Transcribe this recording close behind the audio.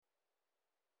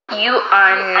You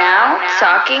are now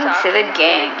talking to the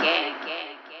gang.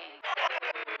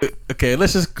 Okay,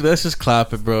 let's just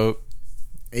clap it, bro.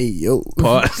 Hey yo.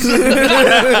 Pause.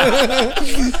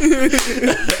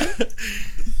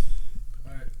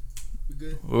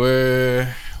 We're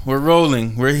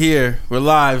rolling. We're here. We're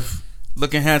live.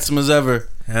 Looking handsome as ever.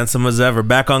 Handsome as ever.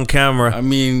 Back on camera. I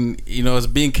mean, you know, it's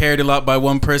being carried a lot by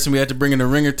one person. We had to bring in a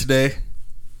ringer today.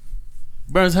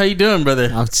 Burns, how you doing, brother?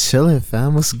 I'm chilling,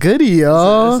 fam. What's goody,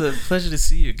 y'all? It's a pleasure to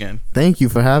see you again. Thank you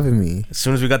for having me. As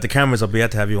soon as we got the cameras up, we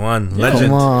had to have you on. Yeah. Legend.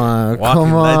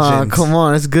 Come on. Come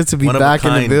on. It's good to be One of a back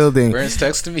in the kind. building. Burns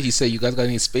texted me. He said, "You guys got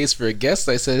any space for a guest?"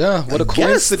 I said, what a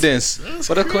coincidence.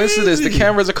 What a coincidence. The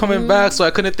cameras are coming back, so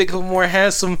I couldn't think of a more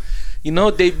handsome,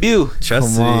 debut.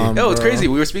 Trust Come on. me. Yo, it's Bro. crazy.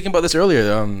 We were speaking about this earlier.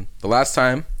 The last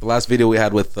video we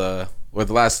had with, or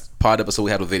the last pod episode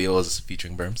we had with video was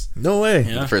featuring Burms. No way.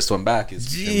 Yeah. The first one back is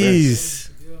featuring Burms. Jeez.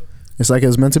 It's like it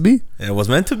was meant to be. It was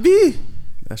meant to be.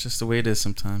 That's just the way it is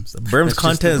sometimes. Burms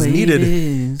content is needed.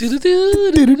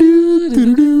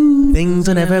 Things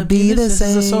will never be the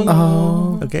same.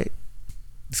 Oh. Okay.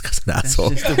 This guy's an asshole.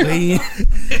 Just the way.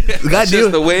 That's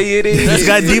just the way it is. This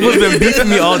guy Devo's been beefing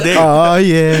me all day. Oh I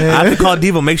yeah. have to call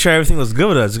Devo, make sure everything was good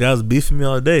with us. This guy was beefing me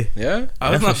all day. Yeah?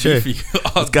 I was Yeah, not for sure. beefing you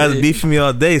all This guy's day. beefing me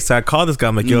all day. So I called this guy.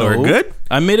 I'm like, yo, No. we're good?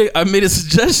 I made a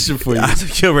suggestion for you. I was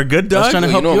like, yo, we're good, I was dog? trying to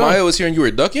help You know, you out. Maya was here and you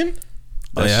were ducking?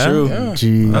 That's yeah? true. Yeah.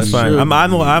 Jeez. That's fine. true.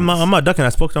 I'm not ducking. I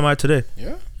spoke to him today.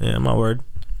 Yeah? Yeah, my word.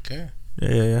 Okay.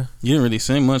 Yeah. You didn't really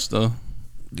say much though.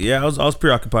 Yeah, I was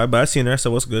preoccupied, but I seen her.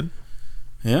 So what's good?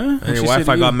 Yeah. And What'd your she say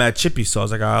Wi-Fi to got you? mad chippy, so I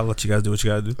was like, I'll let you guys do what you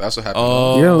gotta do. That's what happened.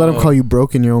 Oh, You're gonna let him call you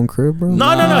broke in your own crib, bro? No,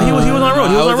 he was on road.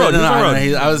 He was on road.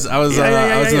 He was on road. I was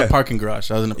Yeah, in yeah. a parking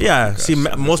garage. I was in a parking Yeah. garage. See,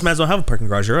 most mans don't have a parking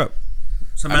garage. You're up.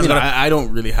 Some I man's mean, gotta. I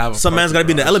don't really have. Some man's gotta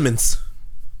be in the elements.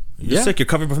 You're Yeah. sick. You're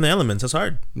covered from the elements. That's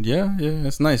hard. Yeah,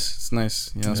 it's nice. It's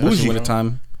nice. You know, especially Bougie. with the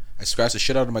time. I scratched the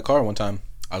shit out of my car one time.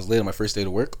 I was late on my first day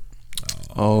to work.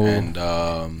 Oh, And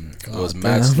it was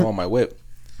mad snow on my whip.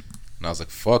 And I was like,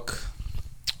 fuck.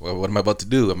 Well, what am I about to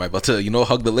do? Am I about to,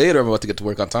 hug the lid, or am I about to get to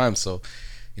work on time? So,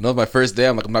 my first day,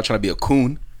 I'm like, I'm not trying to be a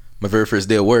coon. My very first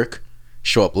day of work,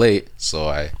 show up late. So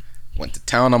I went to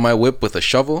town on my whip with a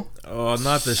shovel. Oh,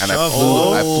 not the And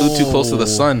shovel. I flew too close to the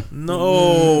sun.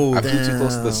 No. I flew too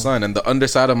close to the sun. And the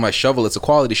underside of my shovel, it's a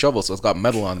quality shovel, so it's got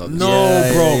metal on the No,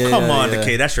 Yeah, bro. yeah, Come yeah, on, yeah.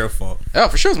 okay. That's your fault. Yeah,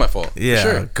 for sure it's my fault. Yeah, for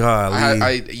sure. golly.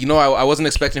 I wasn't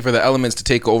expecting for the elements to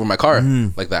take over my car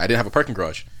like that. I didn't have a parking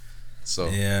garage. So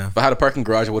Yeah. if I had a parking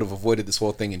garage, I would have avoided this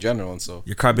whole thing in general. And so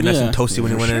Your car be nice Yeah. and toasty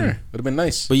when you went in. would have been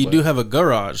nice. but you do have a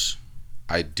garage.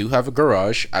 I do have a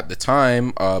garage. At the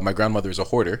time, my grandmother is a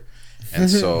hoarder, and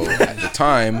so at the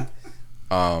time,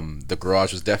 the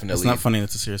garage was definitely. It's not funny.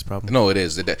 It's a serious problem. No, it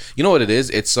is. You know what it is?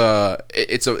 It's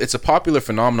a popular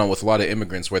phenomenon with a lot of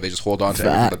immigrants where they just hold on to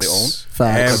everything that they own Facts.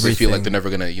 because they feel like Everything. they're never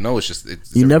gonna. It's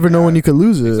just You never know when you could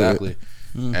lose it. Exactly.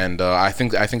 And I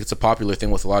think it's a popular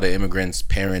thing with a lot of immigrants,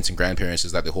 parents and grandparents,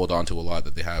 is that they hold on to a lot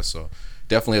that they have. So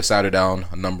definitely have sat her down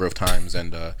a number of times,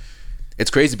 and it's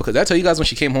crazy because did I tell you guys when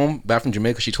she came home back from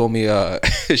Jamaica, she told me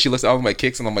she looked at all of my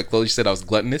kicks and all my clothes. She said I was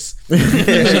gluttonous. She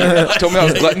told me I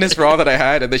was gluttonous for all that I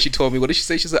had, and then she told me, what did she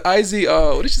say? She said, Izzy,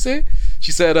 what did she say?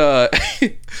 She said,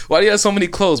 why do you have so many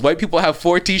clothes? White people have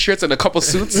 4 t-shirts and a couple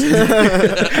suits,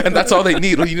 and that's all they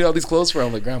need. What do you need all these clothes for?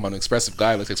 I'm like, Grandma, I'm an expressive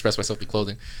guy. I like to express myself through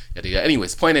clothing. Yeah.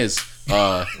 Anyways, point is,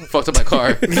 fucked up my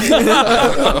car.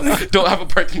 Don't have a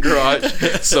parking garage,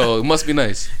 so it must be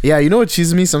nice. Yeah, you know what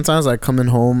cheeses me sometimes? Like coming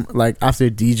home, like after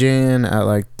DJing at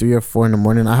like 3 or 4 in the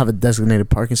morning, I have a designated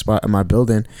parking spot in my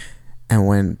building. And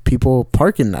when people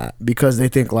park in that because they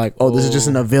think like, oh, this is just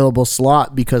an available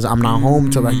slot because I'm not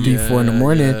home till like 3, 4 in the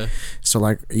morning. yeah. So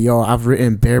like, yo, I've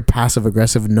written bare passive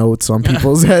aggressive notes on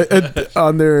people's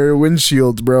on their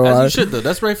windshields, bro. As you should though.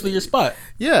 That's rightfully your spot.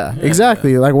 Yeah,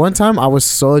 exactly. Like one time I was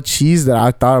so cheesed that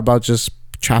I thought about just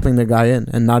trapping the guy in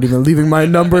and not even leaving my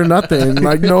number, nothing.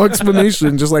 Like no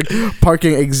explanation, just like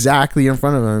parking exactly in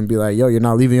front of him and be like, yo, you're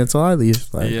not leaving until I leave.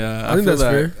 Like, Yeah, I think feel that's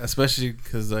that, fair. especially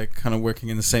because like kind of working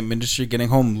in the same industry, getting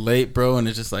home late, bro, and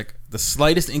it's just like the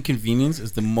slightest inconvenience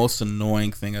is the most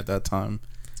annoying thing at that time.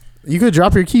 You could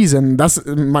drop your keys and that's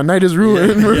my night is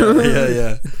ruined.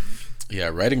 Yeah. Yeah,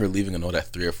 writing or leaving a note at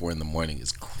 3 or 4 in the morning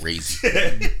is crazy.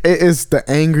 It is the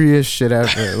angriest shit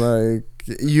ever. Like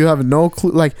you have no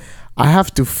clue. Like I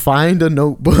have to find a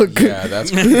notebook. Yeah,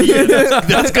 that's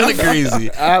That's kind of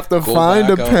crazy. I have to Go find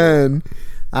a back out. pen.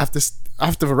 I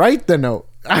have to write the note.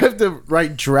 I have to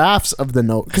write drafts of the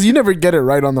note because you never get it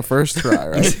right on the first try,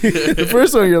 right? The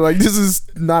first one you're like, this is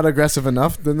not aggressive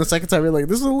enough. Then the second time you're like,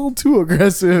 this is a little too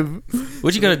aggressive.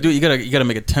 What you gotta do? You gotta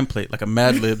make a template like a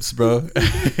Mad Libs, bro.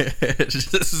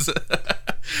 Just,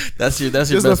 That's your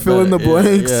Just to best fill in bet. the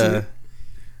blanks. Yeah.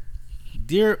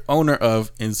 Dear owner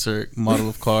of insert model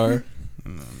of car.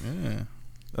 Yeah,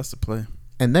 that's the play.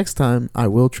 And next time, I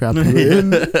will trap you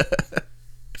in.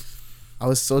 I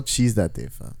was so cheesed that day,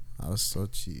 fam. I was so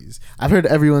cheesed. I've heard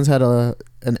everyone's had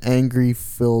an angry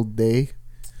filled day.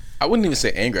 I wouldn't even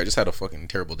say angry. I just had a fucking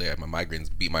terrible day. My migraines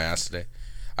beat my ass today.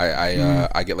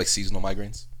 I get like seasonal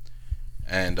migraines,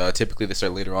 and typically they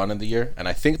start later on in the year. And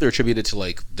I think they're attributed to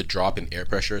like the drop in air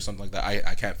pressure or something like that.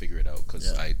 I can't figure it out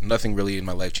because nothing really in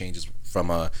my life changes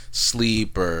from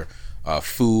sleep or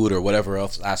food or whatever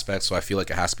else aspect. So I feel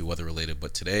like it has to be weather related.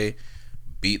 But today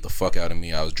beat the fuck out of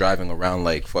me. I was driving around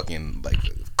like fucking like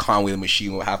Conway the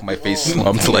Machine with half my face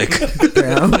slumped. Like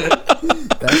Damn.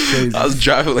 That's crazy. I was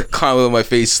driving like Conway with my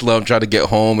face slumped, trying to get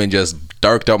home and just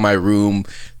darked out my room,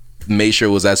 made sure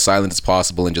it was as silent as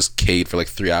possible, and just caved for like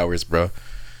 3 hours, bro.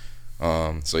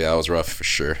 So yeah, that was rough for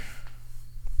sure.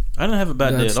 I didn't have a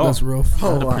bad day at all. That's rough.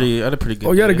 Oh, wow. I had a pretty good.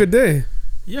 Oh, you had a day. good day.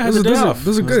 Yeah, I had Those a are- day those are- off.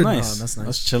 those are It was good. Nice. Oh, that's nice. I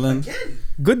was chilling.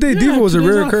 Good day, Yeah, Devo was a 2 days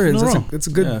rare off in a occurrence. row. It's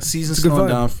a good. Yeah, season's it's a good slowing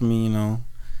vibe. down for me, you know.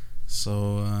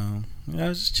 So yeah, I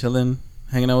was just chilling,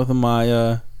 hanging out with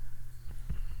Amaya.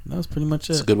 That was pretty much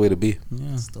it. It's a good way to be. Yeah,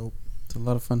 That's dope. it's a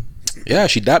lot of fun. Yeah,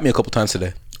 she dapped me a couple times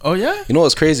today. Oh yeah. You know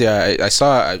what's crazy? I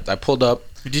pulled up.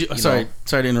 Did you, You sorry know.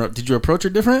 to interrupt. Did you approach her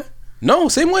different? No,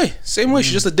 same way.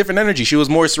 She's just a different energy. She was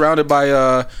more surrounded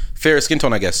by fair skin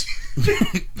tone, I guess.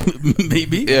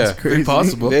 Maybe. Yeah. It's very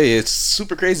possible. Yeah, it's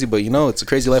super crazy, but you know, it's a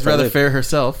crazy life. She's I rather live. fair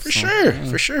herself. For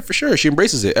sure. She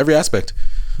embraces it, every aspect.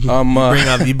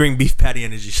 You bring beef patty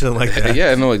energy, shit like that.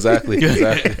 Yeah, no, exactly.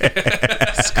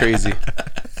 It's crazy.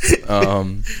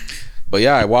 But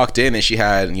yeah, I walked in and she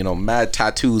had, mad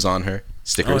tattoos on her.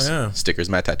 Stickers. Oh, yeah. Stickers,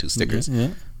 mad tattoo stickers. Yeah.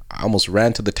 I almost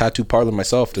ran to the tattoo parlor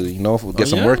myself to, get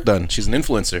some yeah? work done. She's an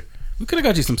influencer. We could have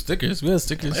got you some stickers. We had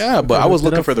stickers. Yeah, but I was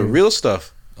looked it looking up for the for you. real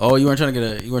stuff. Oh, you weren't trying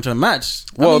to match.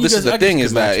 I Well, mean, you this is guys- the I guess thing you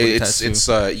is could match that with a it's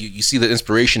tattoo. you see the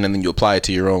inspiration and then you apply it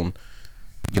to your own,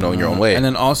 in your own way. And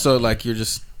then also like you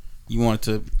want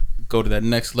to go to that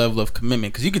next level of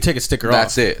commitment because you can take a sticker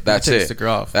That's off. it. You That's can take it. A sticker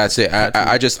off. That's it.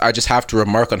 Tattoo. I just have to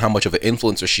remark on how much of an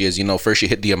influencer she is. First she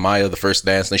hit the Amaya, the first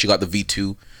dance, then she got the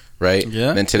V2, right? Yeah.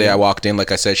 And then today I walked in,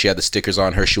 like I said, she had the stickers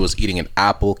on her. She was eating an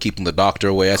apple, keeping the doctor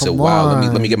away. I said, Come wow,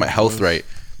 on. let me get my health right.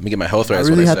 Let me get my health right. I That's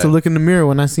really what I had said. to look in the mirror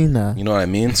when I seen that. You know what I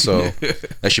mean? So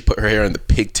then she put her hair in the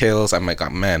pigtails. I'm like, oh,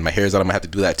 man, my hair's out. I'm gonna have to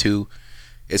do that too.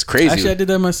 It's crazy. Actually, I did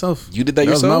that myself. You did that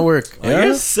was yourself? my work. Oh,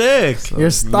 you're sick. You're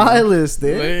stylist,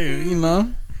 dude. Hey,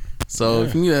 So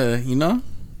if you need a,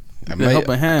 I to help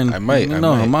a hand. I might.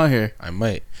 No, I'm out here. I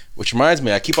might. Which reminds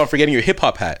me, I keep on forgetting your hip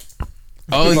hop hat.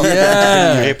 Oh Your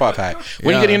yeah. hip hop hat.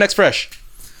 When Yeah. you getting your next fresh?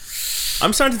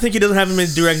 I'm starting to think he doesn't have many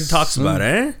direct talks about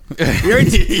it, eh?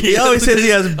 He always says he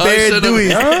has bare shut up.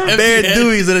 Dewey's. Bare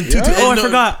Dewey's and a tutu. Yeah. Oh, I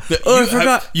forgot. Oh, I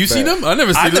forgot. You seen them? I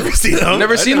never seen I've them. never seen them.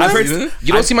 Never seen I've that? seen it.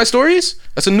 You don't see my stories?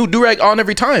 That's a new durag on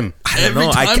every time. I don't Every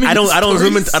know. time in I don't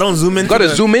zoom in. stories? I don't zoom in. You gotta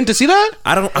zoom in to see that?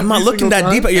 I'm not looking that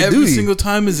single deep at your Every Dewey. single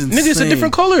time is insane. Nigga, it's a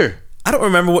different color. I don't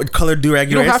remember what color durag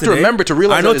You don't have to yesterday. remember to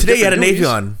realize I know that it's today you had a different navy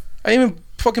Deweys. on. I didn't even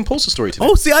fucking post a story today.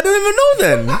 Oh, see, I didn't even know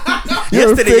then. You're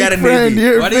Yesterday a you had a fake friend. navy.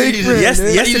 You're a Why didn't fake you friend. just-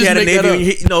 dude. Yesterday he had a make that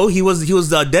navy. He was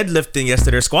deadlifting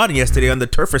yesterday, or squatting yesterday on the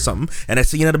turf or something, and I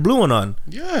seen he had a blue one on.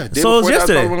 Yeah, day So it was before that, I was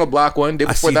yesterday. probably wearing a black one. Day I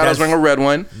before see that, I was that's- wearing a red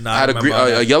one. Nah, I had I remember all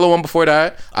a that. yellow one before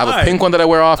that. I have a Alright. pink one that I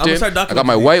wear often. start I got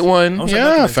my documenting white these. one. I'm gonna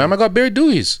start Yeah, documenting fam, I got bare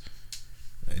Deweys.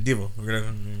 Devo, we're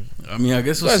gonna. I mean, I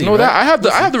guess You we'll guys see. know right? that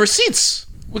I have the receipts.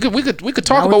 We could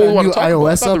talk Now about with what we want that new to talk about.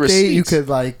 iOS I got the update, you receipts. could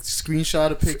like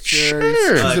screenshot a picture,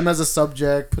 Sure. choose them as a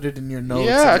subject, put it in your notes.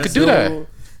 Yeah, I and could just do that.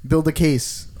 Build a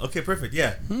case. Okay, perfect.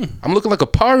 Yeah. I'm looking like a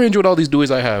Power Ranger with all these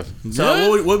Deweys I have. So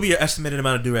what would be your estimated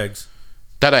amount of durags?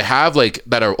 That I have, like,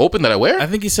 that are open that I wear? I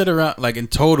think he said around like in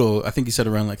total. I think he said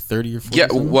around like 30 or 40. Yeah,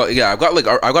 something. well, yeah, I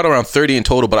got around 30 in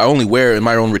total, but I only wear in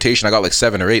my own rotation. I got like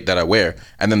 7 or 8 that I wear,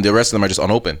 and then the rest of them are just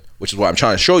unopened, which is why I'm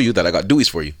trying to show you that I got Deweys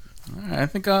for you. All right, I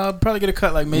think I'll probably get a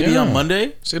cut like maybe Yeah. on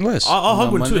Monday. Say less. I'll hug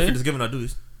On one too if Monday? you're just giving out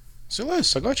Deweys. Say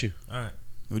less. I got you. All right.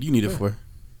 What do you need it for?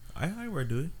 I wear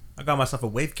Dewey. I got myself a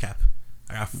wave cap.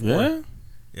 I got 4. Yeah.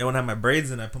 Yeah, when I have my braids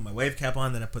and I put my wave cap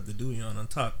on, then I put the Dewey on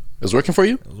top. It was working for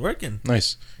you? It was working.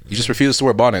 Nice. You just refused to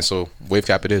wear bonnet, so wave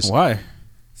cap it is. Why?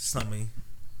 It's not me.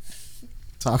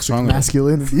 Toxic wrong with it?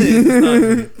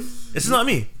 masculinity. It's not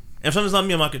me. If something's not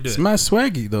me, I'm not gonna do It's it. my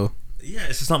swaggy though. Yeah,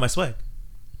 it's just not my swag.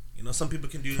 Some people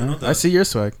can do. Huh? I see your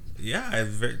swag. Yeah,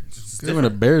 it's You're wearing a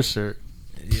different. Bears shirt.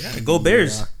 Yeah, go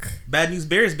Bears. Bad news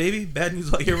Bears, baby. Bad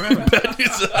news all year round.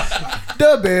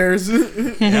 The Bears.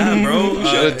 Yeah, bro.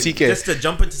 Shout out TK. Just to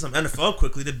jump into some NFL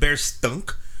quickly, the Bears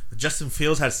stunk. Justin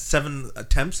Fields had 7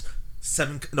 attempts,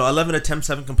 11 attempts,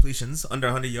 7 completions, under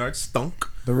 100 yards. Stunk.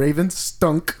 The Ravens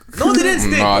stunk. No, they didn't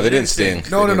stink. No, they didn't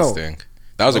stink. No, They no, didn't no. stink.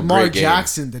 That was a Lamar great game.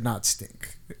 Jackson did not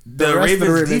stink. The rest of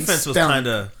Ravens defense was stunk. kind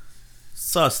of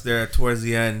sus there towards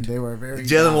the end. They were very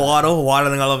Jalen bad. Waddle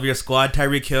waddling all over your squad.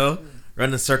 Tyreek Hill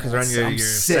running circles around your I'm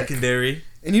sick. secondary.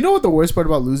 And you know what the worst part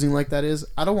about losing like that is?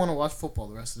 I don't want to watch football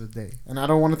the rest of the day, and I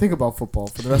don't want to think about football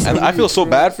for the rest of And the I feel week, so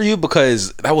bro. bad for you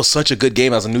because that was such a good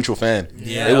game as a neutral fan.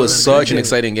 Yeah, it that was was a such good an game.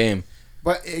 exciting game.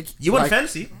 But You won like,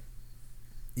 fantasy.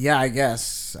 Yeah, I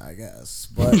guess.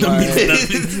 But Means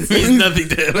nothing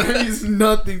to that him. means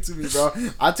nothing to me, bro.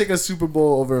 I'd take a Super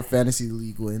Bowl over a fantasy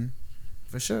league win,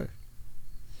 for sure.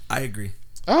 I agree.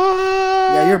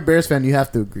 Yeah, you're a Bears fan. You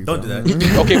have to agree. Don't bro. do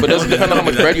that. Okay, but doesn't depend on how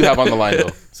much bread you have on the line, though.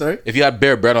 Sorry. If you had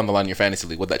bare bread on the line in your fantasy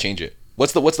league, would that change it?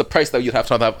 What's the price that you'd have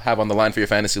to have on the line for your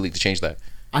fantasy league to change that?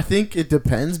 I think it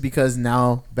depends because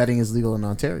now betting is legal in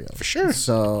Ontario. For sure.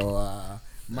 So,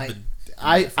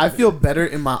 I feel better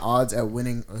in my odds at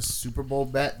winning a Super Bowl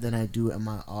bet than I do at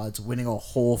my odds winning a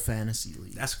whole fantasy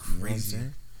league. That's You know what I'm crazy.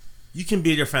 saying? You can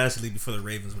beat your fantasy league before the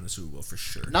Ravens win the Super Bowl for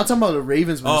sure. Not talking about the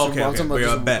Ravens winning Oh, the Super okay, Bowl. I'm okay. talking Where about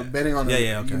you're just a bet. betting on the,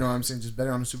 Yeah, okay. you know what I'm saying? Just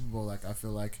betting on the Super Bowl. Like, I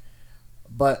feel like.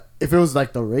 But if it was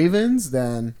like the Ravens,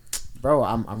 then, bro,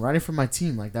 I'm riding for my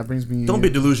team. Like, that brings me. Don't be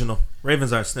delusional.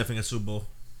 Ravens aren't sniffing a Super Bowl.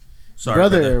 Sorry,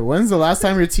 Brother, when's the last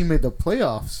time your team made the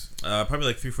playoffs? Probably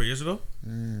like 3-4 years ago.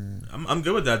 I'm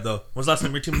good with that though. When's the last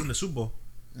time your team was in the Super Bowl?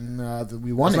 Nah,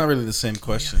 we won That's it. not really the same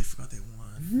question. I forgot they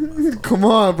won. Come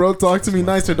on, bro. Talk to me That's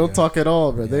my nicer. fault, Don't yeah. talk at all,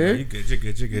 Yeah, brother. you're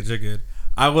good. You're good.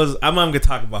 I'm not gonna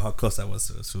talk about how close I was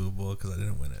to the Super Bowl because I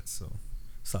didn't win it, so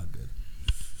it's all good.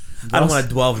 I don't want to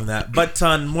dwell on that. But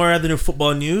on more other new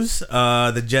football news,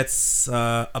 the Jets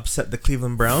upset the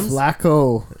Cleveland Browns.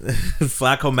 Flacco.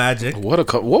 Flacco magic. What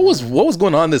was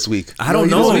going on this week? I don't You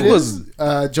know. what it It is?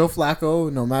 was- Joe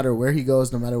Flacco, no matter where he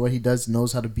goes, no matter what he does,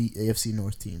 knows how to beat AFC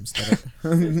North teams.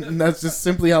 That's just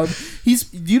simply how he's.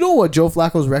 Do you know what Joe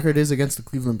Flacco's record is against the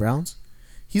Cleveland Browns?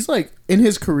 He's like in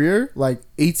his career, like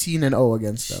 18-0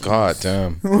 against them. God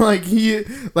damn.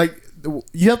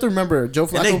 You have to remember, Joe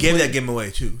Flacco. And they gave played- that game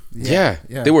away too. Yeah.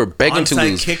 yeah. They were begging to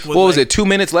Onside lose. kick What was was like- it? 2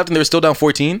 minutes left and they were still down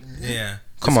 14. Yeah.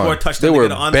 Come Score on. a touchdown, They they were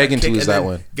get an onside begging to kick, lose and that then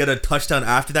one. Get a touchdown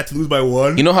after that to lose by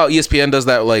 1. You know how ESPN does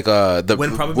that, like the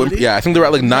Win probability? Yeah, I think they're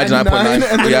at like 99.9.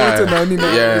 and then Yeah, went to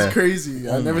 99. yeah. It's crazy.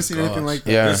 I've never seen anything like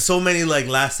that. Yeah. There's so many like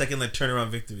last second like turnaround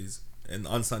victories, and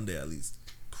on Sunday at least,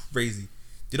 crazy.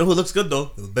 You know who looks good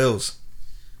though? The Bills.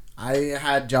 I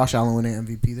had Josh Allen winning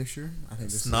MVP this year. I think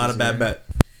It's this not is a bad year. bet,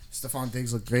 Stephon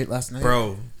Diggs looked great last night.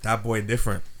 bro. That boy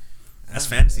different. That's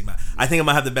fantasy, man. I think I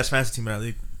might have the best fantasy team in our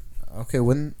league. Okay,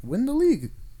 win the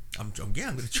league. I'm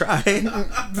gonna try.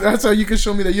 That's how you can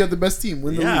show me that you have the best team.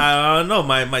 Win the league. Yeah, I don't know.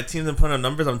 My team didn't put on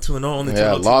numbers. I'm 2-0. Only 2-0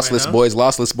 Yeah, team lossless right now. boys,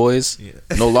 lossless boys. Yeah.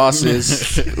 No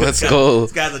losses. Let's go.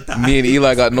 This guy's a tie. Me and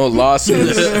Eli got no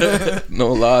losses.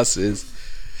 No losses.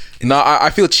 No, I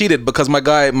feel cheated because my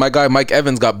guy Mike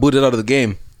Evans got booted out of the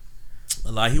game.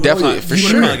 A lie. He would Definitely, have for he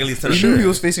sure. would've probably at least You had a knew shot. he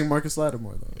was facing Marcus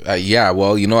Lattimore though. Yeah,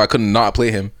 well, I couldn't not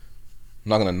play him. I'm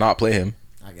not gonna not play him.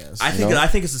 I guess. I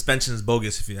think a suspension is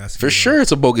bogus if you ask me. For sure,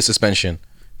 it's a bogus suspension.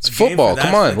 It's A game football. for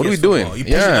Come that, on, like, what are we it's doing? football. You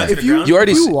push it Yeah, back to if the you ground? You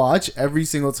already if you s- watch every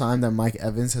single time that Mike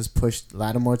Evans has pushed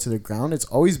Lattimore to the ground, it's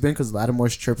always been because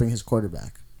Lattimore's chirping his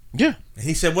quarterback. yeah. And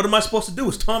he said, "What am I supposed to do?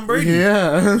 It's Tom Brady.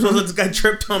 Yeah. So let this guy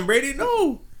trip Tom Brady?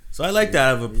 No." So I like that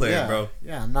out of a player, yeah, bro.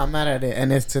 Yeah, I'm not mad at it,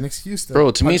 and it's an excuse. To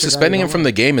Bro, to me, punch a guy suspending you him don't from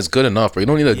like. the game is good enough, bro. You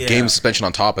don't need a Yeah. game suspension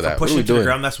on top of that. What are Pushing we him to the doing?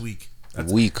 ground, that's weak.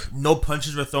 That's Weak. No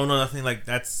punches were thrown or nothing like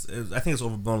that's. I think it's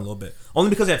overblown a little bit. Only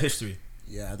because they have history.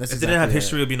 Yeah, that's If they didn't have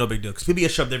history, it would be no big deal. Because people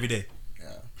get shoved every day.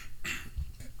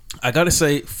 I gotta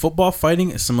say, football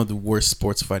fighting is some of the worst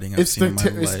sports fighting I've It's seen the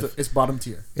in my life. it's bottom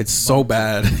tier. It's so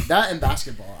bad. That and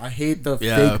basketball. I hate the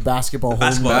Yeah. fake basketball.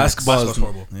 Basketball, homie- basketball's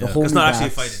horrible. Yeah. The It's homie not actually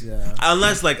backs, fighting. Yeah.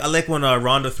 Unless I like when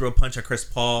Rondo threw a punch at Chris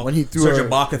Paul. When he threw Serge a-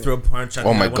 Ibaka threw a punch. At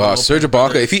Oh my one of gosh, the Serge Lopez Ibaka!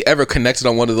 brothers. If he ever connected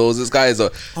on one of those, this guy is a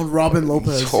On Robin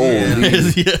Lopez.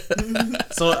 holy.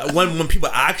 So when people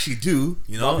actually do,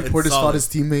 Bobby it's Portis fought solid. his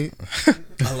teammate.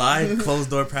 A lie, closed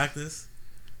door practice.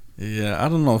 Yeah, I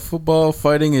don't know. Football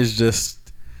fighting is just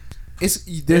There's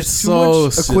it's too so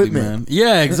much silly, equipment. man.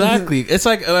 Yeah, exactly. It's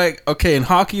like okay, in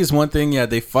hockey is one thing. Yeah,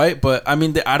 they fight, but I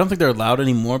mean, I don't think they're allowed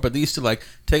anymore. But they used to like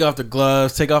take off the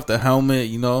gloves, take off the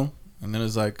helmet, and then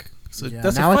it's like Yeah,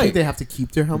 that's now a I fight. think they have to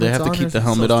keep their helmets They have on. to keep or the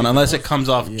something. helmet on unless it comes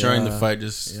off during the Yeah, fight.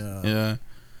 Just yeah. yeah,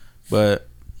 but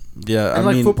yeah, And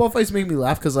I mean, football fights make me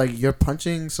laugh because you're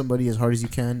punching somebody as hard as you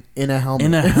can in a helmet.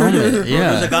 in a helmet. There was a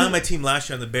Yeah, guy on my team last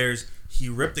year on the Bears. He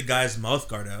ripped the guy's mouth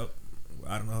guard out.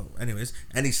 I don't know. Anyways,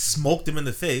 and he smoked him in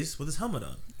the face with his helmet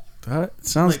on. That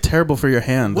sounds Like, terrible for your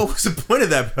hand. What was the point of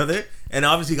that, brother? And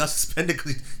obviously he got suspended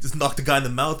because he just knocked the guy in the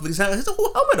mouth, but he has a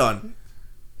whole helmet on.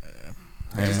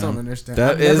 I just don't understand.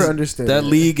 That I've is never understood that it.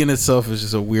 league in itself is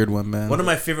just a weird one, man. One of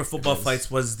my favorite football fights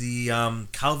was the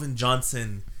Calvin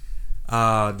Johnson,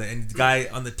 the guy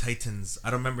on the Titans. I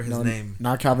don't remember his name.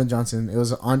 Not Calvin Johnson. It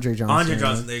was Andre Johnson. Andre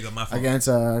Johnson. There you go. My fault. Against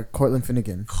Cortland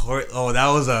Finnegan. Oh, that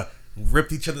was a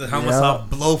ripped each other's helmets off,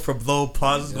 blow for blow.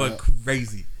 Pauses going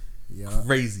crazy. Yeah.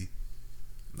 Crazy.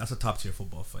 That's a top tier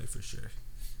football fight for sure.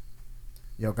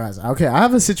 Yo, guys. Okay, I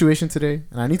have a situation today,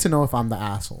 and I need to know if I'm the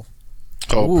asshole.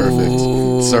 Oh, perfect.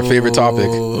 This is our favorite topic.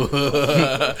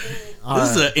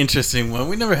 This is an interesting one.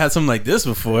 We never had something like this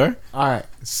before. All right.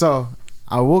 So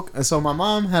I woke. So my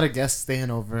mom had a guest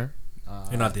staying over.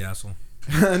 You're not the asshole.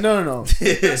 No.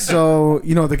 So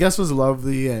the guest was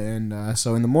lovely, and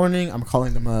so in the morning I'm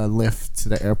calling them a Lyft to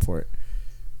the airport.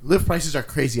 Lyft prices are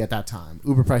crazy at that time.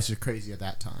 Uber prices are crazy at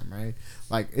that time, right?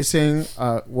 Like it's saying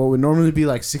what would normally be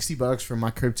like $60 from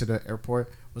my crib to the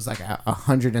airport was like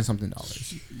 $100 and something.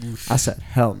 I said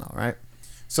hell no, right?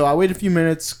 So I wait a few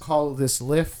minutes, call this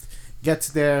Lyft, gets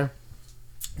there,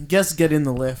 guests get in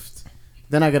the Lyft.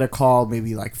 Then I get a call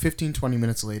maybe like 15-20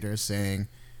 minutes later saying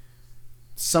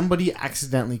somebody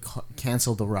accidentally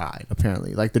canceled the ride.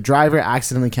 Apparently, like the driver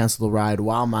accidentally canceled the ride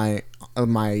while my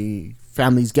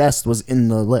family's guest was in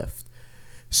the Lyft.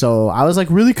 So I was like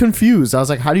really confused. I was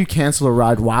like, how do you cancel a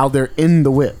ride while they're in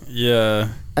the whip? Yeah.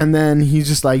 And then he's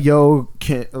just like, yo,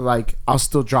 I'll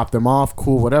still drop them off.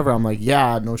 Cool, whatever. I'm like,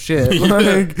 yeah, no shit.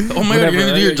 Like, Oh my god, you're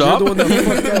gonna do your job? You're the one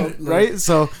that fucked up, right?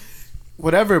 So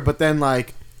whatever. But then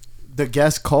like the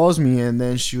guest calls me, and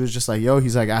then she was just like, yo,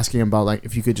 he's like asking about like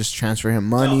if you could just transfer him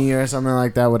money or something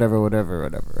like that, whatever,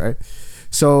 right?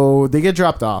 So they get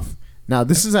dropped off. Now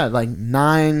this is at like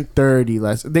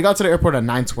 9:30. They got to the airport at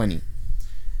 9:20.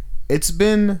 It's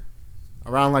been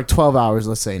around like 12 hours,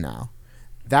 let's say now.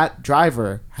 That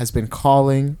driver has been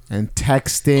calling and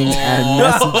texting and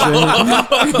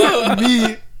messaging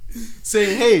me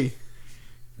saying, hey,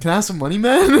 can I have some money,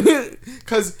 man?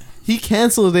 Because he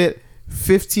canceled it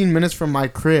 15 minutes from my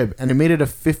crib, and it made it a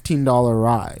 $15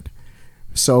 ride.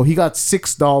 So he got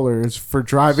 $6 for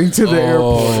driving to the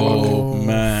airport. Oh,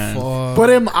 man. But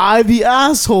am I the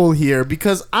asshole here?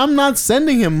 Because I'm not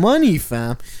sending him money,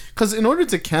 fam. Because in order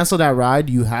to cancel that ride,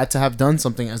 you had to have done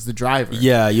something as the driver.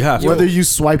 Yeah, you have to. Whether you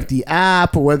swipe the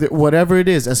app or whatever it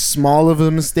is, as small of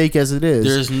a mistake as it is.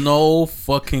 There's no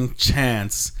fucking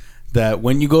chance that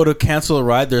when you go to cancel a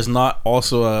ride, there's not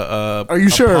also a Are you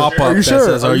sure? pop-up Are you that sure?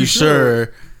 says, are you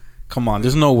sure? Come on,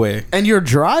 there's no way. And you're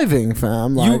driving,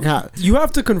 fam. Like, You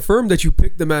have to confirm that you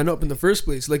picked the man up in the first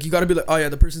place. Like, you got to be like, oh yeah,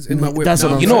 the person's in my whip. That's now.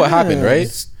 what I'm You know what saying. happened,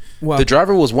 right? Wow. The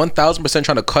driver was 1,000%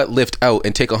 trying to cut Lyft out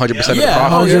and take 100% of the Yeah,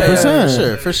 profit.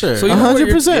 100%. for sure. So you know what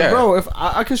you're- 100%, Yeah. bro. If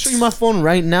I can show you my phone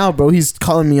right now, bro. He's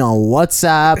calling me on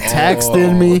WhatsApp,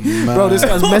 texting me, bro. This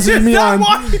guy's messaging me on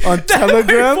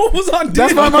Telegram. What was on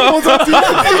That's why my phone's on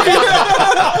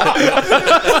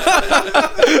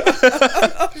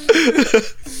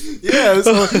Yeah,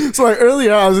 so like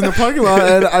earlier I was in the parking lot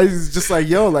and I was just like,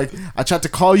 yo, like I tried to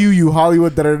call you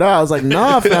Hollywood, da da da. I was like,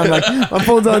 nah, fam, like my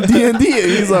phone's on D&D. And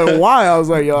he's like, why? I was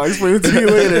like, yo, I'll explain it to you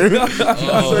later.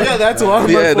 So yeah, that's why.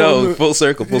 Yeah, my phone, full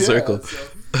circle.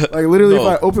 like literally,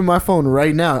 No. if I open my phone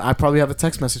right now, I probably have a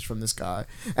text message from this guy,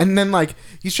 and then like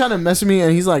he's trying to message me,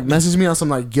 and he's like messaging me on some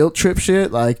like guilt trip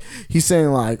shit. Like he's saying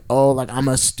like, oh, like I'm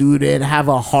a student, have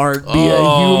a heart, be a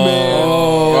human.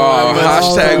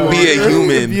 Hashtag be a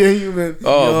human. Be a human.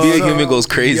 Oh, be a human goes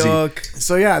crazy. Yuck.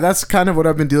 So yeah, that's kind of what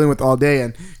I've been dealing with all day,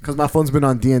 and because my phone's been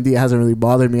on D&D, it hasn't really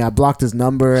bothered me. I blocked his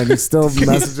number, and he's still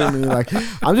messaging me. Like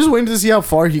I'm just waiting to see how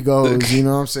far he goes. You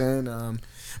know what I'm saying?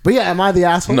 But yeah, am I the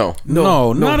asshole? No.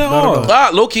 No, not at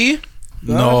all. Low key.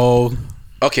 No.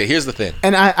 Okay, here's the thing.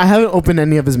 And I haven't opened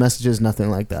any of his messages, nothing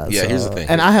like that. Yeah, so- here's the thing.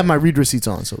 And I have my read receipts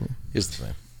on, so Here's the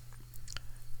thing.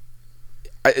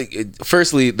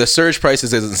 Firstly, the surge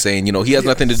prices is insane. You know, he has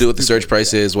nothing to do with the surge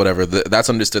prices, whatever. That's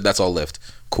understood. That's all Lyft.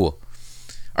 Cool.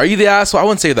 Are you the asshole? I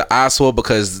wouldn't say the asshole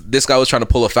because this guy was trying to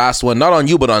pull a fast one, not on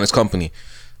you, but on his company.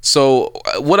 So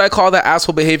would I call that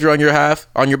asshole behavior on your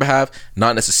behalf?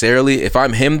 Not necessarily. If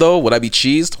I'm him though, would I be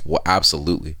cheesed? Well,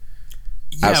 absolutely.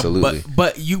 Yeah, Absolutely.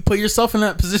 But you put yourself in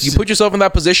that position. You put yourself in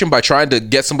that position by trying to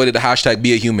get somebody to hashtag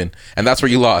be a human, and that's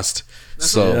where you lost.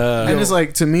 and it's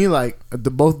like to me, like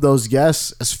both those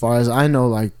guests, as far as I know,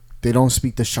 like they don't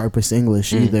speak the sharpest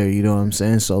English either. You know what I'm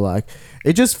saying? So like,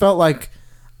 it just felt like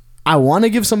I want to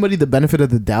give somebody the benefit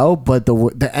of the doubt, but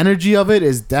the energy of it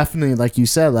is definitely like you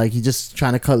said, like you just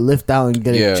trying to cut lift out and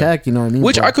get a check. You know what I mean?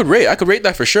 Which But I could rate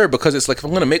that for sure, because it's like, if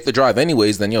I'm gonna make the drive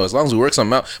anyways, then as long as we work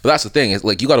something out. But that's the thing, it's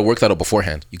like you got to work that out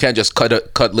beforehand. You can't just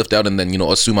cut lift out and then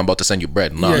assume I'm about to send you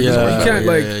bread. No, Yeah, it doesn't work you that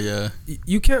way. can't,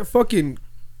 you can't fucking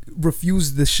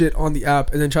refuse the shit on the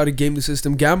app and then try to game the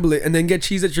system, gamble it, and then get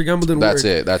cheese that your gamble didn't work.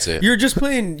 That's it. You're just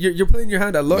playing. You're playing your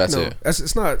hand at luck That's now. it.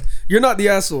 It's not. You're not the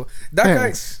asshole. That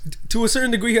Thanks. guy, to a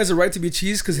certain degree, he has a right to be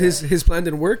cheese because his plan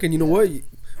didn't work. And you know what?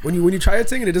 When you try a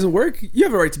thing and it doesn't work, you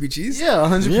have a right to be cheese. yeah,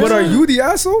 100%. But are you the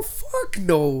asshole? Fuck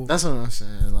no. That's what I'm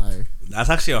saying. Like, That's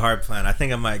actually a hard plan. I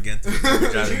think I might get into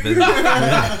driving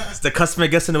business. It's the customer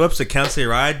gets in the website, cancel your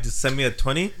ride, just send me a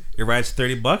 20. Your ride's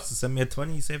 $30. Just send me a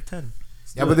 20, you save 10.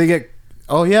 yeah, but they get.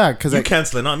 Oh yeah, because You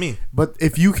cancel it, not me. But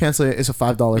if you cancel it, it's a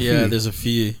 $5 fee. Yeah, there's a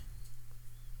fee.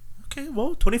 Okay,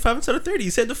 well, 25 instead of 30.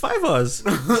 You saved the $5.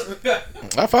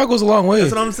 That $5 goes a long way.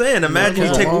 That's what I'm saying. Imagine you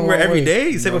goes a take long, Uber long every way. day.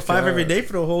 You save No a $5 every cap. day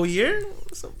for the whole year.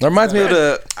 That reminds me of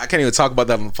I can't even talk about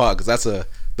that on the pod because that's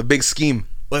the big scheme.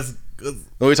 What's What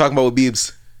we're talking about with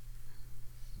Biebs.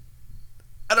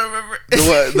 I don't remember.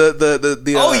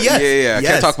 The Oh, yes. Yeah. I Yes.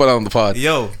 can't talk about that on the pod.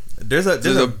 Yo, there's a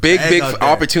There's a big bag out there.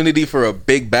 opportunity for a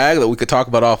big bag that we could talk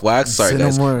about off wax. Sorry, Say no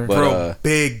guys. more. But, Bro,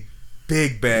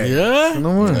 big bag. Yeah.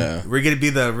 No more. yeah. We're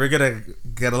gonna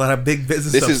get a lot of big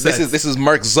business. This is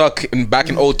Mark Zuck back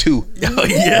in 02. Oh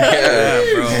yeah.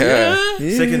 Yeah, bro.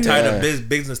 Yeah. Sick and tired of Yeah.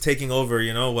 business taking over.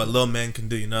 You know what little men can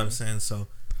do. You know what I'm saying? So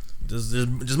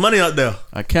there's money out there.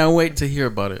 I can't wait to hear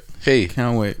about it. Hey,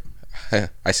 Can't wait.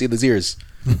 I see the ears.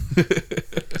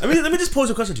 I mean, let me just pose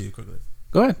a question to you quickly.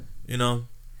 Go ahead. You know,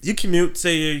 you commute.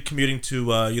 Say you're commuting to.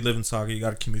 You live in Sauga. You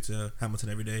got to commute to Hamilton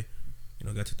every day. You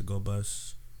know, got to take the GO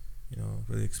bus. You know,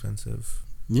 really expensive.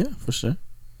 Yeah, for sure.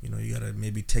 You know, you gotta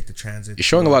maybe take the transit. You're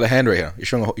showing a lot of hand right now. You're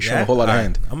showing a whole lot of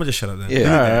hand. I'm gonna just shut up then.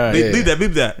 Yeah. Leave Yeah. that.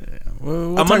 Leave that.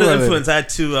 We'll I'm talk under about it influence. I had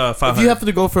to If 500. you have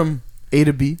to go from A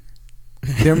to B,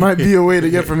 there might be a way to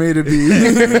get from A to B.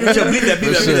 Leave that.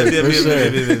 For sure, for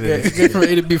sure. Yeah, get from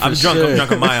A to B for I'm drunk. sure.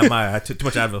 I'm Maya. I took too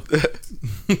much Advil.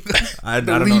 I don't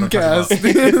know what Lean I'm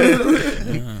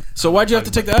talking cast. So why'd you have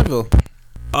to take the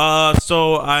Advil?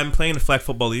 So I'm playing the flag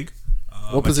football league.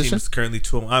 What my position? Team is currently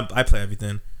 2. I play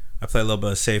everything. I play a little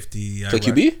bit of safety. Play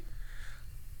QB?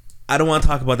 I don't want to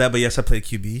talk about that, but yes, I play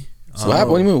QB. So what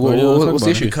happened? What do you mean? what are you talking What's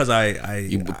the about? issue? Because I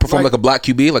You perform like a black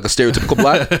QB, like a stereotypical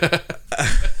black.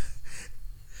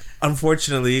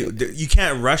 unfortunately, you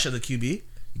can't rush as a QB.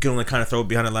 You can only kind of throw it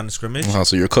behind the line of scrimmage. Oh,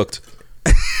 so you're cooked.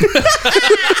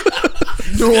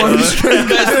 No one's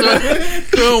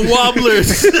Throwing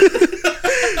wobblers.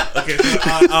 Okay, so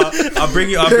I'll bring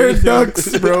you. I'll They're bring you through.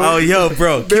 ducks, bro. Oh, yo,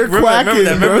 bro. They're remember quacking,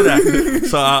 remember bro. that.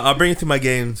 So I'll bring you through my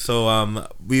game. So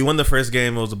we won the first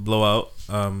game. It was a blowout.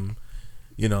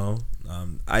 You know,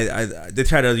 they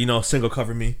tried to single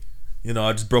cover me. You know,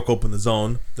 I just broke open the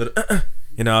zone.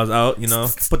 You know, I was out. You know,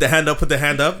 put the hand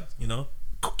up. You know,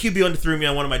 QB underthrew me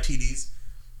on one of my TDs.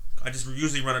 I just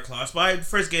usually run across. But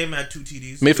first game I had 2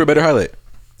 TDs. Made for a better highlight.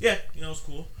 Yeah, it was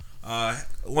cool.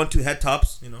 1-2 head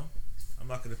tops. You know, I'm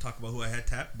not gonna talk about who I had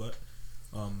tapped, but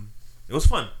it was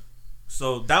fun.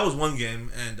 So that was one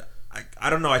game, and I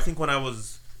don't know. I think when I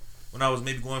was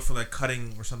maybe going for like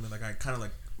cutting or something, like I kind of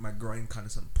like my groin kind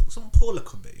of some pull a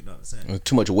little bit. You know what I'm saying?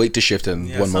 Too much weight to shift in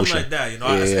Yeah, one something motion. like that. You know,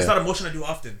 Yeah, it's yeah. not a motion I do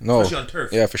often, No. especially on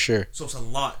turf. Yeah, for sure. So it's a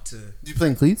lot to You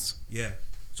playing cleats? yeah.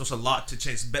 So it's a lot to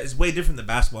change. It's way different than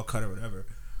basketball cut or whatever.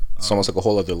 It's almost like a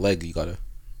whole other leg. You gotta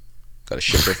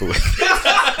shift everywhere.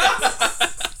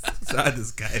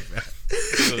 This guy, man.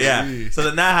 Yeah. So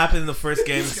then that happened in the first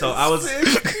game. So I was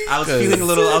feeling a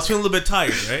little bit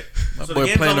tired, right? My So boy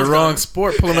game's playing the almost wrong done.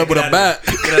 sport, pulling Yeah, up with get a out bat.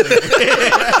 of here. Get out of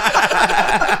here.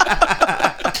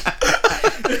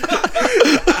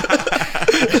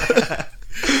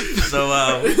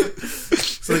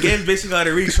 So the game basically out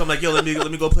of reach. So I'm like, yo, let me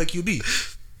go play QB.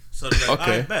 So they're like,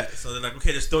 Okay. I bet. So they're like,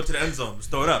 okay, just throw it to the end zone. Just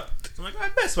throw it up. So I'm like, I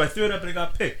bet. So I threw it up and it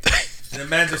got picked. And the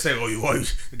manager said,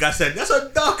 the guy said, that's a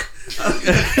duck.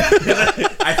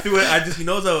 I threw it. I just, it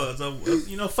was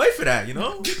a fight for that, you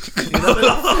know?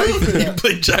 You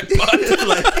play jackpot.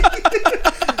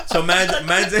 So man's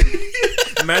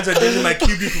judging my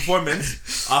QB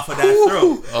performance off of that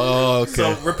throw. Oh, okay.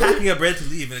 So we're packing up ready to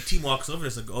leave, and the team walks over.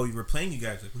 It's like, oh, we're playing you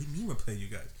guys. Like, what do you mean we're playing you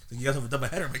guys? Like, you guys have a double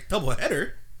header. I'm like, double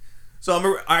header?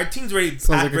 So our team's ready,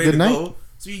 like a ready good to night. go.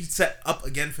 So we set up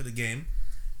again for the game,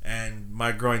 and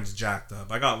my groin's jacked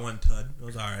up. I got 1 tud. It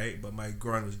was all right, but my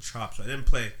groin was chopped, so I didn't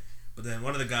play. But then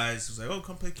one of the guys was like, oh,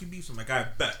 come play QB. So I'm like, I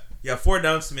bet. You have 4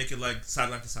 downs to make it like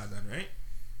sideline to sideline, right?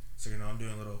 So, I'm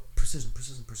doing a little precision.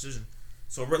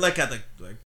 So we're like at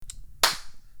like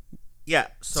Yeah.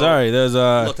 So, Sorry, there's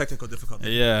A little technical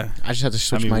difficulty. yeah. I just had to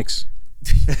switch mean- mics.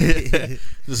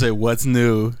 Just say what's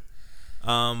new.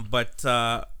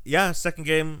 Second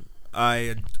game,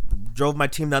 I drove my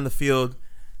team down the field,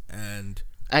 and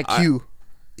At Q.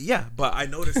 yeah, but I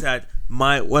noticed that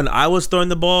when I was throwing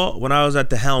the ball, when I was at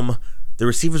the helm, the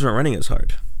receivers weren't running as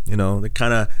hard. You know,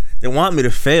 they want me to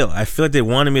fail. I feel like they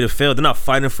wanted me to fail. They're not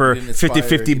fighting for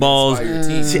 50-50 balls.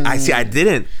 I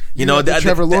didn't. You know, the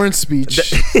Trevor Lawrence speech.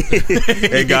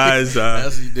 Hey guys, You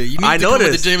need I to come with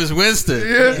noticed. the Jameis Winston.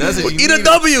 That's what you eat a need.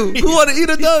 W. Who want to eat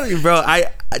a W, bro?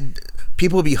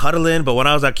 People be huddling, but when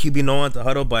I was at QB, no one to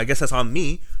huddle. But I guess that's on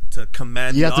me to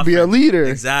command. You the have to be a offense. leader.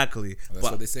 Exactly. That's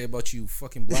what they say about you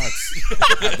fucking blacks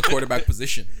at the quarterback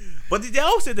position. But they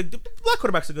always say the black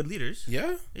quarterbacks are good leaders.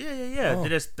 Yeah? Yeah. Oh. They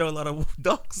just throw a lot of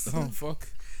ducks. Oh, fuck.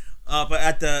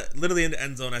 But literally in the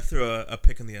end zone, I threw a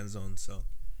pick in the end zone. So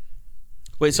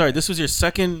Wait, sorry. This was your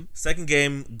second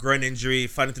game, groin injury,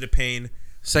 fighting through the pain.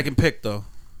 pick though.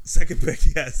 Second pick,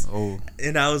 yes. Oh.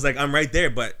 And I was like, I'm right there.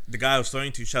 But the guy I was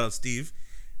throwing to, shout out Steve,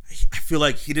 I feel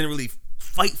like he didn't really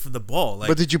fight for the ball. Like,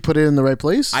 But did you put it in the right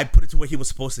place? I put it to where he was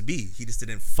supposed to be. He just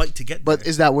didn't fight to get there. But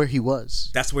is that where he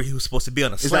was? That's where he was supposed to be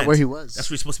on a slant. Is that where he was? That's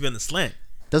where he's supposed to be on the slant.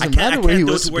 Doesn't matter where he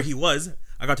was. To where he was.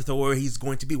 I got to throw where he's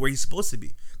going to be, where he's supposed to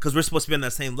be. Because we're supposed to be on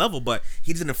that same level, but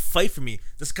he didn't fight for me.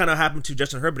 This kind of happened to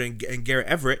Justin Herbert and Garrett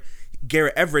Everett.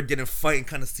 Garrett Everett didn't fight and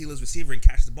kind of steal his receiver and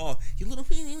catch the ball. He little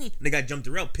and the guy jumped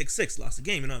around, pick six, lost the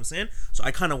game. You know what I'm saying? So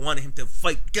I kind of wanted him to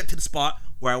fight, get to the spot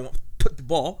where I want put the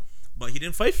ball, but he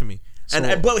didn't fight for me.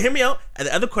 But hear me out. And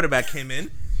the other quarterback came in.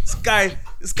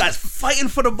 This guy's fighting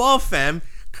for the ball, fam.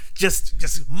 Just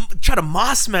try to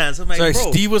moss man. So I'm like, Sorry,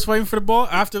 bro. Steve was fighting for the ball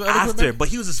after the other quarterback? But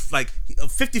he was just like a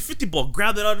 50-50 ball,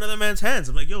 grabbed it out of another man's hands.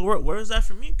 I'm like, yo, where is that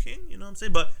from you, King? You know what I'm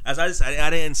saying? But as I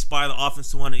didn't inspire the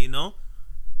offense to want to,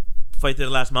 fight to the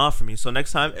last mile for me. So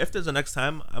next time, if there's a next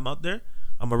time I'm out there,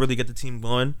 I'm gonna really get the team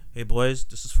going. Hey boys,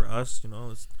 this is for us.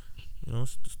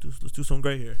 Let's do something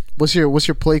great here. What's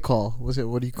your play call? What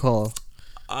do you call?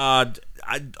 I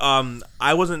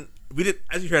wasn't. We didn't.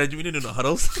 As you heard, we didn't do no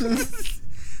huddles.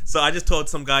 So I just told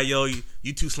some guy, yo,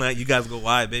 you two slant, you guys go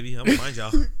wide, baby. I'm gonna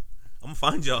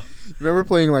find y'all. Remember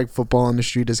playing like football on the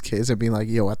street as kids and being like,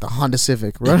 "Yo, at the Honda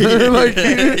Civic, right?" Like,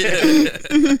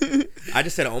 I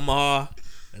just said Omaha,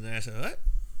 and then I said what?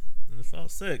 And it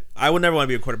felt sick. I would never want to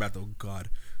be a quarterback though. God,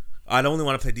 I'd only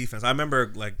want to play defense. I remember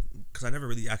because I never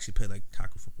really actually played like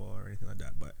tackle football or anything like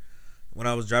that. But when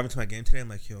I was driving to my game today, I'm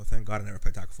like, yo, thank God I never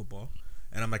played tackle football.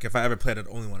 And I'm like, if I ever played, I'd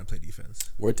only want to play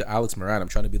defense. Word to Alex Moran. I'm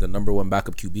trying to be the #1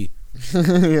 backup QB.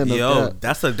 yeah, no, Yo, yeah.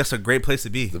 that's a great place to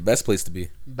be. The best place to be.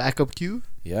 Backup Q.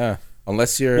 Yeah.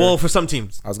 Unless you're... Well, for some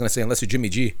teams, I was going to say, unless you're Jimmy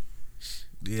G.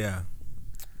 yeah.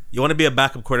 You want to be a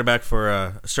backup quarterback for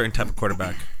a certain type of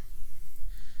quarterback.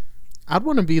 I'd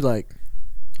want to be like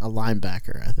a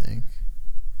linebacker. I think.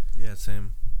 Yeah,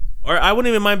 same. Or I wouldn't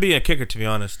even mind being a kicker, to be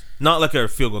honest. Not like a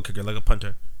field goal kicker, like a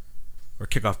punter or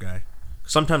kickoff guy.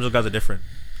 Sometimes those guys are different.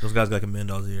 Those guys got like $1 million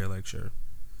a year. Like, sure,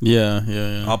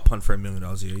 Yeah. I'll punt for $1 million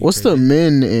a year. You What's crazy? the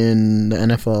min in the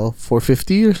NFL?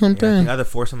 450 or Yeah, I something? think either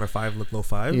 4 or 5 look low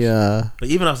fives. Yeah, But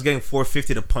even I was getting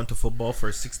 450 to punt a football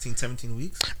for 16, 17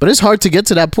 weeks. but it's hard to get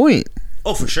to that point.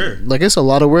 Oh, for sure. Like, it's a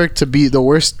lot of work to be the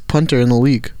worst punter in the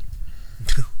league.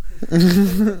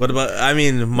 What about? I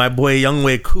mean, my boy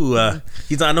Youngway Koo. I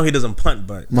know he doesn't punt,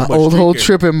 but My boy old hoe streaker.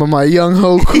 tripping, but my young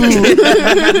hoe cool.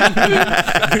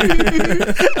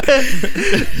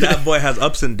 That boy has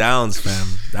ups and downs, fam.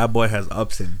 That boy has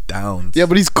ups and downs. Yeah,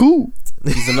 but he's cool.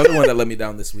 He's another one that let me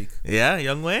down this week. Yeah,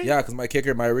 Youngway. Yeah, because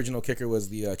my original kicker was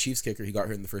the Chiefs kicker. He got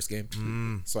hurt in the first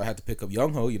game, so I had to pick up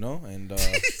Young Ho, and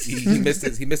he missed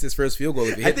his first field goal.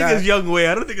 If he I hit think that, it's Youngway.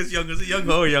 I don't think it's Young. Is it Young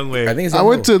Ho or Youngway? I think it's I Young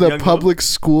went Ho. to the Young Ho. public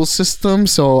school system,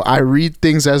 so I read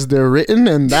things as they're written,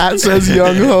 and that says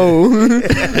young ho.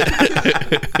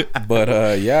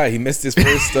 But yeah, he missed his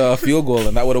first field goal,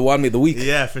 and that would have won me the week.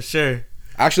 Yeah, for sure.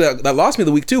 Actually, that lost me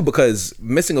the week too, because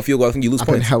missing a field goal, I think you lose I've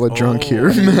been points. hella drunk Oh, here.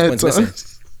 You lose points Matt.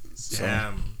 missing.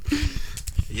 Damn.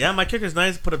 Yeah, my kicker's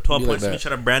nice. Put up 12 Be like points to me. that.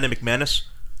 Shout out Brandon McManus.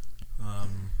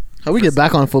 How we get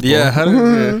back on football? Yeah, how did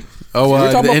we're talking the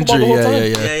about football injury? the whole Yeah. time. Yeah.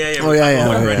 Oh, We're yeah, talking yeah,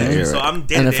 about yeah, Brandon yeah, injury. yeah. So I'm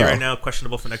day to day NFL. right now,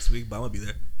 questionable for next week, but I'm gonna be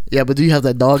there. Yeah, but do you have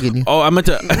that dog in you? Oh, I meant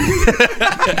to.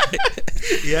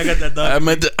 Yeah, I got that done. I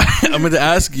meant to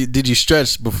ask you. Did you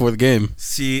stretch before the game?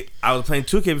 See, I was playing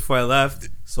 2K before I left,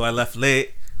 so I left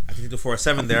late. I think the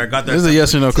 4-7 there. I got there. This is a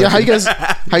yes or no Yeah, question.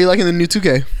 how you liking the new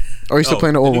 2K? Or are you still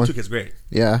playing the old new one? 2K is great.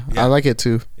 Yeah, Yeah. I like it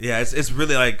too. Yeah, it's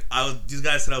really like these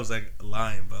guys said I was like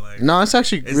lying, but like No, it's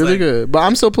actually It's really like- good. But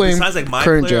I'm still playing besides like my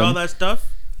current player, all gen. that stuff.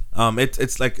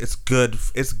 It's good.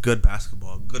 It's good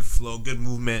basketball, good flow, good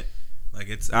movement. Like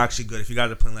it's actually good. If you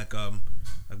guys are playing like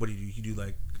what do you do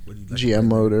like what do you like? GM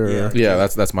mode or Yeah,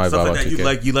 that's my Stuff vibe like on that.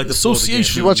 2K. You like the flow of the game.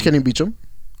 Association. you watch Kenny Beecham?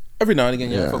 Every now and again,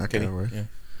 Yeah, fuck okay, Kenny. word. Yeah.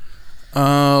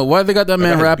 Why they got that That man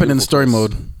guy has rapping in beautiful story voice.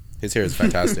 mode? His hair is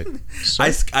fantastic.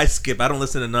 I skip. I don't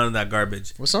listen to none of that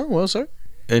garbage. What song? What, sorry?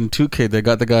 In 2K, they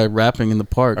got the guy rapping in the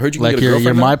park. I heard you can like get a you're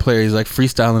girlfriend my now? player. He's like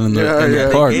freestyling in the, Yeah, in yeah.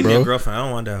 the park, Gave me a bro. girlfriend. I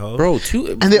don't want that hoe. Bro,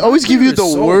 And they always give you the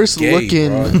so worst gay,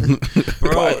 looking.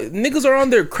 Bro, niggas are on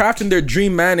there crafting their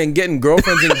dream man and getting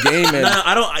girlfriends in game. And No,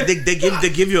 I don't. They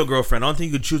give you a girlfriend. I don't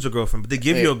think you could choose a girlfriend, but they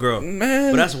give you a girl.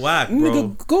 man, But that's whack, bro.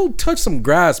 Nigga, go touch some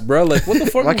grass, bro. Like, what the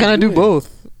fuck? Why are you can't I do doing?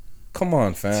 both? Come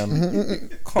on, fam. The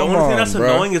Come only on, thing that's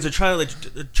bro. annoying is they're trying to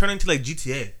like turn into like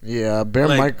GTA. Yeah, bare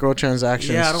Like, microtransactions.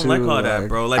 Yeah, I don't too, like all that,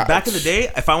 bro. Like back in the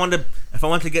day, if I wanted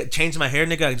to change my hair,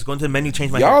 nigga, I just go into the menu,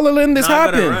 change my hair. Y'all are letting this Now I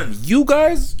gotta happen. run. You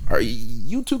guys are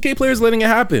you 2K players letting it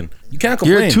happen. You can't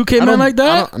You're complain. a 2K man like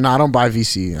that? No, I don't buy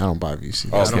VC. I don't buy VC.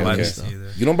 Oh, I don't okay, buy okay. VC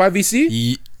either. You don't buy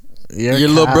VC? You're Your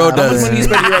little bro cat. does. money you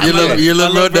spend in your Your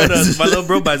little bro does. My little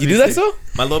bro buys You do VC. that still?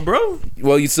 My little bro.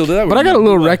 Well, you still do that. But I got a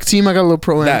little What? rec team. I got a little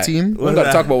pro am that. team. We don't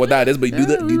gotta talk about what that is, but you do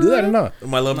that. Do you do that or not?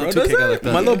 My little bro Not does 2K guy that. like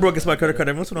that. My little bro gets my credit card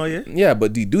every once in a while. Yeah. Yeah,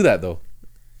 but do you do that though?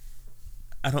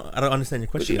 I don't understand your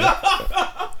question.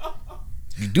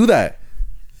 You do that.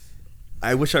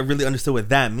 I wish I really understood what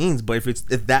that means, but if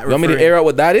that You want me to air out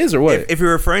what that is or what? if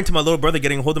you're referring to my little brother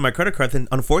getting a hold of my credit card, then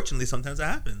unfortunately sometimes that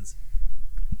happens.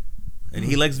 And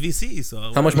he likes VC,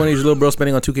 so How much money is your little bro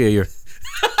spending on 2K a year?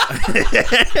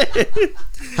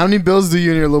 How many bills do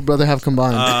you and your little brother have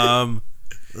combined?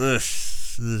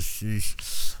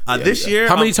 This year,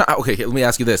 How many times? Okay, here, let me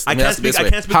ask you this. I Let me can't ask you this speak- I way.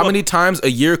 can't speak How about- many times a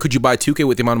year could you buy 2K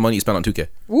with the amount of money you spend on 2K?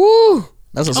 Woo!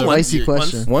 That's a once. spicy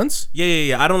question. Once?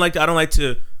 yeah. I don't like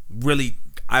to really.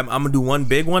 I'm gonna do one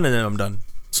big one and then I'm done.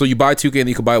 So you buy 2K and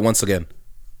you can buy it once again.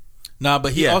 Nah,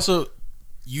 but he Yeah. also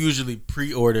usually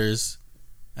pre-orders,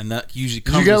 and that usually Did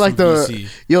comes you get with like some the VC.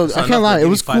 yo? So I can't enough lie. to It give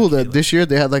was you cool 5K, that this year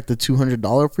they had like the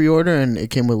 $200 pre-order and it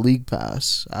came with League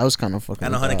Pass. I was kind of fucking.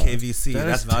 And with 100K that. VC. That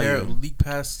That's is value. terrible. League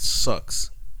Pass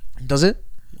sucks. Does it?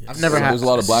 I've never had. There's a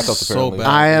lot of blackouts So apparently. bad.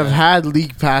 I have had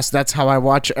League Pass. That's how I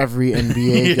watch every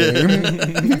NBA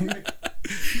game.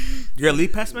 You're a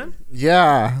League Pass man.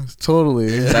 Yeah,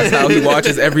 totally. That's how he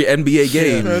watches every NBA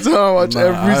game. That's how I watch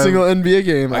every single NBA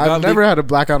game. I got I've never had a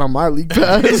blackout on my League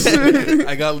Pass.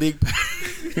 I got League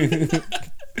Pass.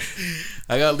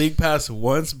 I got League Pass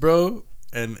once, bro,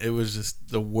 and it was just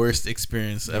the worst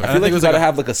experience ever. I feel like it you was gotta like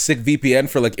have like a sick VPN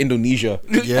for like Indonesia,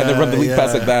 Yeah, and then run the league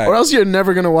pass like that. or else you're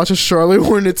never gonna watch a Charlotte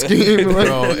Hornets game. Like,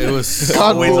 bro, it was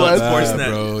God so bless. bad, Sportsnet.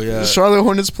 bro. Yeah, Charlotte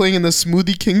Hornets playing in the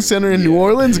Smoothie King Center in New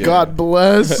Orleans. God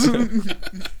bless.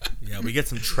 Yeah, we get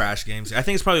some trash games. I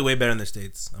think it's probably way better in the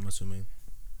States. I'm assuming.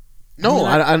 No,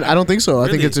 I don't think so. I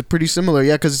think Really? it's pretty similar.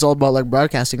 Yeah, because it's all about like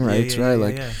broadcasting rights, yeah, right? yeah,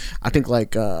 Like, yeah. I think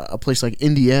like a place like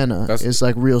Indiana is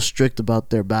like real strict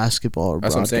about their basketball.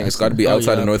 That's what I'm saying. It's got to be Oh,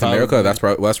 outside yeah, of North probably. America. That's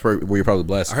where you're probably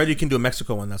blessed. I heard you can do a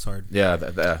Mexico one. That's hard. Yeah,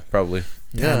 probably.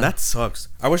 Yeah. Damn, that sucks.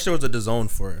 I wish there was a DAZN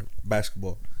for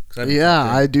basketball. 'Cause that'd be Yeah,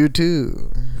 fucking- I do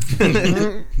too.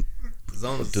 DAZN is a The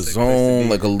sick place to zone, be.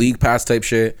 like a league pass type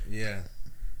shit. Yeah.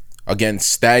 Again,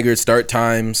 staggered start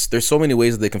times. There's so many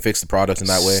ways that they can fix the product in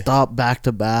that way. Stop back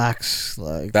to backs,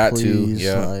 like That please, too,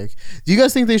 yeah. Like, do you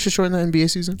guys think they should shorten the NBA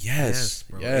season? Yes,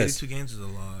 bro. yes. 82 games is a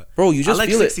lot. Bro, you just I like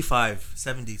feel it. 65,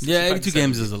 70. yeah. 65, 82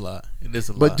 games 70. is a lot. It is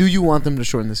a lot. But do you want them to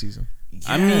shorten the season?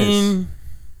 I mean,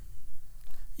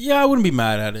 yeah, I wouldn't be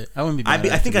mad at it. I wouldn't be. Mad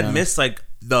I think I'd miss like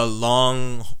the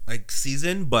long like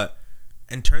season, but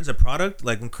in terms of product,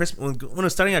 like when it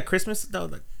was starting at Christmas, that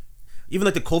was like even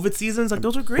like the COVID seasons, like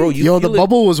those were great. Bro, you Yo, the feel it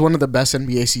bubble was one of the best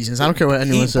NBA seasons. I don't care what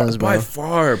anyone says, by bro.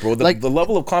 far, bro. The, Like- the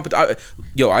level of competition.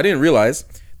 Yo, I didn't realize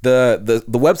the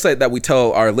website that we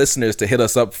tell our listeners to hit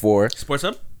us up for. Sports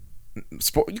Hub.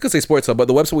 You could say Sports Hub, but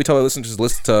the website we tell our listeners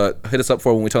to hit us up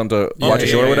for when we tell them to watch a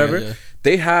show or whatever. yeah.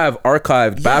 They have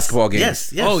archived basketball games.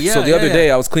 Yes, yes. Oh, yeah. So the other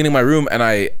day I was cleaning my room and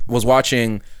I was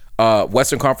watching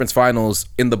Western Conference Finals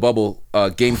in the bubble,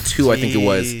 game 2, I think it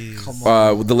was,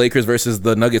 with the Lakers versus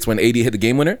the Nuggets when AD hit the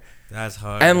game winner. That's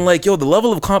hard. And like, yo, the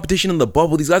level of competition in the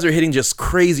bubble, these guys are hitting just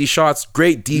crazy shots,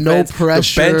 great defense.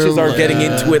 pressure, The benches are yeah. getting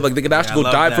into it. Like they can actually I go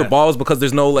love dive for that. balls because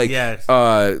there's no like, Yes.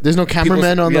 There's no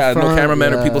cameramen on the front. no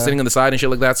cameramen or people yeah. sitting on the side and shit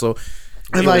like that. So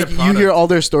And It was like a you product. hear all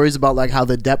their stories about like how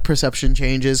the depth perception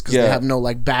changes because Yeah. they have no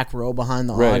like back row behind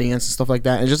the Right. audience and stuff like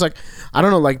that. And just like I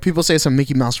don't know, like people say it's a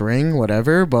Mickey Mouse ring,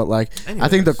 whatever, but like I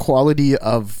think the Anyways. quality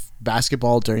of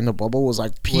basketball during the bubble was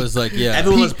like peak. was like yeah.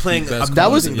 Everyone was peak playing basketball.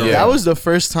 that was amazing, Yeah. that was the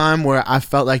first time where I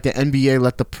felt like the NBA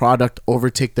let the product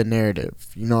overtake the narrative.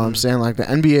 You know what I'm saying? Like the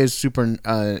NBA is super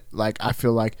like I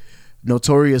feel like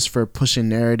notorious for pushing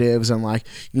narratives and like,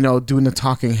 you know, doing the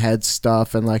talking head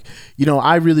stuff. And like, you know,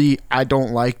 I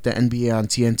don't like the NBA on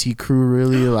TNT crew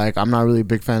really. Like, I'm not really a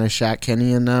big fan of Shaq,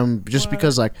 Kenny and them, just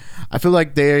because like I feel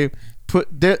like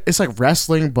it's like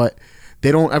wrestling, but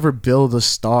they don't ever build a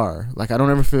star. Like, I don't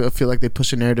ever feel like they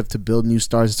push a narrative to build new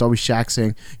stars. It's always Shaq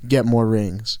saying, get more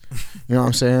rings. You know what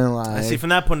I'm saying? Like, I see, from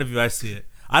that point of view, I see it.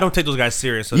 I don't take those guys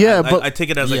serious. So Yeah, I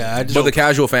take it as like. But the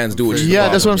casual fans do. Yeah,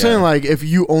 that's what I'm saying. Like, if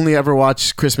you only ever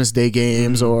watch Christmas Day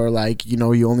games, or like, you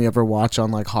know, you only ever watch on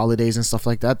like holidays and stuff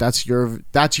like that, that's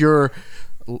your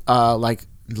like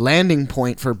landing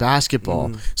point for basketball.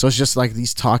 So it's just like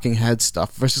these talking head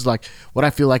stuff versus like what I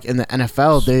feel like in the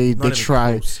NFL they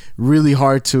try really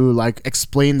hard to like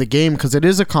explain the game, because it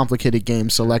is a complicated game.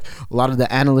 So like a lot of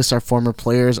the analysts are former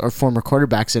players or former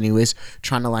quarterbacks anyways,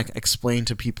 trying to like explain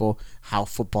to people how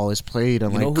football is played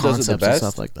and like concepts and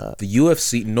stuff like that. The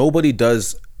UFC, nobody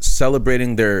does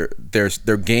celebrating their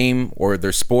game or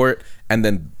their sport and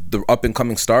then the up and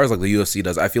coming stars like the UFC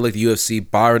does. I feel like the UFC,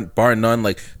 bar none,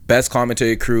 like best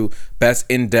commentary crew, best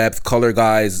in depth color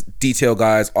guys, detail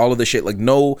guys, all of the shit. Like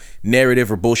no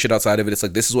narrative or bullshit outside of it. It's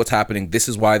like, this is what's happening. This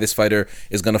is why this fighter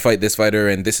is gonna fight this fighter,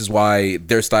 and this is why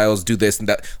their styles do this and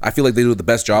that. I feel like they do the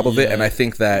best job of it, and I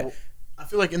think that I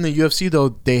feel like in the UFC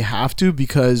though they have to,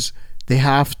 because they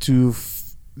have to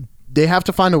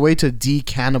find a way to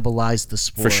decannibalize the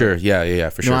sport. for sure, yeah,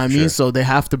 for sure. You know what I mean? So they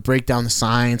have to break down the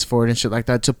science for it and shit like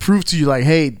that to prove to you, like,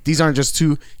 hey, these aren't just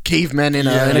two cavemen in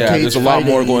a cage. There's a lot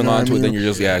more going on to it than you're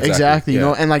just exactly. You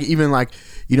know, and like even like,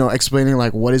 you know, explaining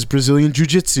like what is Brazilian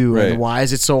jiu-jitsu and why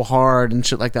is it so hard and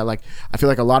shit like that. Like, I feel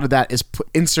like a lot of that is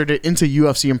inserted into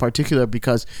UFC in particular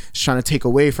because it's trying to take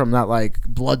away from that like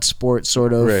blood sport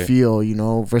sort of feel, you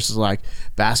know, versus like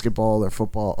basketball or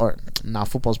football, or not,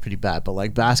 football's pretty bad, but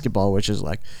like basketball, which is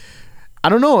like, I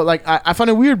don't know, like I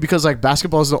find it weird because like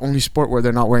basketball is the only sport where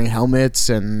they're not wearing helmets,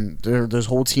 and there's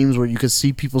whole teams where you could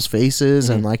see people's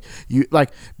faces, and like you like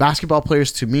basketball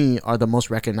players to me are the most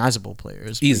recognizable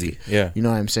players. Easy, yeah. You know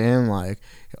what I'm saying? Like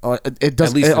it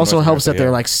does. It also helps that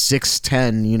they're like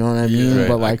 6'10". You know what I mean? Right.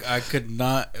 But like I could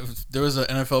not. If there was an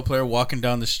NFL player walking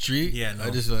down the street,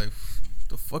 I just like,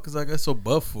 the fuck is that guy so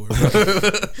buff for?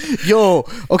 Yo,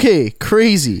 okay,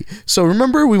 crazy. So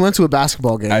remember we went to a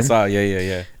basketball game. I saw,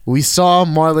 yeah. We saw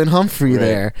Marlon Humphrey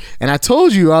there, and I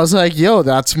told you, I was like, yo,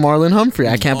 that's Marlon Humphrey.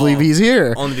 I can't believe he's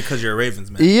here. Only because you're a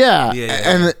Ravens man. Yeah.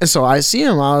 And so I see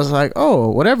him, I was like, oh,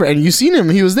 whatever. And you seen him,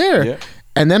 he was there. Yeah.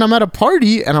 And then I'm at a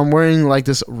party and I'm wearing like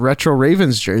this retro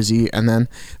Ravens jersey, and then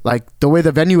like the way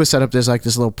the venue was set up, there's like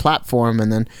this little platform,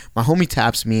 and then my homie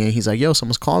taps me and he's like, yo,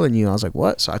 someone's calling you. I was like,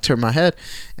 what? So I turn my head,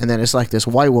 and then it's like this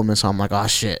white woman, so I'm like, oh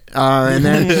shit. And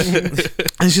then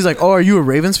and she's like, oh, are you a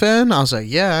Ravens fan? I was like,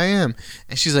 yeah, I am.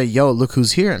 And she's like, yo, look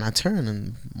who's here. And I turn,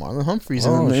 and Marlon Humphrey's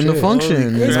in the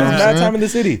function. It's that time in the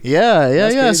city.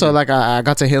 Yeah. So like I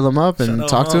got to hail him up and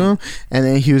talk to him, and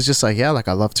then he was just like, yeah, like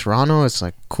I love Toronto. It's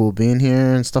like cool being here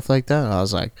and stuff like that. I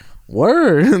was like,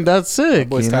 word, that's sick.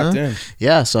 Boys tapped in.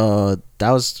 Yeah, so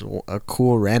that was a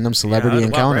cool random celebrity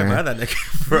encounter. Right that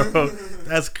nigga, bro.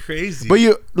 That's crazy. But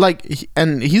you like,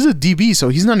 and he's a DB, so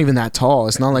he's not even that tall.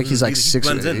 It's not like he's like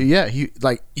 6. Yeah, he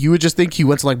like, you would just think he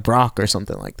went to like Brock or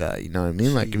something like that. You know what I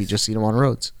mean? Like if you just seen him on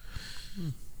roads.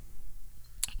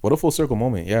 What a full circle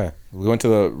moment. Yeah, we went to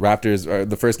the Raptors,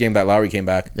 the first game that Lowry came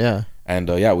back. Yeah, and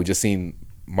we just seen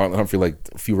Marlon Humphrey like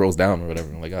a few rows down or whatever.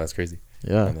 I'm like, oh, that's crazy.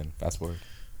 Yeah. And then fast forward.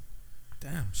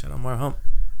 Damn, shout out Mar Hump.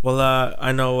 Well,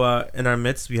 I know in our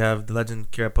midst we have the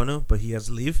legend Kiraponu, but he has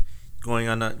to leave, going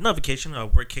on not vacation, a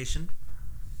workcation.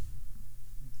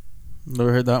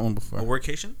 Never heard that one before. A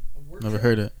workation? Never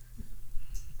heard it.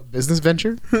 A business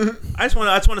venture. I just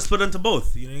want to split into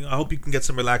both. You know, I hope you can get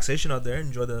some relaxation out there.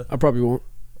 Enjoy the. I probably won't.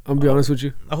 I'm gonna be honest with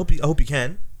you. I hope you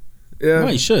can. Yeah. No,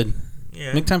 you should.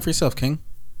 Yeah. Make time for yourself, King.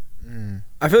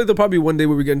 I feel like there'll probably be one day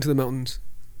where we get into the mountains.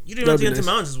 You don't have to get into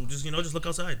mountains. Just look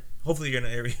outside. Hopefully you're in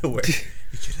an area where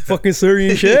fucking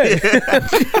Syrian shit.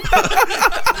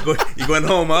 You going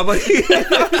home, huh, buddy?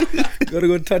 Gotta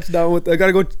go touchdown with. I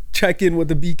gotta go check in with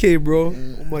the BK, bro.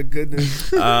 Oh my goodness.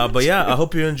 But yeah, I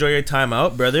hope you enjoy your time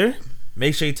out, brother.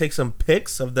 Make sure you take some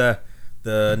pics of the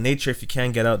nature if you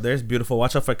can get out there. It's beautiful.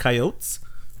 Watch out for coyotes.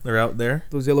 They're out there.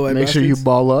 Those yellow eye Make sure you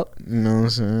ball up. You know what I'm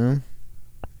saying?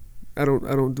 I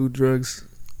don't do drugs.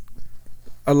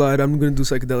 I lied. I'm gonna do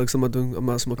psychedelics. I'm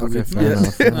not smoking weed. Fair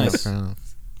enough. Nice.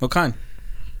 What kind?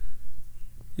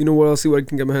 You know what? I'll see what I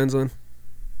can get my hands on.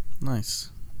 Nice.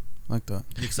 Like that.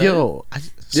 You excited? Yo,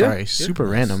 sorry, super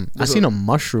random. I What's seen up? a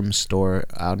mushroom store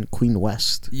out in Queen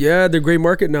West. Yeah, they're gray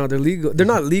market now. They're legal. They're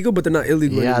not legal, but they're not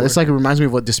illegal. Yeah, anymore. this like reminds me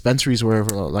of what dispensaries were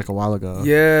like a while ago.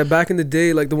 Yeah, back in the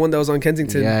day, like the one that was on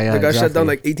Kensington. Yeah, That got shut down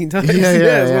exactly. like 18 times. Yeah, Yeah,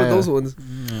 yeah, it's one of yeah. those ones.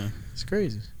 It's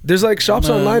crazy. There's like shops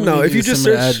online now. If you just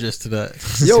search, address to that.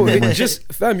 yo, it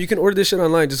just fam, you can order this shit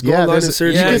online. Just go online and there's-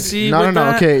 search. you Yeah, can- like, see, no, with no.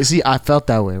 that- Okay, see, I felt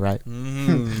that way, right?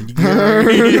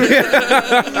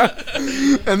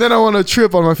 And then I want to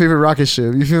trip on my favorite rocket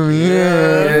ship. You feel me?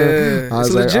 yeah, I it's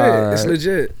was like, legit. alright. It's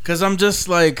legit. Because I'm just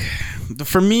like,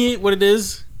 for me, what it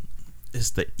is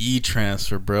the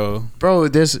e-transfer, bro. Bro,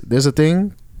 there's a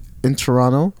thing in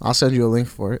Toronto. I'll send you a link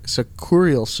for it. It's a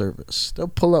courier service. They'll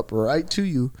pull up right to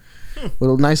you with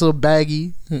a nice little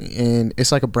baggie, and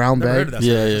it's like a brown Never heard bag. of that.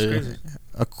 Yeah, That's yeah, crazy.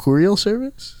 A courier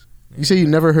service? You say you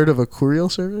never heard of a courier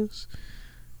service?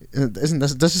 Isn't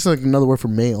that's just like another word for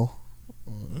mail?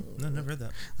 No, never heard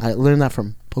that. I learned that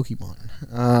from Pokemon.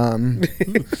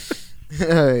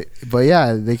 But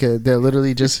yeah, they'll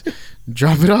literally just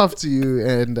drop it off to you,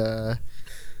 and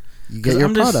you get 'Cause your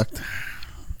I'm just- product.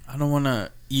 I don't want to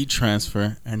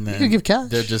e-transfer and You then can give cash.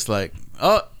 they're just like,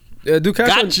 oh, Yeah, do cash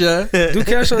gotcha. on do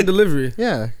cash on delivery.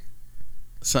 Yeah,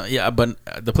 So yeah, but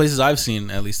the places I've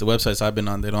seen, at least the websites I've been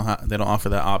on, they don't offer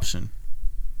that option.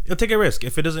 You'll take a risk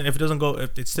if it doesn't go.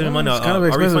 If it's still Well, money, it's kind of I'll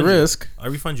expensive refund risk. you.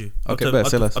 I'll refund you. Okay, bet,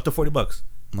 say less. Up to $40.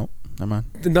 Nope, never mind.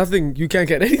 Nothing. You can't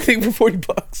get anything for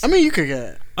 $40. I mean you could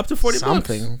get Up to $40.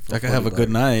 something. for I could have a $40. good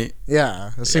night.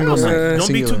 Yeah, a single Yeah, night. man. Don't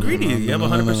be too Singular. greedy. You have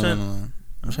 100%.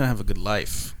 I'm trying to have a good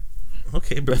life.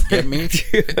 Okay, bro. Get me?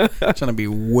 I'm trying to be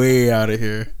way out of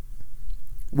here.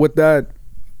 With that,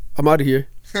 I'm out of here.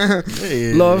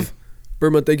 Hey. Love,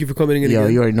 Burma, thank you for coming in Yo,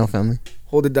 again. you already know, family.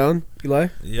 Hold it down, Eli.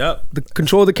 Yep. The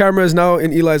control of the camera is now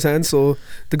in Eli's hands, so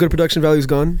the good production value is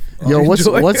gone. Yo, what's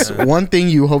Enjoy. one thing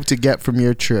you hope to get from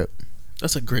your trip?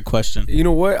 That's a great question. You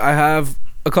know what? I have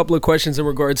a couple of questions in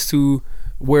regards to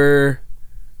where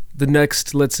the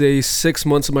next, let's say, 6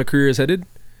 months of my career is headed.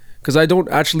 Because I don't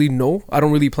actually know. I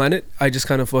don't really plan it. I just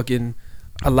kind of fucking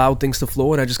allow things to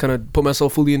flow, and I just kind of put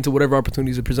myself fully into whatever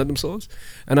opportunities that present themselves.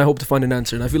 And I hope to find an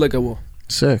answer, and I feel like I will.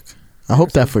 Sick. I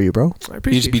hope that for you, bro. I You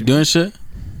appreciate just be doing shit?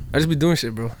 I just be doing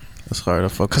shit, bro. That's hard. I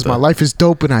fuck Because with my that. life is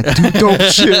dope and I do dope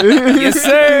shit. Yes,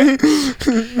 sir.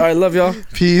 All right, love y'all.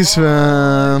 Peace,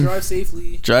 fam. Drive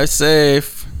safely. Drive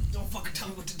safe. Don't fucking tell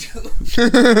me what to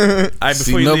do.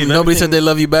 See, nobody said they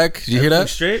love you back. Did you hear that?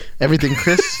 Straight. Everything,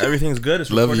 Chris. Everything's good.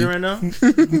 It's Love recording you. right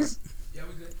now.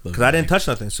 Because I didn't touch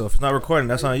nothing, so if it's not recording,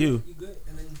 that's on you.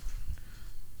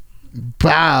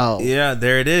 Bow. Yeah,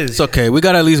 there it is. It's okay. We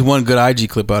got at least one good IG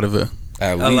clip out of it.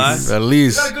 At Alive. least. At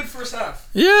least. good first half.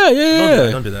 Yeah, Don't do yeah.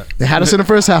 that. Don't do that. They had us in the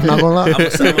first half, not gonna lie.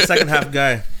 I'm a second half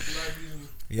guy.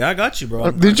 Yeah, I got you,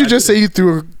 bro. Didn't you just say you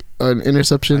threw an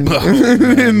interception in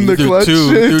the Through clutch?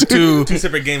 two. two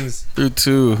separate games? Through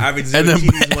two. Average zero And then,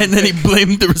 TDs, one and then he pick.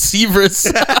 blamed the receivers.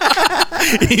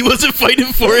 He wasn't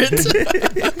fighting for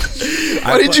it.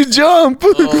 Why did you jump?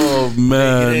 Oh,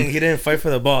 man. He didn't fight for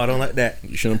the ball. I don't like that.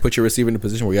 You shouldn't put your receiver in a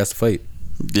position where he has to fight.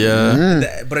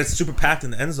 Yeah. But it's super packed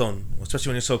in the end zone, especially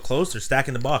when you're so close. They're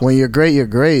stacking the box. When you're great, you're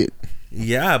great.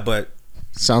 Yeah, but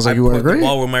Sounds like I you weren't put the great.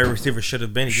 ball where my receiver should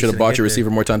have been. He You should have just bought didn't your get there. receiver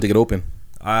more time to get open.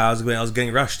 I was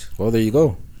getting rushed. Well, there you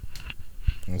go.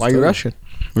 Why you rushing?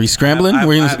 Were you scrambling? I-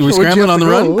 Were you I- were you Where'd you scrambling have on the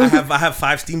to run? go? I have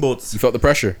 5 steamboats. You felt the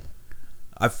pressure.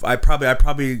 I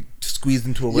probably squeezed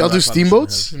into a. Y'all window I do probably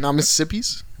steamboats? shouldn't Not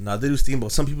Mississippi's? have. No, they do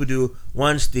steamboats. Some people do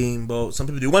 1 steamboat. Some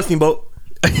people do 1 steamboat.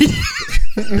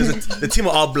 The team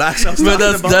of all blacks. I'm But talking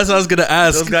that's about. what I was gonna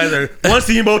ask. Those guys are 1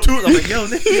 steamboat 2. I'm like, yo,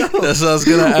 nigga. That's what I was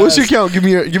gonna ask. What's your count? Give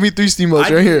me 3 steamboats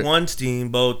I right do here. 1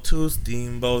 steamboat, 2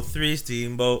 steamboat, 3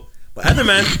 steamboat. But other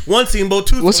man, 1 steamboat,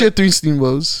 2. What's your 3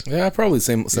 steamboats? Yeah, probably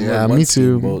same. Yeah, one me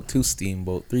too. Steamboat, 2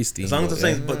 steamboat, 3 steamboat. As long as I'm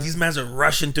saying, but these mans are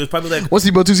rushing through. It's probably like 1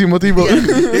 steamboat, 2 steamboat, 3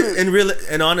 steamboat. in real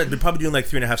and on it, they're probably doing like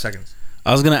 3.5 seconds.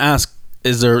 I was gonna ask.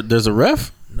 There's a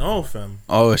ref? No, fam.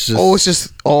 Oh, it's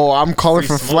just. I'm calling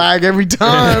Free for smoke. flag every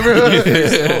time,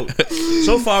 bro.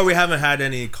 So far, we haven't had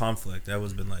any conflict. That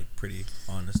was been like pretty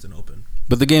honest and open.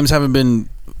 But the games haven't been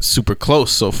super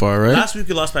close so far, right? Last week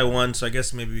we lost by 1, so I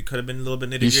guess maybe we could have been a little bit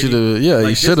nitty You gritty. should have. Yeah, Like you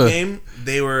this should have. game,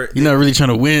 they were. You're not really trying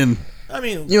to win. I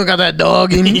mean, You don't got that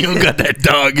dog in You you. don't got that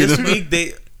dog in this him.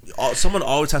 week someone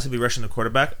always has to be rushing the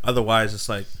quarterback. Otherwise, it's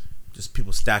like just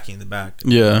people stacking in the back.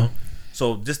 Yeah.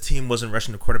 So this team wasn't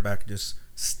rushing the quarterback, just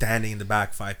standing in the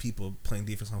back, 5 people playing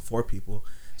defense on 4 people.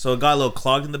 So it got a little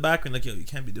clogged in the back, and like, yo, you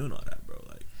can't be doing all that, bro.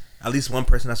 Like, at least one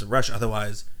person has to rush.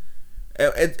 Otherwise,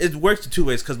 it works 2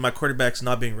 ways because my quarterback's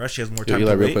not being rushed. He has more Yo, time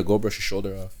Eli, to real wait. quick, go brush your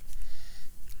shoulder off.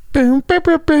 Bam, bam,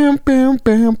 bam, bam, bam,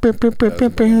 bam, bam, bam,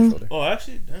 bam, bam. Oh,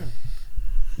 actually, damn.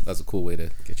 That's a cool way to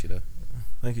get you there.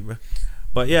 Thank you, bro.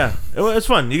 But yeah, it's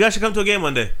fun. You guys should come to a game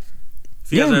one day.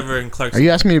 If you guys are ever in Are Clarkson. you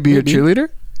asking me to be your cheerleader?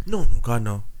 No, God,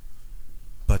 no.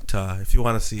 But if you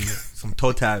want to see some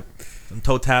toe tap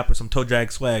or some toe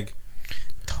drag swag,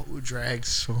 Toe drag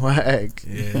swag.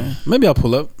 yeah. Maybe I'll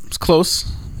pull up. It's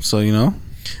close, so you know.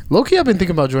 Low-key, I've been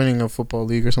thinking about joining a football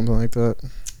league or something like that.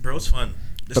 Bro, it's fun.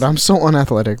 But I'm so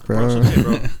unathletic, Bro, bro. it's okay,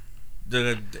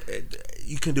 bro.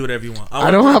 You can do whatever you want. I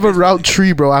don't have a route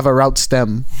tree, bro. I have a route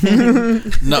stem.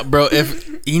 No, bro.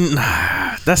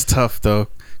 That's tough though,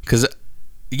 because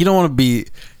you don't want to be.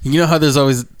 You know how there's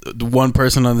always one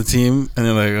person on the team, and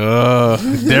they're like, oh,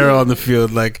 they're on the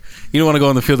field. Like you don't want to go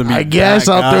on the field and be. I guess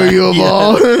that I'll throw guy. you a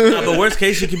ball. No, but worst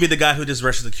case, you can be the guy who just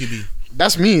rushes the QB.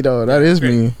 That's me, though. That is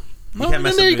me. Well, can't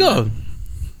mess then there up you doing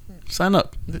go. Sign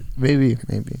up. Maybe.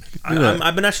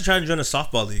 I've been actually trying to join a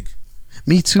softball league.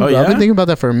 Me too. Oh, bro. I've yeah? been thinking about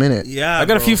that for a minute. Yeah, I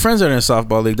got a bro. few friends that are in a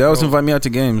softball league. They always invite me out to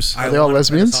games. I Are they all wanna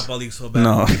play the lesbians? Softball league so bad.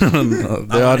 No, no,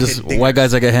 they're all wanna just hit dingers. white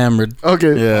guys that get hammered.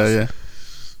 Okay. Yeah.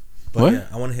 But What? Yeah,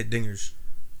 I want to hit dingers.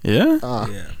 Yeah. Ah.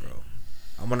 Yeah, bro.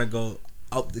 I want to go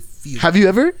out the field. Have you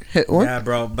ever hit one? Yeah,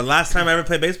 bro. But last time I ever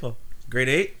played baseball, grade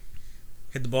 8,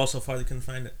 hit the ball so far they couldn't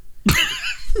find it.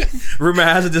 Rumor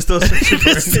has it just still searching for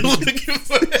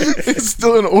it. It's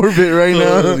still in orbit right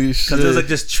now. Holy Because shit. there's like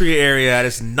this tree area, I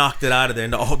just knocked it out of there.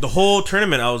 And the whole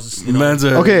tournament, I was, Man's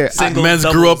Okay, man's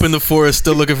grew up in the forest,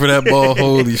 still looking for that ball.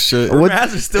 Holy shit! Rumor What-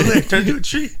 has it still there, turned into a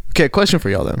tree. Okay, question for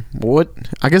y'all then. What?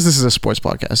 I guess this is a sports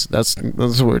podcast. That's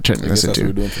what we're turning this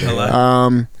into.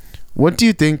 Hello? What do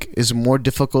you think is more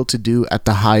difficult to do at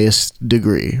the highest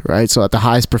degree, right? So at the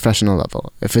highest professional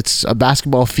level. If it's a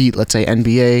basketball feat, let's say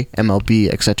NBA, MLB,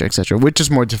 etc., which is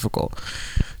more difficult?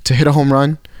 To hit a home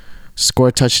run, score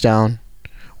a touchdown,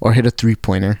 or hit a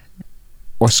three-pointer,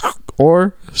 or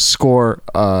score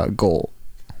a goal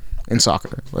in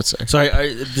soccer, let's say. So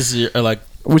this is like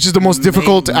Which is the most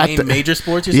difficult at the major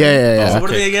sports. You Yeah, said? yeah, yeah. So what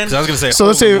are they again? 'Cause I was gonna say. So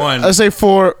let's say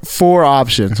four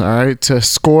options. All right, to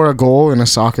score a goal in a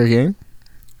soccer game,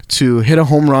 to hit a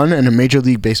home run in a Major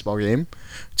League Baseball game,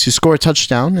 to score a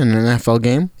touchdown in an NFL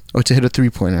game, or to hit a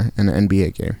three-pointer in an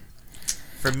NBA game.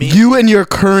 For me, You in your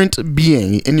current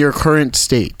being, in your current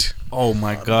state. Oh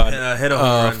my god! hit a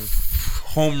home run.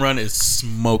 Home run is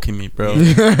smoking me, bro.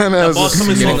 The ball's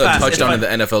coming so Getting a fast. touchdown If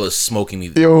in the NFL is smoking me.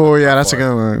 Oh yeah, that's a Far.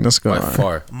 good one. That's a good By one.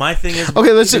 far. my thing is,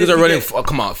 Okay, let's Niggas are running. Get,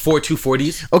 Come on,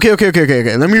 4.240s. Okay.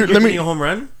 Let me hitting a home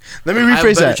run, let me I have a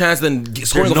rephrase better that. chance than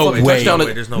scoring a no fucking way. touchdown. No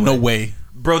way. There's No way.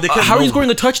 bro. They could. How are you scoring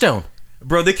the touchdown?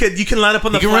 Bro, they could. You can line up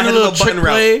on the You can fly, run a hit little button trick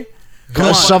route. play. Come on.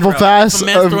 on, shovel If a pass. If a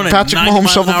man's throwing a Patrick 90 Mahomes mile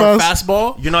shovel an hour pass.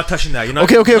 fastball. You're not touching that. You're not.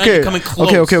 Okay. Now you're coming close.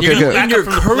 Okay. You're gonna In your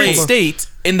from the current plate. state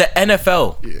in the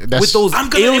NFL that's- with those I'm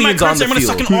gonna in my aliens current on state, the I'm gonna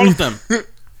suck field. in all of them.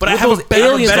 But I With have those a better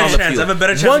aliens better on the chance. I field. have a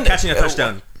better chance One- of catching a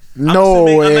touchdown. No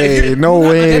way. No I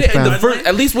way. get it. And the fam. first,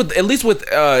 at least with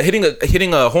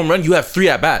hitting a home run, you have 3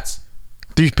 at bats.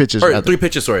 3 pitches. Or rather. 3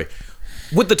 pitches. Sorry.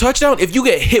 With the touchdown, if you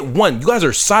get hit one, you guys are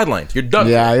sidelined. You're done.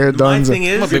 Yeah, you're My done. thing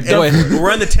is, big if boy. we're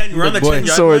on the 10. We're on the Big boy. 10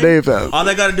 yard So are line. they, fam. All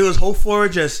I gotta do is hold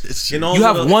forward. Just you You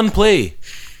have one play.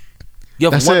 You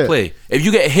have That's one it. play. If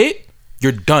you get hit,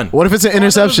 you're done. What if it's an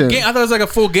interception? I thought it was like a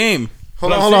full game.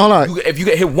 Hold on. If you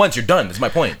get hit once, you're done. That's my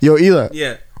point. Yo, Eli.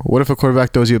 Yeah, What if a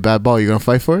quarterback throws you a bad ball? You gonna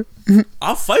fight for it?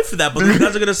 I'll fight for that, but these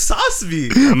guys are gonna sauce me.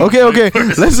 Okay.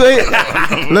 Let's say.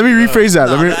 Let me rephrase that.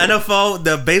 No, Let me. the NFL,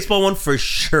 the baseball one for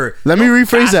sure. Let me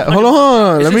rephrase that. Hold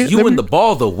on. It's Let me. just you and the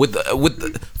ball though. With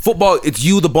the football, it's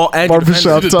you, the ball, and your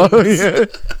barbershop defender.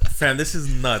 talk. Yeah. Fam, this is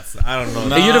nuts. I don't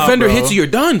know. And your Nah, defender bro. hits you, you're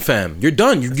done, fam. You're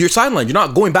done. You're sidelined. You're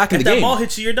not going back in If the that game. ball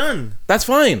hits you, you're done. That's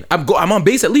fine. I'm on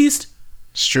base at least.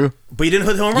 It's true. But you didn't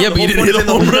hit the home run. Yeah, The but you whole didn't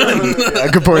point hit is the in home run.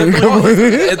 Yeah, good point.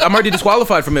 Good point. I'm already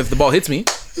disqualified from it if the ball hits me.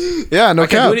 Yeah, no I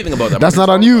can't cap. do anything about that. That's not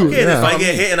on you. Okay, if Yeah. I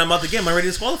get hit and I'm out the game, I'm already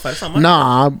disqualified. It's not my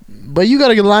Nah, but you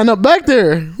gotta get lined up back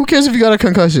there. Who cares if you got a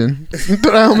concussion? Put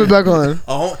that helmet back on.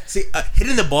 Oh, see,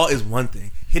 hitting the ball is one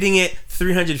thing. Hitting it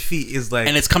 300 feet is like.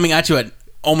 And it's coming at you at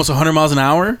almost 100 miles an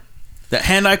hour. That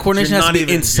hand-eye coordination You're has to not be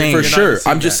even- insane. For You're not sure. even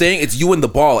seeing I'm just that. saying it's you and the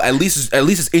ball. At least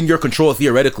it's in your control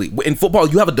theoretically. In football,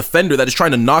 you have a defender that is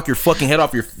trying to knock your fucking head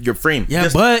off your frame. Yeah,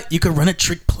 Just- but you could run a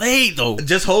trick play though.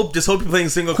 Just hope you're playing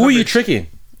single. Who are you coverage. tricking?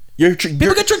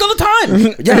 People get tricked all the time.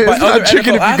 Yeah, It's by not other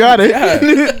tricking if NFL you got it.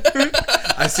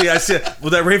 athletes, yeah. I see.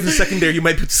 With that Ravens secondary, you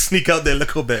might be able to sneak out there a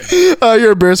little bit.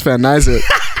 You're a Bears fan. Nice it.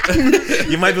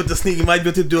 You might be able to sneak. You might be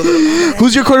able to do a little.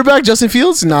 Who's your quarterback? Justin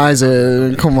Fields? Nice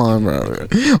it. Come on, bro.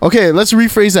 Okay, let's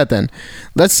rephrase that then.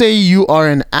 Let's say you are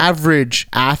an average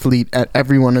athlete at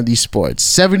every one of these sports.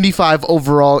 75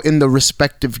 overall in the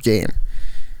respective game.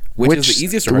 Which is the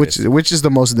easiest or hardest? Which is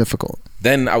the most difficult?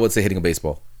 Then I would say hitting a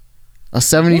baseball. A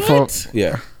 74.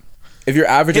 Yeah. if you're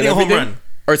average Hitting at a home everything, run.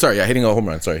 or sorry, yeah, hitting a home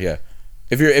run. Sorry, yeah.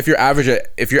 If you're average at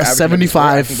average at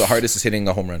 75. I think the hardest is hitting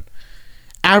a home run.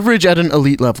 Average at an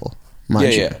elite level.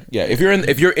 Mind you. Yeah. If you're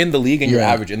in the league and you're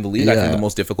Yeah. average in the league, I think Yeah. the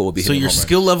most difficult will be So hitting your a home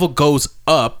skill level goes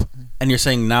up, and you're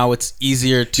saying now it's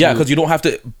easier to. run. Yeah, because you don't have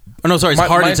to. Oh no, sorry, it's my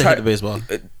harder to entire- hit the baseball.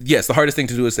 Yes, the hardest thing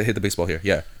to do is to hit the baseball here.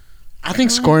 Yeah. I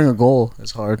think scoring a goal is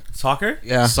hard. Soccer?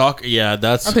 Yeah. Soccer, yeah,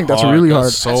 that's. I think that's hard. really hard,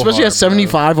 That's so especially hard, at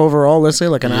 75 overall. Let's say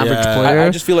like an average Yeah. player. I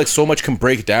just feel like so much can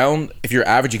break down. If you're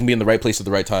average, you can be in the right place at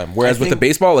the right time. Whereas with the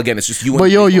baseball, again, it's just you. But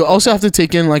and yo, the you baseball. also have to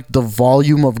take in like the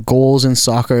volume of goals in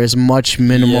soccer is much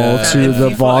minimal Yeah. to In the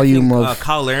FIFA, volume I think, of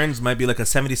Kyle Laren's might be like a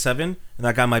 77, and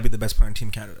that guy might be the best player in Team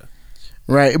Canada.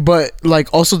 right. But like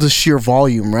also the sheer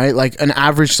volume, right? Like an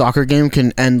average soccer game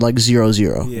can end like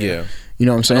 0-0. Yeah. You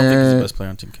know what I'm I don't think he's the saying? best player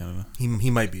on Team Canada. He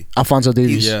might be. Alfonso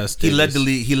Davies. Yes, He led Davies. the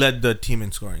league. He led the team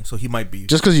in scoring, so he might be.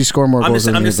 Just because you score more I'm goals just,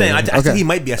 than I'm me, just saying. but- I said he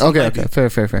might be. I said he Okay, might okay, be.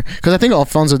 fair. Because I think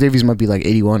Alfonso Davies might be like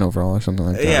 81 overall or something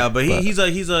like that. Yeah, but he's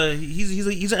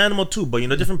an animal too. But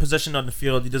different position on the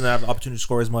field. He doesn't have the opportunity to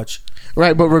score as much.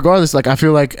 right. But regardless, like I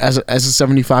feel like as a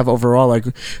 75 overall, like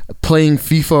playing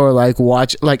FIFA or like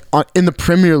watch like in the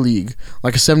Premier League,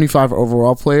 like a 75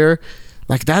 overall player,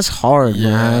 like that's hard,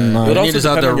 man. But Like, also He just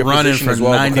out depend there on your running position for as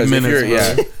well, 90 because if minutes,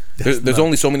 you're- bro. Yeah. There's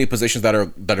only so many positions that are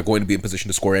going to be in position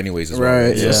to score anyways as well.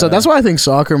 right. Yeah. So that's why I think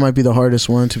soccer might be the hardest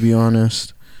one, to be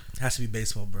honest. It has to be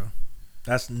baseball, bro.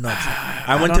 That's nuts.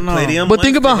 I went to don't know. Palladium. But once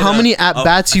think to about hit how a- many at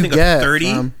bats I you think a get. 30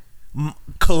 fam.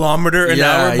 kilometer an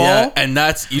hour ball. and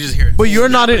that's you just hear it. But you're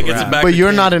not It an, gets it back but to you're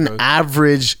Kane, not an bro.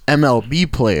 average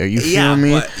MLB player. You feel Yeah,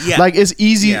 me? but- yeah. Like it's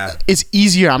easy. Yeah. It's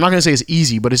easier. I'm not gonna say it's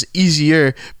easy, but it's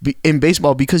easier in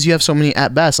baseball because you have so many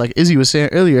at bats. Like Izzy was saying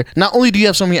earlier, not only do you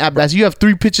have so many at bats, you have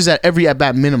 3 pitches at every at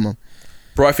bat minimum.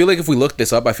 Bro, I feel like if we look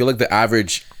this up, I feel like the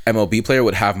average MLB player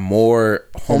would have more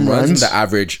home runs than runs? the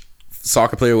average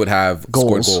soccer player would have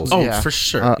scored Goals. goals. Oh, Yeah. for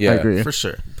sure. I Yeah. agree. For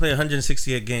sure. Play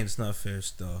 168 games. Not fair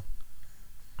still.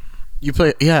 You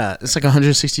play, yeah. It's like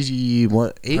 160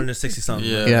 what 8? 160 something.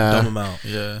 Yeah. Like, Yeah. dumb amount.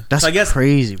 Yeah. That's So I guess-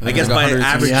 crazy. I guess Like by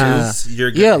 160. averages, Yeah.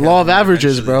 you're gonna Yeah, hit law of one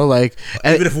averages, eventually. bro. Like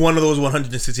Even if one of those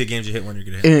 168 games you hit one, you're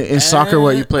gonna hit. in soccer,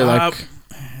 what you play like.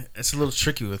 It's a little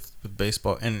tricky with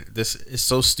baseball, and this is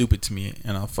so stupid to me,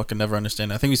 and I'll fucking never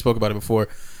understand it. I think we spoke about it before.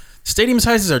 Stadium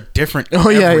sizes are different. Oh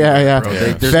yeah, everywhere, yeah. bro.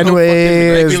 There's no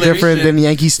Fenway fucking is different regulation. than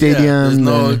Yankee Stadium. Yeah, there's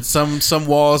no and- some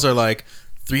walls are like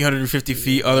 350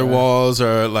 feet. Other walls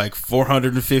are like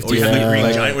 450. Oh, you have the Yeah. green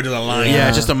Like, giant, which is a line. yeah,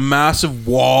 just a massive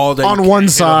wall that on you one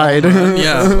can't hit a home side. run.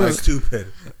 Yeah, like, That's stupid.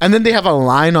 And then they have a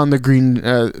line on the green,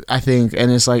 I think,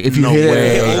 and it's like if you No hit way.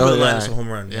 it, Hit over oh, the line, yeah. it's a home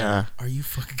run. Yeah, are you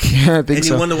fucking yeah, I think And you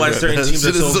so. wonder why certain teams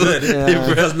are so good Yeah.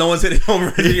 because no one's hitting home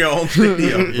runs in your own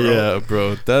stadium, bro. Yeah,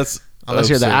 bro. That's Unless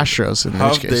you're the absurd. Astros, in How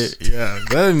which they, case, yeah,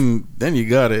 then you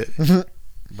got it.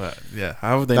 But yeah,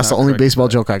 how have they? that's the not only corrected baseball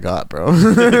that? joke I got, bro.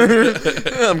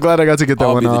 I'm glad I got to get that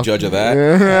I'll one be the off. judge of that.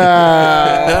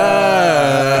 Yeah.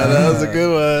 That was a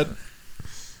good one.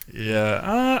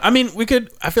 Yeah, I mean, we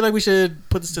could. I feel like we should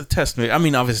put this to the test. I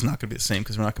mean, obviously, it's not going to be the same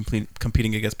because we're not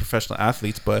competing against professional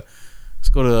athletes. But let's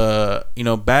go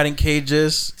to batting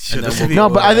cages. Shit, And then this we'll would be- No,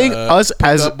 go but I to, think us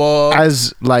pickup ball.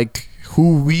 as like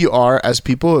who we are as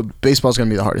people, baseball's gonna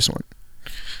be the hardest one.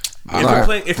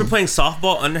 If we're playing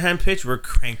softball underhand pitch, we're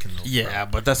cranking those. Yeah,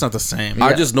 but that's not the same.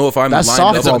 I just know if I'm That's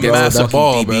lined up softball, against bro. a That's fucking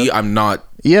ball, DB, bro. I'm not.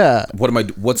 Yeah, What am I?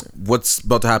 What's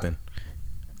about to happen?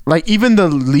 like even the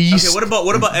least Okay,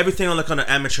 what about everything on an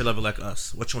amateur level like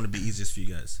us? Which one would be easiest for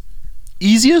you guys?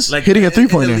 easiest, Like hitting a in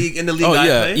 3-pointer, the league. Oh I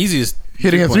yeah, play? easiest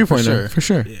hitting a three-point, 3-pointer for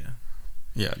sure. Yeah,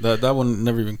 Yeah, that one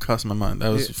never even crossed my mind. That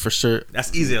was for sure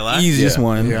that's easy a lot. easiest Yeah.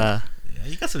 one. Yeah. Yeah,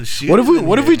 you got some shit.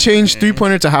 What if we change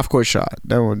 3-pointer to half court shot?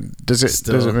 That one does it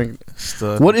Still. make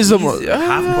Still. what is the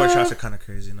half court shots are kind of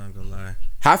crazy? Not gonna lie.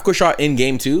 Half court shot in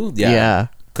game too? yeah.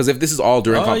 Because if this is all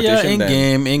during Oh competition, yeah, in then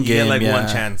game, You get like one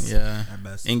chance. Yeah, At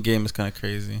best. in game is kind of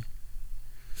crazy.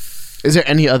 Is there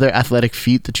any other athletic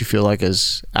feat that you feel like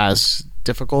is as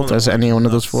difficult Hole in as one. any one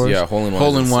of those four? yeah, hole in one.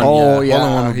 Hole in one. Oh yeah, yeah, hole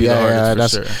in one would be yeah, the hardest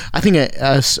that's. for sure. I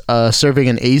think serving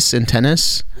an ace in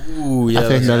tennis. Ooh, yeah, I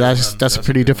think that's a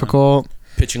pretty good one. difficult.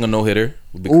 Pitching a no hitter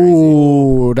would be crazy.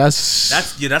 Ooh, that's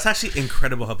That's actually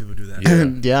incredible how people do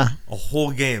that. yeah. A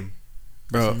whole game,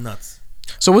 Bro. That's nuts.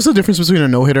 So what's the difference between a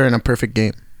no hitter and a perfect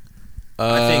game?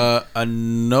 I think- A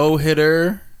no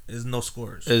hitter Is no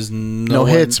scores. Is No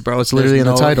one- hits, bro. It's literally in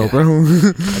there's the title, bro.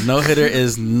 A no hitter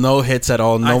is no hits at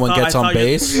all. No one gets on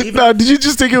base. Nah, did you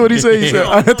just take it what he said? He said,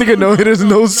 I think a no hitter is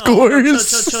no scores.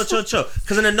 Chill.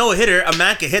 Because in a no hitter, a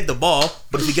man can hit the ball,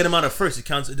 but if you get him out of first, it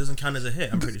doesn't count as a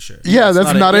hit. I'm pretty sure. Yeah,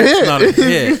 that's not a It's hit. not a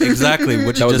hit. Exactly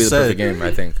what That you would be just the perfect said. game,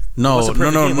 I think. No. What's the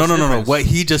perfect game? What's the No. difference? What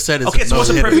he just said is Okay, so no what's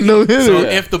the hitter. perfect No hitter. So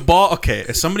if the ball,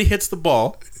 if somebody hits the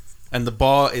ball, and the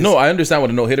ball is No, I understand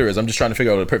what a no hitter is. I'm just trying to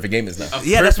figure out what a perfect game is now.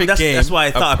 Yeah, that's perfect why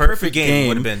I thought a perfect game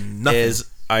would have been nothing. is,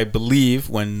 I believe,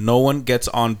 when no one gets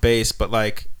on base, but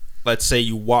like, let's say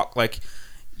you walk, like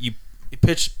you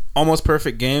pitch almost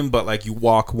perfect game, but like you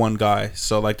walk one guy,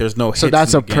 so like there's no hits. So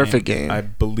that's in a the perfect game. I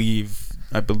believe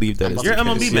that is. You're the an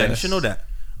MLB case, man. You yes. should know that.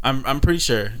 I'm pretty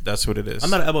sure that's what it is. I'm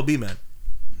not an MLB man.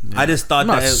 I just thought I'm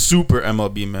not that. super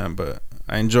MLB man, but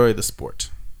I enjoy the sport.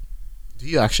 Do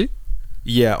you actually?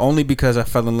 Yeah, only because I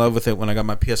fell in love with it when I got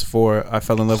my PS4. I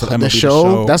fell in love with MLB The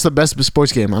show? That's the best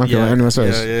sports game. I don't care what anyone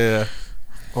says. Yeah.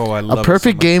 Oh, I love A it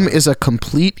perfect so game much. is a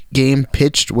complete game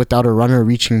pitched without a runner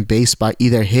reaching base by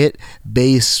either hit,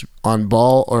 base, on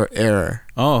ball, or error.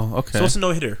 Oh, okay. So what's a no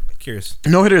hitter? Curious.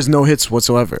 No hitter is no hits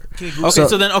whatsoever.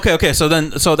 Okay, so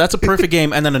that's a perfect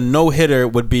game, and then a no hitter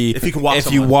would be If you can walk you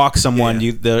someone. walk someone,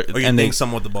 Yeah. Or you and they ding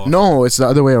someone with the ball. No, it's the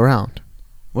other way around.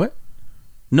 what?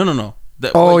 No.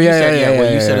 Oh, What you yeah, said, yeah, what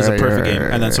you yeah, said is a right, perfect right, game,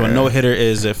 and then so a right, no hitter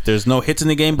is if there's no hits in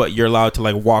the game, but you're allowed to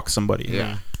like walk somebody.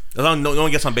 Yeah. As long as no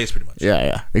one gets on base, pretty much.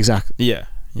 Yeah, exactly. yeah.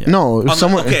 No, if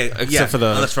someone. Okay, Except yeah, for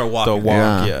the unless for a walk. The walk,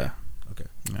 Yeah. yeah. Okay.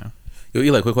 Yeah. Yo,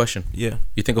 Eli, quick question. Yeah.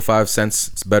 You think a 5 cents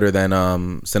is better than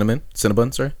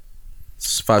Cinnabon? Sorry.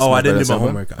 5 Oh, I cents didn't do my better than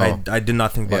homework. Cinnabon? I did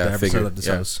not think about that episode figured. of this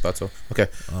Yeah, house. thought so. Okay.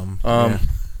 Yeah.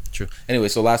 True. Anyway,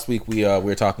 so last week we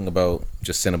were talking about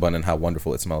just Cinnabon and how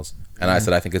wonderful it smells, and I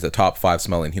said I think it's a top 5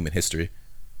 smell in human history.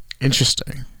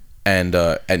 Interesting.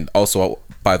 And also,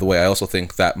 by the way, I also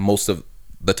think that most of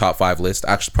the top 5 list,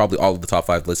 actually probably all of the top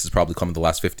 5 lists, has probably come in the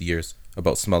last 50 years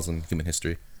about smells in human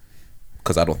history,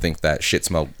 because I don't think that shit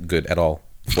smelled good at all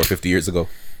 50 years ago.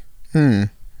 The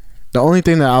only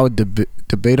thing that I would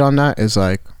debate on that is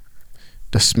like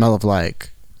the smell of like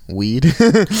weed.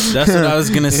 That's what I was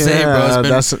gonna say, bro.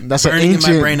 It's been that's an burning in my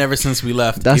ancient. brain ever since we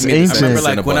left. That's Give me- ancient. I remember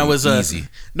like when I Cinnabon, was easy.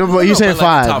 No, but you're saying but,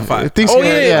 like, 5. top 5. Things, Oh,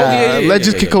 yeah.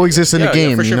 legends can coexist in Yeah, the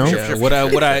game, for sure, you know. for Yeah,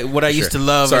 sure. what I used to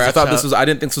love. Sorry, as I a thought child- this was. I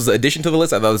didn't think this was an addition to the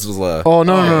list. I thought this was a. Oh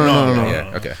no.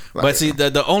 Yeah. Okay. But see,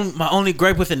 my only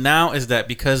gripe with it now is that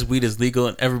because weed is legal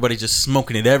and everybody's just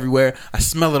smoking it everywhere, I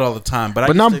smell it all the time. But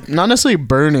But not necessarily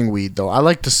burning weed though. I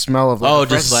like the smell of like Oh, a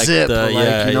fresh just like zip, the- like,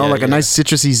 yeah, you know, yeah, like a yeah. nice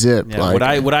citrusy zip. Yeah,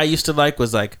 like, what I used to like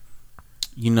was like,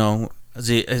 you know, as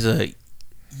a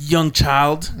young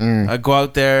child, I go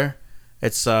out there.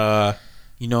 It's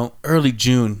you know, early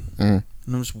June, and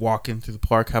I'm just walking through the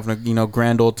park having a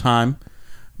grand old time.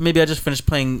 Maybe I just finished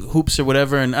playing hoops or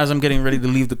whatever, and as I'm getting ready to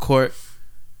leave the court,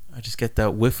 I just get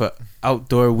that whiff of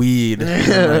outdoor weed.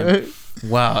 And I'm like,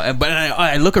 wow! But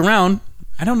I look around,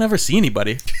 I don't ever see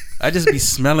anybody. I just be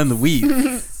smelling the weed,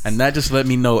 and that just let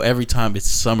me know every time it's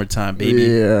summertime, baby.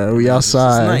 Yeah, we It's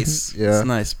outside. nice. Yeah. It's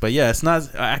nice. But yeah, it's not.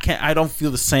 I don't feel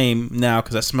the same now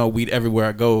because I smell weed everywhere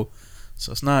I go.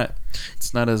 So it's not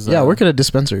as. Yeah, I work at a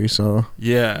dispensary, so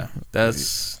Yeah,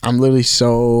 that's. I'm literally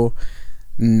so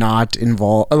not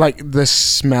involved. Like the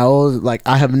smell, like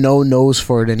I have no nose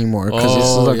for it anymore because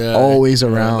it's like always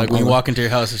around. Like when you I'm walk into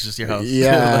your house, it's just your house.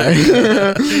 Yeah,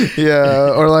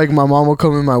 yeah. Or like my mom will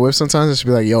come in my whip sometimes and she'll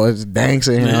be like, "Yo, it's dank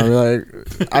in here." I'll be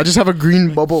like, I just have a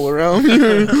green bubble around me.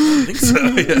 I think so.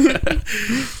 Yeah.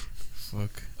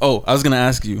 Fuck. Oh, I was gonna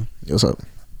ask you, What's up?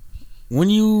 when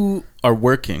you are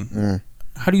working,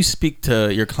 how do you speak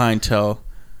to your clientele?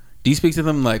 Do you speak to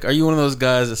them like? Are you one of those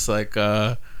guys that's like?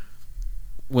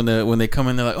 When they come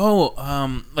in, they're like, "Oh,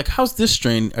 like how's this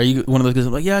strain?" Are you one of those guys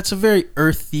like, "Yeah, it's a very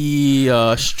earthy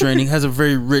strain. It has a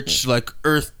very rich like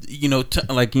earth,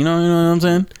 like you know what I'm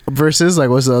saying?" Versus, like,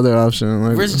 what's the other option?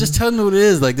 Like, Versus just telling me what it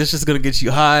is. Like this just gonna get you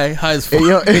high as fuck.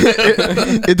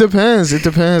 it depends. It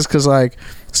depends because like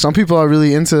some people are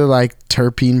really into like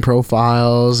terpene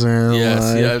profiles and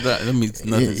like, that means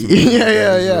nothing. To me.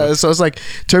 yeah. So it's like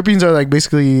terpenes are like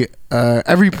basically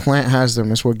every plant has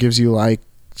them. It's what gives you like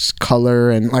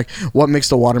color and like what makes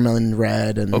the watermelon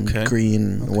red and green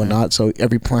and whatnot. So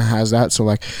every plant has that. So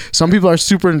like some people are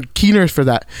super keeners for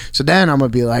that. So then I'm gonna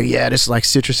be like, yeah, this is like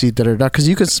citrusy because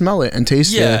you can smell it and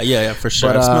taste it. Yeah, for sure.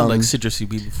 But, I smelled like citrusy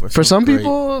weed before. For some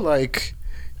people, like,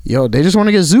 yo, they just want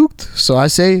to get zooked. So I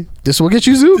say, this will get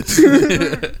you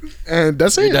zooked. And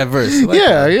that's You're it. diverse. I like Yeah.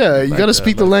 that. You like got to that.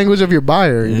 speak the language of your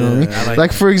buyer. You know what I mean? I like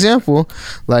Like, for example,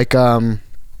 like,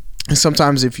 And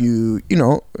sometimes if you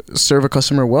serve a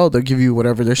customer well, they'll give you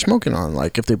whatever they're smoking on.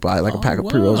 Like if they buy like a pack of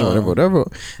pre-rolls or whatever.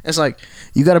 It's like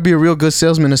you got to be a real good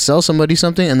salesman to sell somebody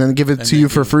something and then give it to you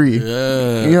for free.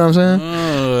 Yeah. You know what I'm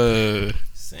saying?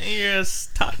 Saying you're a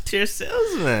top tier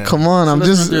salesman. Come on, I'm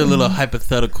Let's just do a little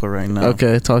hypothetical right now.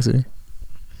 okay. Talk to me.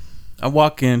 I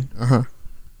walk in, Uh-huh.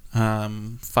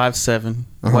 5'7",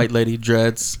 Uh-huh. white lady,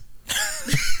 dreads.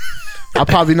 I'm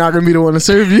probably not gonna be the one to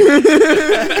serve you.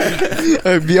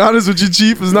 Hey, be honest with you,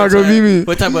 Chief. It's not gonna be me.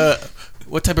 What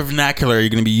type of vernacular are you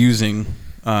gonna be using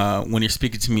when you're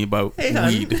speaking to me about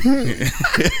weed?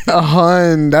 A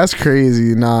hun, that's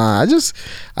crazy. Nah,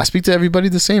 I speak to everybody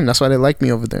the same. That's why they like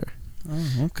me over there.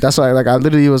 Oh, okay. That's why I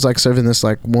literally was like serving this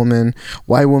like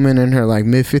white woman in her like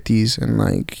mid 50s, and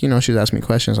like she was asking me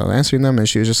questions. I was answering them, and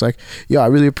she was just like, "Yo, I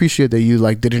really appreciate that you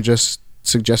like didn't just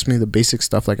suggest me the basic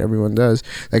stuff like everyone does."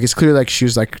 Like it's clear like she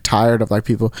was like tired of like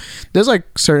people. There's like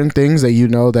certain things that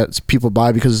that people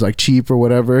buy because it's like cheap or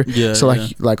whatever. Yeah. So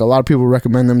like a lot of people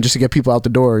recommend them just to get people out the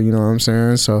door. You know what I'm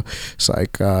saying? So it's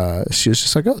like she was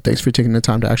just like, "Oh, thanks for taking the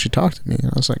time to actually talk to me."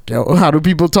 And I was like, "Yo, how do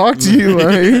people talk to you?"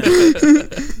 Like,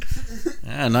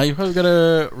 Yeah, now you probably got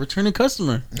a returning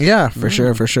customer. yeah, for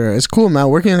sure. It's cool, man.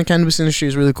 Working in the cannabis industry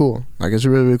is really cool. Like it's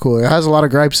really, really cool. It has a lot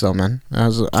of gripes though, man. I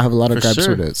have a lot of gripes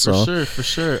with it. So for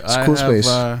sure. it's a cool space.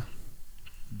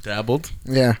 Dabbled,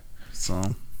 yeah, so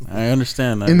I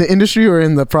understand that. in the industry or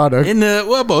in the product.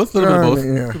 Both, a little bit of both,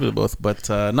 Yeah. a little bit of both, but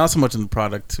not so much in the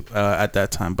product at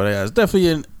that time. But yeah, it's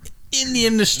definitely in the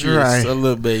industry Right. a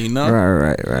little bit, you know.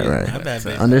 Right. Not bad,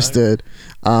 babe. Understood.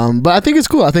 But I think it's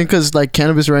cool. I think because like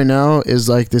cannabis right now is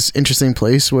like this interesting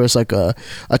place where it's like a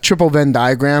triple Venn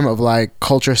diagram of like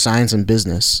culture, science, and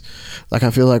business. Like I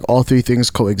feel like all three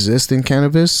things coexist in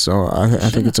cannabis. So I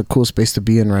think it's a cool space to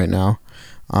be in right now.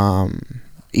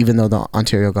 Even though the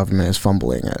Ontario government is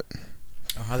fumbling it.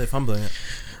 Oh, how are they fumbling it?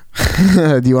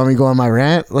 Do you want me to go on my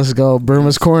rant? Let's go.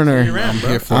 Burma's Corner. I'm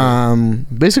here for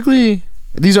it. Basically,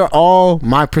 these are all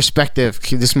my perspective.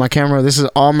 This is my camera. This is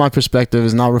all my perspective.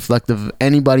 It's not reflective of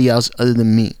anybody else other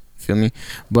than me. Feel me?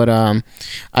 But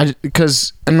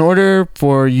because in order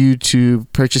for you to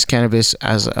purchase cannabis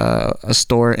as a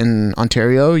store in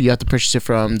Ontario, you have to purchase it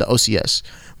from the OCS,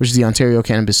 which is the Ontario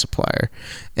Cannabis Supplier.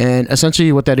 And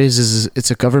essentially what that is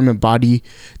it's a government body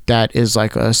that is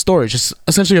like a storage. It's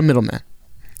essentially a middleman.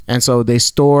 And so they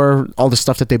store all the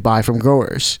stuff that they buy from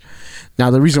growers. Now,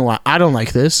 the reason why I don't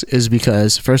like this is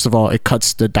because, first of all, it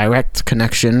cuts the direct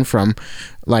connection from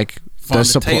like Farm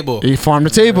to table. Farm to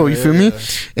table, you feel me?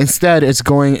 Instead, it's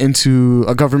going into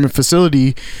a government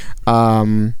facility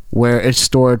where it's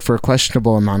stored for a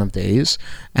questionable amount of days.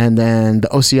 And then the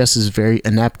OCS is very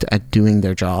inept at doing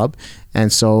their job.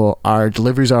 And so our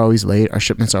deliveries are always late. Our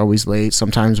shipments are always late.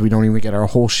 Sometimes we don't even get our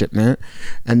whole shipment.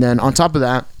 And then on top of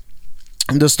that,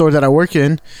 the store that I work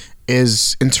in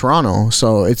is in Toronto,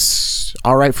 so it's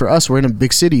all right for us. We're in a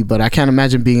big city, but I can't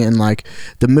imagine being in like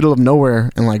the middle of nowhere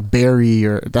in like Barrie,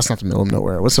 or that's not the middle of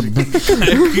nowhere. What's the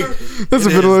that's the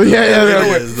middle of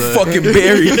Fucking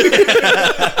Barrie.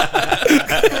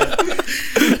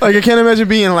 Like I can't imagine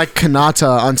being in like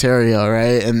Kanata, Ontario,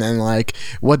 right? And then like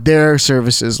what their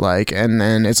service is like, and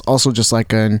then it's also just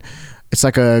like it's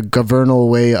like a governal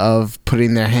way of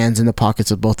putting their hands in the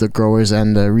pockets of both the growers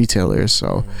and the retailers.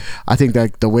 So I think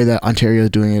that the way that Ontario is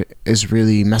doing it is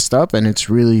really messed up, and it's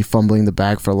really fumbling the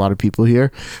bag for a lot of people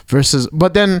here.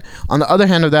 But then on the other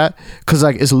hand of that, because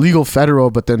like it's legal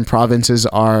federal, but then provinces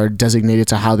are designated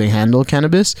to how they handle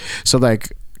cannabis. So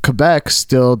like Quebec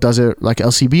still does it like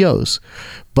LCBOs,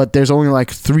 but there's only like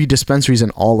 3 dispensaries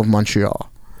in all of Montreal.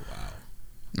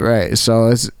 Right, so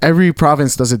it's every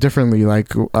province does it differently.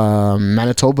 Like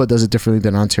Manitoba does it differently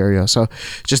than Ontario. So it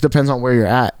just depends on where you're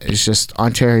at. It's just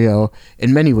Ontario,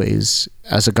 in many ways,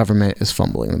 as a government, is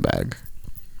fumbling the bag.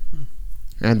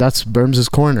 And that's Burns'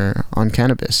 Corner on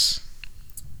cannabis.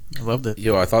 I loved it.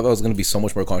 Yo, I thought that was gonna be so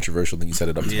much more controversial than you set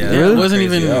it up to be. Yeah. Yeah, it wasn't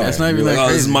Crazy. even. Yeah. It's not even You're like like,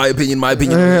 oh, this is crazy. my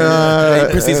opinion.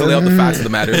 He proceeds to lay out the facts of the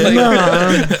matter.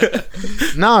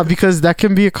 Like, Nah, because that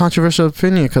can be a controversial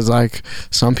opinion. Because like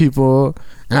some people,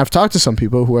 and I've talked to some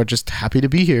people who are just happy to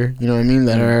be here. You know what I mean?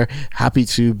 That are happy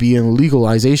to be in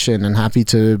legalization and happy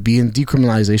to be in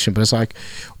decriminalization. But it's like,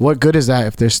 what good is that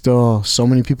if there's still so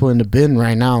many people in the bin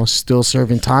right now still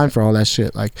serving time for all that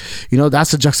shit? Like, you know,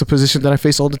 that's a juxtaposition that I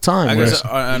face all the time. I where- guess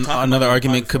another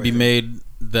argument could be made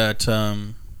that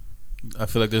I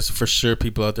feel like there's for sure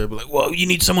people out there be like, well, you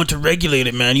need someone to regulate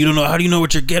it, man. You don't know. How do you know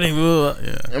what you're getting? Yeah.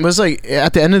 But it's like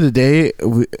at the end of the day,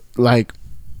 like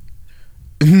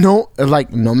no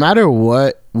matter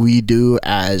what we do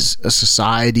as a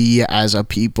society, as a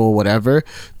people, whatever,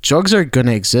 drugs are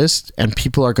gonna exist, and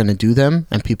people are gonna do them,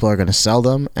 and people are gonna sell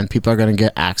them, and people are gonna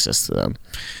get access to them.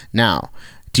 Now,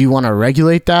 do you want to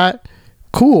regulate that?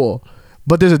 Cool.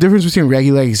 But there's a difference between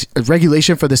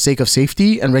regulation for the sake of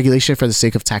safety and regulation for the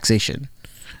sake of taxation.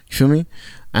 You feel me?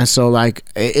 And so, like,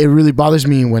 it really bothers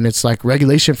me when it's like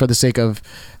regulation for the sake of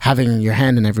having your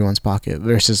hand in everyone's pocket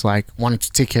versus like wanting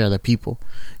to take care of the people.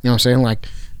 You know what I'm saying? Like,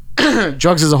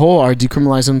 drugs as a whole are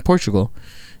decriminalized in Portugal.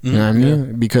 You know what I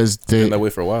mean? Because they Been that way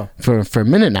for a while. for a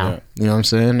minute now. Yeah. You know what I'm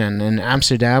saying? And in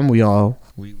Amsterdam, we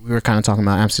were kind of talking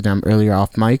about Amsterdam earlier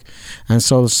off mic, and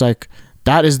so it's like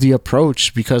that is the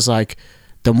approach, because like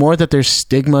the more that there's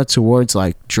stigma towards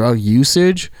like drug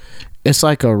usage, it's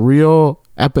like a real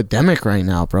epidemic right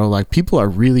now, bro. Like people are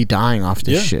really dying off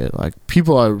this shit. Like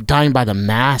people are dying by the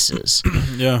masses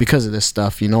because of this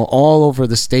stuff, you know, all over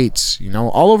the states, you know,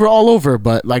 all over,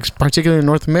 but like particularly in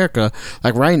North America,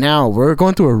 like right now we're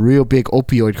going through a real big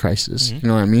opioid crisis. You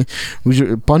know what I mean?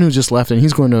 Banu just left and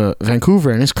he's going to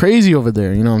Vancouver and it's crazy over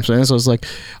there, you know what I'm saying? So it's like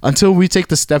until we take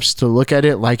the steps to look at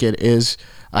it like it is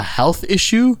a health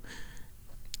issue,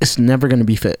 it's never going to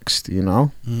be fixed, you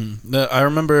know? I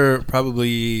remember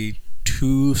probably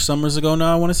 2 summers ago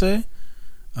now, I want to say,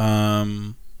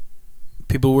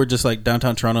 people were just like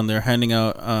downtown Toronto and they're handing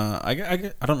out I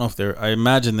don't know if I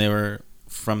imagine they were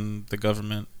from the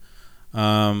government,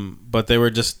 but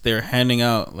they're handing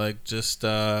out like just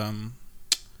like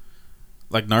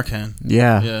Narcan.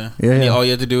 Yeah. And all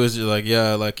you have to do is like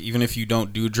even if you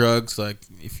don't do drugs, like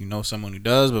if you know someone who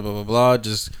does, blah blah blah blah,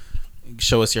 just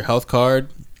show us your health card,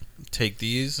 take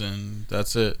these, and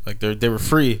that's it. Like they were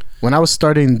free. When I was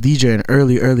starting DJing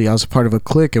early, I was a part of a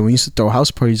clique, and we used to throw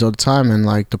house parties all the time. And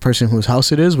like the person whose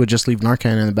house it is would just leave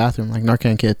Narcan in the bathroom, like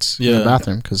Narcan kits in the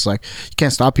bathroom, because like you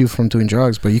can't stop people from doing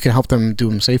drugs, but you can help them do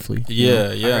them safely.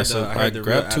 Yeah. So I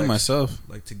grabbed 2 myself,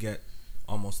 like to get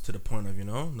almost to the point of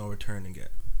no return and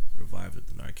get revived with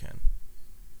the Narcan.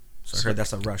 So I heard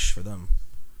that's a rush for them.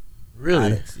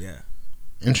 Really? Addicts, yeah.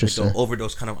 Interesting. Like they'll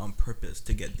overdose kind of on purpose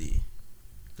to get the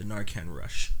Narcan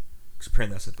rush. Cause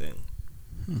apparently that's a thing.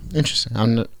 Interesting.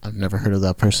 I've never heard of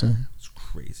that person. It's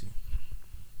crazy.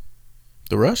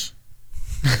 The rush.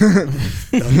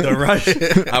 the rush.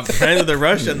 I'm friends with the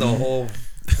rush and the whole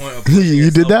point of you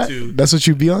did that. That's what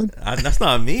you be on. That's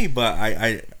not me, but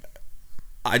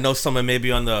I know someone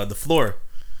maybe on the floor.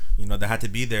 You know, they had to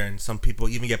be there, and some people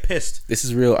even get pissed. This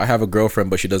is real. I have a girlfriend,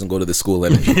 but she doesn't go to the school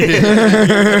anymore.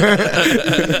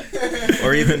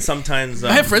 Or even sometimes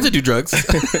I have friends that do drugs.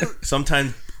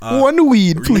 Sometimes one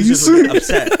weed, please. Users will get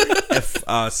upset if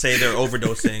say they're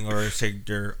overdosing or say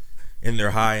they're in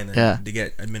their high and then they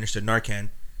get administered Narcan.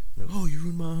 Like, oh, you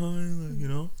ruined my high, like, you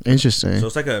know. Interesting. So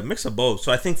it's like a mix of both.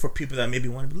 So I think for people that maybe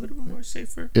want to be a little bit more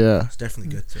safer, it's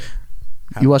definitely good to.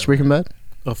 You watch Breaking Bad?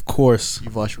 Of course.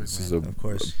 You've watched Breaking Bad. Of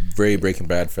course. Very Breaking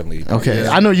Bad friendly. Okay,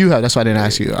 I know you have. That's why I didn't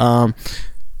ask you.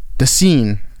 The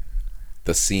scene.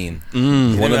 The scene.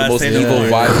 One of the most evil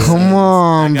violence. Come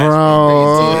on,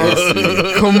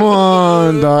 bro. Come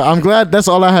on, dog. I'm glad. That's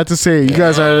all I had to say. You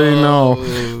guys already know.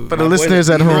 For the listeners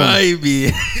at home.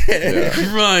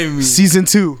 Grimy. Season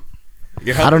 2.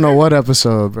 I don't know what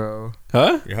episode, bro.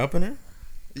 Huh? You're helping her?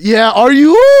 Yeah, are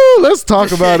you? Ooh, let's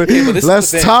talk about it.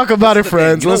 Let's talk about it,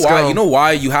 friends. Let's go. You know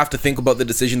why you have to think about the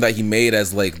decision that he made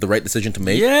as like the right decision to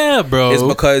make? Yeah, bro. It's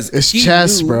because it's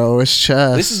chess, bro. It's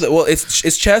chess.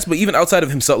 It's chess, but even outside of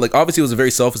himself, like obviously it was a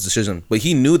very selfish decision. But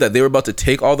he knew that they were about to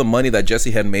take all the money that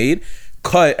Jesse had made,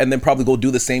 cut, and then probably go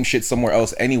do the same shit somewhere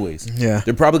else anyways. Yeah.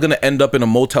 They're probably gonna end up in a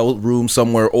motel room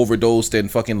somewhere overdosed and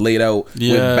fucking laid out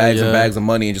with bags and bags of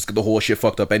money and just get the whole shit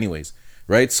fucked up anyways.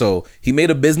 Right? So he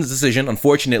made a business decision,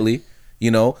 unfortunately,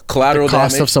 collateral the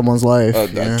cost damage, of someo's life.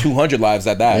 200 lives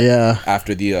at that. Yeah.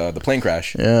 After the plane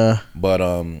crash. Yeah. But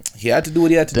he had to do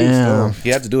what he had to do. Still. He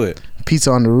had to do it.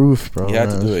 Pizza on the roof, bro. He had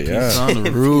to do it. Yeah. Pizza on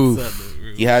the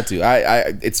roof. He had to.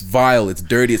 It's vile. It's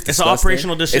dirty. It's disgusting. It's an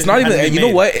operational decision. It's not even. You know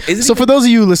what? So for those of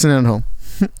you listening at home,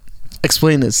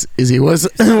 explain this, Izzy. What's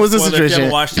the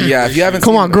situation? If you haven't,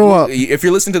 come on, grow up. If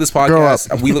you're listening to this podcast,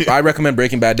 I recommend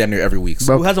Breaking Bad damn near every week.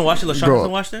 Bro, who hasn't watched it? LaShawn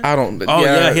hasn't watched it? I don't. Oh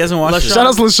yeah, he hasn't watched it. Shout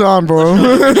out to LaShawn, bro.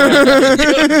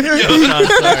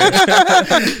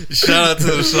 Shout out to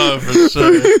LaShawn for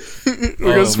sure.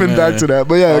 We're gonna spin back to that,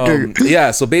 but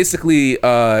okay. So basically,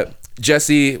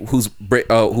 Jesse, who's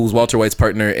Walter White's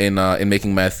partner in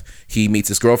making meth, he meets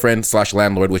his girlfriend /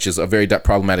 landlord, which is a very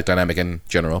problematic dynamic in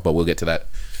general, but we'll get to that.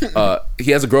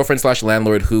 He has a girlfriend /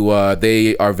 landlord who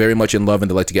they are very much in love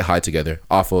and they like to get high together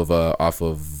off of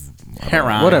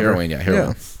heroin. Whatever.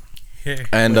 Heroin.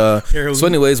 And Here so, we-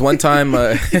 anyways, one time,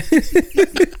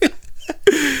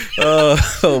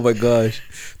 oh my gosh,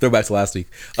 throwback to last week.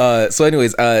 So,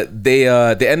 anyways, they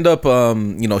end up,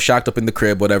 shacked up in the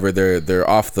crib, whatever. They're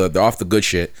off the good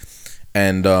shit,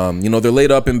 and they're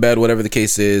laid up in bed, whatever the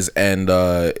case is, and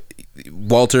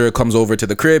Walter comes over to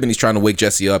the crib and he's trying to wake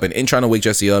Jesse up, and in trying to wake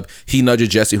Jesse up, he nudges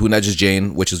Jesse, who nudges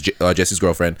Jane, which is Jesse's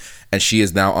girlfriend, and she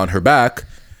is now on her back,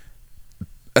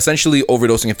 essentially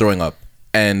overdosing and throwing up.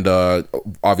 And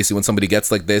obviously when somebody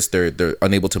gets like this, they're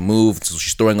unable to move, so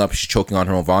she's throwing up, she's choking on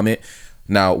her own vomit.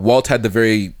 Now Walt had the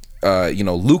very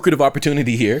lucrative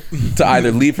opportunity here to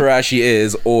either leave her as she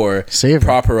is or Save her.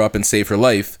 prop her up and save her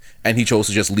life, and he chose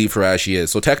to just leave her as she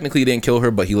is. So technically he didn't kill her,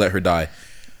 but he let her die.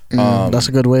 That's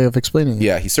a good way of explaining it.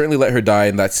 Yeah, he certainly let her die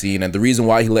in that scene, and the reason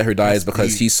why he let her die is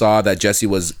because he saw that Jesse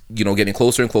was, getting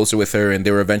closer and closer with her, and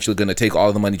they were eventually going to take all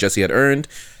of the money Jesse had earned,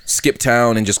 skip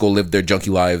town, and just go live their junkie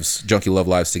love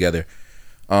lives together.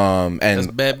 And That's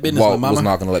bad business, Walt mama. was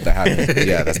not going to let that happen.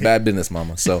 Yeah, that's bad business,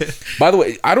 mama. So, by the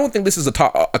way, I don't think this is a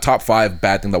top 5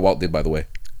 bad thing that Walt did. By the way,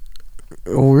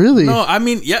 Oh, really? No, I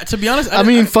mean, yeah. To be honest, I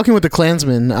mean, fucking with the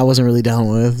Klansman, I wasn't really down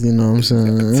with. You know what I'm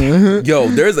saying? yo,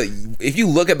 if you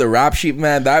look at the rap sheet,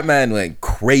 man, that man went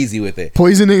crazy with it.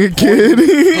 Poisoning a kid,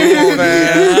 Oh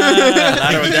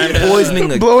man,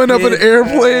 poisoning a blowing up an kid.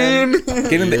 airplane.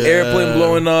 Getting the airplane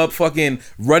blowing up, fucking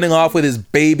running off with his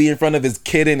baby in front of his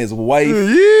kid and his wife,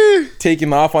 Yeah.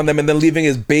 taking off on them, and then leaving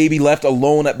his baby left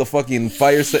alone at the fucking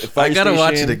fire I gotta station.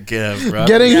 watch it again, bro.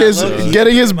 Getting his low-key.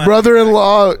 getting his Come on.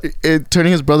 brother-in-law,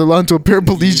 turning his brother-in-law into a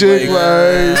paraplegic.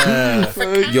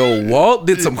 Like, Yo, Walt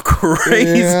did some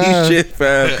crazy Yeah. shit,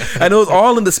 fam. And it was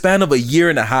all in the span of a year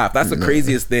and a half. That's the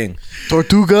craziest thing.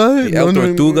 Tortuga. El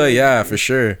Tortuga, yeah, for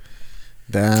sure.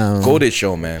 Damn. Goated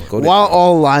show, man. Goated While show.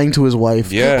 all lying to his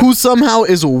wife, Yeah. who somehow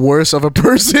is worse of a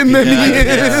person than he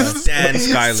is. Stan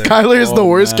Skyler. Skyler is the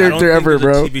worst I don't character think ever, there's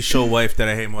bro. a TV show wife that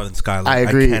I hate more than Skyler. I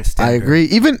agree. can't stand I her. agree.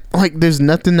 Even like, there's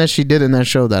nothing that she did in that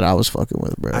show that I was fucking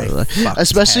with, bro. I Like, fucked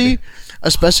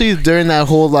especially during that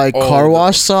whole like car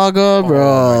wash saga, bro.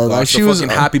 Oh my Like gosh, she the was.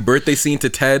 fucking happy birthday scene to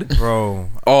Ted. Bro.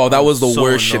 Oh, that I'm was the so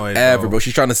worst shit annoyed, ever, bro.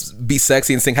 She's trying to be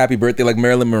sexy and sing happy birthday like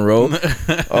Marilyn Monroe.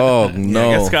 Oh Yeah,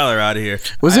 no. get Skyler out of here.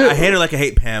 Was I it- hate her like I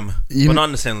hate Pam, You- but not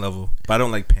on the same level. But I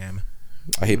don't like Pam.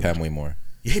 I hate Pam way more.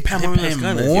 You hate Pam more than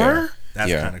Skyler? more? Yeah. That's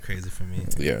Yeah. kind of crazy for me.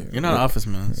 Yeah. You're not an office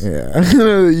man.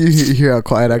 Yeah, you hear how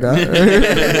quiet I got.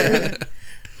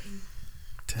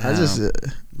 I just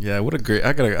Yeah, what a great.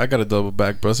 I gotta double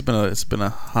back, bro. It's been a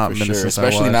hot For minute sure. since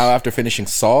Especially I watched. now after finishing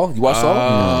Saul. You watch Saul?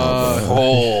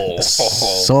 Oh.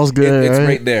 Saul's good. It's right?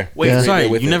 right there. Wait, Yeah. It's right sorry,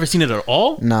 there with you it. never seen it at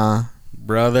all, Nah.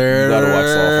 brother? You gotta watch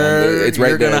Saul, fam. It's right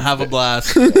You're there. gonna have a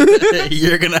blast.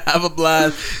 You're gonna have a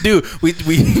blast, dude.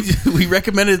 We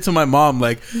recommended it to my mom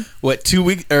like what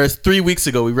 3 weeks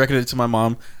ago. We recommended it to my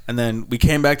mom, and then we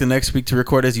came back the next week to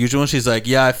record as usual. And she's like,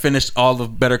 "Yeah, I finished all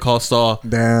of Better Call Saul,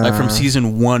 Damn. like from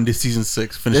season 1 to season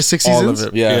 6. Finished There's 6 all seasons?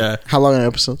 of it. Yeah. How long are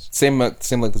episodes? Same like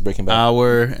this Breaking Bad.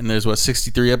 Hour, and there's what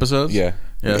 63 episodes. Yeah.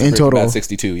 Yeah. In Breaking total. Bad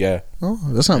 62, yeah. Oh,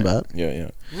 that's not bad. Yeah.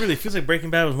 Really, it feels like Breaking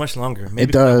Bad was much longer. Maybe It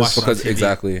because I does. watched it on Because TV.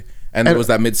 exactly. And there was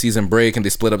that mid-season break, and they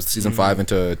split up season 5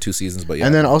 into 2 seasons. But yeah,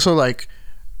 And then also like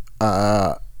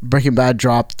Breaking Bad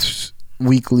dropped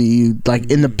weekly,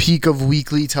 like in the peak of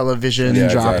weekly television Yeah,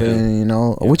 dropping, exactly. you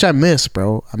know, which I miss,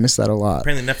 bro. I miss that a lot.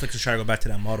 Apparently, Netflix is trying to go back to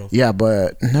that model. Yeah,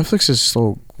 but Netflix is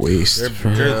so waste.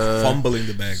 They're fumbling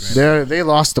the bag right now. They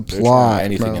lost the they're trying plot.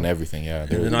 anything bro. and everything. Yeah,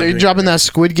 They're not They're doing dropping it that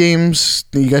Squid Games.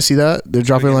 You guys see that? They're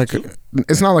dropping like Games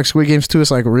it's not like Squid Games 2.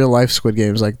 It's like real life Squid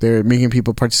Games. Like they're making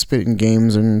people participate in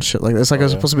games and shit. Like it's like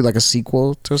it's supposed to be like a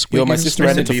sequel to Squid Yo, my Games. sister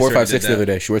ran into Beast 456 did the that. other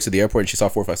day. She works at the airport and she saw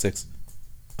 456.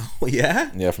 Oh,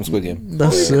 yeah? Yeah, from Squid Game.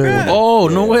 That's Oh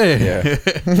no way! Yeah.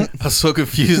 I was so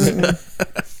confused.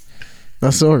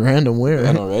 that's so random. Where?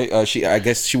 I know, right? I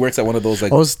guess she works at one of those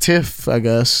like. Oh, it's Tiff, I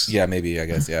guess. Yeah, maybe. I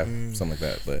guess. Yeah, something like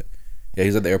that. But yeah,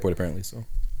 he's at the airport apparently. So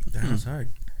That was hard.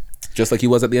 just like he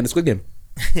was at the end of Squid Game.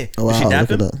 Oh, Did she wow, dap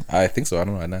look him? at that. I think so. I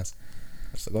don't know. I didn't ask.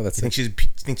 I was like, oh, that's You it.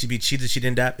 think she'd be cheated if she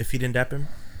didn't dap? If he didn't dap him,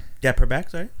 dap her back.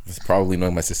 Sorry. It's probably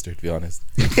knowing my sister, to be honest.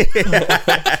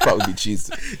 Probably be cheese.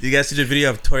 You guys see the video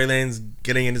of Tory Lanez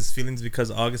getting in his feelings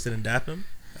because August didn't dap him?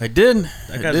 I did. That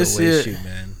I did guy's a see waste it. shoot,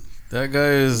 man. That guy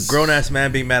is Grown ass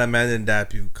man being mad at man didn't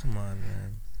dap you. Come on,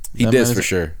 man. He That did man for is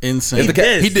sure. insane. He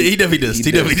did. He definitely dissed.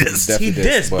 He definitely dissed. Definitely He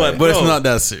dissed, but But it's bro, not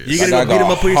that serious. You That gonna guy go beat him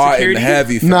got up with your hot security? and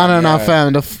heavy. fam. No, Yeah.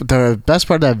 fam. The best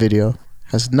part of that video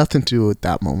has nothing to do with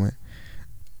that moment.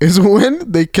 Is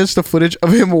when they catch the footage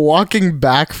of him walking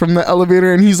back from the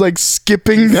elevator and he's like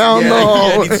skipping down the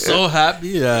hall. He's so happy.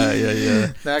 Yeah.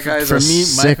 That guy's For a me,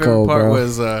 my favorite sicko, part bro.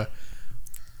 was,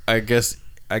 I guess,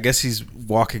 I guess he's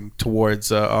walking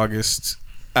towards August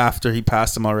after he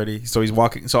passed him already. So he's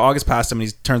walking. So August passed him, and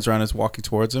he turns around and is walking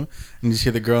towards him. And you just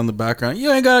hear the girl in the background.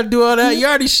 You ain't gotta do all that. You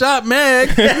already shot Meg.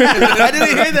 I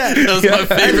didn't hear that. That was my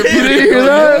favorite. You didn't hear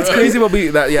that? What's crazy about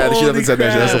being that? Yeah, she Holy doesn't said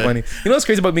that shit. That's so crap. funny. You know what's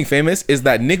crazy about being famous is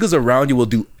that niggas around you will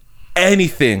do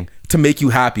anything to make you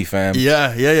happy, fam.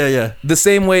 Yeah. The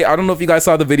same way, I don't know if you guys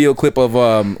saw the video clip of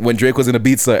when Drake was in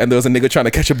Ibiza and there was a nigga trying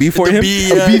to catch a bee for him.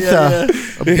 Ibiza.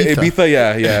 Ibiza,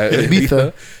 yeah.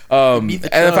 Ibiza. And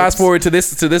then fast forward to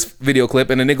this video clip,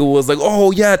 and the nigga was like,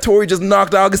 "Oh yeah, Tory just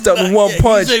knocked August out in one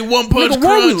punch." He said one punch. Nigga,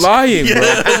 why are we crunch. lying, bro?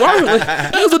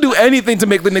 Niggas will do anything to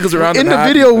make the niggas around In them the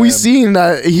happy, video, we fam. seen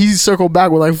that he circled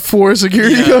back with like 4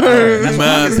 security guards. That's what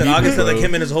Mad August said. people, August said like bro.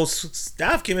 him and his whole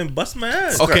staff came and bust my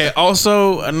ass. Okay.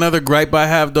 Also, another gripe I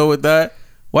have though with that.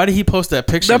 Why did he post that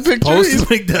picture? That picture Post is-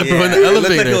 like that, bro, Yeah, in the it looked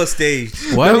like elevator. it was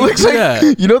staged. Why That did he looks do like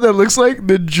that? you know that looks like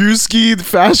the Drewski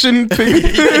fashion pic.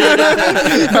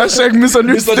 Hashtag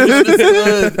misunderstood.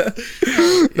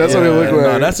 That's what it looked like.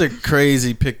 No, that's a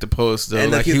crazy pic to post though.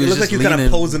 And like it looked like he was kind of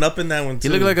leaning- posing up in that one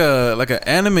too. He looked like an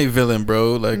anime villain,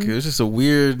 bro. Like it was just a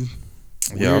weird.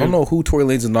 Yeah, I don't know who Tory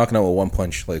Lanez is knocking out with one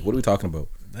punch. Like, what are we talking about?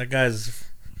 that guy's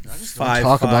 5'5".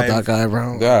 Talk about that guy,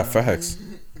 bro. Yeah, facts.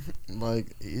 Like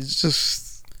he's just.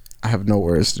 I have no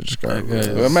words to describe. That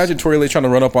guy it. is- Imagine Tory Lanez trying to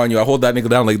run up on you. I hold that nigga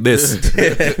down like this.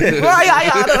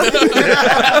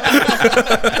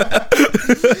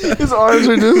 His arms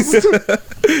are just.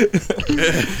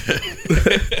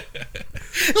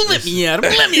 Let me out.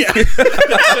 Let me out.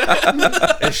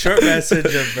 A short message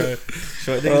of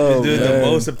short niggas been doing the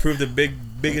most and proved it big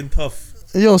and tough.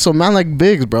 Yo, so man, like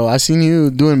Biggs, bro. I seen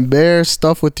you doing bare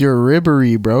stuff with your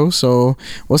ribbery, bro. So,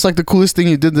 what's like the coolest thing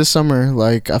you did this summer?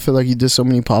 Like, I feel like you did so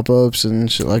many pop ups and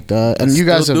shit like that. And you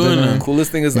guys have Still been. doing it.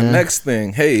 Coolest thing is the Yeah. next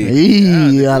thing. Hey.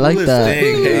 Hey, I like Coolest that.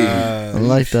 thing, Hey. I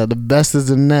like that. The best is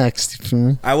the next. You feel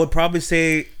me? I would probably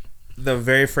say the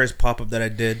very first pop up that I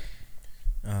did,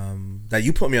 that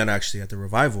you put me on actually at the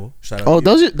Revival. Shout out Oh,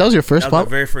 to you. that was your first That was pop. my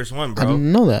very first one, I bro.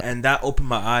 didn't know that. And that opened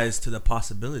my eyes to the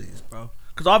possibilities, bro.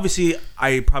 Because obviously,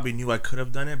 I probably knew I could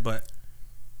have done it, but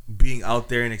being out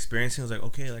there and experiencing, I was like,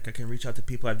 okay, like I can reach out to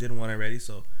people I've did one already.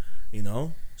 So, you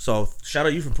know, so shout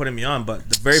out you for putting me on. But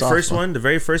the very Soft, first bro.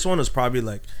 one, was probably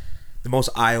like the most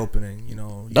eye opening. You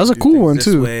know, you That was a do cool things one, this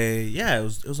too. way. Yeah, it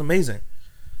was amazing.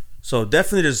 So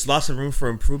definitely, there's lots of room for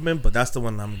improvement, but that's the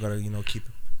one I'm gonna keep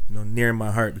near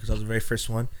my heart because I was the very first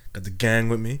one. Got the gang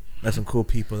with me. Met some cool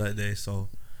people that day. So,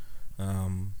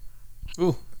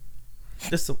 Ooh.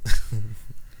 just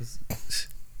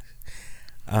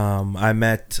I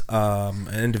met an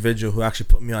individual who actually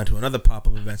put me onto another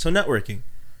pop-up event. So networking,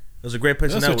 it was a great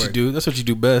place That's to what network. you do. That's what you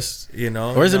do best. You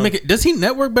know, Or is it make it? Does he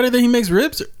network better than he makes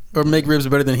ribs, or make ribs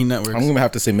better than he networks? I'm gonna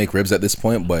have to say make ribs at this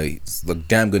point, but he's a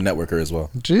damn good networker as well.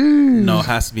 Jeez. No, it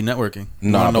has to be networking.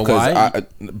 You No, wanna know why?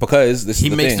 because this He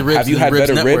is the makes thing. the ribs Have you and had ribs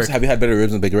better network. ribs? Have you had better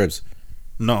ribs than big ribs?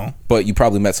 No, But you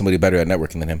probably met somebody better at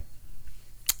networking than him.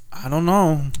 I don't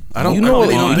know. I don't. You I know,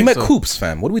 really don't you think met so. Coops,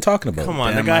 fam. What are we talking about? come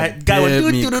on, Damn, the I guy went did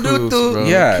doo meet doo doo Coops, doo. bro.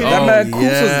 Yeah, Oh, that man Coops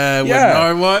yeah, was with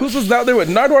Nardwuar? Coops was out there with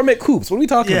Nardwuar met Coops. What are we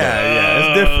talking about? Yeah,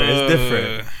 it's different. It's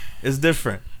different. It's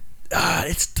different.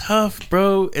 It's tough,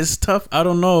 bro. It's tough. I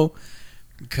don't know,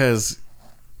 because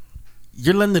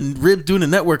you're letting the rib doing the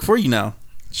network for you now.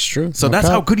 It's true. So that's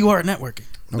how good you are at networking.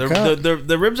 Okay.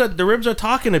 The ribs are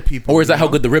talking to people. Or is that you how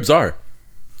know? good the ribs are?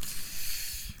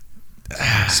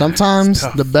 Sometimes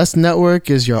tough. the best network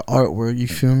is your artwork. You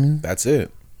feel me? That's it.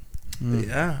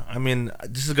 Yeah, I mean,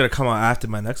 this is gonna come out after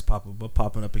my next pop-up, but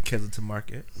popping up in Kensington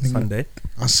Market Sunday.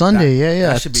 On Sunday, yeah.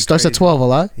 that should be Starts at crazy. 12. A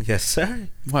lot. Yes, sir.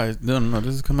 Why? No.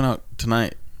 This is coming out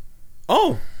tonight.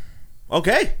 Oh,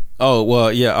 okay. Oh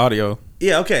well, yeah, audio.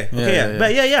 Yeah, okay. Okay, Yeah, yeah. yeah.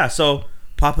 But yeah. So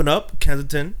popping up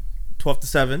Kensington, 12 to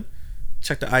 7.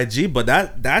 Check the IG, but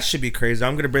that should be crazy.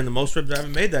 I'm gonna bring the most ribs I ever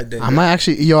made that day. I might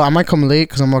actually, I might come late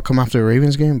because I'm gonna come after the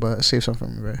Ravens game, but save some for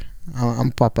me, bro.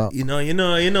 I'm pop out. You know,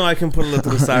 I can put a little to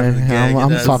the side for the Yeah, gang.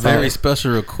 I'm you know? pop out. Very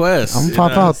special request. I'm You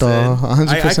pop know what out though, I'm saying?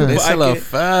 I 100%. They could- sell out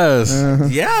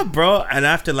fast. Yeah, bro. And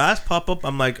after last pop up,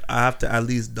 I'm like, I have to at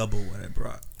least double what I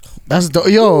brought. That's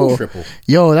yo, Triple.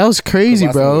 yo, that was crazy,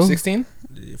 bro. 16?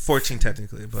 14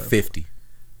 technically, but 50.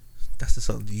 that's the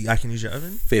so I can use your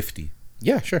oven. 50.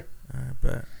 Yeah, sure.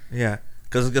 But yeah,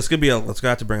 because it's gonna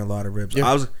have to bring a lot of ribs. Yeah.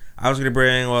 I was gonna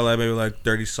bring maybe like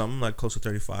 30 something, like close to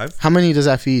 35. How many does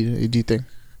that feed? Do you think?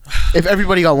 If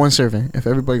everybody got one serving,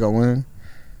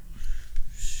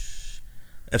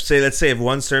 Let's say if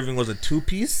one serving was a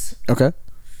 2-piece, okay.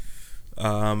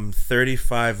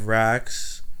 35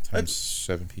 racks. Times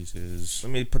 7 pieces.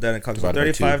 Let me put that in context. Divided by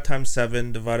 35 times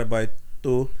 7 divided by 2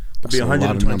 would be That's a lot of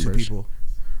 122 numbers. people.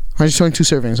 122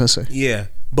 servings, let's say. Yeah,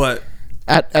 but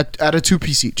At a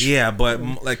 2-piece each. yeah, but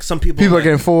like some people People are like,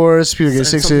 getting 4s, people are getting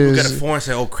some people 6s. get a 4 and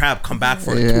say, "Oh crap, come back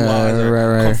for a 2 Yeah, hours." Or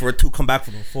right. Come for a 2, come back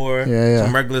for a 4. Yeah.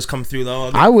 Some regulars come through though.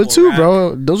 I would too,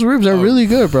 bro. Those ribs are really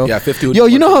good, bro. Yeah, 50 would Yo,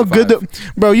 be you know how 125.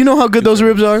 good, bro. You know how good those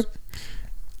ribs are.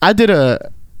 I did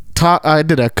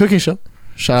a cooking show.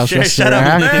 Shout out, to Shout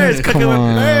out Sarah. Nerds, cooking with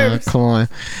Nerds. Come on,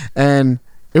 and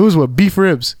it was with beef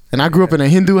ribs. And I grew up in a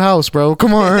Hindu house, bro.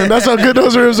 Come on, that's how good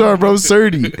those ribs are, bro.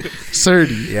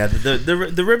 Surdy. Yeah,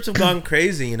 the ribs have gone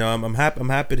crazy. You know, I'm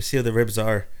happy to see how the ribs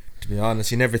are. To be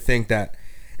honest, you never think that.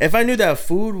 If I knew that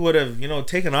food would have,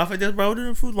 taken off like this, bro, I would have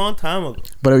done food a long time ago.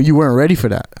 But you weren't ready for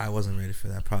that. I wasn't ready for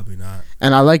that. Probably not.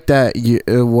 And I like that.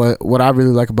 What I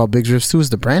really like about Big's Ribs too is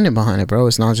the branding behind it, bro.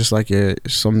 It's not just like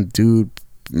some dude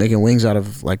making wings out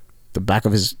of like the back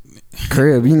of his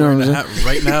crib. You know what I'm saying?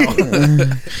 Right now.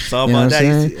 It's all You know about what I'm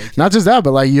that. saying? Not just that,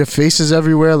 but like your faces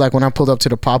everywhere. Like when I pulled up to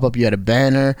the pop up, you had a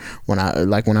banner. When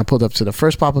I pulled up to the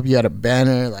first pop up, you had a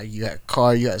banner. Like you had a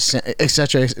car, you had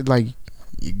etc. Like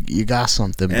you got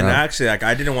something, bro. And actually, like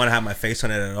I didn't want to have my face on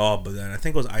it at all, but then I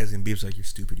think it was Eyes and Beef's like, "You're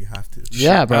stupid. You have to."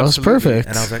 Yeah, bro, it's perfect.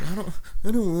 And I was like,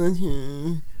 I don't want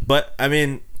to. But I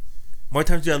mean, more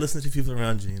times you gotta listen to people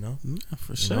around you.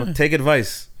 For You sure. know? Take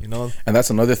advice. And that's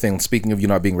another thing. Speaking of you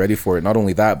not being ready for it, not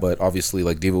only that, but obviously,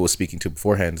 like David was speaking to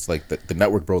beforehand, it's like the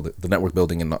network, bro, the network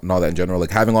building and all that in general.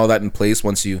 Like having all that in place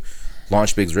once you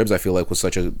launch Big's Ribs, I feel like was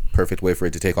such a perfect way for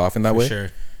it to take off in that way. Sure.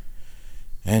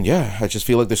 And yeah, I just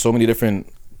feel like there's so many different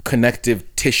connective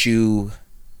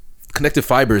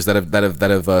fibers that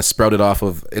have sprouted off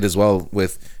of it as well,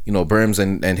 with Berms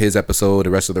and his episode,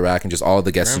 the rest of the rack, and just all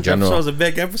the guests in general. That was a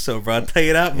big episode, bro. I'll tell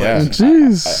you that much. Yeah,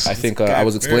 Jeez. I think I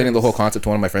was explaining the whole concept to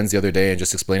one of my friends the other day, and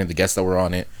just explaining the guests that were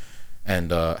on it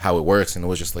and how it works, and it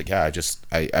was just like, yeah,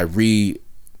 I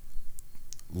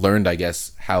learned, I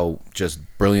guess, how just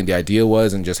brilliant the idea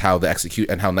was, and just how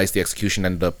how nice the execution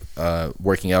ended up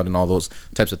working out, and all those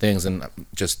types of things, and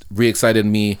just re-excited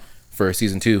me for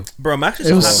season 2. Bro, I'm actually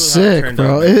It was so happy with how sick, turned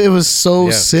bro. out. It was so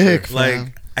Yeah, sick. sure. Like,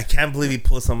 Like, I can't believe he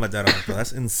pulled something like that on, bro.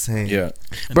 That's insane. Yeah,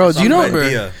 bro, do you know?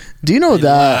 Idea. Do you know They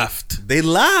that? laughed. They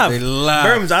laughed. They laughed.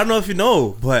 Berms, I don't know if you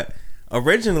know, but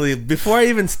originally, before I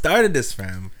even started this,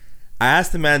 fam, I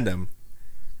asked Amanda,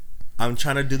 I'm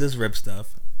trying to do this rib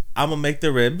stuff. I'm gonna make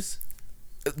the ribs.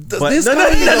 But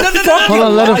Hold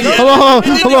on, let him. Hold on.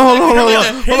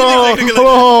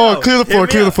 Clear the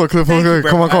floor.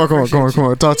 Come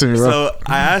on. Talk to me, bro. So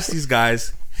I asked these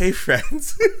guys, hey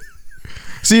friends.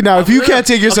 See, now if you can't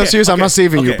take yourself serious, I'm not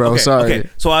saving you, bro. Sorry. Okay.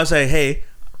 So I say, hey,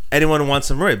 anyone want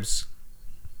some ribs?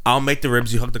 I'll make the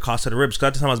ribs. You hug the cost of the ribs. Because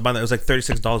at the time I was buying that, it was like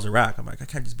 $36 a rack. I'm like, I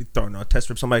can't just be throwing out test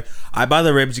ribs. So I'm like, I buy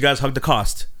the ribs. You guys hug the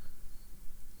cost.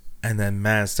 And then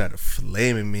man started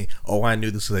flaming me. Oh, I knew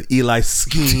this was an Eli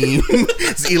scheme.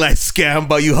 It's Eli scam,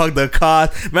 but you hug the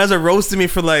cost. Man's roasting me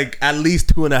for like at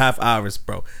least 2.5 hours,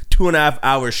 bro. 2.5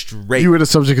 hours straight. You were the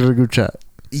subject of the group chat.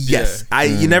 Yes.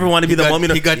 You never want to be the one.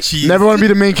 He got cheese. Never want to be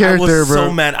the main I character, was bro.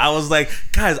 so mad. I was like,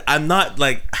 guys, I'm not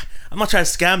trying to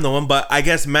scam no one, but I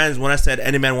guess man, when I said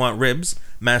any man want ribs,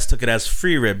 man took it as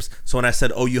free ribs. So when I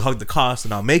said, oh, you hug the cost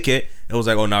and I'll make it, it was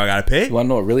like, oh, now I gotta pay. you want to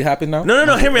know what really happened now?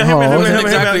 No, hear me out.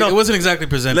 It wasn't exactly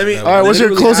presented. Let me- that All way. right, what's your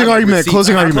Literally closing have argument? receipts.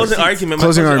 Closing My argument.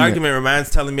 closing argument where man's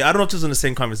telling me, I don't know if this was in the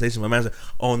same conversation, but man's like,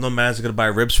 oh, no man's gonna buy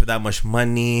ribs for that much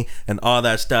money and all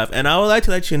that stuff. And I would like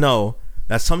to let you know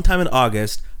that sometime in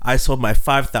August, I sold my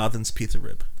 5,000th pizza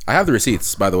rib. I have the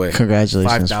receipts, by the way.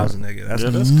 Congratulations. 5,000, nigga. That's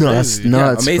that's That's crazy.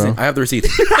 nuts, Amazing. bro. I have the receipts.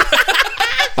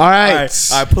 All All right.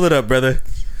 right, pull it up, brother.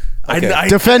 Okay. I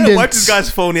Defendants. watch this guy's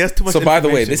phone. He has too much. So by the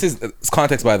way, information. this is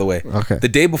context. By the way, Okay. The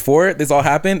day before this all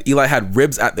happened, Eli had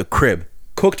ribs at the crib,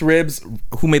 cooked ribs.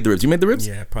 Who made the ribs? You made the ribs?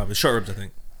 Yeah, probably short ribs. I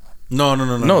think. No,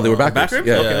 they were back, Back ribs.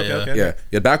 ribs. Yeah, Okay. yeah.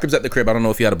 You had back ribs at the crib. I don't know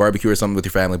if you had a barbecue or something with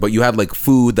your family, but you had like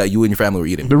food that you and your family were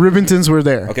eating. The Ribbingtons were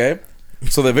there. Okay.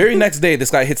 So the very next day,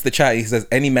 this guy hits the chat. He says,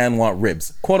 "Any man want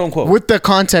ribs?" Quote unquote. With the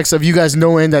context of you guys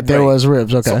knowing that there Right. was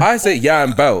ribs. Okay. So I say, "Yeah,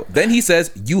 I'm about." Then he says,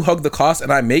 "You hug the cost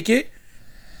and I make it."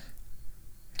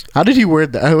 How did he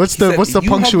word that? What's He the said, what's the "You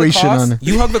hug punctuation cost, on it?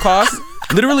 You hug the cost.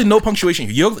 Literally no punctuation.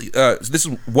 You hug, this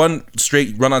is one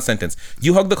straight run-on sentence.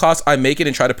 You hug the cost, I make it,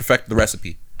 and try to perfect the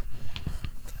recipe.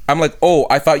 I'm like, oh,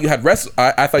 I thought you had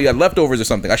I thought you had leftovers or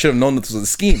something. I should have known this was a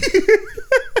scheme.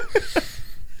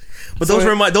 But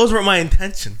those were my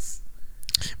intentions.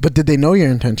 But did they know your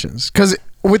intentions? Because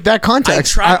with that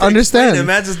context, I understand.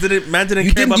 Man didn't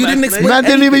You care about didn't my explain. explanation. Man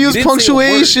didn't even anything. use You didn't say a word.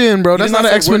 punctuation, bro. You That's did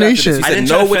not an say a word after this. explanation. You I said didn't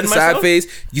try no to with a defend sad myself? face.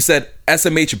 You said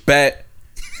SMH bet.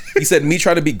 He said, me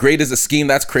trying to be great is a scheme.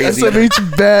 That's crazy. That's a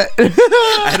beach bet.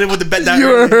 I hit him with the bet that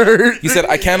You're hurt. He said,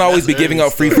 I can't always be giving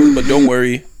out free food, but don't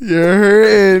worry. You're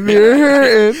hurting. You're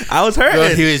hurting. I was Bro,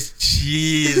 hurting he was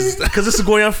cheesed. because this is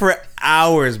going on for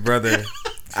hours, brother.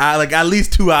 Like at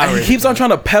least 2 hours. And he keeps on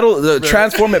trying to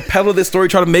transform and peddle this story,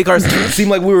 trying to make ours seem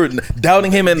like we were doubting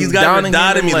him and These guys were downing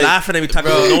doubting him. me, Like, laughing at me, talking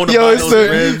about no one Yo, buy it's those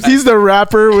ribs. he's the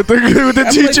rapper with the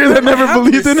teacher that never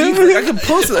believed in him. I can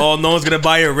post it. Oh, no one's gonna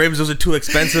buy your ribs; those are too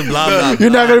expensive. Blah blah. You're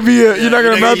not gonna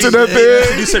amount to nothing.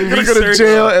 Do some You're gonna go to research.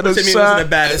 jail and a What's it mean? shot. Wasn't a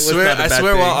bad- I was swear, not a I bad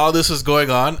swear, thing. while all this was going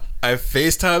on, I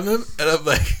FaceTimed him, and I'm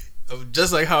like, I'm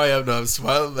just like how I am now. I'm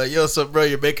smiling, I'm like, yo, so bro,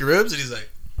 you're making ribs, and he's like,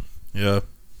 yeah.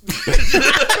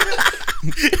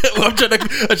 Well, I'm trying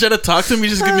to talk to him. He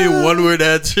just give me one word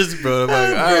answers, bro. I'm like,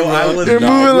 all right, Bro, bro. I was You're Nah,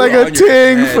 moving we're like on a your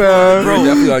ting, head. fam. Bro,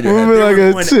 definitely on your head. Moving like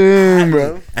a Pointing ting, at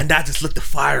bro. me, and that just lit the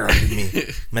fire under me.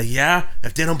 I'm like, yeah,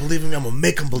 if they don't believe in me, I'm gonna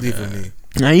make them believe in me.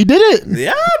 Now you did it.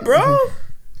 Yeah, bro.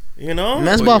 You know,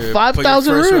 That's Put about your- 5,000 put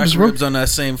your first ribs, rack of bro. ribs on that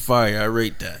same fire. I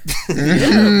rate that.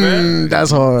 That's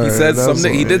hard. He said That's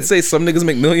he hard. did say some niggas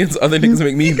make millions, other niggas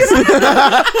make memes.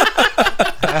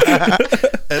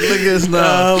 And look at us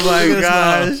now. oh my Look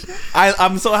at us gosh,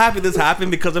 I'm so happy this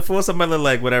happened because it was some other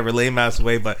like whatever lame ass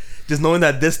way, but just knowing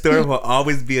that this story will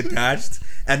always be attached.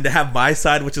 And to have my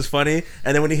side, which is funny,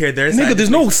 and then when you hear their side, Nigga, there's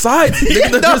no sides.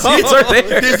 Nigga, the receipts are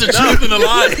there. There's the truth and the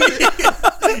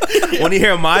lie. when you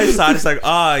hear my side, it's like,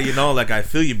 you know, like I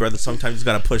feel you, brother. Sometimes you just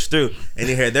gotta push through. And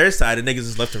you hear their side, and niggas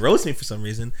just left to roast me for some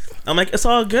reason. I'm like, it's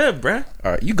all good, bruh.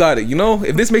 All right, you got it. You know,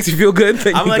 if this makes you feel good,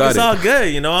 then I'm you like, got it's it. all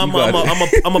good, you know. I'm got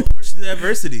a push through the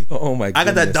adversity. Oh my I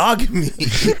got that goodness. dog in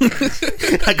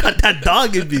me. I got that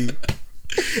dog in me,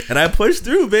 and I pushed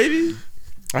through, baby.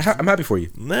 I'm happy for you.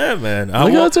 Nah, man.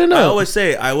 Look how it turned I out. always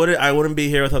say I wouldn't be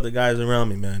here without the guys around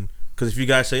me, man. Because if you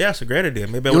guys say yeah, it's a great idea,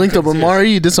 maybe I You linked up with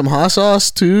Mari. You did some hot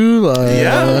sauce too. Like,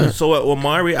 Yeah. So with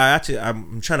Mari,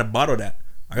 I'm trying to bottle that.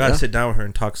 I gotta Yeah. sit down with her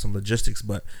and talk some logistics.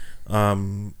 But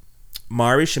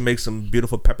Mari should make some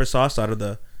beautiful pepper sauce out of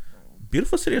the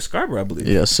beautiful city of Scarborough, I believe.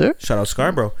 Yes, sir. Shout out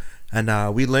Scarborough.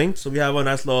 And we linked, so we have a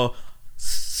nice little,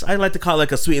 I like to call it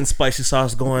like a sweet and spicy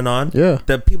sauce going on. Yeah.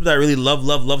 The people that really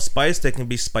love spice, they can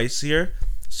be spicier.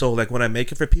 So like when I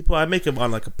make it for people, I make it on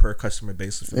like a per customer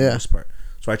basis for the Yeah. most part.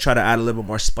 So I try to add a little bit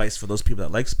more spice for those people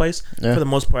that like spice. Yeah. For the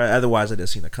most part, otherwise I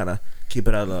just kind of keep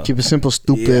it at a Keep it simple, yeah.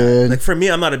 stupid. Like for me,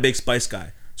 I'm not a big spice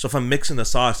guy. So if I'm mixing the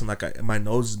sauce and like my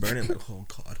nose is burning, like oh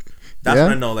god, that's Yeah?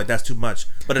 when I know like that's too much.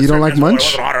 But You don't like it munch?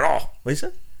 wasn't hot at all. What you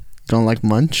said? Don't like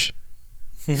munch.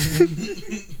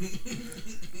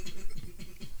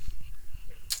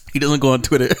 He doesn't go on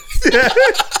Twitter.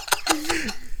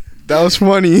 That was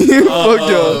funny. Fuck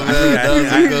yo.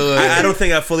 I don't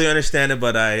think I fully understand it,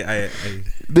 but I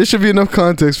There should be enough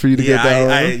context for you to get that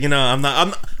I one. you know I'm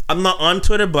not on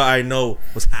Twitter, but I know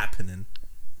what's happening.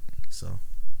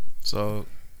 So,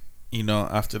 you know,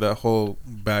 after that whole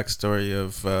backstory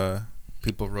of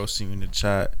people roasting you in the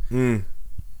chat,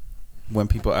 when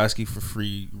people ask you for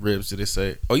free ribs, do they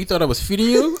say, "Oh, you thought I was feeding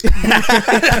you"?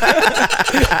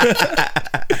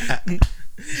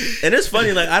 And it's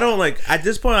funny, like I don't like at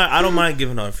this point I don't mind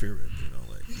giving out free ribs. You know,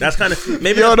 like that's kind of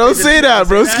maybe. Yo, don't say that,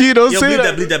 broski. Don't say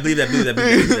that. Believe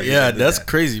that. Yeah, that's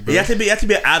crazy, bro. You have to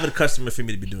be an avid customer for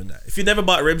me to be doing that. If you never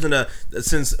bought ribs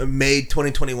since May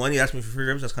 2021, you asked me for free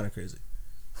ribs. That's kind of crazy.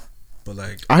 But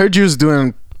like, I heard you was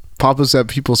doing pop-ups at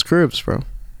people's cribs, bro.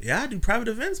 yeah, I do private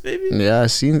events, baby. Yeah,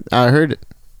 I heard it.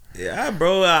 Yeah,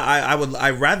 bro.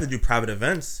 I'd rather do private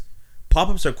events.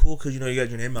 Pop-ups are cool because you know you got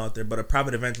your name out there, but a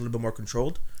private event a little bit more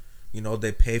controlled. You know,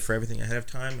 they pay for everything ahead of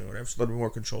time and whatever, so a little bit more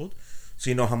controlled. So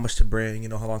you know how much to bring, you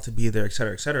know how long to be there, et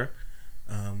cetera, et cetera.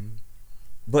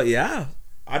 But yeah,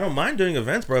 I don't mind doing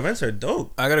events, bro. Events are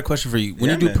dope. I got a question for you. When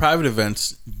Yeah, you do man. private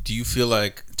events, do you feel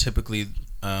like typically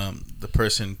the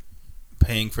person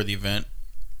paying for the event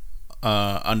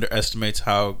underestimates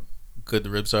how good the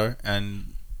ribs are,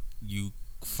 and you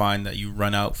find that you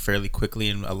run out fairly quickly,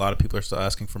 and a lot of people are still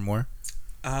asking for more?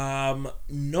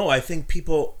 No, I think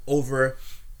people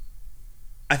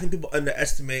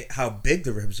underestimate how big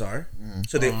the ribs are,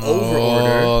 so they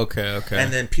overorder. Oh, okay.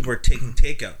 And then people are taking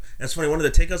takeout. And it's funny, one of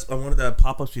the takeouts on one of the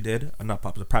pop-ups we did, not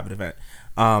pop-ups, a private event.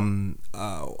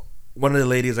 One of the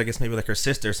ladies, I guess maybe like her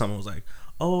sister or someone was like,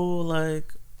 "Oh,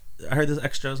 like I heard there's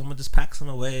extras. I'm gonna just pack some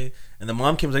away." And the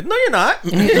mom came and was like, "No, you're not.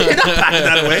 You're not packing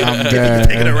that away. I'm You're dead.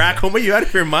 taking a rack home. Are you out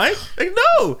of your mind? Like,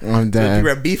 no." I'm So dead. we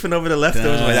were beefing over the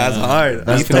leftovers. Like, that's hard.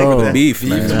 That's Beefing over dope. that. Beef,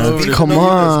 man. Come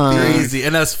on. Crazy.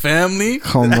 And that's family?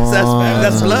 Come That's on.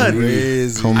 that's blood.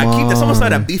 Crazy. Come I keep there's almost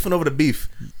like on. that beefing over the beef.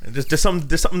 There's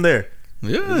something there.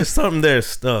 Yeah. There's something there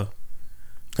still.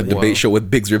 A debate show with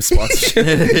Big's Rib sponsorship.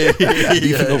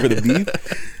 Beefing over the beef.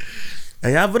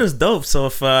 Yeah, but it's dope. So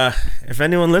if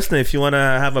anyone listening, if you want to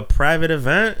have a private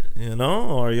event,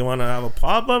 or you want to have a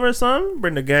pop up or something,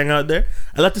 bring the gang out there.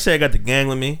 I like to say I got the gang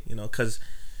with me, because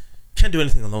can't do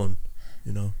anything alone,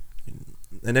 and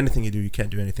anything you do, you can't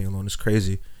do anything alone. It's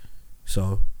crazy.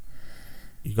 So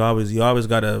you always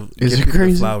gotta Is give it people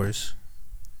crazy? flowers,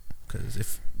 because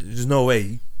if there's no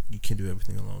way you can do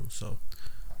everything alone. So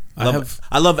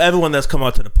I love everyone that's come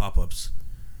out to the pop ups.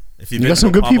 If you've You been got to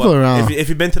some the good people pop-up- around. If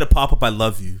you've been to the pop up, I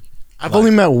love you. I've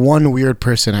only met one weird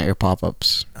person at your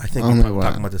pop-ups. I think Only we're probably one.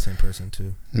 talking about the same person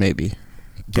too. Maybe.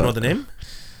 Do you know the name?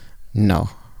 No.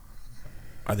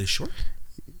 Are they short?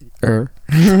 I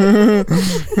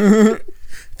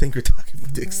think we're talking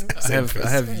about the exact same person. I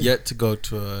have yet to go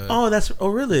to a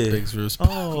really? Big's Ribs.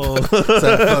 Oh.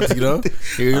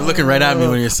 You're looking right at me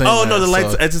when you're saying Oh that. no, the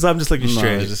lights. so- I'm just looking No,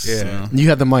 straight. just, Yeah. You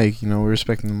had the mic, we're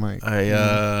respecting the mic.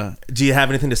 Do you have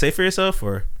anything to say for yourself,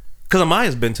 or because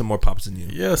Amaya's been to more pops than you?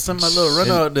 Yeah, send my little run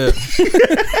out there.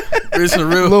 There's some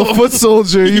real Little foot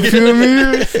soldier, you feel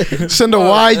me? Send a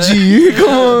YG. Come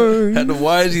on. Had the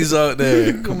YGs out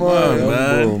there. Come on, Yo,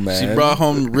 man. man. She brought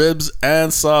home ribs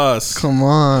and sauce. Come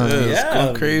on. Yeah, it's Yeah.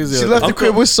 going crazy. She out left there. the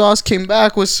crib with sauce, came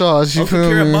back with sauce. You Uncle feel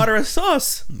Kira me? bought her a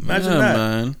sauce. Imagine Yeah, that.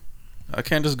 man. I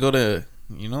can't just go to,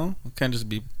 I can't just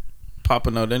be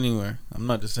popping out anywhere. I'm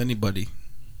not just anybody,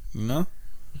 My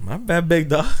bad, big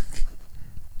dog.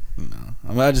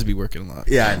 No, I just be working a lot.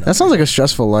 Yeah, I know. That sounds like a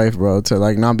stressful life, bro.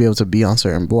 To not be able to be on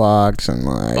certain blocks and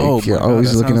Oh, you're my God,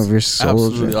 always that looking sounds over your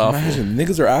absolutely shoulder. awful. Imagine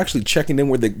niggas are actually checking in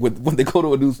when they go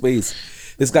to a new space.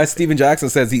 This guy Steven Jackson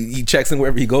says he checks in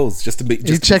wherever he goes just to be.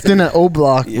 He checked in at O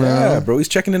Block, Yeah, bro. bro, he's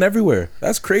checking in everywhere.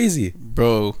 That's crazy.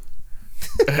 Bro,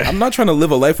 I'm not trying to live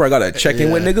a life where I gotta check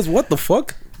in with niggas. What the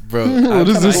fuck? bro. What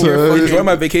is this? Enjoy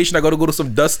my vacation. I gotta go to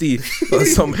some dusty,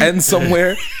 some end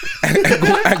somewhere,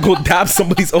 and go dab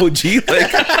somebody's OG.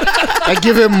 Like, I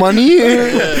give him money.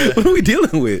 what are we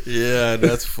dealing with? Yeah,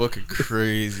 that's fucking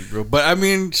crazy, bro. But I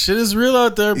mean, shit is real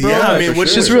out there, bro. Yeah, I mean, for what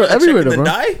sure. It's real everywhere, to though, bro.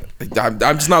 die?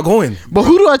 I'm just not going. But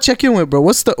who do I check in with, bro?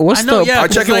 What's I know, the yeah. I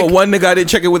check in with one nigga. I didn't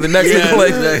check in with the next nigga.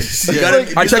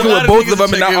 Like, I check in with both of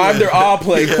them, and now I'm their op.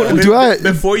 Like, do I?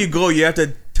 Before you go, you have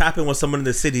to tap in with someone in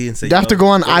the city and say. You have to go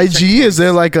on IG. Is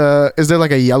there like a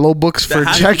yellow books for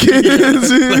has to check-ins?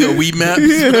 Like a weed map.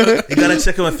 You gotta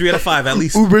check in with 3 out of 5 at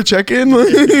least. Uber check-in.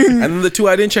 and then the two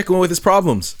I didn't check in with his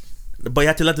problems. But you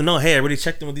have to let them know, hey, I already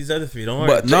checked in with these other 3. Don't worry.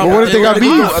 But No, what if they got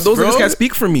beef, Those bro? niggas can't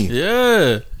speak for me.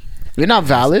 Yeah, You're not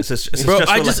valid. It's a bro. stressful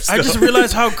I just lifestyle.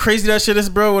 realized how crazy that shit is,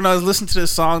 bro. When I was listening to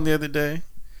this song the other day,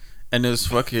 and it was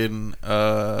fucking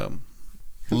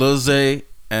Lil Zay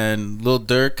and Lil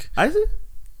Durk. Isaac?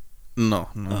 No.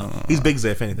 He's Big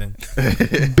Zay, if anything.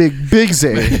 Big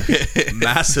Zay.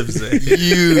 Massive Zay.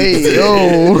 Hey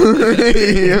yo.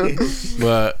 Hey, yo.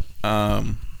 But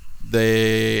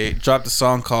they dropped a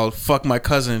song called "Fuck My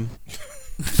Cousin,"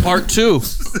 Part 2,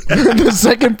 The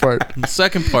second part. the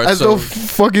second part. As so though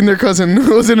fucking their cousin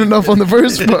wasn't enough on the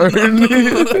first part. I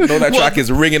know that track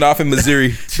is ringing off in Missouri.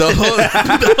 the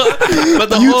whole, but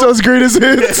the whole, Utah's greatest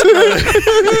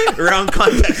hits. Around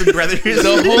contacts and brothers. They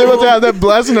about to have that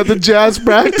blasting at the jazz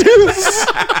practice.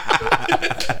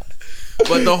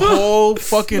 but the whole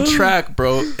fucking track,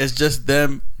 bro, is just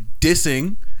them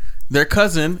dissing their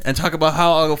cousin and talk about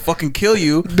how I'll fucking kill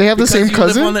you. They have the because same you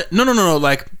live cousin? on no,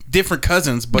 like different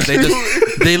cousins, but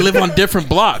they live on different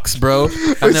blocks, bro. And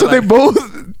So they're they like-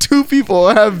 both, two people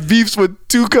have beefs with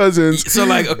two cousins. So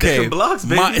like, okay, Different blocks,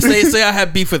 baby. say I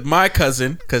have beef with my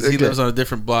cousin because he Okay. lives on a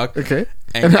different block. Okay.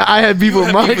 And I had beef you with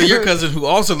have my beef with your cousin. cousin who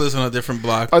also lives on a different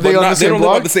block. Are they But on not- the they same don't live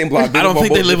block? on the same block. I don't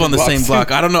think they live on the same different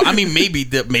block. I don't know. I mean, maybe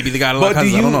they got a lot of But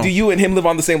cousins. I don't know. do you and him live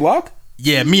on the same block?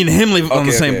 Yeah, me and him live on the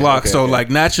Okay, same okay, block, okay, so okay. like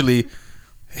naturally,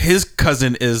 his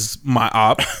cousin is my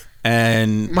op,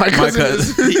 and My cousin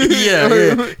is- yeah,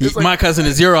 It's like- my cousin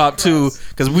is your op too,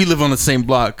 because we live on the same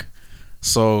block.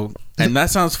 So, and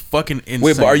that sounds fucking insane.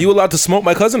 Wait, but are you allowed to smoke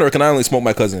my cousin, or can I only smoke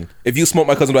my cousin? If you smoke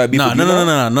my cousin, do I have beef No, with no, you no,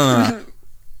 now? no, no, no, no.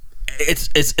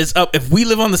 It's up. If we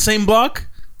live on the same block,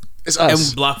 It's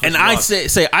us. Block and versus I block.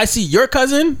 say I see your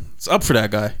cousin, it's up for that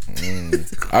guy.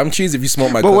 I'm cheese if you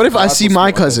smoke my But cousin. what if I I'll see still my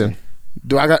smoke cousin?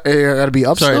 Do I gotta be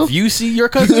up Sorry, still? if you see your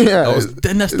cousin, Yeah.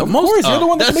 then that's the most. Of course, you're the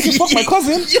one that's that's- making fuck my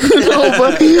cousin.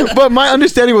 No, but my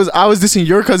understanding was I was dissing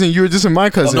your cousin, you were dissing my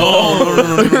cousin.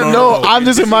 No, I'm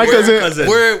dissing my cousin.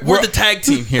 We're the tag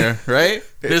team here, right?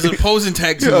 There's an opposing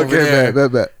tag team over there, Okay,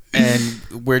 bet. and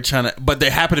we're trying to, but they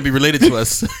happen to be related to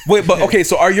us. Wait, but okay,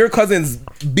 so are your cousins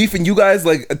beefing you guys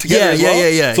like together Yeah, as yeah, well? yeah,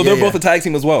 yeah, So they're yeah, both yeah. a tag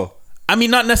team as well. I mean,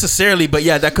 not necessarily, but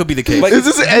yeah, that could be the case. Like, Is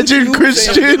this Edge and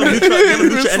Christian? mutual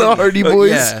It's the enemy. Hardy Boys.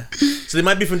 yeah, So they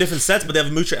might be from different sets, but they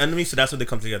have a mutual enemy, so that's what they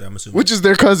come together. I'm assuming. Which is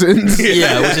their cousins.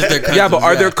 yeah, which is their cousins, yeah, but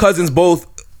are yeah. their cousins both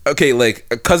okay? Like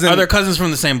a cousin. Are their cousins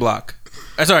from the same block?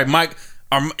 Sorry, Mike.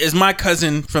 Is my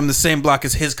cousin from the same block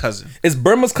as his cousin? Is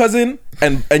Burma's cousin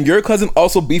and your cousin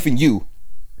also beefing you?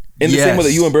 In the same way that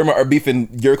Yes. you and Burma are beefing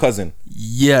your cousin.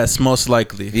 Yes, most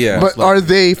likely. Yeah. But are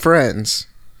they friends?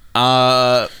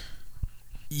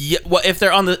 Yeah. Well, if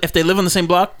they live on the same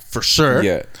block, for sure.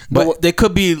 Yeah. But they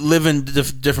could be living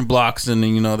different blocks, and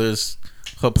then, this.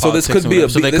 So this could be a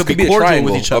so they this could could be be a cordial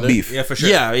triangle with each of other. beef. Yeah, for sure.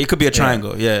 Yeah, it could be a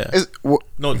triangle. Yeah.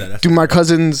 No, that's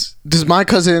Does my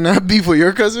cousin have beef with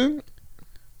your cousin?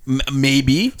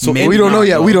 Maybe. So maybe We don't know not,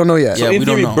 yet. though. We don't know yet. So Yeah, in we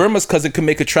don't theory, know. Burma's cousin could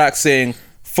make a track saying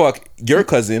 "fuck your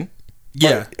cousin."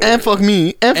 Yeah. And fuck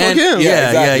me. And fuck And him. yeah,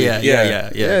 exactly. yeah,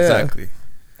 Yeah. exactly.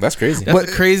 That's crazy. That's But-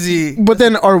 a crazy. But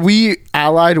then are we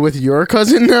allied with your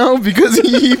cousin now? Because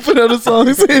he put out a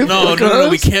song saying No, fuck no,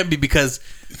 we us? can't be because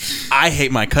I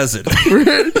hate my cousin.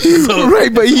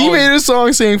 Right, but he always- made a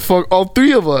song saying fuck all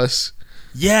three of us.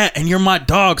 Yeah, and you're my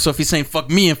dog. So if he's saying fuck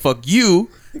me and fuck you,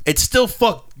 it's still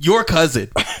fuck your cousin,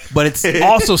 but it's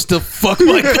also still fuck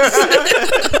my cousin.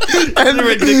 And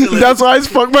ridiculous. that's why it's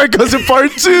fuck my cousin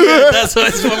part 2. That's why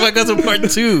it's fuck my cousin part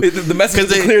 2. The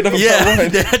message is cleared up. Yeah, Yeah.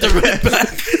 they had to run it back.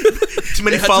 too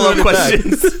many They had to follow-up run it back.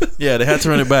 questions. Yeah, they had to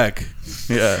run it back.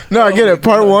 Yeah. No, I get it.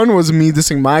 Part 1 was me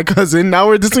dissing my cousin. Now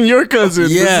we're dissing your cousin.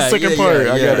 This is Yeah, the second yeah, part.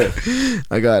 yeah, I got yeah. it.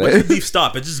 I got When did it. beef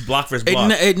stop? It's just block versus It,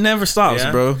 block. it never stops,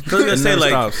 Yeah? bro. I was gonna It say never like,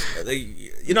 stops.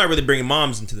 you're not really bringing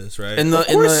moms into this, right? In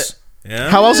the yeah.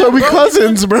 How else are we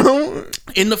cousins, bro?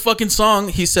 in the fucking song,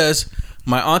 he says,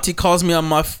 "My auntie calls me on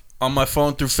my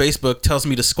phone through Facebook, tells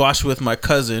me to squash with my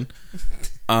cousin.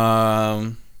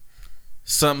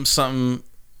 Something.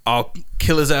 I'll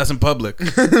kill his ass in public."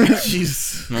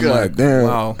 Jeez. And I'm God like, damn.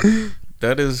 wow,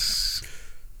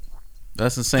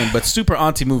 that's insane. But super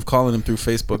auntie move calling him through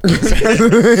Facebook.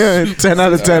 10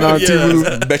 out of 10 on Yeah.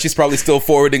 TV. Bet she's probably still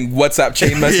forwarding WhatsApp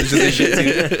chain messages and shit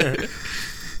too.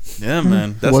 Yeah,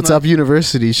 man. That's What's up,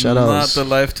 University? Shout Not out. the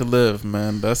life to live,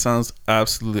 man. That sounds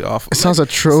absolutely awful. It sounds See how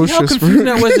atrocious. confusing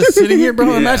that was just sitting here,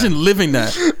 bro. Yeah. Imagine living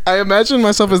that. I imagine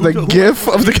myself as the gif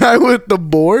of the guy with the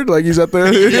board. Like he's at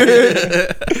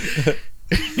the.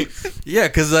 Yeah,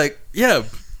 because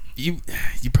you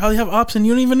probably have ops and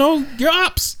you don't even know your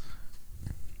ops.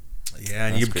 Yeah,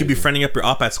 and you could be friending up your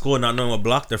op at school and not knowing what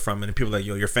block they're from, and people are like,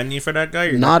 yo, you're friending for that guy?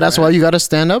 You're Nah, not that's for why that? you got to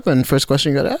stand up. And first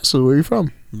question you got to ask is where you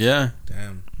from. Yeah.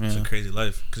 Damn, it's Yeah. a crazy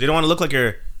life. Because you don't want to look like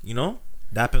you're,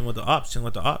 dapping with the ops, chilling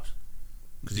with the ops.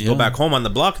 Because you go Yeah. back home on the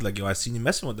block, like, yo, I seen you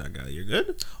messing with that guy. You're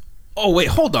good? Oh wait,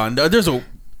 hold on. There's a.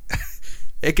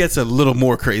 It gets a little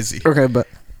more crazy Okay, but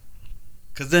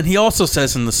because then he also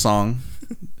says in the song,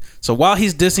 so while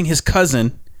he's dissing his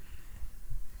cousin,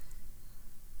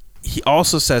 he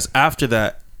also says after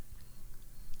that,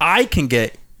 I can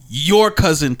get your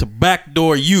cousin to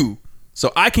backdoor you,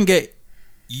 so I can get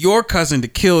your cousin to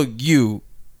kill you,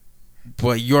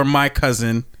 but you're my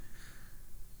cousin.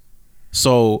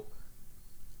 So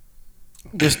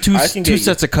there's two I can two get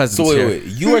sets of cousins So here. wait.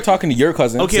 You are talking to your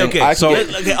cousin. Okay, saying, okay. I So,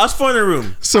 can get- us four in a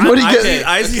room. Somebody I'm get-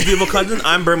 Isaac's beautiful cousin.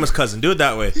 I'm Burma's cousin. Do it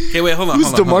that way. Okay, wait, hold on. who's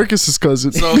hold on, hold on. DeMarcus's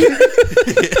cousin? So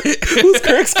who's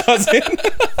Kirk's cousin?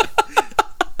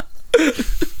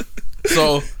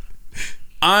 So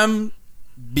I'm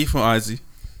beefing with Izzy,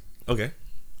 Okay.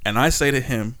 and I say to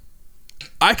him,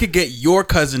 I could get your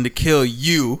cousin to kill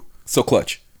you. So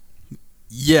clutch.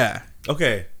 Yeah.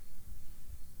 Okay.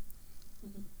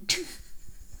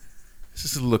 It's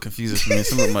just a little confusing for me.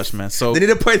 It's a little much, man. So They need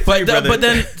a point three, brother. but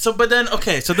then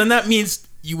okay, so then that means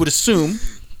you would assume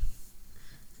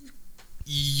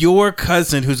your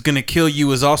cousin who's gonna kill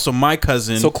you is also my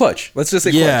cousin. So clutch. Let's just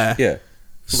say Yeah. clutch. Yeah.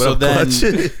 so then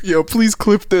Yo, please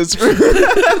clip this. it's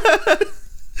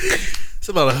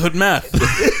a lot of hood math.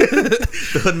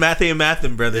 the hood math ain't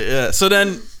mathin', brother. Yeah. So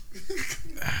then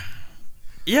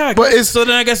yeah, I But guess- it's- so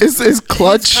then I guess it's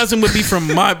clutch. his cousin would be from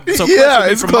my so Yeah, Clutch would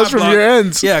be it's from clutch my from block. your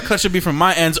ends. Yeah, clutch should be from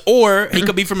my ends, or he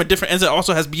could be from a different ends that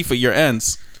also has beef with your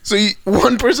ends. So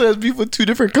one person has beef with two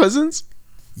different cousins.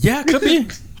 Yeah, could be,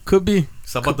 could be.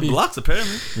 It's about the be. blocks,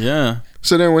 apparently. Yeah,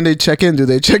 So then when they check in, do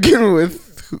they check in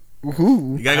with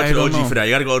who? You gotta go I to the don't OG know. for that.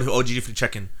 You gotta go to OG for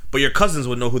check-in. But your cousins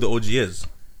would know who the OG is.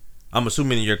 I'm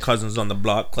assuming your cousins on the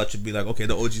block. Clutch would be like, okay,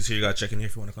 the OG's here. You gotta check in here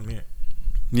if you want to come here.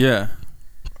 yeah.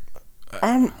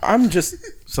 I'm just.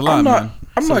 It's a lot, I'm not. man.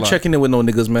 I'm It's a not lot. checking in with no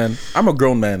niggas, man. I'm a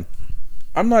grown man.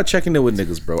 I'm not checking in with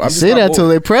niggas, bro. I'm just Say not that going. till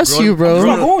they press you, I'm just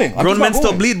not bro. going. I'm Grown just men not still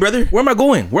going. bleed, brother. Where am I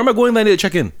going? Where am I going that I need to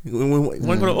check in? You want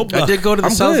to go to Oak Block? I did go to the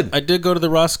I'm South. good. I did go to the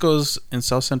Roscoe's in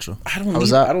South Central. I don't How need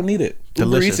was it. that? I don't need it. Uber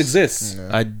Delicious. Eats exists.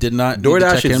 I did not. need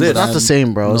DoorDash to check in, exists. but It's not the I'm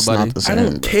same, bro. It's nobody. not the I same.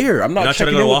 don't care. I'm not not trying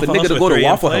checking to in go with to the Waffle nigga to House go with to 3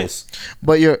 a.m. Waffle play? House.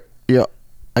 But you're,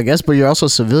 I guess, but you're also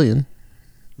civilian.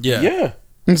 Yeah.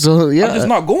 Yeah. So yeah, I'm just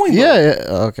not going. Though. Yeah,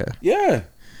 okay. Yeah.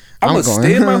 I'm I'm gonna going.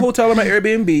 stay in my hotel or my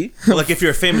Airbnb. Well, like if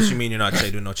you're famous, you mean you're not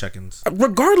doing no check-ins?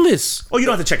 Regardless. Oh, you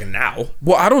don't have to check in now.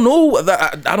 Well, I don't know.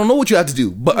 I don't know what you have to do.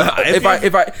 But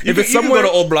if it's somewhere, go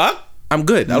to Old Block, I'm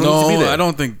good. I don't need to be No, there. I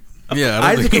don't think. Yeah, I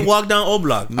don't Isaac think. can walk down Old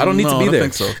Block. I don't need to be I don't there.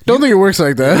 think so. Don't think it works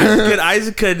like that.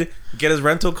 Isaac could get his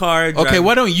rental car. Okay, drive-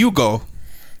 why don't you go?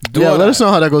 Do Yeah, all let that. us know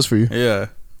how that goes for you. Yeah.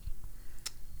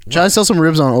 Try to sell some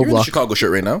ribs on You're O in the Block. Chicago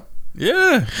shirt right now.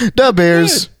 Yeah. The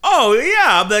Bears. Oh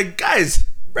yeah, I'm like guys,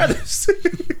 brothers.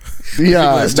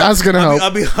 Yeah, that's gonna help.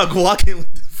 I'll be walking.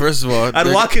 First of all, I'd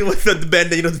they're- walk in with the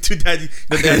band. You know the two daddy.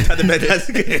 The dad the band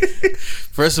has.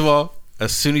 First of all,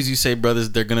 as soon as you say brothers,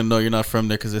 they're gonna know you're not from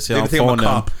there because they say They I'll think I'm a phone them.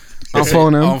 cop. I'll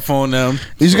phone I'll them. phone them.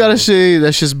 You just gotta say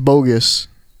that's just bogus.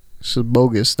 It's just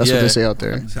bogus. That's what Yeah. they say out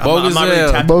there. Bogus really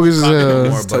hell. tapping Bogus the cop hell.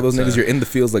 anymore, Just tell but, those niggas you're in the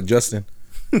fields like Justin.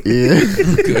 Yeah.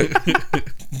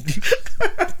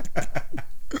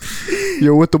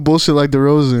 You're with the bullshit like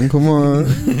DeRozan. Come on.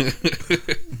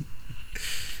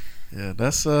 Yeah,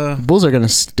 that's Bulls are gonna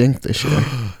stink this year.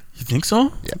 You think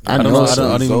so? Yeah, I don't know. I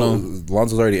don't even know.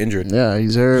 Lonzo's already injured. Yeah,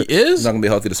 he's He hurt. He's is. not gonna be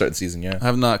healthy to start the season. Yeah. I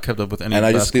have not kept up with any. And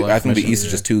I think the information. East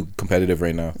is just too competitive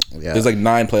right now. Yeah. There's like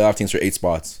 9 playoff teams for 8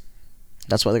 spots.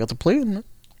 That's why they got to play in it.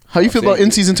 How you feel saying- about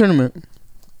in-season tournament?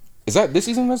 Is that this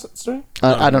season that's starting?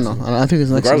 I don't know. I think it's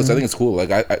next Regardless, I season. think it's cool.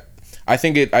 Like I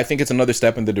think it's another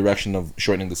step in the direction of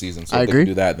shortening the season. So I if they agree. can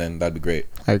do that, then that'd be great.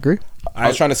 I agree. I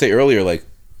was trying to say earlier, like,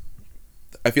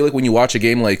 I feel like when you watch a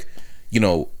game like, you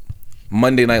know,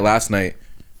 Monday night last night,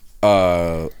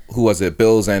 who was it?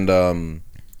 Bills and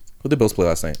who did Bills play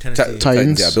last night? Tennessee.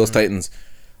 Titans. Yeah, Bills Titans.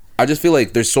 I just feel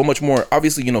like there's so much more.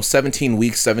 Obviously, you know, 18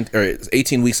 weeks,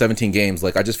 17 games.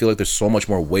 Like, I just feel like there's so much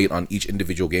more weight on each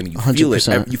individual game. You feel it.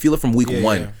 100%. You feel it from week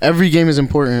one. yeah. Every game is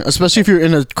important, especially if you're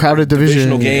in a crowded division.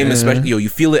 Divisional game, Yeah. especially, you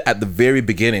feel it at the very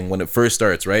beginning when it first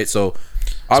starts, right? So,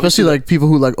 Especially obviously, like people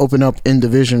who like open up in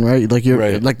division, right? Like you're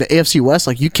Right. like the AFC West,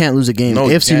 like you can't lose a game. No,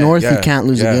 you AFC can't. North, you Yeah. can't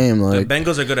lose Yeah. a game. The Like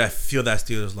Bengals are gonna feel that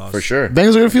Steelers loss for sure.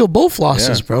 Bengals are gonna feel both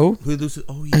losses, Yeah. bro. Who loses?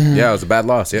 Oh yeah, Yeah, it was a bad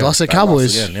loss. Yeah, Lost to Bad loss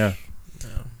Cowboys. again, yeah.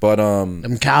 But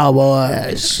Them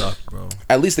Cowboys. suck, bro.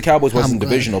 at least the Cowboys wasn't glad.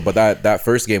 divisional. But that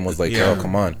first game was like, Yeah. oh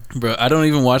come on. Bro, I don't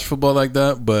even watch football like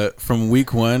that, but from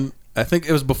week one, I think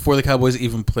it was before the Cowboys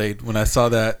even played, when I saw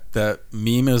that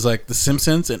meme. It was like The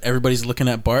Simpsons, and everybody's looking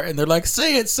at Bart, and they're like,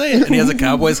 say it. And he has a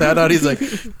Cowboys hat on. He's like,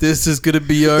 this is going to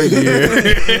be our year.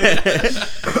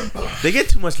 They get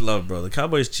too much love, bro. The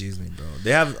Cowboys cheese me, bro.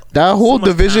 They have That whole so much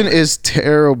division talent. is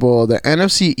terrible. The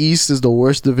NFC East is the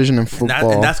worst division in And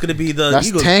football. and that's gonna be the That's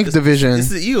Eagles. tank division.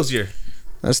 This is the Eagles year.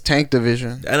 That's tank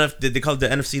division. Did they call it the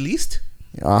NFC least?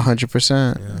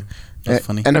 100%. That's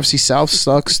funny. NFC South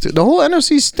sucks. Too. The whole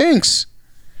NFC stinks.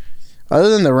 Other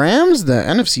than the Rams, the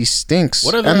NFC stinks.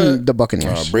 What are and the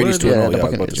Buccaneers. Brady's What are 2-0. the Yeah, I was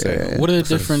about to Buccaneers, say. yeah. What are the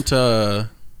different,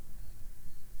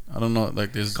 I don't know,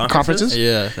 like there's Conferences?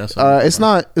 Yeah, that's what It's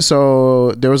not.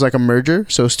 So there was like a merger.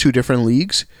 So it's 2 different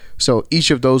leagues. So each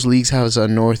of those leagues has a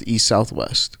North, East,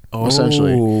 Southwest.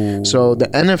 Essentially. So the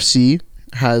NFC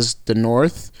has the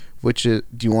North, which is.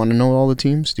 Do you want to know all the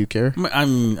teams? Do you care?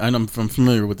 I'm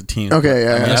familiar with the teams. Okay,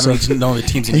 yeah, I mean, yeah, I so- don't need to know the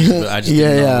teams in each, but I just Yeah,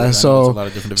 didn't know yeah, that. I know so- there's a lot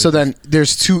of different So divisions. then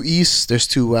there's 2 East, there's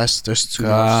 2 West, there's 2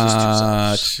 North, there's 2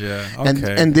 South. Gotcha.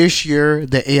 Okay. And this year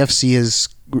the AFC is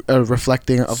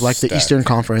reflecting of like the Stacked. Eastern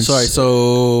Conference. Sorry,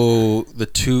 so the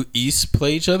 2 East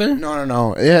play each other?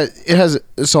 No. It has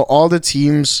so all the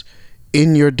teams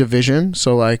in your division.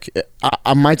 So like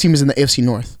my team is in the AFC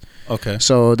North. Okay.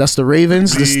 So that's the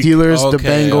Ravens, the Steelers, the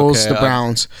Okay, Bengals, okay. the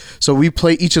Browns. So we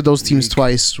play each of those teams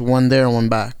twice, one there, one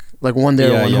back. Like one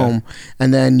there, Yeah, one yeah. home.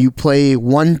 And then you play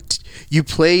you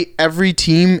play every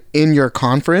team in your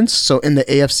conference, so in the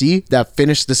AFC that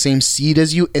finished the same seed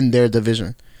as you in their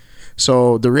division.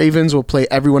 So the Ravens will play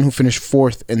everyone who finished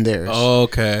 4th in theirs.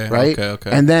 Okay. Right?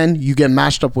 Okay. And then you get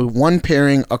matched up with one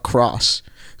pairing across.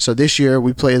 So this year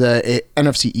we play the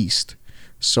NFC East.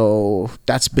 So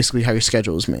that's basically how your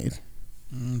schedule is made.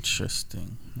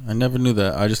 Interesting. I never knew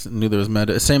that. I just knew there was mad.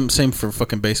 Same for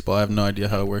fucking baseball. I have no idea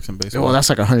how it works in baseball. Well, that's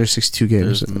like 162 games.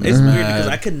 There's It's weird Mad. because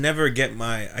I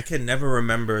could never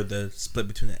remember the split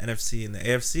between the NFC and the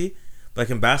AFC. Like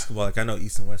in basketball, like I know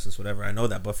East and West is whatever. I know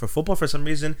that, but for football, for some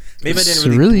reason, maybe I It's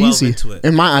didn't really really delve easy. into it.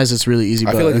 In my eyes, it's really easy.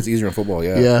 I but feel like it's easier in football.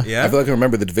 Yeah. Yeah. Yeah? I feel like I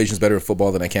remember the divisions better in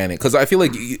football than I can because I feel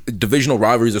like divisional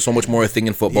rivalries are so much more a thing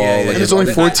in football. Yeah, yeah, Like, yeah. And it's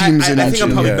only 4 teams in I each. think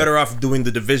I'm probably Yeah. better off doing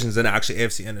the divisions than actually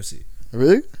AFC NFC.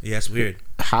 Really? Yeah, it's weird.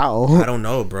 How? I don't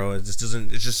know, bro. It just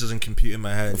doesn't compute in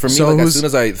my head. For me, So like as who's- soon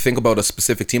as I think about a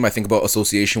specific team, I think about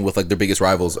association with like their biggest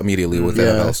rivals immediately with the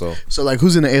Yeah. NFL. So like,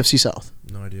 who's in the AFC South?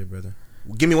 No idea, brother.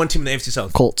 Give me one team in the AFC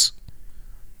South. Colts.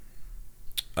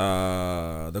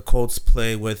 The Colts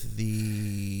play with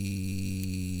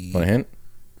the Want a hint?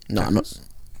 No, no.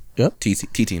 T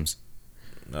teams.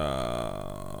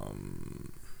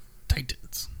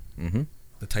 Titans.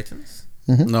 The Titans.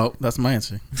 No, that's my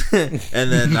answer.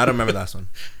 And then I don't remember the last one.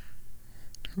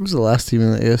 Who's the last team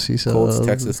in the AFC South? Colts,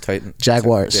 Texas, Titans,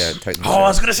 Jaguars. Yeah, Titans. Oh, I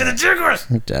was gonna say the Jaguars.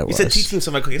 Jaguars. You said T team, so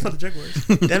I'm like, okay, it's not the Jaguars.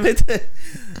 Damn it.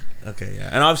 Okay, yeah,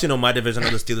 and obviously, my division. I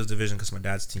know the Steelers division because my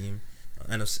dad's team.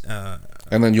 And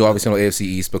And then you obviously know AFC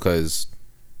East because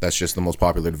that's just the most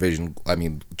popular division. I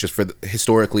mean, just for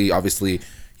historically, obviously,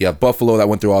 you have Buffalo that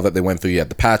went through all that they went through. You have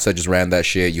the Pats that just ran that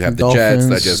shit. You have the Jets that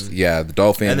Dolphins. just the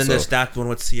Dolphins. and then so- the stacked one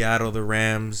with Seattle, the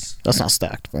Rams. That's not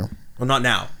stacked, bro. Well, not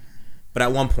now, but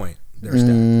at one point they're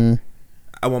stacked.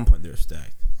 At one point they're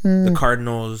stacked. The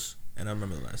Cardinals, and I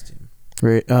remember the last team.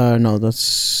 Right. No,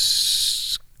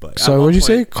 that's. But at Sorry, one what did you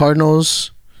say? point-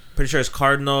 Cardinals. Pretty sure it's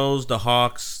Cardinals, the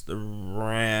Hawks, the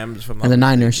Rams, from And the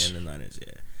Niners. And the Niners,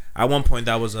 yeah. At one point,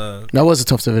 that was a That was a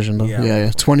tough division, though. Yeah.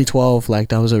 Yeah. 2012, like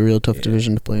that was a real tough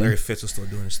division to play Larry in. Fitz was still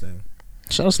doing his thing.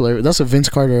 Shout out to Larry. That's a Vince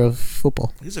Carter of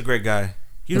football. He's a great guy.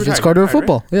 He Vince retired, Carter of right?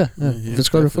 football. Yeah. Yeah, Vince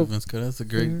Carter of football. Vince Carter. That's a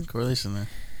great correlation there.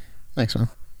 Thanks, man.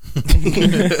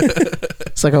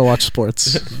 It's like I watch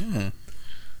sports.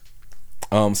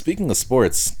 Yeah. Speaking of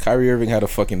sports, Kyrie Irving had a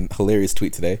fucking hilarious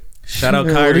tweet today. Shout out What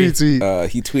did Kyrie. he tweet?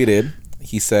 He tweeted,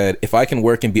 he said, "If I can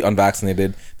work and be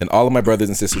unvaccinated, then all of my brothers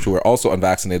and sisters who are also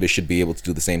unvaccinated should be able to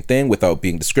do the same thing without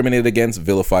being discriminated against,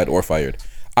 vilified, or fired."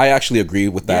 I actually agree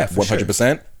with Yeah, that for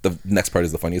 100%. The next part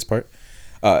is the funniest part.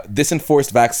 This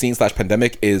enforced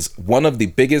vaccine/pandemic is one of the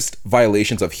biggest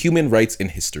violations of human rights in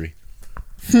history.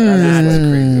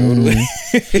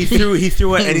 He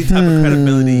threw out any type of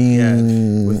credibility he had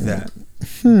with that.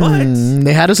 But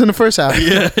They had us in the first half.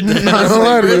 Yeah.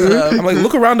 I'm like,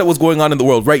 look around at what's going on in the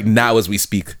world right now as we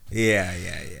speak. yeah.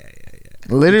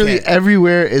 Literally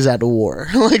everywhere is at war.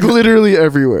 Like literally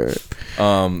everywhere.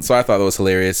 So I thought that was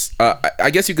hilarious. I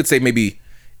guess you could say maybe,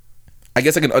 I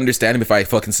guess I can understand him if I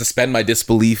fucking suspend my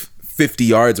disbelief 50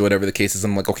 yards or whatever the case is.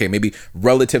 I'm like, okay, maybe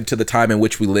relative to the time in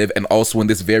which we live and also in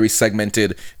this very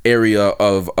segmented area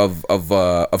of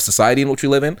society in which we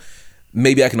live in,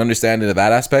 maybe I can understand it in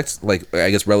that aspect, like I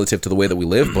guess relative to the way that we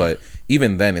live. But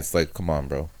even then, it's like, come on,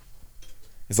 bro.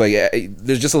 It's like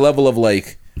there's just a level of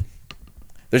like,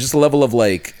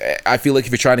 I feel like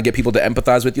if you're trying to get people to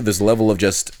empathize with you, there's a level of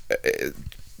just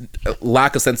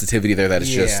lack of sensitivity there that is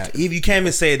just You can't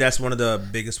even say that's one of the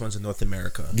biggest ones in North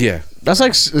America. yeah. That's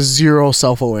like zero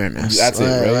self-awareness. That's it,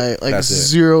 right? Like That's it.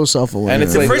 zero self-awareness. And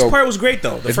it's The like, first yo, part was great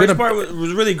though. The it's first been a- part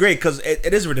was really great because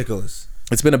it is ridiculous.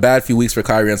 It's been a bad few weeks for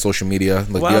Kyrie on social media.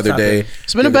 Like What the else other day, happened?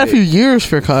 It's been a bad few years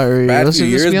for Kyrie. bad Let's few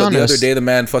just years. be But the honest. other day, the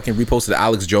man fucking reposted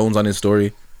Alex Jones on his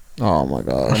story. Oh my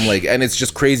gosh. I'm like, and it's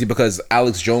just crazy because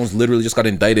Alex Jones literally just got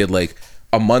indicted like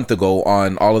a month ago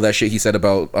on all of that shit he said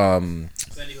about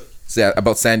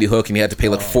Sandy Hook, and he had to pay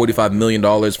like $45 million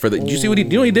for the. Did you see what he? You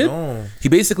know what he did? No. He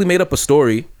basically made up a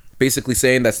story, basically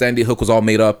saying that Sandy Hook was all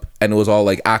made up and it was all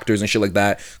like actors and shit like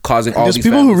that, causing all There's these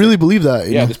people who families- really believe that.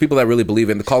 you Yeah, know? there's people that really believe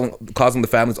it, and causing the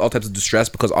families all types of distress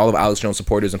because all of Alex Jones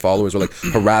supporters and followers were like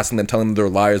harassing them, telling them they're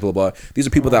liars, blah blah. These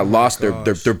are people that lost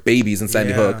their babies in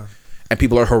Sandy Yeah. Hook, and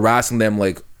people are harassing them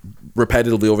like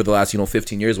repetitively over the last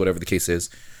 15 years, whatever the case is.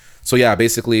 So yeah,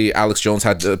 basically Alex Jones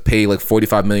had to pay like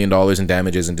 $45 million in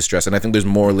damages and distress, and I think there's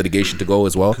more litigation to go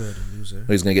as well.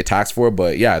 He's gonna get taxed for it,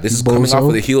 but yeah, this is coming Bozo. off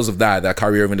of the heels of that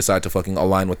Kyrie Irving decided to fucking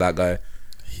align with that guy.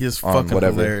 He is On fucking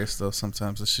whatever. hilarious though.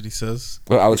 Sometimes the shit he says.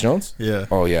 Well, Alex Jones? Yeah.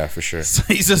 Oh yeah, for sure.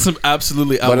 He says some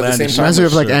absolutely But at the same outlandish. time- Reminds me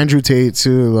of like shit. Andrew Tate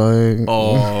too. Like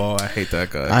Oh, I hate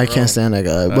that guy. I can't stand that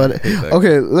guy. But hate that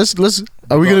okay, let's.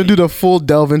 Are we gonna do the full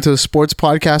delve into sports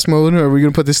podcast mode, or are we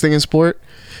gonna put this thing in sport?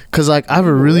 Because like I have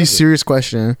a really serious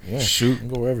question. Yeah, shoot,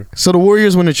 go wherever. So the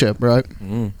Warriors win a chip, right?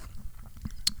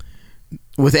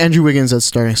 With Andrew Wiggins as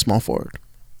starting small forward.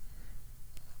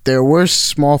 Their worst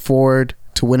small forward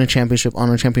to win a championship on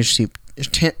a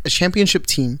championship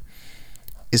team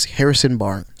is Harrison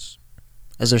Barnes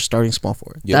as their starting small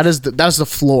forward. Yep. That's the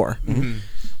floor.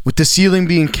 With the ceiling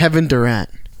being Kevin Durant.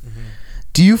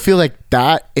 Do you feel like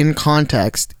that in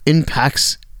context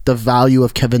impacts the value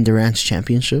of Kevin Durant's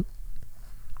championship?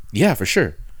 Yeah, for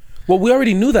sure. Well, we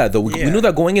already knew that though. We knew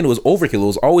that going in it was overkill. It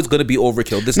was always going to be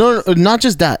overkill. No, not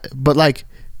just that, but like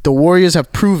the Warriors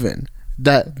have proven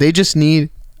that they just need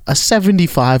a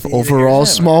 75 overall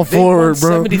small They forward, won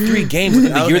bro. 73 games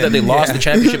in the year that they lost the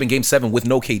championship in Game 7 with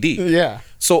no KD. Yeah.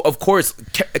 So of course,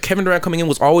 Kevin Durant coming in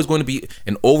was always going to be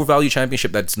an overvalued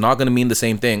championship. That's not going to mean the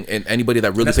same thing. And anybody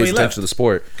that really That's why pays he attention left. to the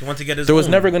sport, He wanted to get his there was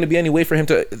own. never going to be any way for him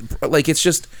to like. It's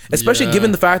just, especially Yeah.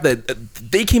 given the fact that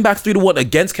they came back 3-1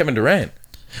 against Kevin Durant.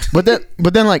 But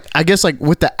then, like, I guess, like,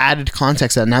 with the added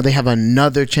context that now they have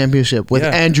another championship with Yeah.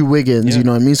 Andrew Wiggins, Yeah. you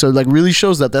know what I mean? So, like, really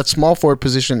shows that small forward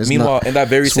position is Meanwhile, not, in that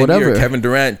very it's same whatever. year, Kevin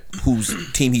Durant, whose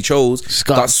team he chose,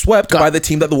 Got- got swept got- by the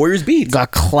team that the Warriors beat.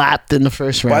 got clapped in the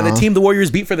first round. By the team the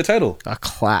Warriors beat for the title. Got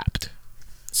clapped.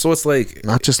 So it's like,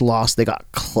 Not just lost, they got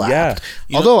clapped.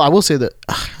 Yeah. Although, I will say that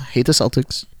I hate the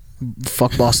Celtics.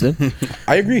 Fuck Boston.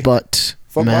 I agree. But,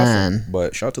 Fuck man, Boston.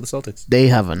 But shout out to the Celtics. they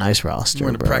have a nice roster,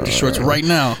 Wearing the bro. practice shorts right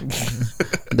now.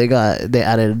 They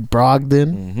added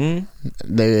Brogdon.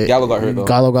 Mm-hmm. Gallo got hurt, though.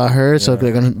 Gallo got hurt, so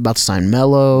they're about to sign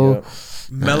Melo. Yeah.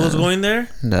 Melo's going there.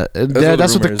 That's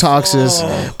what the rumors. talks is.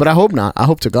 Oh. But I hope not. I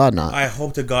hope to God not. I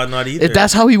hope to God not either. If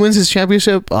that's how he wins his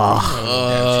championship,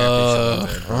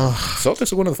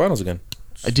 Celtics are going to the finals again.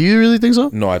 do you really think so?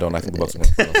 No, I don't. I think the Bucks are going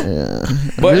to the finals.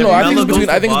 Yeah. But no, I think Melo it's between.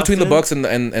 goes I think it's between the Boston?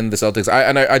 Bucks and the Celtics.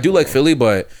 I do like Philly,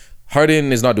 but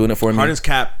Harden is not doing it for me. Harden's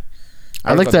cap.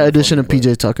 I like the addition of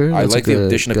PJ Tucker. I That's a like the good-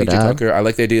 addition of good PJ add. Tucker. I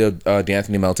like the idea of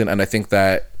DeAnthony Melton, and I think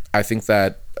that it's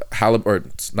not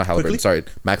Halliburton. Quickly? Sorry,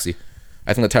 Maxey.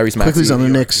 I think that Tyrese Maxey. Quickly's on the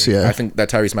Knicks. Yeah, I think that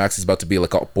Tyrese Maxey is about to be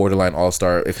like a borderline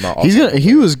all-star, if not all-star. he's gonna.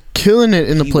 He was killing it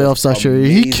in the He playoffs was last year.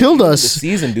 He amazing. killed Even us. this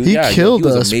season, dude. He Yeah, killed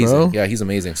was us, amazing. bro. Yeah, he's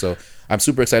amazing. So I'm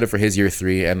super excited for his year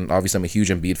 3, and obviously I'm a huge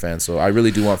Embiid fan. So I really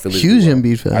do want Philly. to do Huge well.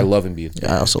 Embiid fan. I love Embiid.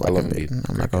 Yeah, I also like love Embiid.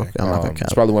 I'm not gonna cap.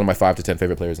 It's probably one of my 5 to 10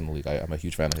 favorite players in the league. I'm a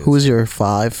huge fan of his. Who is your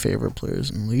 5 favorite players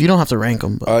in the league? You don't have to rank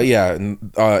them, but Yeah, in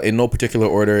no particular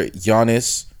order: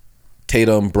 Giannis,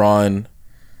 Tatum, Braun,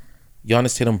 Ja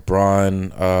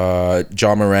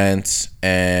Morant,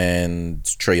 and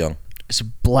Trae Young. it's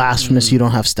blasphemous you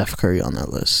don't have Steph Curry on that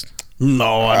list.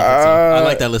 No, I, don't think so. I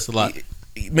like that list a lot.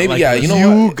 Maybe like yeah. that. You know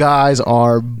You what? guys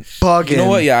are bugging. You know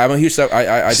what? Yeah, I'm a huge Steph. I do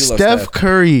love Steph Steph.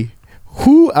 Curry.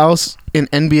 Who else in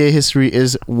NBA history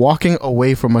is walking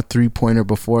away from a 3-pointer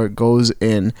before it goes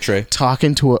in? Trey.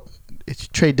 Talking to a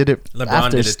Trey did it LeBron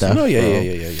after did it too. Steph. Oh yeah, bro.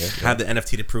 yeah. Have the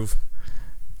NFT to prove.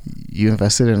 You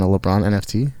invested in a LeBron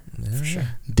NFT? For sure.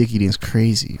 Dickie Dean's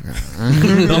crazy, bro.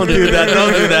 Don't do that.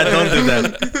 Don't do that. Don't do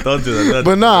that. Don't do that.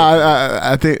 But no,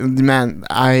 I think, man,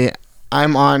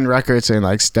 I'm on record saying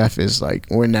like Steph is like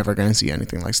we're never gonna see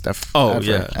anything like Steph. Oh, ever,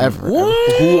 yeah. ever. Who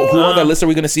on that list are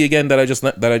we going to see again that I just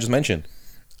mentioned?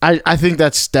 I think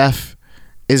that Steph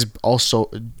is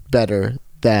also better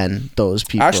than those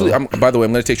people. Actually, by the way,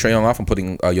 I'm going to take Trae Young off. I'm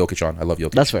putting Jokic on. I love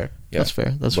Jokic. That's fair. Yeah. That's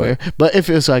fair. That's But- fair. But if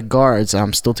it's like guards,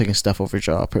 I'm still taking Steph over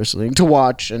Ja personally to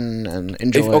watch and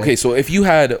enjoy. So if you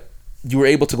were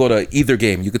able to go to either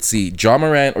game, you could see Ja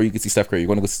Morant or you could see Steph Curry. You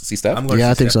want to go see Steph? I'm going Yeah,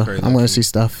 to I see think Steph so. Curry, I'm going low-key. to see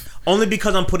Steph. Only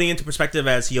because I'm putting it into perspective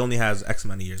as he only has X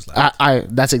amount of years left.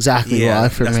 That's exactly Yeah, why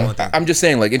for that's the me. only thing. I'm just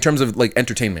saying, like in terms of like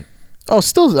entertainment, Oh,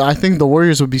 still, I think the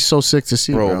Warriors would be so sick to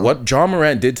see, bro. what Ja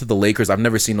Morant did to the Lakers, I've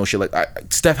never seen no shit like.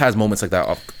 Steph has moments like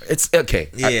that. It's okay.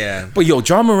 Yeah. But yo,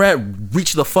 Ja Morant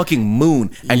reached the fucking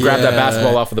moon and grabbed that Yeah.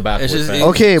 basketball off of the backboard. It's just fam.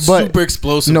 Okay, but super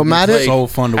explosive. no It's matter- so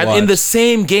fun to And watch. in the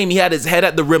same game, he had his head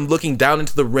at the rim, looking down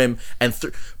into the rim, and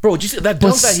bro, did you see that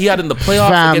dunk But that he had in the playoffs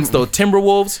fam- against the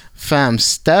Timberwolves? Fam,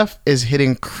 Steph is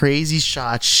hitting crazy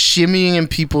shots, shimmying in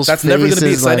people's That's faces. never going to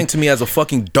be exciting like, to me as a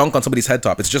fucking dunk on somebody's head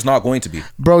top. It's just not going to be.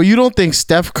 Bro, you don't think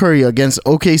Steph Curry against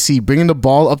OKC bringing the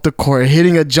ball up the court,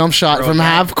 hitting a jump shot Bro, from that-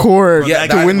 half court bro,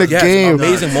 to win the It's game? an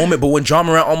amazing moment. But when Ja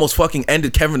Morant almost fucking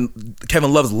ended Kevin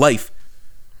Love's life,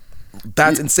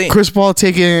 that's insane. Chris Paul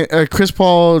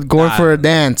going for a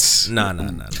dance. No.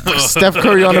 Steph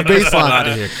Curry on the Fuck out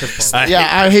of baseline. here. Chris Paul. Yeah,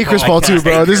 I hate Chris Paul too,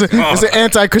 bro. This is an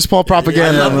anti-Chris Paul I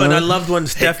propaganda. man. loved when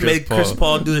Steph made Chris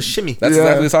Paul do the shimmy. That's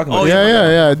exactly what he's talking about.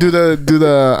 Yeah. Do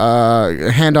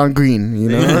the hand on green. You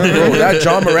know, Bro, that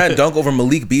Ja Morant dunk over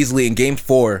Malik Beasley in Game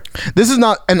 4. this is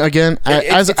not. And again,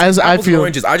 as I apples and feel,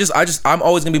 oranges. I'm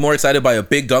always gonna be more excited by a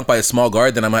big dunk by a small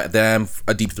guard than I'm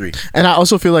a deep three. and I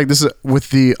also feel like this is with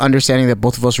the understanding that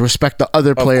both of us respect the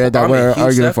other player that I'm a we're huge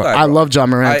arguing Steph for. guy, I bro. love John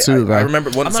Morant too, bro. I remember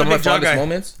I'm some not of a my big Ja fondest guy.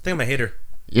 moments. I think I'm a hater.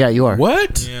 Yeah, you are.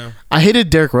 What? Yeah. I hated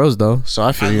Derrick Rose though, so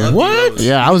I feel I you. love What? D-Rose.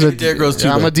 Yeah, I was a Derrick Rose too,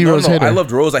 I'm though. a D Rose hater. I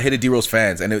loved Rose. I hated D Rose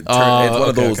fans, and it's one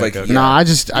of those okay. Nah, I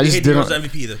just You hate didn't. D-Rose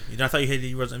MVP either. I thought you hated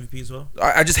D-Rose MVP as well.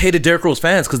 I just hated Derrick Rose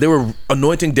fans because they were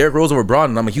anointing Derrick Rose over Braun,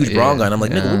 and I'm a huge Braun guy. And I'm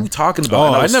like, nigga, what are we talking about? Oh,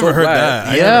 And I was never so heard glad. that.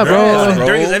 I Yeah, never heard bro. that,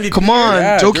 During his MVP Come on,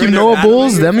 Yeah, Joakim during their Noah battle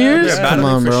Bulls, league, them yeah, years. they're Come battling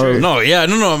on, for bro. sure. No, yeah,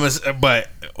 no, but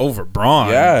over Braun.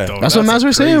 Yeah. though, That's what Maz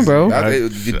was saying, bro.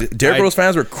 Derrick Rose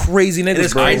fans were crazy niggas,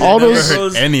 is bro. crazy. All Never those,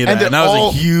 heard any of and that. And they're I was all-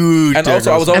 a huge. And Derrick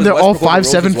also, I Rose was and they're all Westbrook over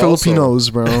Rose 5'7" as well, so- Filipinos,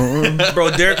 bro.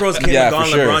 Bro, Derrick Rose came Yeah, and for gone.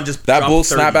 sure. LeBron just That dropped bull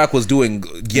 30. snapback was doing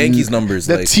Yankees numbers,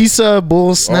 The like Tisa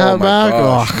Bull snapback.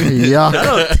 gosh. Oh, yeah. Shout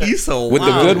out Tisa, with the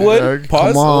wow. Goodwood.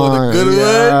 Pause. Come on, Goodwood?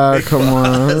 yeah, come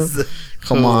on,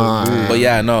 come on. But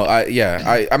yeah, no,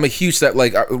 I'm a huge step.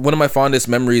 Like one of my fondest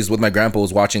memories with my grandpa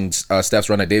was watching Steph's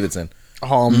run at Davidson.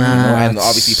 Oh man, And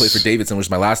obviously he played for Davidson, which is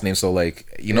my last name. So like,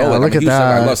 you know, Yeah, like, look I'm a at huge fan.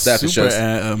 that. I love Steph. It's Super just,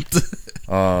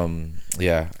 amped.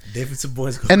 yeah. Davidson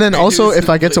boys. Go And then also, Davidson if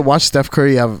I get to boys. watch Steph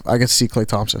Curry, I get to see Klay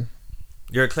Thompson.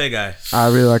 You're a Clay guy. I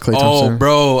really like Klay Oh, Thompson.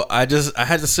 bro, I had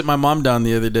to sit my mom down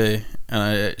the other day, and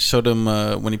I showed him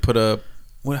when he put up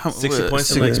 60 points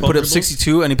in, he like, 12 put up dribbles?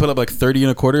 62, and he put up like 30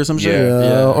 and a quarter or some shit. Yeah.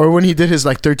 Yeah. Or when he did his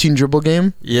like 13 dribble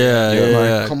game.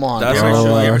 Yeah. Like, come on, That's You bro. ever,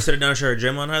 actually you Uh, ever sit down and show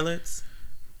Draymond highlights?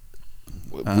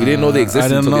 We didn't know they existed I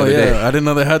didn't until know. the other day. I didn't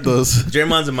know they had those.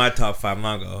 Draymond's in my top 5. I'm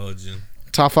not gonna hold you.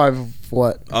 Top 5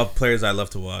 what? Of players I love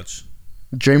to watch.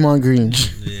 Draymond Green.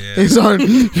 Yeah. He's on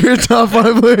your top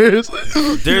 5 players.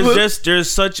 There's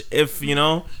such, if you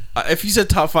know, If you said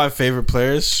top 5 favorite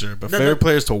players, sure, but No, favorite no.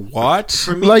 players to watch.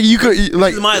 for me, Like you could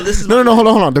like this is no, my- no, hold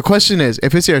on. The question is,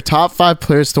 if it's your top 5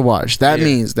 players to watch, that Yeah.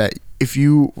 means that if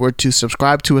you were to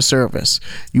subscribe to a service,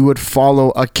 you would follow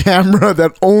a camera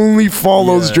that only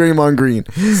follows Yeah. Draymond Green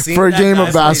Seeing for a that game guy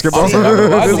of play basketball.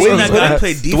 defense- Seeing Seeing that guy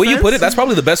play The way you put it, defense? that's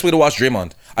probably the best way to watch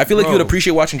Draymond. I feel like you would Bro.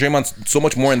 appreciate watching Draymond so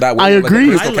much more in that way. I when, like, agree.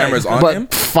 the personal I cameras like- on him.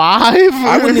 But 5?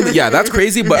 I wouldn't even. Yeah, that's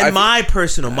crazy. But And my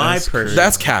personal.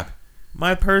 that's cap.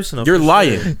 My personal. You're for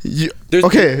lying. sure. There's-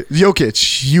 Okay,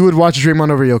 Jokic. You would watch Draymond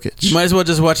over Jokic. You might as well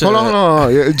just watch. Hold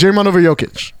on. Draymond over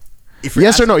Jokic. If you're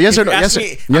Yes or no? asking- Yes or if no? you're Yes. asking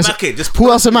me- Yes. I'm okay, just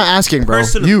Who else am I asking, bro?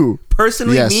 personally, You.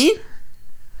 Personally, Yes. me?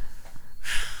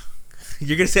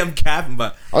 You're going to say I'm capping,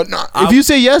 but Oh, no. If you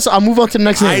say yes, I'll move on to the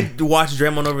next name. I'd watch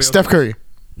Draymond over Steph Curry.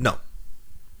 No.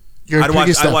 You're I'd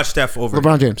watch Steph over.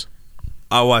 LeBron James.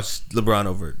 I'll watch LeBron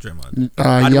over Draymond. Uh,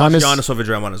 I'd watch Giannis. Giannis over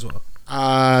Draymond as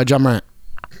well. John Morant.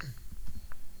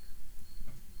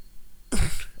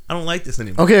 I don't like this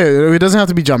anymore. Okay, it doesn't have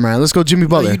to be John Morant. Let's go Jimmy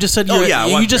Butler. You just said you. Oh, were, yeah, I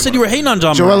you watched just said Draymond. you were hating on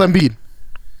John. Joel Morant. Embiid.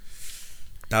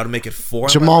 That would make it 4. on my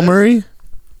Jamal list. Murray.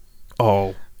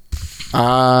 Oh,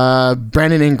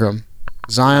 Brandon Ingram.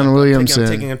 Zion Williamson. I'm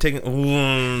taking.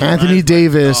 Anthony Zion's my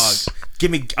Davis. dog.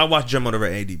 Give me. I watch Draymond over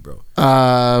AD, bro.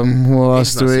 Who else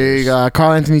He's do not we serious. got?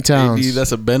 Carl Anthony maybe Towns.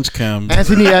 that's a bench cam.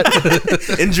 Anthony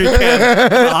Injury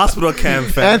camp, hospital camp.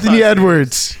 Fan. Anthony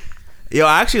Edwards. Yo,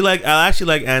 I actually like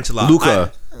Ancelotti.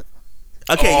 Luka.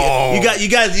 Okay, you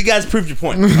guys proved your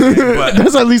point. Okay, but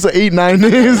That's at least 8-9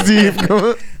 names deep.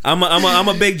 Come on. I'm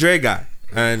a big Dre guy,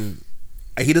 and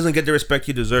he doesn't get the respect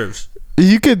he deserves.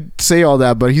 You could say all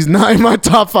that, but he's not in my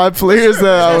top 5 players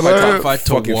that I would My top like. 5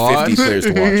 to Fucking watch. 50 players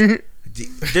to watch.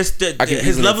 Just I can his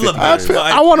easily level of fit basketball.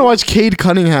 I want to watch Cade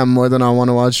Cunningham more than I want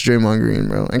to watch Draymond Green,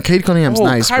 bro. And Cade Cunningham's Oh,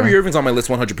 nice, Kyrie bro. Irving's on my list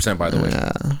 100%, by the way.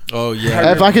 Yeah. Oh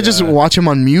yeah. If I could just watch him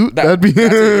on mute, that'd be.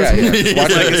 That's it, yeah. Just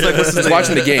watching, It's like what's his just name?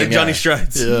 watching the game. like Johnny yeah.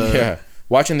 Strides. Yeah.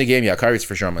 Watching the game, yeah, Kyrie's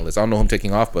for sure on my list. I don't know him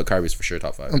taking off, but Kyrie's for sure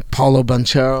top 5. Paulo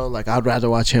Banchero, like I'd rather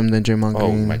watch him than Draymond Oh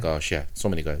Green. my gosh, yeah, so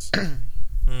many guys.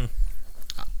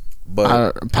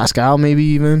 But Pascal, maybe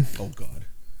even. Oh God,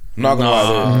 I'm not gonna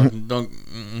lie. Don't.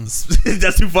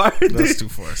 that's too far. That's too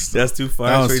far. That's too far.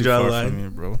 That That's was where you too draw far the for line. me,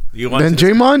 bro. You want Then to see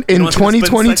the- Draymond you in don't see the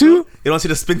spin 2022. cycle? You don't see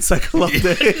the spin cycle all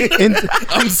day. In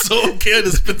I'm so okay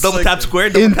to spit double tap square.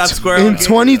 Double in, tap square. in okay.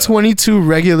 2022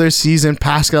 regular season,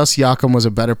 Pascal Siakam was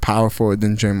a better power forward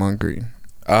than Draymond Green.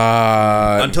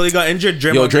 Until he got injured,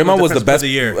 Draymond was the defensive best. of the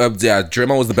year. Yeah,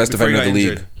 Draymond was the best Before he defender in the got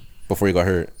league injured. before he got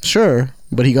hurt. Sure,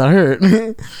 but he got hurt.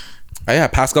 Yeah,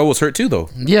 Pascal was hurt too, though.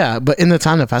 Yeah, but in the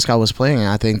time that Pascal was playing,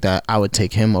 I think that I would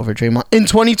take him over Draymond in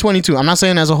 2022. I'm not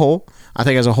saying as a whole. I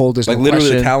think as a whole, there's Like no literally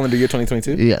question. the calendar year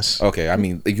 2022. Yes. Okay, I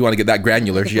mean, if you want to get that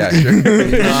granular, yeah, sure.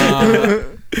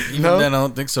 Even No? then, I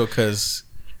don't think so because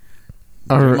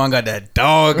Or- Draymond got that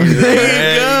dog. In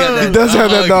there, man. He does have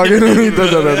that dog in him. He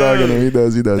does have that dog in him. He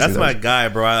does. He does. That's he my does. guy,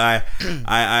 bro.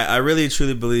 I really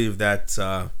truly believe that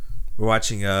we're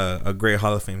watching a great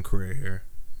Hall of Fame career here.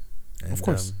 And, Of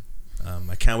course.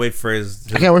 I can't wait for his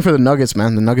I can't wait for the Nuggets,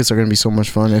 man. The Nuggets are gonna be so much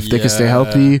fun if they can stay Yeah.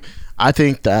 healthy. I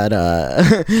think that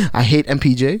I hate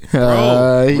MPJ.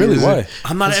 Really? Why?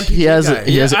 I'm not an MPJ He has guy.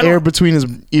 he has I air don't- between his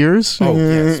ears. Oh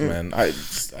yes, man.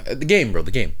 The game, bro.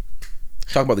 The game.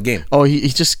 Talk about the game. Oh, he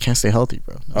just can't stay healthy,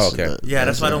 bro. Okay. Yeah,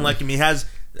 that's why I don't like him.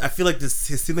 I feel like his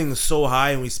ceiling is so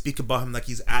high, and we speak about him like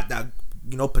he's at that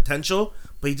potential,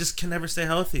 but he just can never stay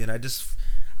healthy. And I just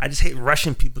hate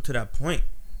rushing people to that point.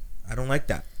 I don't like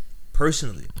that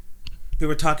personally. They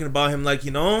were talking about him like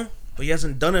but he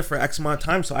hasn't done it for X amount of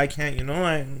time, so I can't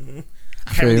I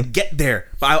can't really get there.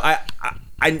 But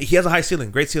he has a high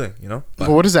ceiling, great ceiling, But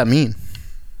what does that mean?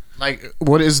 Like,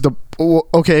 what is the?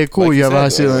 Okay, cool. Like you have a high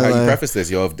said, ceiling. how you like- preface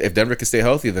this, if Denver can stay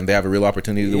healthy, then they have a real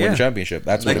opportunity to win Yeah. the championship.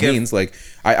 That's what Like it if- means. Like,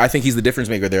 I think he's the difference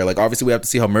maker there. Like, obviously, we have to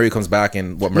see how Murray comes back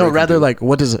and what Murray. No, can rather do. like,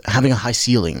 what does having a high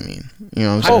ceiling mean? You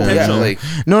know what Oh I'm saying? yeah, potential.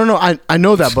 like, No. I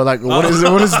know that, but like, what is the?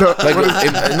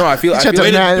 like no, I feel Shut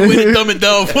like up. Way to dumb it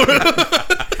down for him.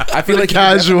 I feel like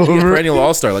Casual, he's definitely a bro. perennial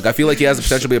all star. Like, I feel like he has the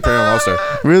potential to be a perennial all star.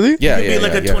 Really? Yeah, He'd yeah, be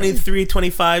like yeah, a 23 to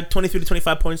 25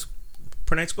 points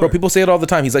per night score. Bro, people say it all the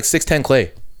time. He's like 6'10"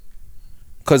 Clay.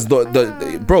 Cause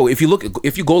bro, if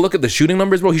you go look at the shooting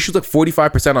numbers, bro, he shoots like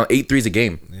 45% on 8 threes a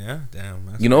game. Yeah, damn.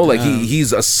 That's Like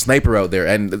he's a sniper out there,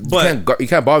 and you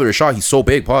can't bother his shot. He's so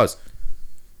big. Pause.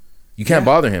 You can't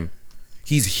bother him.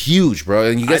 He's huge, bro,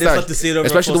 and you guess just that, love to see it over a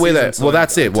especially the full way season, that. so Well,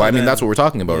 that's it. Well, I mean, until that's what we're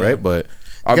talking about, right? But You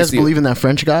guys obviously, believe in that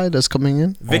French guy that's coming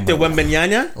in? Victor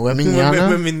Wembanyama.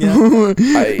 Wembanyama?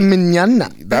 I-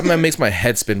 Mignana. that man makes my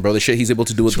head spin, bro. The shit he's able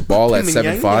to do with the ball at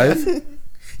 7'5".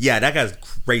 Yeah, that guy's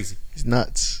crazy. He's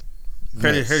nuts.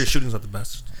 Heard his shooting's not the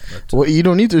best. But, Well, you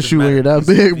don't need to shoot when you're that He's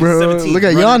big, bro. 17. Look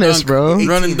at Run and Giannis, dunk. bro.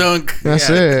 Run and dunk. That's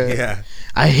yeah, it. Yeah.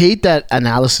 I hate that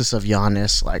analysis of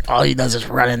Giannis. Like, all he does is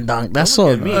run and dunk. That's so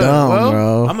look at me. dumb, Well,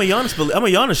 bro. I'm a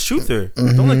Giannis shooter.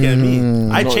 Don't look at me.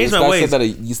 I changed my ways.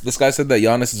 This guy said that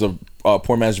Giannis is a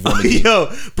poor man's JaVale McGee.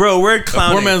 Yo, bro, we're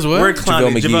clowning. poor man's what? We're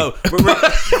clowning. JaVale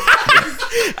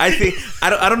I think I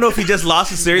don't know if he just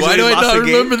lost the series. Why or do he I lost not a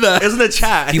game. remember that? It was in the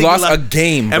chat. I He think lost a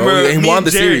game, bro, Remember, and me won and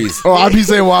the Jared- series. Oh, I'd be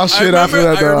saying wild shit after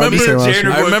that, though. I'd be saying wild Jared shit.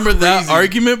 and I remember that crazy.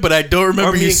 argument, but I don't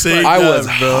remember Or me you and saying Clark. I that, was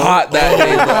bro. hot that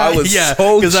day, bro. I was Yeah,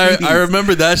 so because cheesed. I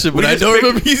remember that shit, but I don't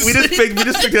remember you we just saying picked we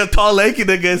just picked a tall lanky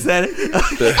nigga and said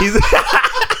it. He's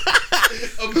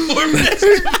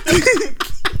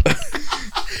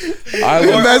I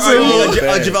was That's so it.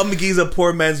 bad. JaVale McGee's a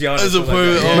poor man's Giannis. As a something poor-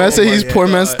 like that. oh Man said he's my poor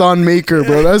man's God. Thon Maker,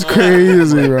 bro. That's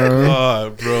crazy, bro.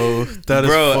 God, bro. That is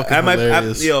Bro, fucking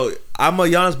hilarious. I'm a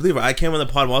Giannis believer. I came on the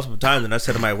pod multiple times and I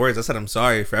said in my words, I said I'm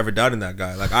sorry for ever doubting that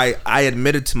guy. Like I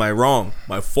admitted to my wrong,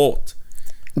 my fault.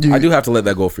 Dude, I do have to let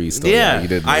that go for you still. Yeah, you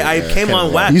did. I came kinda on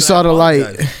wrong. wax. you and saw I the light.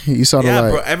 apologize. You saw the Yeah,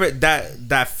 light. bro.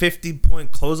 That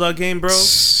 50-point closeout game, bro.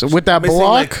 So with that Missing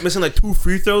block, missing like 2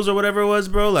 free throws or whatever it was,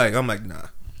 bro. Like I'm like, nah.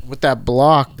 with that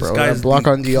block, bro. guy's That block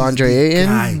the- on DeAndre he's the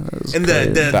guy. Ayton. that was And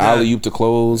crazy. The alley oop to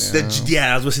close. I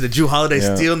was listening to Drew Holiday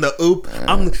Yeah. stealing the oop.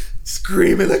 I'm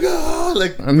screaming like, oh,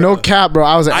 like No cap, bro.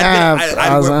 I was I'd amped. I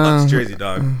wear was Bucks jersey,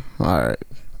 dog. All right.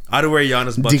 I'd wear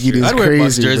Giannis Bucks Diggy is jersey. I'd wear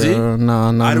Bucks crazy, jersey. bro.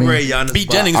 No, not I'd me. wear Giannis Pete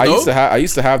Bucks. Jennings, I though.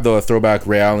 used to have the throwback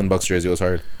Ray Allen Bucks jersey. It was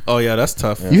hard. Oh yeah, that's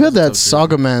tough. You had that That's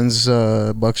tough, Saga Man's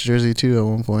Bucks jersey too at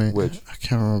one point. Which? I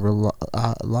can't remember.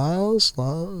 Lyles,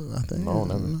 I think. No,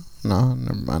 never. No,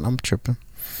 never mind. I'm tripping.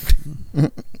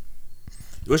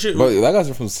 What's your, But that guy's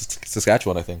from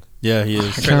Saskatchewan, I think. Yeah, he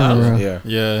is. I can't remember. Yeah.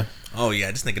 Yeah. oh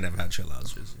yeah, this nigga never had Trey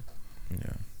Lyles jersey.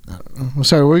 I'm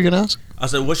sorry, what were you gonna ask? I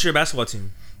said, what's your basketball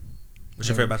team? What's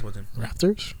your favorite basketball team?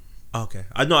 Raptors? Oh, okay,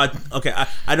 I know.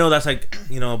 I know that's like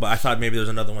but I thought maybe there was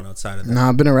another one outside of that. Nah,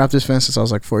 I've been a Raptors fan since I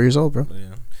was like 4 years old, bro. But,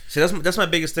 yeah. See, that's my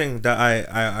biggest thing that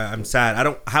I'm sad. I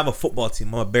don't have a football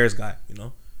team. I'm a Bears guy.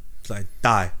 It's like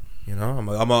die.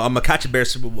 I'm a catch a Bears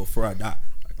Super Bowl before I die.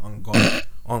 Like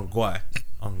on guy.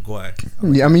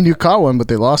 Yeah, I mean, you caught one, but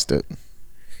they lost it.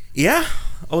 Yeah,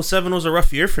 07 was a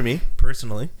rough year for me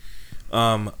personally.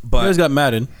 You But guys got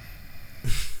Madden.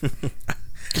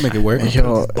 Can make it work.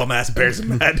 Yo, bum ass Bears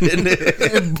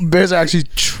Madden. Bears are actually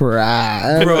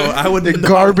trash. Bro, I would The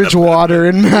garbage water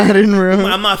in Madden, bro.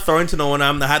 I'm not throwing to no one.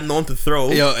 I had no one to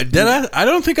throw. Yo, I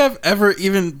don't think I've ever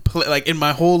even played, like, in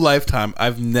my whole lifetime,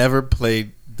 I've never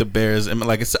played the Bears. And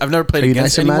like, I've never played Are you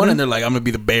against nice at anyone, Madden? and they're like, I'm gonna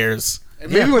be the Bears.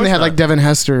 Maybe when they had like Devin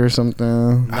Hester or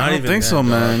something. Not I don't even think that, so, dog.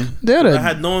 man. They had I a,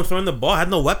 had no one throwing the ball. I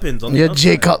had no weapons. On the yeah,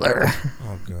 Jay outside. Cutler.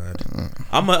 Oh god,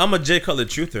 I'm a Jay Cutler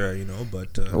truther,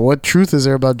 but What truth is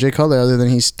there about Jay Cutler other than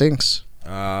he stinks?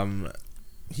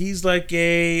 he's like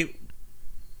a.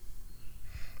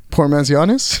 Poor man's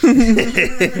Giannis.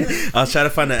 I was trying to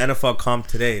find an NFL comp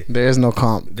today. There is no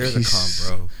comp. There's He's- a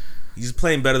comp, bro. He's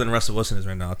playing better than Russell Wilson is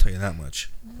right now. I'll tell you that much.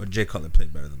 Or Jay Cutler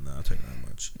played better than that. I'll tell you that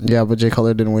much. Yeah, but Jay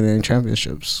Cutler didn't win any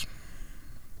championships.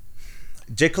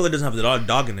 Jay Cutler doesn't have the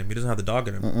dog in him. He doesn't have the dog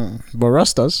in him. But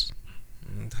Russ does.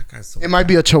 That guy's so It might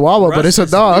be a Chihuahua, but it's a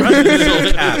dog. Russ is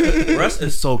so cap. Russ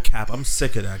is so cap. I'm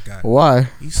sick of that guy. Why?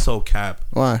 He's so cap.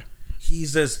 Why?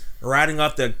 He's just riding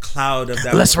off the cloud of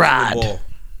that. Let's Super ride. Bowl.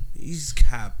 He's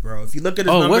cap, bro. If you look at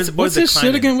his Oh, numbers, what's his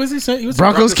shit again? What's he saying? He was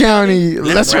Broncos County.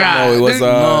 Let's ride. No, it was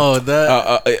No,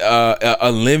 that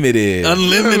Unlimited.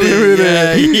 Unlimited.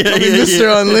 Yeah,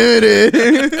 Mr.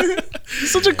 Unlimited.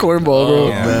 Such a cornball, bro.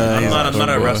 Yeah, man. I'm not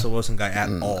a Bro. Russell Wilson guy at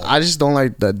all. I just don't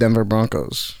like the Denver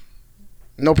Broncos.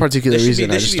 No particular reason.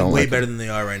 They I should just be don't way like better them. than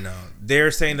they are right now.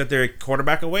 They're saying that they're a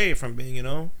quarterback away from being,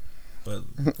 but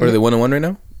Or are they 1-1 right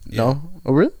now? No?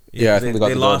 Oh, really? Yeah, I think they got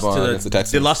the lost dub to against the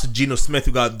Texans. They lost to Geno Smith,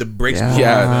 who got the breaks. Yeah.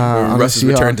 Yeah, on the Russ's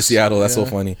return to Seahawks. Seattle. That's so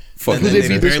funny. Fuck And then that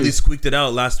they nigga. barely squeaked it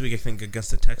out last week, I think,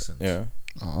 against the Texans. Yeah.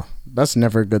 Oh, that's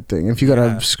never a good thing. If you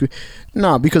gotta, Yeah.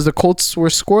 no, because the Colts were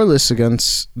scoreless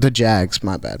against the Jags.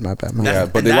 My bad. Yeah, That's-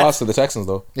 but and they that's- lost to the Texans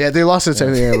though. Yeah, they lost it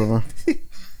to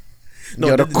No,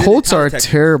 Yo, the they Colts tie the are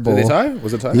Texans. terrible. Did they tie?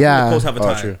 Was it tie? Yeah. The Colts have a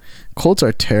Oh, tie. true. Colts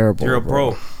are terrible. You're a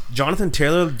bro. Jonathan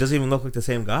Taylor doesn't even look like the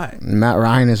same guy. Matt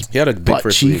Ryan is He had a big butt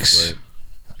first cheeks. week.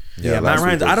 Yeah, Matt last week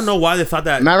Ryan. I was- don't know why they thought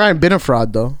that. Matt Ryan been a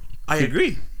fraud though. I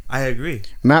agree.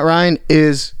 Matt Ryan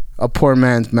is a poor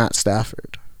man's Matt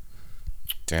Stafford.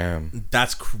 Damn.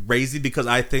 That's crazy because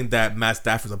I think that Matt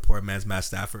Stafford's a poor man's Matt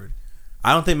Stafford.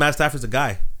 I don't think Matt Stafford's a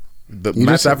guy. The You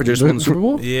Matt just- Stafford just won the Super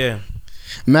Bowl. Yeah.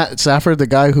 Matt Stafford, the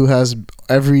guy who has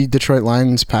every Detroit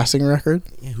Lions passing record.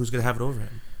 Yeah, who's gonna have it over him?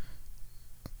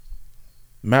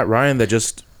 Matt Ryan that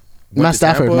just. went Matt to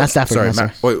Stafford, Tampa? Matt Stafford, Sorry,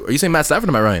 Matt Wait, are you saying Matt Stafford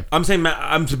or Matt Ryan? I'm saying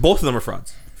both of them are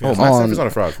frauds. Oh, Matt Oh, Stafford's not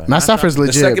a fraud. Fan. Matt Stafford's The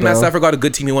legit, second Matt bro. Stafford got a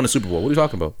good team, he won a Super Bowl. What are you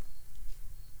talking about?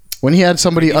 When he had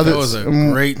somebody other That was a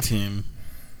great team.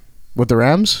 with the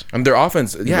Rams. I mean, their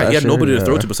offense. Yeah, he had Last nobody year, to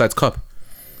throw yeah. to besides Cup.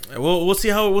 We'll see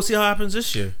how it happens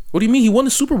this year. What do you mean? He won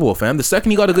the Super Bowl, fam. The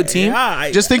second he got a good team. Yeah,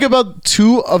 Just think about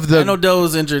two of I know the Dell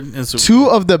was injured in Super two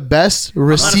of the best I'm not a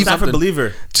receiving Stafford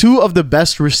believer.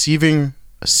 receiving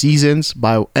seasons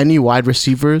by any wide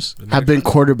receivers have been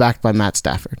quarterbacked by Matt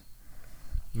Stafford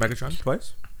Megatron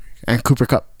twice. and Cooper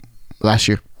Kupp last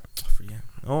year. Yeah.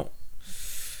 Oh,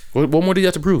 What more did he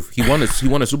have to prove? He won a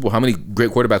Super Bowl. How many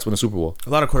great quarterbacks win the Super Bowl? a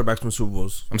lot of quarterbacks win Super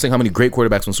Bowls. I'm saying how many great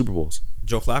quarterbacks win Super Bowls?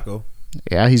 Joe Flacco.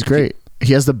 Yeah, he's great.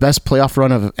 He has the best playoff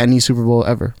run of any Super Bowl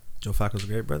ever. Joe Flacco's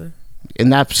great, brother. In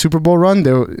that Super Bowl run,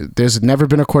 there's never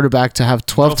been a quarterback to have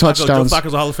 12 touchdowns. Joe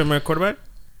Flacco's a Hall of Famer quarterback.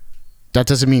 That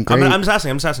doesn't mean great. I'm just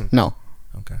asking. No,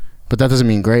 Okay. but that doesn't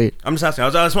mean great. I'm just asking.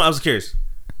 I was curious.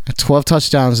 12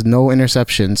 touchdowns, no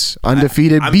interceptions,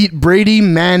 undefeated. I'm- Beat Brady,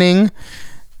 Manning,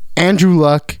 Andrew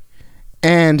Luck,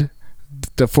 and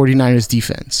the 49ers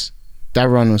defense. That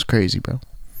run was crazy, bro.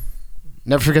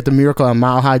 Never forget the miracle on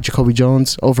Mile High, Jacoby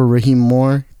Jones over Raheem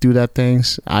Moore. Do that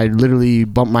things. I literally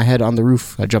bumped my head on the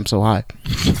roof. I jumped so high.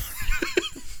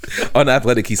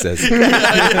 Unathletic, he says.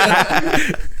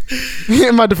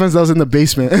 In my defense, that was in the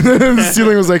basement. The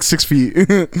ceiling was like 6 feet.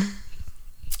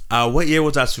 What year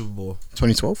was that Super Bowl?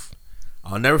 2012.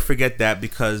 I'll never forget that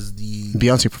because the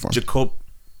Beyonce performed.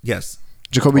 Yes,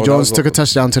 Jacoby Oh, that Jones was took a awesome.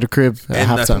 touchdown to the crib at and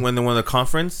that's halftime. when they won the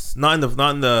conference. Not in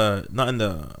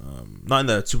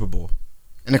the Super Bowl.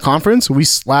 In the conference, we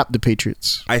slapped the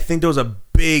Patriots. I think there was a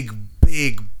big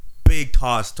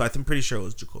toss. To, I'm pretty sure it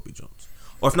was Jacoby Jones,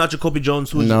 or if not Jacoby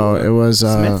Jones, who was No, it was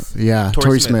Smith?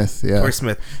 Torrey Smith. Yeah, Torrey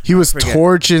Smith. he was Forget.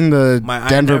 torching the I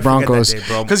Denver never forget Broncos that day,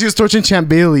 bro. because he was torching Champ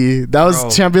Bailey. That was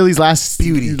Bro. Champ Bailey's last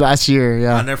Beauty. last year. I'll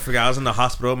Yeah, never forget. I was in the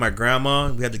hospital with my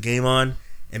grandma. We had the game on,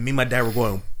 and me and my dad were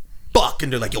going buck,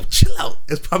 and they're like, "Yo, chill out."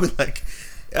 It's probably like,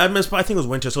 I think it was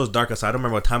winter, so it was dark outside. I don't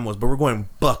remember what time it was, but we're going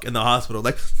buck in the hospital.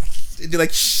 Like, and you're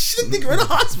like, "Shit, nigga, we're in the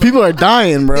hospital." people are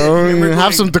dying, bro. Yeah, we're Have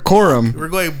going some decorum. We're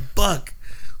going buck.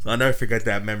 So I'll never forget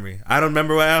that memory. I don't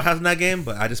remember what happened in that game,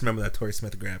 but I just remember that Torrey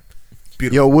Smith grab.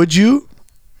 Beautiful. Yo, would you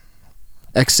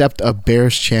accept a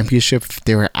Bears championship if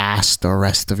they were asked the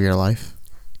rest of your life?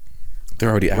 They're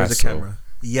already Where's asked. the camera?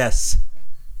 Yes,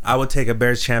 I would take a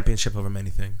Bears championship over many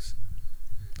things.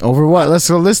 Over what? Let's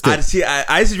go list I it. see.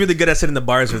 I is really good at setting the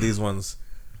bars for these ones.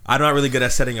 I'm not really good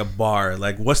at setting a bar.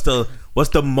 Like, what's the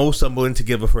most I'm willing to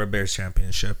give for a Bears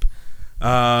championship?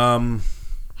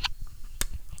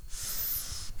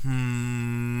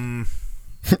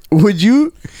 Would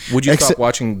you? Would you Except- stop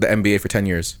watching the NBA for 10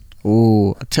 years?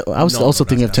 Ooh, I was No, also that's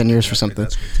thinking of not- 10 years for that's- something.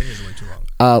 that's great. 10 years is way too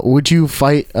long. Would you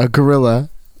fight a gorilla,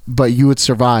 but you would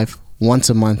survive once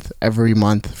a month, every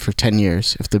month for 10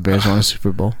 years if the Bears won a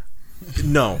Super Bowl?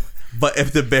 No, but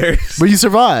if the Bears, But you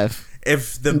survive.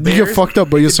 If the You Bears get fucked up,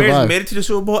 but if you the Bears survive. made it to the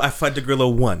Super Bowl, I fight the gorilla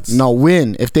once. No,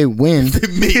 win. If they win, If they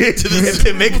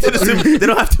make it to the Super Bowl, they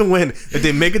don't have to win. If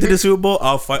they make it to the Super Bowl,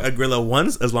 I'll fight a gorilla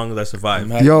once as long as I survive.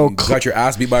 Yo, you got your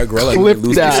ass beat by a gorilla. clip and you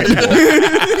lose that. the Super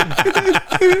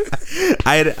Bowl.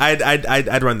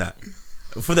 I'd run that.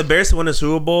 For the Bears to win a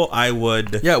Super Bowl, I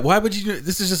would. Yeah, why would you do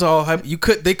this? Is just all hype.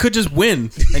 They could just win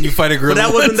and you fight a But gorilla.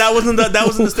 that wasn't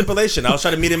the stipulation. I was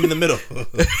trying to meet him in the middle.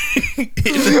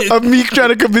 a meek trying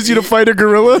to convince you to fight a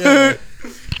gorilla.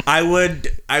 I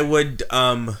would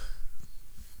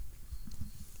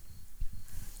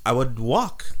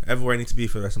walk everywhere I need to be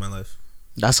for the rest of my life.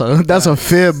 That's a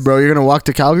fib, bro. You're gonna walk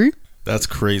to Calgary? That's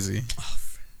crazy.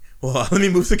 Well, let me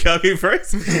move to Calgary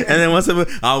first, and then once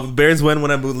Bears win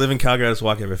when I live in Calgary, I just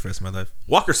walk everywhere for the rest of my life.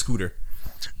 Walk or scooter?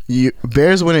 You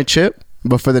Bears win a chip,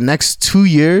 but for the next 2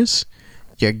 years,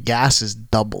 your gas is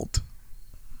doubled.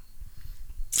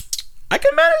 I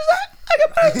can manage that.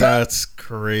 That's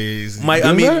crazy. My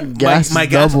Gas my is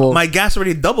double. gas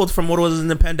already doubled from what it was in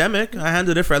the pandemic. I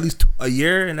handled it for at least a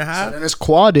year and a half. And it's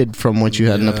quadded from what you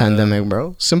had in the pandemic,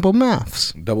 bro. Simple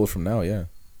maths. Double from now, yeah.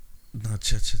 No,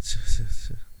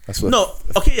 That's what. no,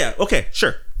 okay, yeah, okay,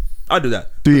 sure, I'll do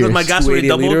that 3 because years. my gas already 280 a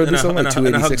doubled liter or and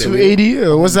something, I like hugged 286 it. a liter?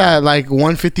 280? What's that? Like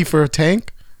 150 for a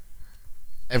tank?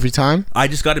 Every time? I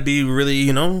just got to be really,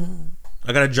 I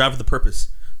got to drive with the purpose.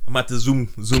 I'm at the Zoom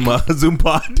pod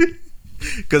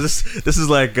because this is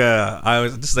like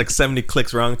this is like 70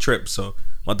 clicks round trip, so I'm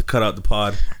about to cut out the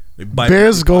pod.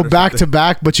 Bears go back to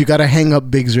back, but you gotta hang up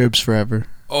Big's ribs forever.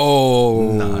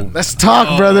 Oh, Let's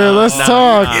talk, brother. Let's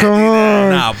talk. Come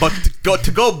on. Nah, but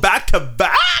to go back to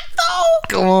back though,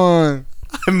 Come on.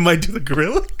 I might do the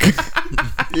gorilla.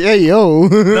 Yeah, yo.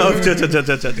 No,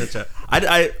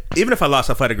 I even if I lost,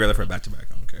 I'll fight a gorilla for a back to back.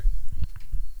 I don't care.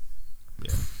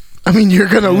 I mean, you're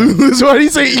gonna lose. Why do you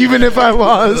say even if I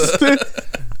lost?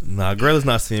 Nah, gorilla's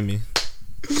not seeing me.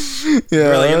 Yeah.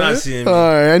 Gorilla, you're not seeing me. All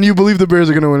right, and you believe the Bears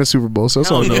are gonna win a Super Bowl, so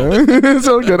it's all Hell good. It's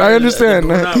all good. I understand.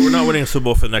 We're not winning a Super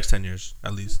Bowl for the next 10 years,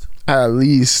 at least. At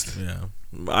least. Yeah.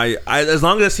 I as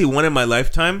long as I see one in my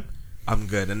lifetime, I'm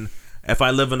good. And if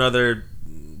I live another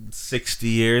 60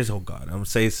 years, oh God, I'm gonna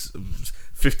say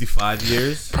 55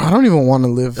 years. Bro, I don't even want to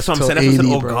live. That's what I'm till saying. That's what I'm 80,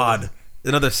 saying. Oh bro. God,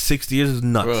 another 60 years is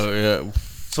nuts. bro, yeah.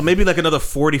 So maybe like another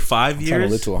 45 I'm trying to live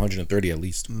years. to 130 at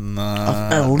least. Nah,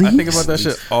 At I think least? about that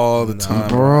shit all the time,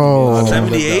 Bro.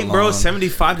 78, bro.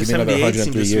 75 to Give me another 78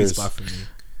 seems 103 a sweet years. spot for me.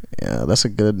 Yeah, that's a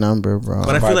good number, bro.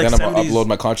 But I feel like then I'm gonna 70s upload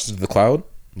my consciousness to the cloud,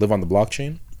 live on the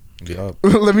blockchain. Yeah.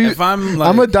 Let me. If I'm like,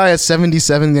 I'm gonna die at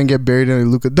 77, then get buried in a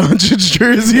Luka Doncic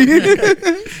jersey.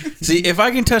 see, if I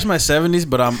can touch my 70s,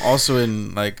 but I'm also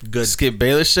in like good Skip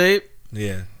Bayless shape,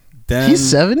 Yeah. then He's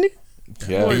 70.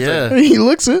 Yeah. yeah. He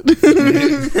looks it.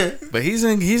 But he's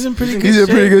in pretty good. He's in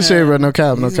pretty good shape, man. bro. No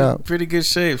cap, no He's in cap. pretty good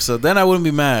shape. So then I wouldn't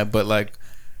be mad. But like,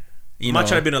 I'm not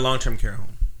trying to be in a long-term care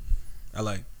home. I'm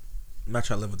not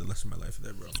trying to live with the rest of my life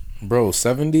there, bro. Bro,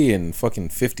 70 and fucking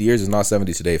 50 years is not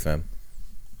 70 today, fam.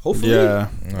 Hopefully. yeah.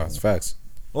 No, it's facts.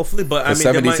 Hopefully, but I mean,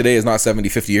 70 they might, today is not 70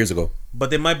 50 years ago. but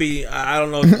they might be. I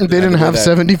don't know. They didn't have that-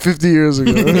 70, 50 years ago.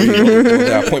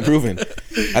 Yeah, point proven.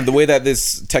 And the way that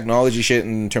this technology shit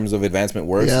in terms of advancement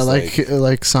works, Yeah, is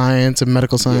like science and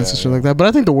medical science and Yeah, shit like that. But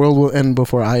I think the world will end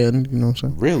before I end. You know what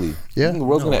I'm saying? really? Yeah. You think the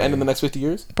world's No gonna end way. in the next 50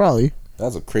 years? Probably.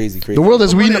 That's a crazy. The world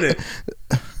as we What know. did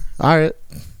All right.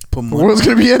 Put The money. world's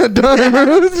gonna be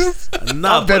done.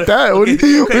 Nah, I bet but- that. okay, What do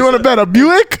you okay, want to so bet a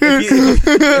Buick? if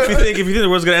you think the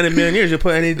world's gonna end in a million years, you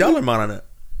put any dollar amount on it.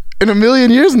 In a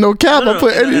million years? No cap. No, I'll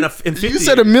put in any. 50 You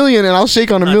said a million, and I'll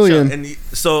shake on a Nah, million. chill. And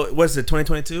so what's it?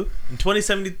 2022 in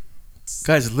 2070.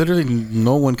 Guys, literally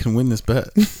no one can win this bet.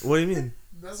 What do you mean?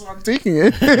 That's why I'm taking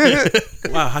it.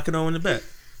 Wow, how can I win the bet?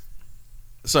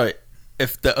 Sorry.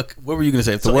 If the what were you gonna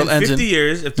say? If the So world in ends 50 in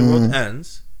years, if the world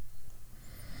ends,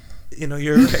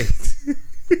 you're right.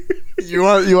 You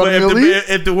want But a million?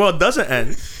 if the world doesn't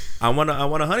end, I want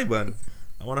a honey bun.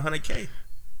 I want 100K.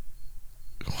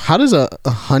 How does a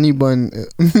honey bun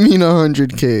mean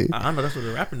 100K? I don't know. That's what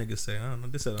the rapper niggas say. I don't know.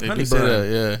 They said a they honey do say bun.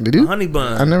 that, yeah. Did you? A honey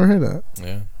bun. I never heard that.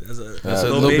 Yeah. That's a That's a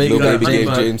little little baby. baby Lil got a Baby honey gave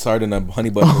bun. James Harden a honey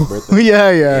bun for his birthday.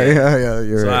 Yeah.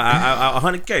 You're So right. I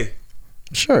 100K.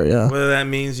 Sure, yeah. Whether that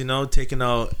means taking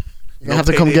out. You have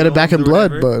to come get it back in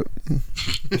blood, but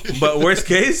But worst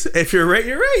case, if you're right,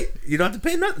 you're right. You don't have to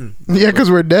pay nothing. yeah,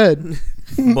 because we're dead.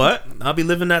 But I'll be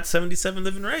living that 77,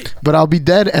 living right. But I'll be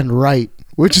dead and right,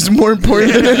 which is more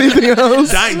important than anything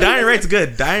else. Dying right's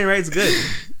good. Dying right's good.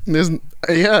 There's,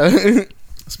 yeah,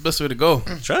 That's the best way to go.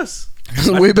 Trust. it's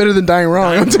way better than dying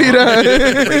wrong. I'll tell you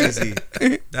that.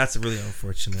 Crazy. That's really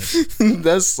unfortunate.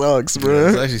 That sucks, It's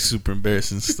bro. actually super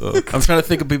embarrassing stuff. I'm trying to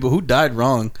think of people who died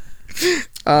wrong.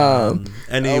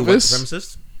 Any Elvis? white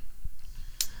supremacists?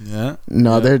 Yeah.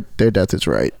 No, their death is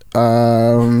right.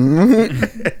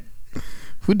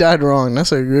 Who died wrong?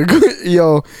 That's a good.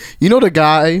 Yo, you know the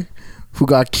guy who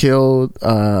got killed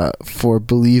for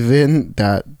believing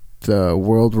that the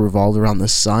world revolved around the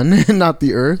sun and not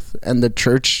the earth, and the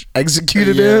church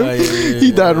executed him.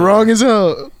 He died wrong as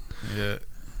hell. Yeah.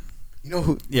 You know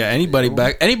who Yeah.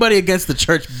 Anybody against the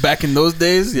church back in those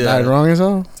days? Yeah. died wrong as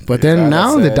hell? But The guy then that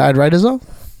now they said- died right as well.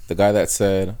 The guy that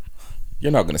said,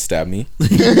 "You're not gonna stab me."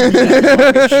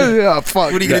 Yeah,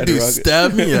 fuck. What are you gonna Died do? wrong.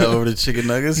 Stab me? Yeah, over the chicken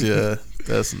nuggets? Yeah,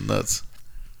 that's nuts.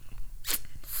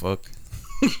 Fuck.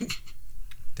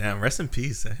 Damn, rest in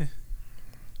peace. Eh?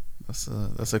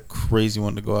 That's a crazy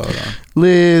one to go out on.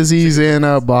 Lizzie's in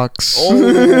a box.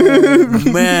 Oh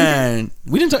man,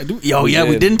 we didn't talk. We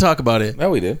did. didn't talk about it. No,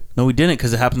 we did. No, we didn't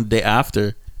because it happened the day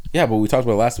after. Yeah, but we talked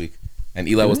about it last week, and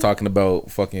Eli was talking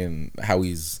about fucking how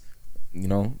he's, you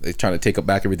know, trying to take up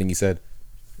back everything he said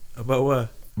About what?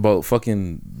 about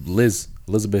fucking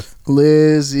Elizabeth.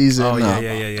 Lizzie's in Oh a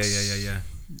yeah.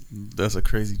 That's a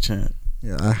crazy chant.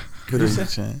 Yeah. Crazy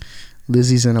chant.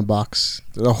 Lizzie's in a box.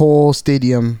 The whole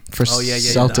stadium for Oh yeah. The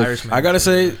Celtic. Irishman. I gotta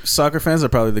say, soccer fans are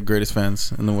probably the greatest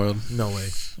fans in the world. no way.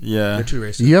 Yeah. They're too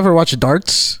racist. You ever watch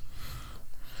darts?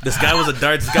 This guy was a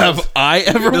darts guy. Have I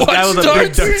ever This guy watched was a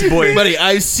big darts? darts boy. Buddy,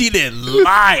 I've seen it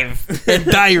live and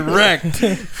direct.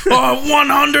 Oh,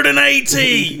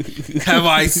 180 have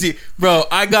I seen. Bro,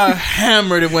 I got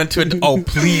hammered and went to it. Oh,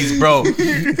 please, bro.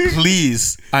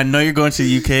 Please. I know you're going to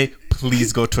the UK.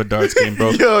 Please go to a darts game, bro.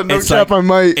 Yo, no It's cap, like- I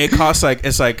might. It costs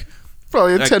it's like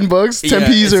Probably like- $10, 10 yeah,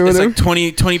 P's or it's whatever. like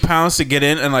 20 pounds to get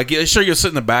in, and like yeah, sure you'll sit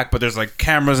in the back, but there's like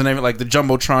cameras and everything, like the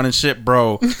jumbotron and shit,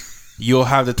 bro. You'll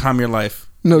have the time of your life.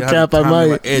 No You'll have cap, the I time of your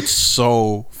might. life. It's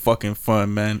so fucking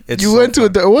fun, man. It's You so went to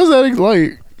fun. what was that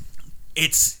like?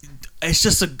 It's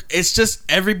just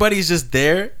everybody's just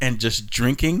there and just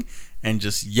drinking and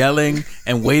just yelling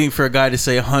and waiting for a guy to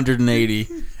say 180,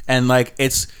 and like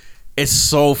it's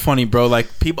so funny, bro.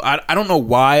 Like people, I don't know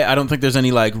why. I don't think there's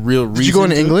any like real reason. Did you go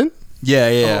into to it. England?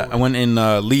 Yeah. I went in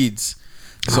Leeds,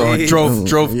 so I Leeds.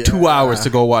 drove Yeah. 2 hours to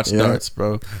go watch Yeah. darts,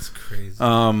 bro. That's crazy.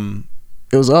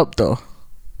 It was up though.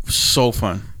 So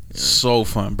fun, so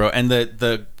fun, bro. And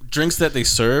the drinks that they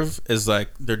serve is like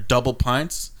they're double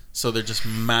pints, so they're just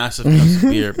massive cups of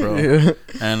beer, bro. Yeah.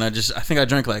 And I think I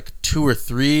drank like 2 or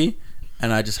 3,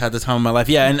 and I just had the time of my life.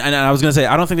 Yeah, and I was gonna say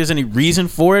I don't think there's any reason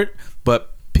for it,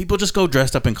 but people just go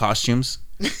dressed up in costumes,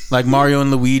 like Mario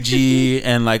and Luigi,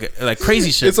 and like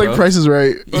crazy shit. It's like bro. Price is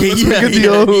Right. Let's make a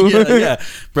yeah, deal. yeah,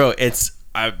 bro.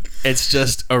 It's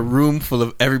just a room full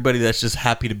of everybody that's just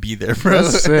happy to be there, bro.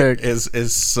 That's sick.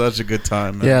 It's such a good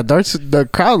time, man. Yeah, darts. The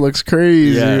crowd looks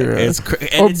crazy. Yeah, bro. and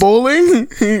or it's- bowling.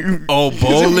 Oh, In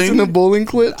bowling. the bowling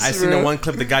clips. I seen bro. the one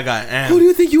clip the guy got amped. Who do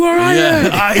you think you are? Yeah,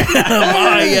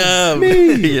 I am.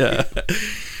 Me. Yeah,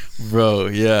 bro.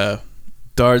 Yeah,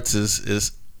 darts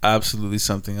is absolutely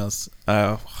something else.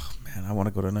 Man, I want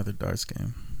to go to another darts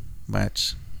game,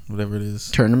 match, whatever it is,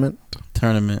 Tournament.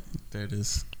 tournament. There it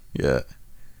is. Yeah,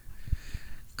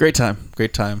 great time.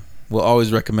 We'll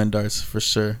always recommend darts for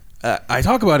sure. I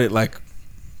talk about it like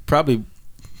probably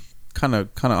kind of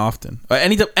often.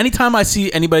 Anytime I see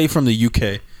anybody from the UK,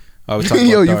 I always talk about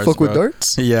Yo, you darts, fuck with bro.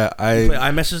 darts? Yeah, Wait,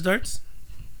 I messaged darts?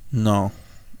 no,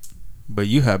 but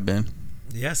you have been.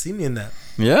 Yeah, see me in that.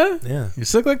 Yeah, Yeah. you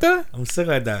sick like that? I'm sick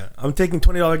like that. I'm taking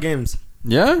 $20 games.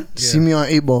 Yeah, See me on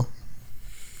 8-ball.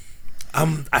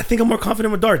 I think I'm more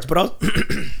confident with darts, but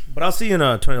I'll see you in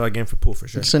a $20 game for pool for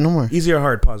sure. Say no more. Easy or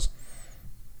hard? Pause.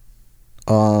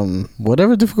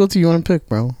 Whatever difficulty you want to pick,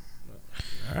 bro.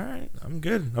 All right, I'm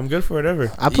good. I'm good for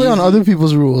whatever. I play on other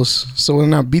people's rules, so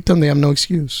when I beat them, they have no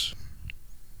excuse.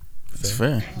 that's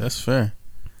fair. That's fair.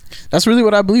 That's really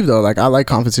what I believe, though. Like, I like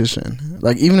competition.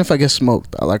 Like, even if I get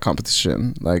smoked, I like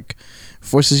competition. Like,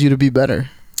 forces you to be better.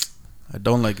 I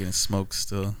don't like getting smoked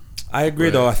still. I agree,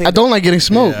 though. I think I don't like getting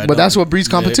smoked, Yeah, I but that's don't- what breeds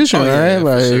yeah. competition, Oh, yeah,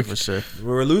 right? yeah, Like, for sure.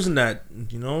 we're losing that.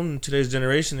 You know, in today's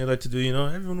generation, they like to do. You know,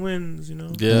 everyone wins. You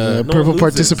know. Yeah. yeah, no purple one loses.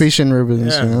 participation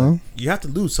ribbons, Yeah. you know? You have to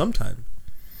lose sometime.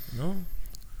 You know.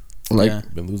 Like, Yeah.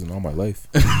 Been losing all my life.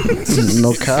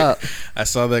 no cap. I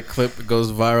saw that clip. It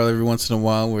goes viral every once in a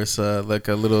while where it's like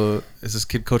a little. Is this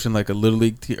kid coaching like a little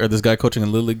league team, or this guy coaching a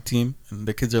little league team, and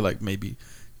the kids are like maybe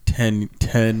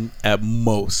 10 at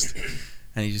most,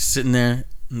 and he's just sitting there,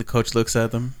 and the coach looks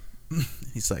at them.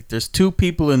 He's like, "There's 2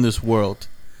 people in this world.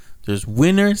 There's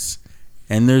winners,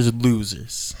 and there's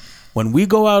losers. When we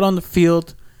go out on the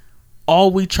field,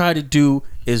 all we try to do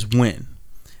is win.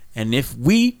 And if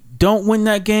we don't win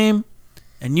that game,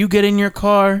 and you get in your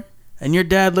car, and your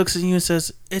dad looks at you and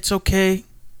says, 'It's okay.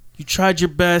 You tried your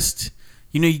best.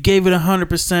 you gave it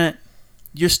 100%.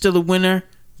 You're still a winner.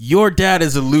 Your dad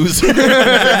is a loser.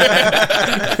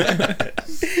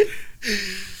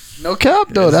 No cap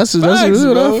though. That's facts, really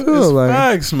what bro. I feel It's like.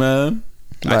 facts, man.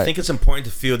 I think it's important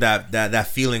to feel that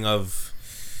feeling of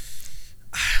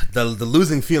the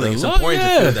losing feeling. It's important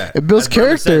to feel that. It builds As Brother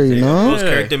character, said, you it know? builds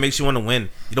character, makes you want to win.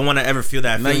 You don't want to ever feel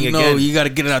that Now feeling you know again. you got to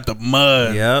get it out the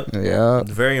mud. Yep. Yeah. It's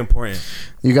very important.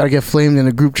 You gotta get flamed in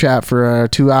a group chat for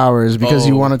 2 hours because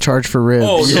you Oh. want to charge for ribs.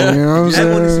 Oh, yeah. You know what I'm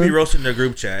Everyone needs to be saying? roasted in their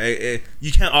group chat.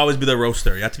 You can't always be the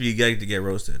roaster. You have to be to get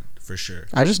roasted for sure.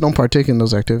 I just don't partake in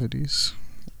those activities.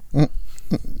 I'm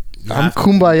have to.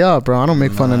 kumbaya, bro. I don't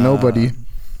make fun of nobody.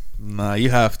 Nah, you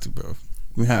have to, bro.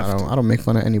 You have to. I don't make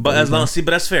fun of anybody. But as long man.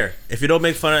 but that's fair. If you don't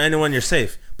make fun of anyone, you're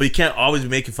safe. But you can't always be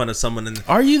making fun of someone. And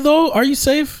Are you though? Are you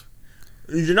safe?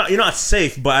 you're not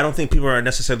safe. But I don't think people are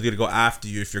necessarily going to go after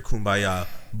you if you're kumbaya.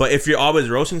 But if you're always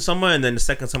roasting someone, and then the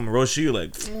second someone roasts you,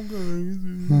 like,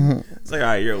 it's like, all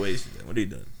right, you're a waste. What are you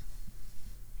doing?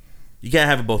 You can't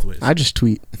have it both ways. I just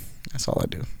tweet. That's all I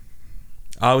do.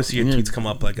 I always see your tweets come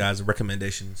up like as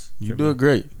recommendations. You do it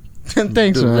great.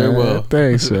 Thanks, do man. very well.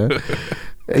 Thanks, man.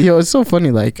 Yo, it's so funny.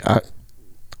 Like,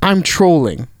 I'm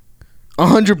trolling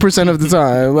 100% of the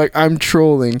time. Like, I'm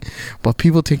trolling, but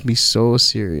people take me so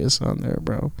serious on there,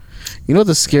 bro. You know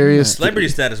the scariest? Celebrity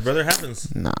status, brother,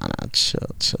 happens. Nah, chill.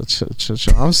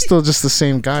 I'm still just the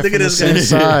same guy Look from at the this same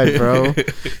guy. side, bro.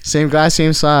 Same guy,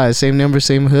 same size, same number,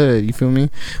 same hood. You feel me?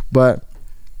 But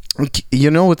you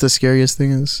know what the scariest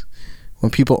thing is? When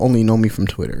people only know me from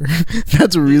Twitter.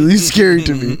 That's really scary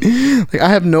to me. Like, I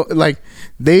have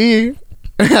they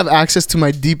have access to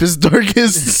my deepest,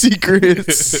 darkest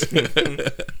secrets.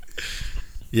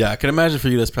 Yeah, I can imagine for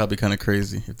you that's probably kind of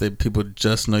crazy if people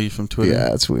just know you from Twitter.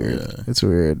 Yeah, it's weird. Yeah. It's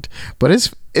weird, but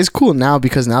it's cool now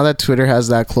because now that Twitter has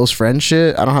that close friend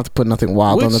shit, I don't have to put nothing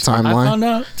wild on the Which I timeline. found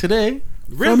out today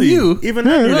Really? from you. Even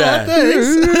I knew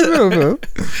that.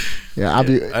 Yeah, I'll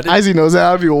be. I didn't- Izzy knows that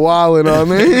I'll be wilding on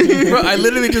there. Bro, I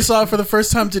literally just saw it for the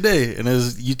first time today, and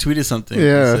you tweeted something.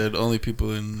 Yeah. It said only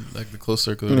people in like the close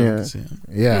circle. Yeah. Can see him.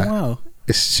 Yeah, Oh, wow.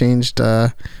 it's changed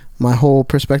my whole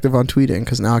perspective on tweeting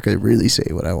because now I could really say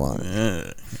what I want.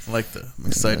 Yeah, I like that. I'm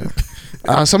excited.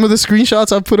 Some of the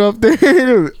screenshots I put up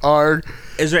there are.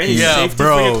 Is there any Yeah, safety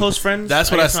bro. for your close friends?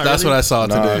 That's what I. guess not That's really. what I saw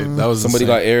today. That was somebody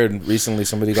insane. got aired recently.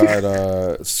 Somebody got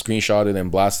screenshotted and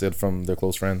blasted from their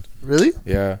close friend. Really?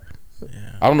 Yeah.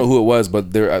 I don't know who it was,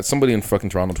 but there somebody in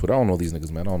fucking Toronto Twitter. I don't know these niggas,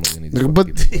 man. I don't know any of these fucking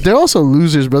But people. they're also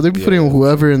losers, bro. They be Yeah, putting yeah.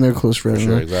 whoever in their close friends.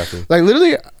 Sure, man. exactly. Like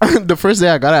literally, the first day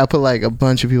I got it, I put like a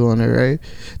bunch of people on there, right?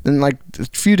 Then like a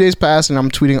few days pass and I'm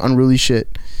tweeting unruly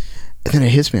shit, and then it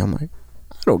hits me. I'm like,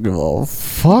 I don't give a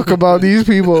fuck about these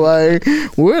people. Like,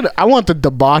 I want the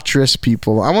debaucherous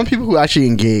people. I want people who actually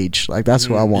engage. Like that's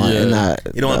what I want. Yeah. In that,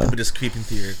 You don't want people just creeping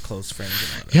through your close friends.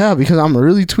 And all that. yeah, because I'm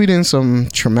really tweeting some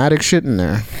traumatic shit in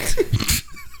there.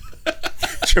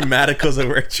 Traumatic was a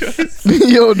word choice.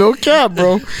 Yo, no cap,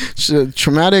 bro.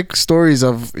 Traumatic stories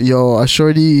of a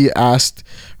shorty asked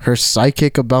her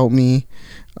psychic about me.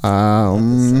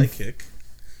 Psychic.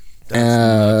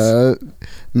 That's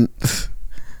nuts.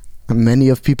 Many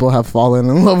of people have fallen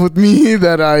in love with me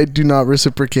that I do not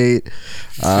reciprocate.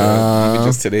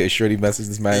 Just today, a shorty message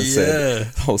this man said,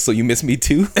 "Oh, so you miss me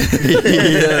too?"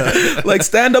 Yeah. Like,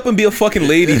 stand up and be a fucking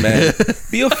lady, man.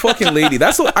 Be a fucking lady.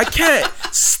 That's what I can't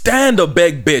stand a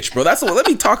beg bitch, bro. That's what. Let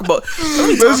me talk about.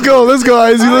 Let's go,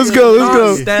 Izzy. Let's go.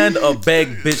 Can't stand a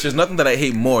beg bitch. There's nothing that I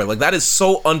hate more. Like, that is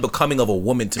so unbecoming of a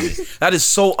woman to me. That is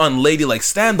so unlady. Like,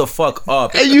 stand the fuck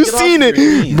up. Hey, you Get off seen your it,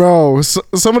 knees. bro?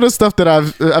 Some of the stuff that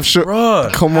I've shown.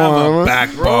 Bruh, Come on,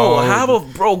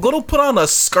 Bro, go to put on a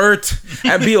skirt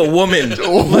and be a woman.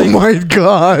 oh my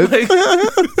god. Like,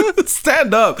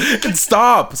 stand up and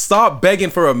stop begging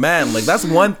for a man. Like, that's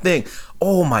one thing.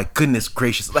 Oh my goodness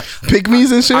gracious. Like,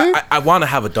 Pygmies and shit. I want to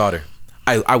have a daughter.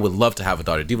 I would love to have a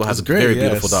daughter. Devo has a great, very yeah,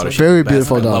 beautiful it's daughter. so She's Very the best.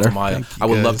 beautiful I love daughter. Amaya. Thank you, I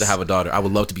would love guys. to have a daughter. I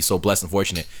would love to be so blessed and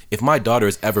fortunate. If my daughter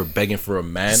is ever begging for a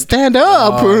man, Stand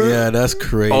up. Oh, yeah, that's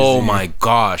crazy. oh my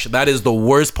gosh, that is the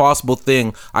worst possible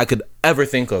thing I could ever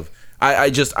think of. I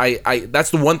that's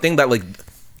the one thing that, like,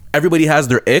 everybody has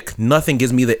their ick. Nothing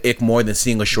gives me the ick more than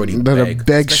seeing a shorty But a beg.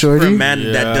 beg For a shorty.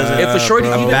 man that doesn't. If a shorty,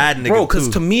 bro. even, Bad nigga bro, because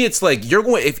too. to me it's like, you're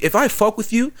going. If I fuck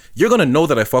with you, you're gonna know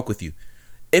that I fuck with you.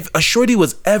 If a shorty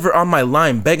was ever on my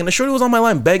line begging,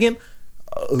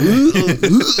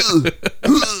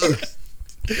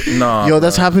 nah, Yo,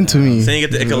 that's happened to me. Saying you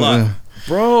get the ick a lot.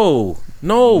 bro.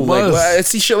 No, like, Buzz. I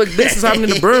see shit like this is happening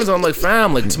to Burns. I'm like,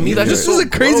 fam, like, to me that's just This so is a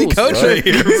crazy gross, couch bro. right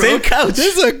here. Bro. Same couch.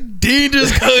 This is a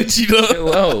dangerous coach, you know.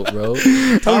 Chill out, bro.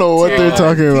 I don't know what they're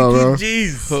talking about, bro.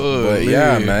 But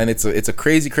yeah, man, it's a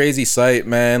crazy sight,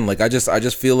 man. Like I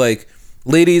just feel like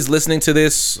ladies listening to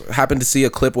this, happen to see a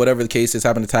clip, whatever the case is,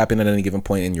 happen to tap in at any given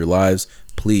point in your lives,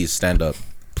 please stand up.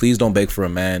 Please don't beg for a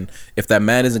man. If that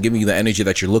man isn't giving you the energy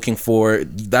that you're looking for,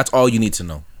 that's all you need to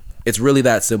know. It's really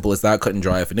that simple. It's that cut and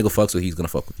dry. If a nigga fucks with you, he's gonna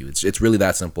fuck with you. It's really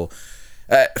that simple.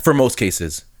 For most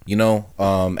cases, you know.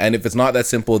 And if it's not that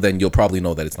simple, then you'll probably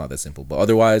know that it's not that simple. But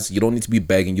otherwise, you don't need to be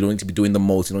begging. You don't need to be doing the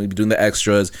most. You don't need to be doing the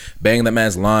extras, banging that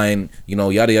man's line. You know,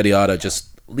 yada yada yada. Just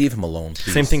leave him alone,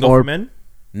 please. Same thing go for men.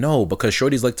 No, because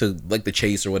shorties like the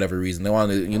chase or whatever reason. They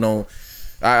want to, you know.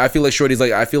 I feel like shorties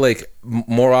I feel like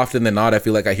more often than not, I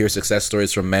feel like I hear success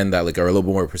stories from men that like are a little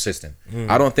bit more persistent.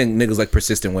 I don't think niggas like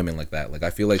persistent women like that. Like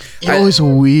I feel like It's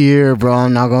weird, bro.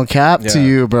 I'm not gonna cap to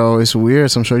you, bro. It's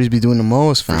weird. Some shorties be doing the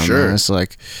most, fam. sure. Man. It's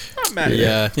like,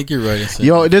 Yeah, I think you're right.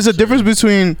 yo, there's a difference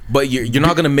between. But you're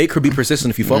not gonna make her be persistent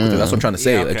if you fuck with her. That's what I'm trying to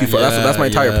say. Yeah, Like okay. that's my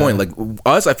entire point. Like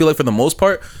us, I feel like for the most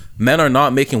part, men are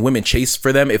not making women chase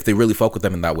for them if they really fuck with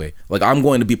them in that way. Like I'm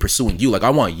going to be pursuing you. Like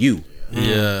I want you.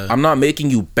 Yeah. I'm not making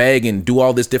you beg and do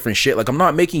all this different shit. Like I'm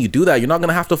not making you do that. You're not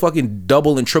gonna have to fucking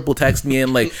double and triple text me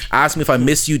and like ask me if I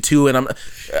miss you too. And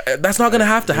that's not gonna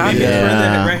have to happen. Maybe you weren't in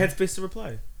Yeah. the right headspace to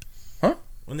reply. Huh?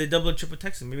 When they double and triple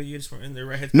texting, maybe you just weren't in the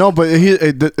right headspace. No, but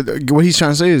what he's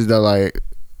trying to say is that like,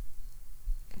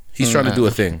 He's trying to do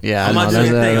a thing. yeah, I'm no, not that's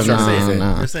doing anything. I'm no, just saying.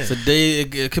 no. Just saying. It's a day.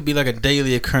 It could be like a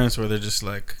daily occurrence where they're just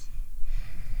like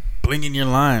blinging your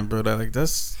line, bro. Like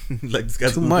that's Like this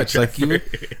guy's too much. Like you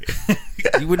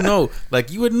would know.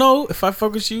 Like you would know if I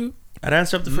fuck with you. I'd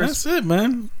answer up the first. That's it,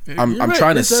 man. I'm You're right.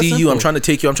 trying to It's that see you. I'm simple. trying to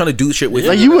take you. I'm trying to do shit with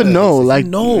Like you. you would know, like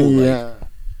know, like- yeah.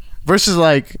 Versus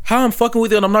like, How I'm fucking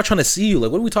with you and I'm not trying to see you.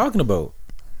 Like what are we talking about?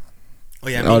 Oh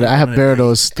yeah, oh, I have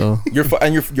Barados though. You're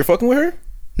fucking with her?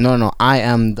 No, I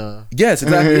am the. Yes,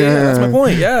 exactly. Yeah, that's my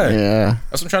point. Yeah. Yeah.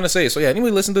 That's what I'm trying to say. So yeah,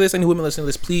 anybody listen to this, any women listening to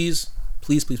this, please,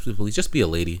 just be a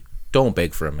lady. Don't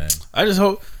beg for a man.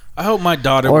 I hope my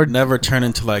daughter Or- would never turn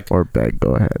into like. Or beg,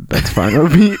 go ahead. That's fine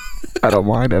with me. I don't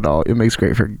mind at all. It makes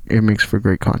for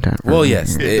great content. Well,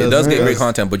 yes, it does get does. great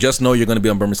content, but just know you're going to be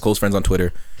on Burma's close friends on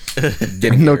Twitter.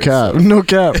 Getting No carried, cap. so. No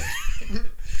cap.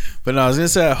 But no, I was gonna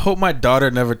say I hope my daughter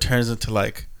never turns into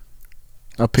like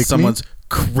A pick someone's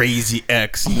crazy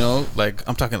ex. You know, like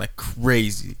I'm talking like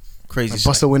crazy shit.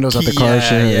 Bust the windows out the Key- car. Yeah,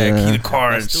 shit. yeah, key the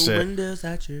car and the shit. windows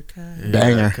at your car.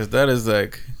 Banger. Because that is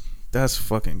like,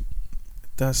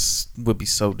 that's would be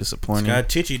so disappointing. God,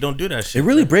 Chichi, don't do that shit. It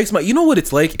really bro. breaks my. You know what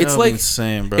it's like? It's That would be like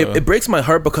insane, bro. it breaks my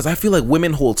heart because I feel like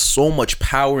women hold so much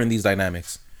power in these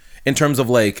dynamics, in terms of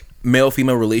like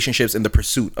male-female relationships and the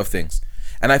pursuit of things.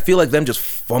 And I feel like them just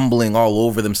fumbling all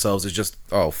over themselves is just,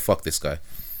 oh fuck this guy.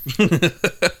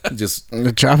 Just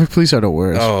The traffic police are the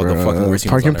worst. Oh, the bro. fucking worst humans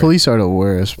Parking on earth. police are the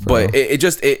worst, bro. but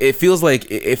it feels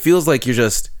like you're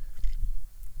just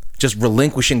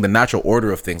relinquishing the natural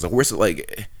order of things. Like we're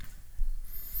like,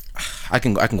 I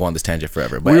can go on this tangent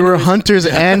forever. But we were anyways, hunters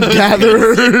and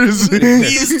gatherers.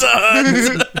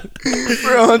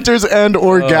 We're hunters and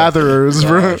or gatherers,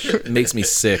 bro. gosh, it makes me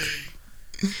sick.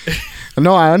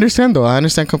 No, I understand though. I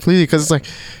understand completely because it's like,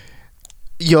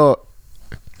 yo,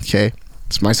 okay,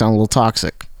 this might sound a little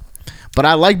toxic, but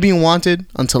I like being wanted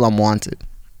until I'm wanted.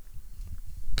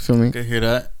 Feel me? Could hear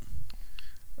that.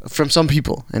 From some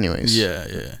people, anyways.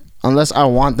 Yeah. Unless I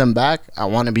want them back, I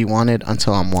want to be wanted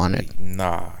until I'm wanted.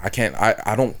 Nah, I can't.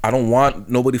 I don't want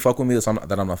nobody fuck with me that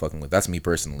I'm not fucking with. That's me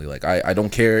personally. Like I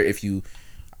don't care if you.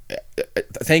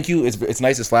 Thank you. It's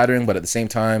nice. It's flattering, but at the same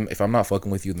time, if I'm not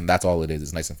fucking with you, then that's all it is.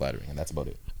 It's nice and flattering, and that's about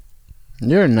it.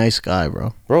 You're a nice guy,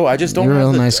 bro. Bro, I just don't. You're a have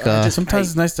real the- nice guy. Sometimes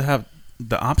it's nice to have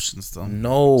the options though.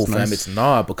 No, It's fam, nice. it's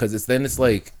not because it's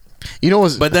like, You know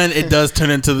what's But then it does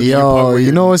turn into the part yo? where You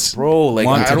you're- know what's bro, like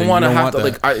Wanted I don't and want to you don't have to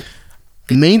want like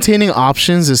maintaining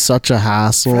options is such a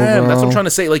hassle, Fam, bro. that's what I'm trying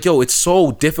to say. Like, yo, it's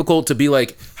so difficult to be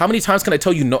like, how many times can I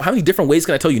tell you no? How many different ways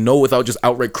can I tell you no without just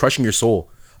outright crushing your soul?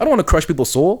 I don't want to crush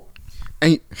people's soul.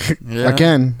 And Yeah.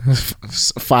 again,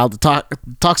 file the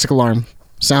toxic alarm.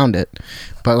 Sound it.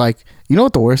 But like, you know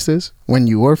what the worst is? When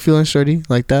you were feeling shorty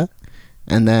like that,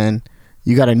 and then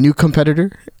you got a new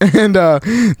competitor, and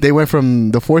they went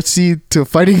from the 4th seed to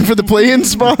fighting for the play-in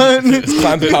spot.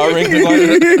 Climb the power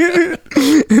rankings.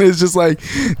 And it's just like,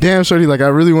 damn, shorty, like I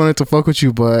really wanted to fuck with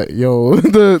you, but yo,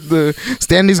 the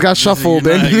standings got shuffled,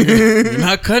 You're not, and you're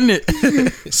not cutting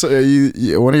it. so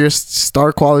one of your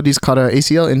star qualities caught a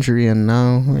ACL injury, and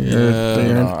now you're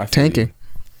no, I feel tanking.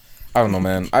 I don't know,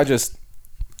 man. I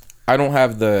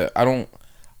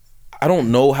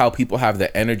don't know how people have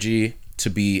the energy to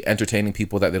be entertaining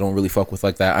people that they don't really fuck with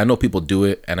like that. I know people do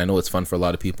it, and I know it's fun for a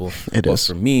lot of people. It but is.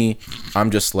 for me,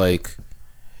 I'm just like,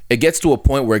 it gets to a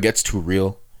point where it gets too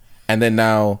real, and then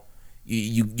now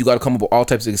you got to come up with all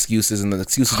types of excuses, and the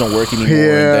excuses don't work anymore.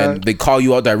 Yeah. And then they call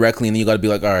you out directly, and then you got to be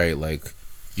like, all right, like.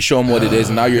 You show them what it is,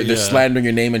 and now they're slandering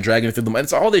your name and dragging it through them. And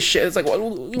it's all this shit. It's like, what?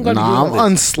 You gotta Nah, do I'm all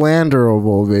this.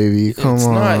 unslanderable, baby. Come It's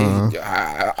on. not.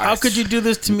 How could you do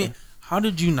this to me? How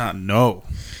did you not know?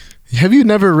 Have you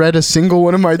never read a single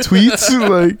one of my tweets?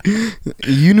 Like,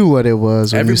 you knew what it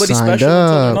was when Everybody's you signed special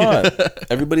up. until they're not.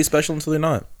 Everybody's special until they're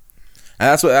not.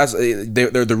 And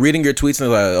they're reading your tweets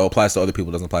and they're like, oh, it applies to other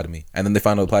people, doesn't apply to me. And then they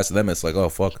find out it applies to them. It's like, oh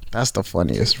fuck. That's the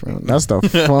funniest, bro. That's the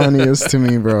funniest to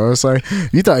me, bro. It's like,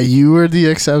 you thought you were the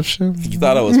exception? You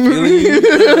thought I was feeling you?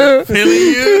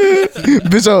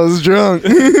 Bitch, I was drunk. A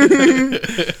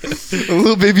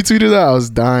little baby tweeted that. I was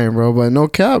dying, bro. But no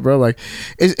cap, bro. Like,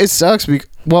 it sucks.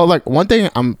 Well, like, one thing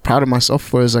I'm proud of myself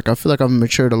for is, like, I feel like I've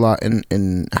matured a lot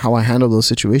in how I handle those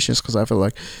situations, because I feel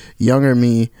like younger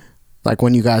me, like,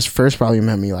 when you guys first probably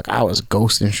met me, like, I was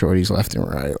ghosting shorties left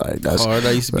and right. Like, that's Hard.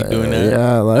 I used to be doing that.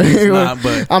 Yeah, like,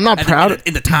 But I'm not proud.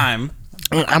 in the time.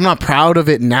 I'm not proud of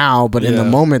it now, but in the Yeah.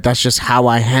 moment, that's just how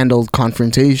I handled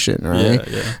confrontation, right?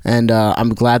 Yeah. And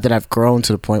I'm glad that I've grown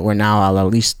to the point where now I'll at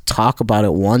least talk about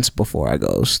it once before I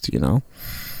ghost, you know?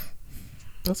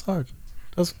 That's hard.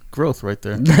 That's growth right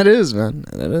there. That is, man.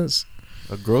 That is.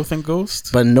 A growth and ghost.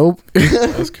 But nope.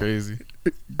 That's crazy.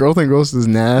 Growth and ghost is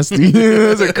nasty.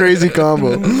 That's a crazy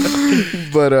combo.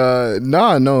 But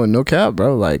no cap,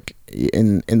 bro. Like,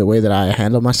 in the way that I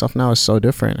handle myself now is so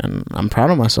different, and I'm proud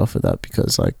of myself for that,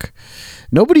 because, like,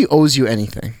 nobody owes you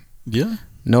anything. Yeah.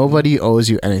 Nobody owes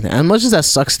you anything. As much as that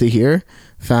sucks to hear,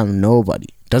 fam, nobody.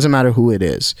 Doesn't matter who it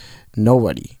is.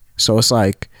 Nobody. So it's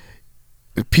like,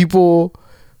 people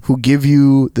who give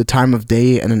you the time of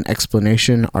day and an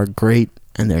explanation are great,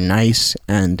 and they're nice,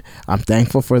 and I'm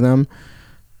thankful for them,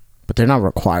 but they're not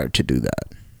required to do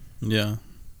that. Yeah.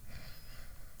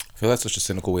 I feel that's such a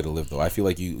cynical way to live, though. I feel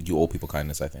like you owe people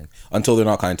kindness, I think. Until they're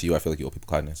not kind to you, I feel like you owe people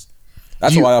kindness.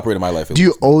 That's how I operate in my life. Do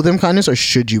you owe them kindness, or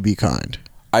should you be kind?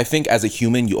 I think as a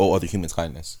human, you owe other humans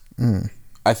kindness.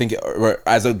 I think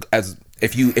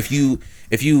if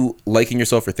you liken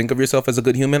yourself or think of yourself as a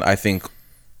good human, I think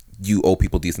you owe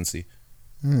people decency.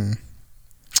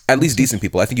 At least decent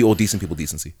people. I think you owe decent people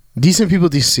decency. Decent people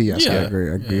DC, yes, I Yeah.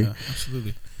 agree. Yeah,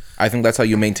 absolutely. I think that's how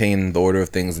you maintain the order of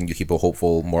things and you keep a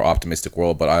hopeful, more optimistic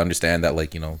world. But I understand that,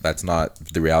 like, you know, that's not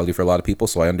the reality for a lot of people.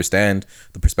 So I understand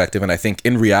the perspective. And I think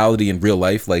in reality, in real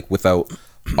life, like, without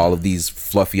all of these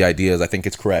fluffy ideas, I think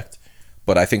it's correct.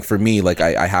 But I think for me, like,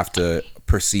 I have to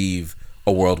perceive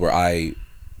a world where I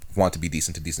want to be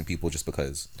decent to decent people just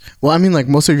because. Well, I mean, like,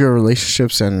 most of your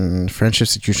relationships and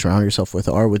friendships that you surround yourself with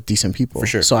are with decent people. For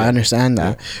sure, So I yeah. understand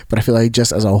that. But I feel like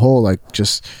just as a whole, like,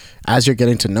 just as you're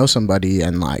getting to know somebody,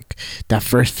 and, like, that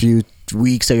first few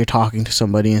weeks that you're talking to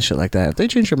somebody and shit like that, if they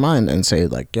change your mind and say,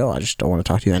 like, yo, I just don't want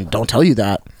to talk to you, and don't tell you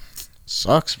that,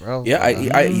 sucks, bro. Yeah,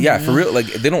 yeah, for real. Like,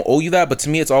 they don't owe you that, but to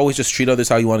me, it's always just treat others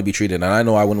how you want to be treated. And I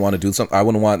know I wouldn't want to do something. I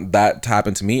wouldn't want that to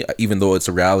happen to me, even though it's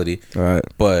a reality. Right.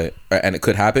 But and it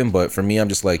could happen. But for me, I'm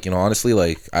just like, you know, honestly,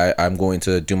 like, I'm going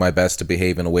to do my best to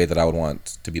behave in a way that I would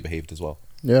want to be behaved as well.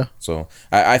 Yeah. So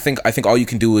I think all you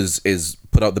can do is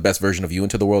put out the best version of you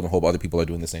into the world and hope other people are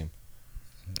doing the same.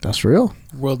 That's real.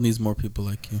 The world needs more people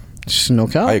like you. Just no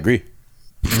cap. I agree.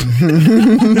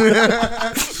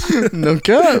 No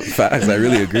cap. Facts. I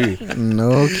really agree.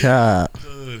 No cap.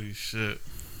 Holy shit.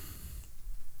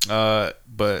 But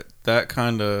that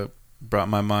kind of brought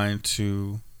my mind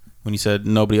to when you said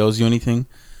nobody owes you anything.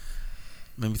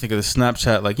 Made me think of the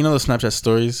Snapchat, like, you know, the Snapchat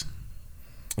stories.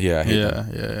 Yeah. I hate them.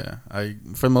 Yeah. I,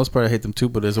 for the most part, I hate them too.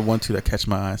 But there's a 1-2 that catch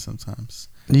my eye sometimes.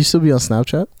 Do you still be on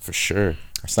Snapchat? For sure.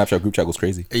 Our Snapchat group chat goes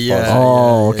crazy. Yeah.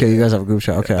 Oh, okay. You guys have a group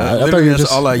chat. Okay. I thought Literally, you were that's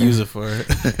just all I use it for.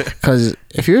 because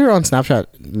if you're on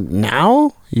Snapchat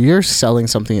now, you're selling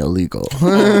something illegal.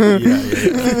 Yeah.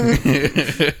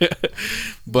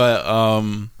 But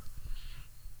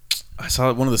I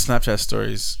saw one of the Snapchat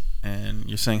stories, and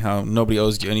you're saying how nobody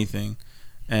owes you anything,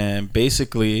 and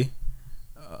basically,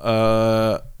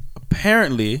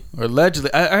 apparently or allegedly,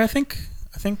 I think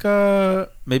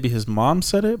maybe his mom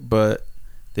said it, but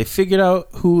they figured out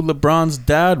who LeBron's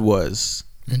dad was.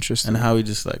 Interesting. And how he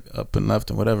just, like, up and left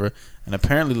and whatever. And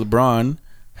apparently LeBron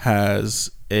has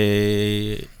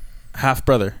a half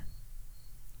brother.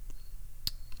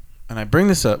 And I bring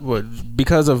this up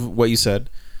because of what you said.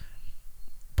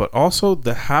 But also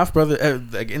the half brother,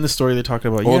 like, in the story they're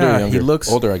talking about, Older or yeah, younger? he looks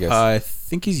Older, I guess. I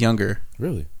think he's younger.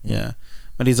 Really? Yeah.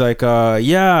 But he's like,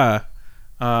 you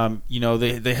know,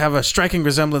 they have a striking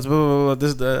resemblance, blah, blah, blah,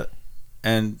 this, that.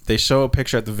 and they show a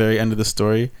picture at the very end of the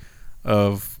story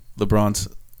of LeBron's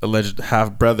alleged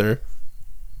half brother,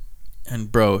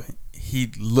 and bro,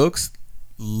 he looks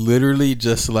literally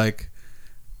just like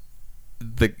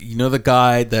the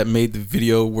guy that made the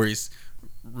video where he's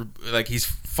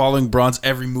following Bron's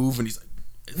every move and he's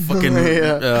like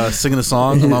fucking singing a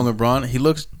song along with Bron. He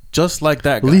looks just like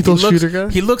that guy. Lethal Shooter guy?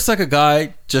 He looks like a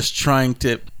guy just trying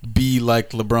to be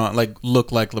like LeBron, like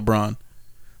look like LeBron,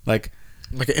 like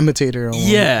an imitator. Almost.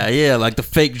 Yeah, like the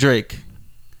fake Drake.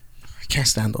 I can't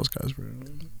stand those guys, bro.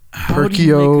 How do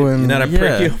you Perkio make it- and You're not a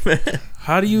Perkio, man.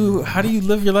 How do you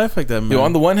live your life like that, man? Yo,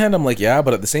 on the one hand, I'm like, yeah,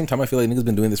 but at the same time, I feel like niggas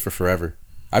been doing this for forever.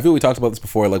 I feel we talked about this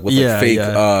before, like with like fake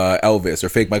Elvis or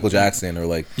fake Michael Jackson or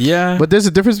like. Yeah, But there's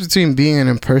a difference between being an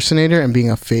impersonator and being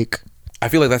a fake. I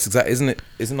feel like that's exact. Isn't it?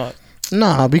 Is it not?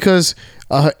 Nah, because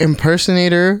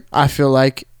impersonator, I feel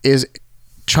like, is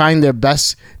trying their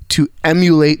best to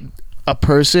emulate a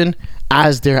person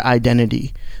as their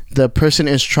identity. The person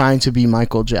is trying to be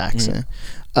Michael Jackson.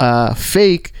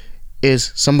 Fake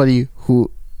is somebody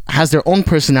who has their own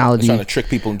personality. Trying to trick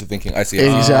people into thinking. I see.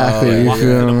 Exactly. Walking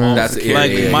into the mall. That's it.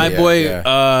 like my boy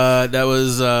that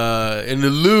was in the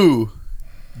Lou,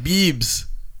 Biebs.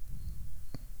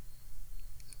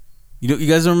 You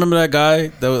guys remember that guy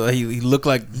that was, he looked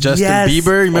like Justin Yes.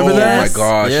 Bieber? Remember Oh that? my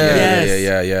gosh! Yeah.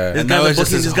 This And that guy's, was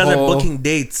just his these guys are whole- booking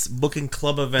dates, booking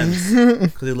club events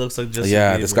because he looks like Justin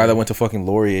Yeah, Bieber. this guy that went to fucking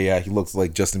Laurier, yeah, he looks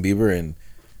like Justin Bieber, and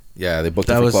yeah, they booked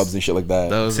That him for was- clubs and shit like that.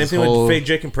 That was Same his thing whole, with fake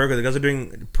Drake and Perkins. The guys are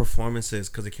doing performances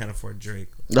because they can't afford Drake.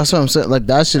 That's what I'm saying. Like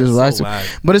that shit is That's so whack.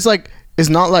 whack. But it's like it's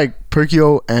not like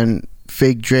Perkio and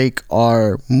fake Drake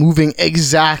are moving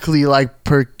exactly like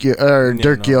Perkio or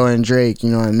Durkio and Drake. You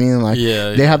know what I mean? Like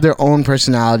Yeah, they have their own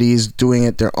personalities, doing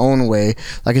it their own way.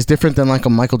 Like it's different than like a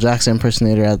Michael Jackson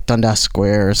impersonator at Dundas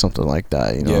Square or something like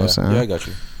that. You know what I'm saying? Yeah, I got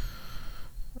you.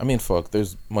 I mean, fuck.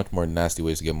 There's much more nasty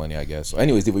ways to get money, I guess. So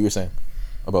anyways, Dave, what you were saying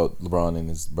about LeBron and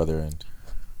his brother and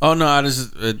Oh no,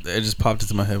 it just popped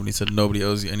into my head when he said nobody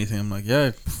owes you anything. I'm like,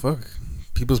 yeah, fuck.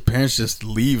 People's parents just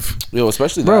leave. yo,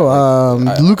 especially Bro, that,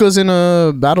 like, Luca's in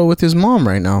a battle with his mom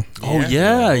right now. Oh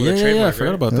yeah. With a I trademark, forgot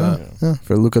right? about that. Yeah,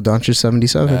 for Luka Doncic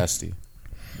 77 nasty.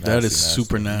 That is Nasty.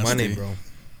 super nasty. Money, bro.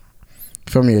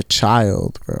 from your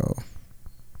child, bro,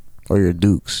 or your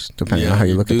Dukes, depending on how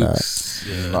you look at that.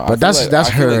 Yeah. No, I But feel that's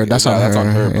I feel her. That's on that's her, on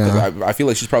her. Because yeah. I feel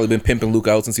like she's probably been pimping Luke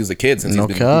out since he was a kid, since No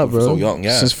he's been cap, hooping bro. so young.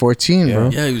 Yeah, Since 14, Yeah. bro.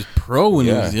 Yeah, he was pro when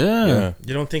he was. Yeah.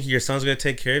 You don't think your son's gonna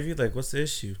take care of you? Like, what's the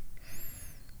issue?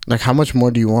 Like, how much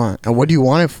more do you want? And what do you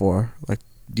want it for? Like,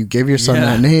 you gave your son Yeah.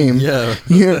 that name. Yeah.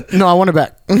 Yeah. No, I want it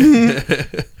back.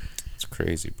 it's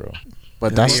crazy, bro. But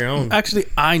Be that's your own. Actually,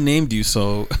 I named you,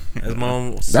 so As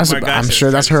mom, that's. smart guy I'm says,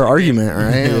 sure that's her "Turn this argument,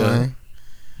 right? Yeah.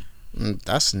 Like,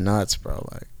 that's nuts, bro.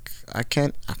 Like, I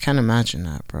can't imagine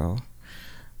that, bro.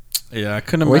 yeah, I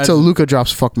couldn't Wait imagine. till Luca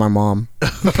drops "Fuck My Mom"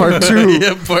 part 2.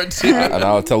 Yeah, part 2. And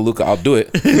I'll tell Luca I'll do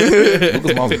it.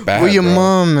 Luca's mom's bad. Where your bro.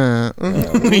 mom at?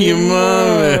 Your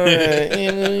mom.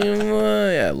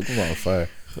 Yeah, Luca's on fire.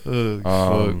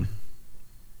 Oh,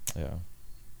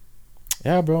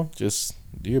 Yeah, bro. Just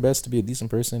do your best to be a decent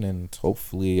person, and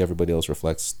hopefully everybody else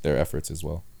reflects their efforts as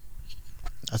well.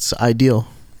 That's ideal.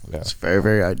 Yeah, It's very,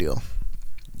 very ideal.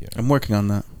 I'm working on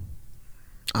that.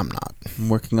 I'm not. I'm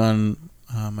working on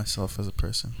myself as a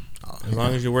person. As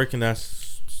long as you're working,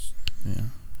 that's Yeah.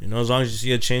 you know. As long as you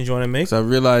see a change you want to make. Because I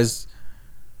realized.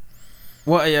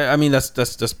 Well, yeah, I mean that's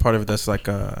part of it. That's like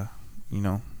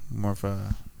more of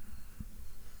a,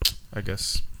 I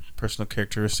guess, personal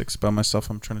characteristics about myself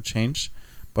I'm trying to change.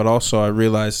 But also I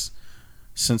realized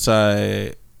since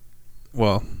the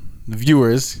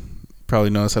viewers probably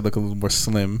notice I look a little more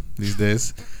slim these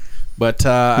days. But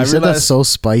I You said realized that's so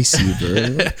spicy,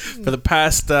 bro. for the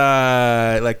past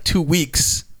 2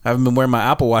 weeks I haven't been wearing my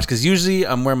Apple Watch, because usually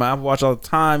I'm wearing my Apple Watch all the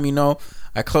time.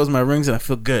 I close my rings and I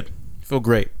feel good, feel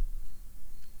great.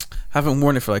 Haven't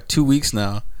worn it for 2 weeks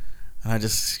now, and I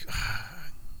just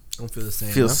Don't feel the same.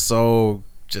 feel huh?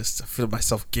 I feel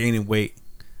myself gaining weight.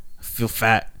 I feel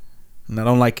fat, and I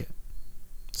don't like it.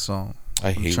 So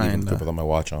I hate trying leaving to- without my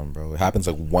watch on, bro. It happens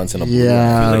like once in a blue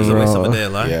Yeah, Feel like you waste bro. some day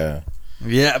alive. Yeah,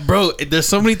 yeah, bro. There's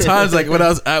so many times when I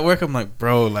was at work, I'm like,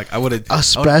 bro, I would have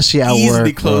Especially at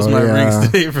easily work, closed bro, my yeah. rings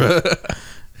today, bro.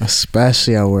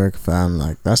 Especially at work, fam.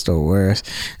 Like, that's the worst.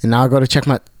 And now I go to check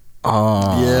my.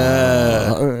 Oh.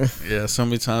 Yeah. Yeah, so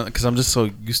many times because I'm just so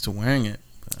used to wearing it.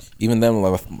 even then,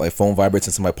 my phone vibrates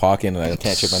into my pocket and I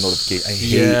can't check my notification. I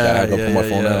hate that. I gotta pull my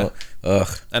phone out. Ugh.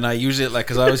 And I usually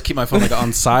because I always keep my phone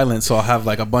on silent, so I'll have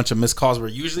a bunch of missed calls where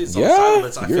usually it's on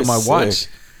silent. I you're feel my watch. sick.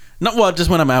 Not well, just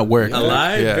when I'm at work.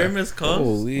 Alive? Yeah. Bare missed calls?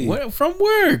 Holy. From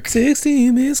work.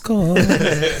 16 missed calls.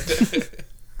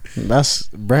 That's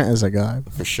Brent is a guy.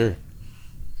 For sure.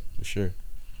 For sure.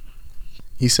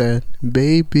 He said,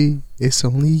 "Baby, it's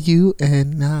only you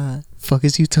and I. Fuck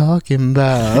is you talking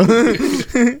about?"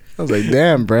 I was like,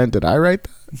 "Damn, Brent, did I write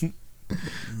that?"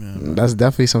 That's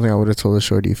definitely something I would have told a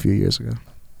shorty a few years ago.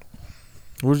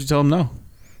 What did you tell him now?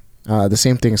 The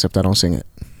same thing, except I don't sing it.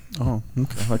 Oh,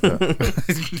 okay, I like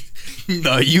that.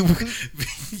 No,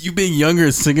 you being younger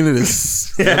and singing it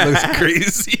is that looks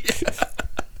crazy.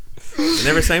 You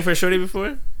never sang for a shorty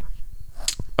before?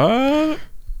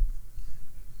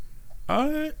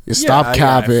 Stop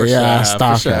capping. Yeah,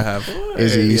 stop it.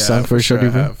 Is he sung for a shorty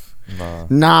before?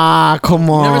 Nah, come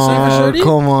never sang for on, shorty?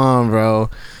 come on, bro.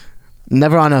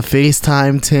 Never on a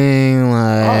FaceTime thing,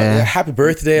 like. Happy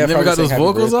birthday. You I never probably got sang those happy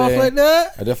vocals off birthday. like that?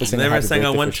 I definitely sang Never happy sang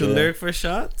a birthday for 1-2 sure. lyric for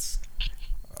shots?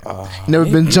 Never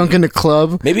been drunk in the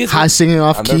club. Maybe it's high singing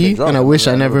off I've never key, been drunk. and I I've wish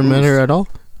I never never met boozed. her at all.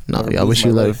 No, Never yeah, I boozed wish my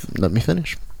you life. let me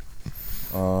finish.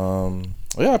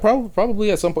 Yeah,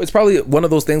 probably at some point. It's probably one of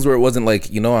those things where it wasn't like,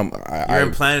 you know,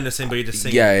 You're planning to sing, but you're just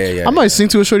singing. yeah. I might sing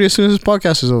to a shorty as soon as this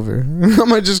podcast is over. I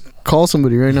might just call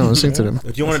somebody right now and sing to them.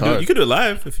 If you want to do it, you could do it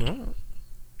live if you want.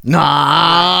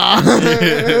 Nah,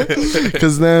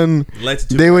 because then Like to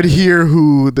do they would hear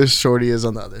who this shorty is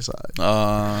on the other side.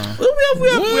 Well, we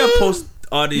have post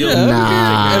audio.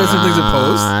 Yeah. Edit some things in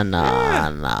post.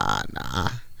 Nah.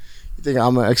 You think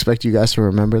I'm gonna expect you guys to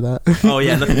remember that? Oh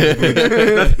yeah, nothing gets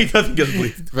bleeped. Nothing gets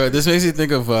bleeped. Bro, this makes me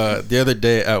think of the other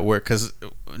day at work, because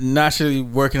naturally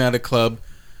working at a club,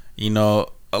 you know,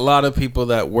 a lot of people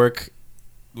that work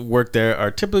there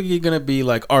are typically gonna be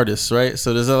like artists, right?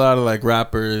 So there's a lot of like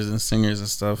rappers and singers and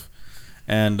stuff.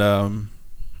 And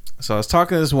so I was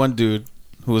talking to this one dude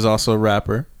who was also a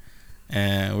rapper,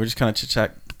 and we're just kind of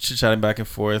chit-chatting back and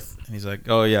forth. And he's like,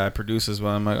 "Oh yeah, I produce as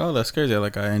well." I'm like, "Oh, that's crazy. I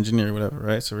engineer, whatever,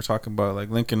 right?" So we're talking about like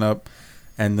linking up,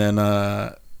 and then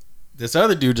this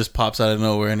other dude just pops out of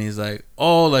nowhere, and he's like,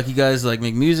 "Oh, like you guys like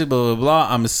make music, blah blah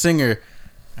blah. I'm a singer."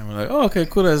 And we're like, "Oh, okay,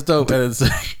 cool, that's dope." And it's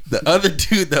like the other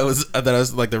dude that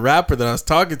was like the rapper that I was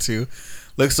talking to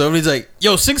looks over and he's like,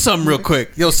 "Yo, sing something real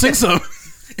quick. Yo, sing something."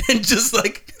 And just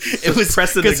like it was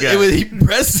pressing the guy. he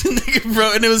pressed the nigga,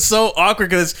 bro, and it was so awkward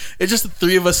because it's just the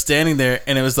three of us standing there,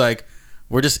 and it was like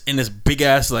we're just in this big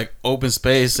ass like open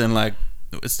space, and like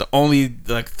it's the only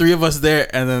like three of us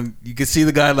there, and then you can see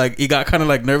the guy like he got kind of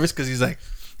like nervous because he's like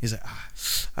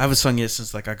I haven't sung yet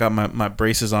since like I got my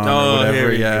braces on or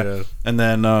whatever, yeah. And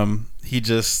then he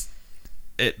just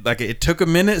it took a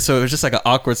minute, so it was just like an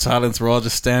awkward silence. We're all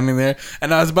just standing there,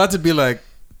 and I was about to be like,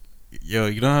 "Yo,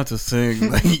 you don't have to sing,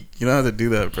 like you don't have to do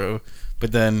that, bro."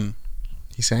 But then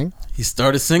He sang. he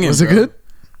started singing. Was it bro. good?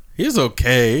 He was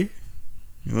okay.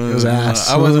 It was ass.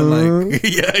 I wasn't like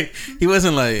yeah. He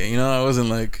wasn't like, you know, I wasn't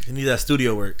like. You need that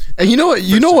studio work. And you know what?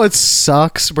 You know what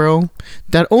sucks, bro?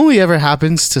 That only ever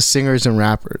happens to singers and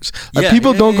rappers. Like Yeah,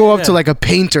 people yeah, don't yeah, go up yeah. to like a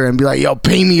painter and be like, "Yo,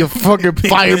 paint me a fucking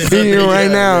fire painting right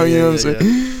now." You know what I'm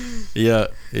saying? Yeah.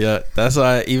 That's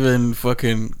why I even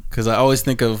fucking, because I always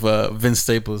think of Vince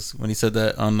Staples when he said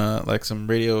that on like some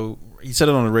radio. He said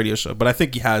it on a radio show, but I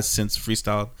think he has since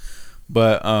freestyled.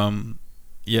 But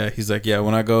yeah, he's like, yeah,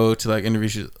 when I go to like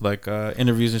interviews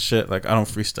and shit, like I don't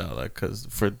freestyle, like because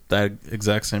for that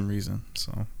exact same reason.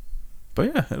 So,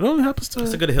 but yeah, it only happens to.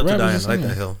 It's a good hill to die on. I rappers like and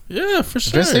that singers. hill. Yeah, for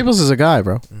sure. Vince Staples is a guy,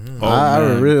 bro. Oh, I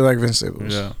man. really like Vince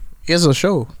Staples. Yeah. He has a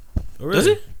show. Oh, really? Does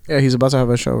he? Yeah, he's about to have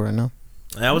a show right now.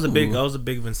 I was a big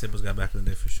Vince Staples guy back in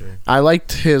the day for sure. I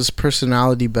liked his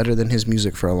personality better than his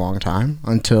music for a long time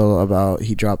until about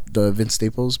he dropped the Vince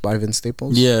Staples by Vince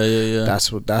Staples. Yeah.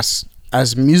 That's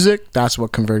as music. That's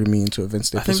what converted me into a Vince I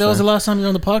Staples. think that was the fan. last time you were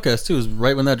on the podcast too. It was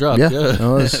right when that dropped. Yeah, Yeah, it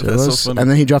was. It That's was. so funny. And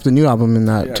then he dropped a new album in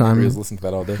that Yeah, I time. remember he was listening to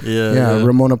that all day. Yeah,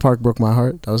 Ramona Park Broke My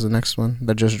Heart. That was the next one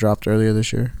that just dropped earlier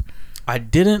this year. I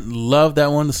didn't love that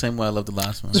one the same way I loved the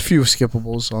last one. There's a few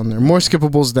skippables on there. More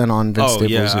skippables than on Vince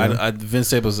Staples. Yeah. Vince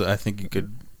Staples, I think you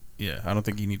could. Yeah, I don't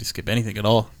think you need to skip anything at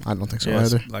all. I don't think so Yeah,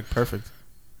 it's, either. like perfect.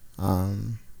 But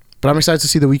I'm excited to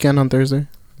see The Weeknd on Thursday.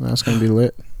 That's gonna be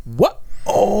lit. What?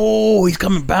 Oh, he's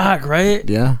coming back, right?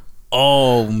 Yeah,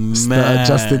 Oh it's man, the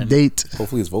adjusted date.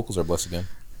 Hopefully his vocals are blessed again.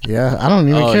 Yeah, I don't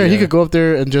even Oh, care. He yeah. could go up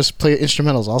there and just play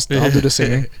instrumentals. I'll do the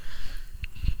singing.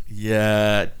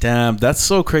 Yeah, damn, that's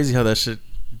so crazy how that shit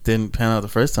didn't pan out the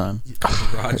first time.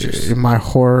 Rogers. My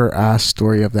horror ass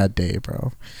story of that day,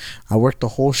 bro. I worked the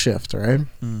whole shift, right?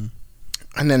 And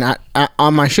then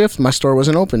on my shift, my store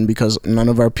wasn't open because none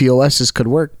of our POSs could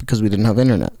work because we didn't have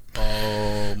internet.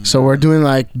 So we're doing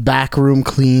like back room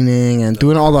cleaning and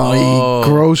doing all the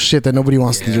gross shit that nobody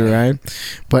wants to do, right?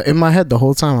 But in my head the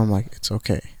whole time, I'm like, it's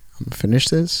okay. I'm gonna finish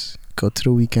this, go to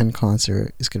the weekend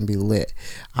concert. It's gonna be lit.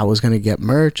 I was gonna get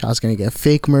merch. I was gonna get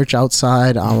fake merch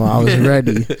outside. I was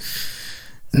ready.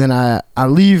 And then I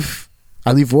leave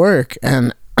work,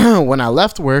 and when I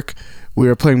left work, we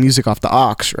were playing music off the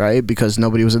aux, right? Because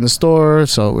nobody was in the store,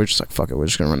 so we're just like, fuck it, we're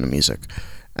just gonna run the music.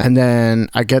 And then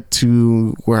I get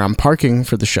to where I'm parking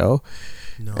for the show,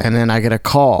 and then I get a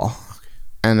call,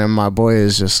 and then my boy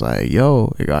is just like,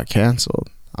 yo, it got canceled.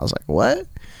 I was like, what?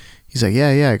 He's like, yeah,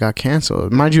 it got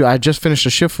canceled. Mind you, I just finished a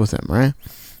shift with him, right?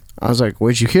 I was like,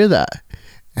 where'd you hear that?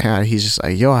 And he's just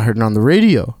like, yo, I heard it on the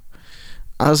radio.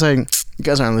 I was like, you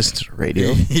guys aren't listening to the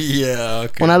radio. Yeah,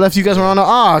 okay. When I left, you guys were on the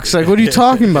aux. Like, what are you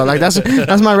talking about? Like,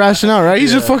 that's my rationale, right?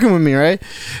 He's just fucking with me, right?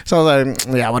 So I was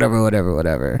like, yeah,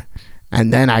 whatever.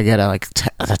 And then I get a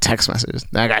text message.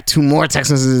 Then I got 2 more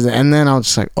text messages, and then I was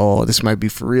just like, oh, this might be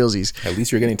for realsies. At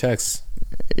least you're getting texts.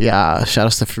 Yeah, shout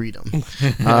outs to Freedom.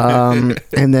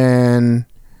 And then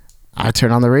I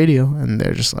turn on the radio, and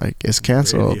they're just like, it's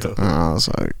canceled. And I was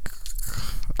like,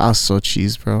 I was so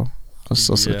cheesed, bro. I was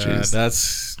so cheesed.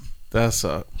 That's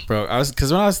bro.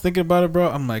 Because when I was thinking about it, bro,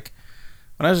 I'm like,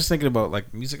 when I was just thinking about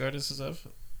like music artists and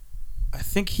stuff, I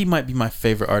think he might be my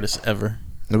favorite artist ever.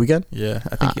 The Weeknd? Yeah,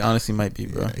 I think he honestly might be,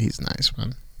 bro. Yeah, he's nice,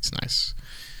 man. He's nice.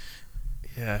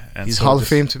 Yeah, and He's so Hall of just-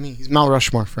 Fame to me. He's Mount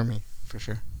Rushmore for me, for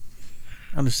sure.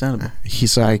 Understandable.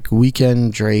 He's like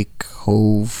Weeknd, Drake,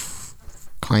 Hove,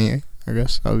 Kanye. I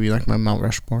guess that would be like my Mount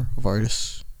Rushmore of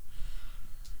artists.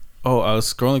 Oh, I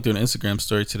was scrolling through an Instagram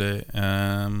story today,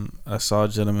 and I saw a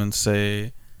gentleman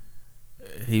say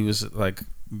he was like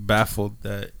baffled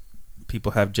that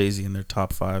people have Jay-Z in their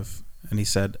top 5, and he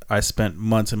said, I spent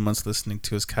months and months listening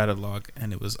to his catalog,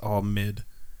 and it was all mid.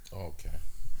 Okay.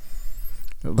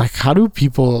 Like, how do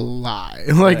people lie?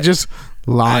 Like, Right. just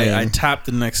lying. I tapped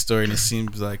the next story, and it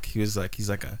seems like he's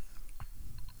like a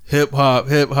hip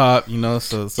hop, you know.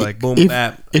 So it's like boom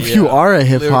bap. If you are a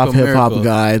hip hop Lyrical.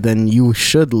 guy, then you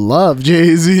should love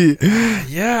Jay-Z.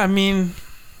 Yeah, I mean,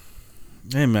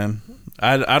 hey man,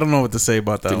 I don't know what to say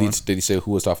about that Did one. he say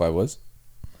who his top 5 was?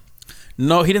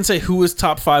 No, he didn't say who his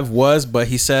top 5 was, but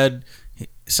he said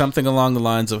something along the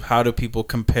lines of how do people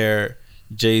compare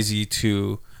Jay-Z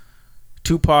to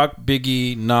Tupac,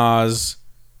 Biggie, Nas,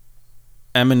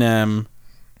 Eminem,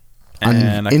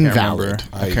 and I can't Invalid. remember.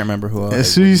 I can't remember who else.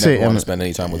 As soon as you say never want Eminem, to spend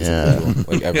any time with this Yeah.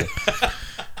 individual, like ever.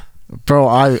 bro,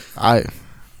 I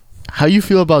how you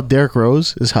feel about Derrick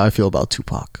Rose is how I feel about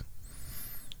Tupac.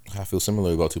 I feel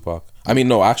similarly about Tupac. I mean,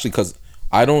 no, actually, because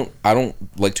I don't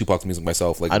like Tupac's music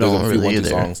myself. Like, I there's don't a few really 1-2 either.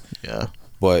 songs, Yeah,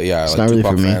 but yeah, It's like not really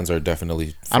Tupac for me. fans are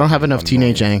definitely. I don't have enough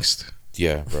annoying. teenage angst.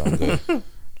 Yeah, bro, I'm good.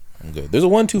 I'm good. There's a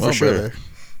 1-2 for Well, sure. brother.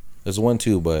 There's a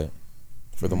 1-2, but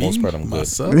for the most part, I'm good.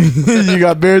 Myself. You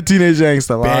got bare teenage angst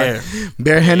a lot.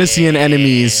 Bare Hennessy and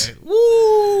enemies.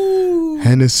 Woo!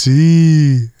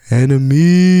 Hennessy,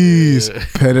 enemies,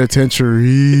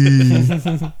 penitentiary,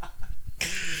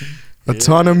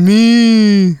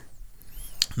 autonomy.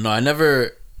 No,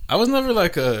 I was never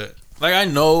like I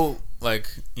know, like,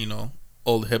 you know,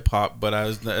 old hip hop, but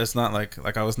it's not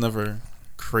like I was never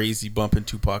crazy bumping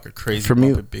Tupac or crazy For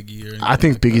me, bumping Biggie or anything. I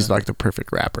think Biggie's that. like the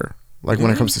perfect rapper. Like when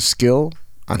it comes to skill,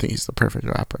 I think he's the perfect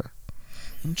rapper.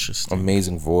 Interesting.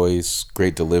 Amazing voice,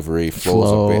 great delivery,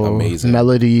 flows amazing.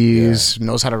 melodies,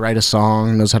 knows how to write a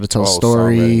song, knows how to tell a Oh,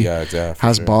 story, songwriting, yeah, exactly, for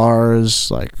has sure. bars,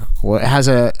 like what has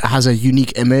a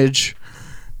unique image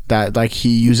that like he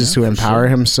uses to empower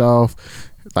himself.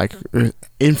 Like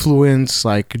influence,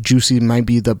 like Juicy might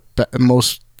be the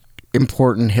most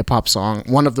important hip hop song,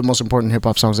 one of the most important hip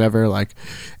hop songs ever. Like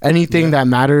anything that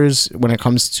matters when it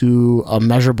comes to a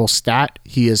measurable stat,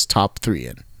 he is top 3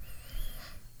 in.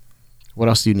 What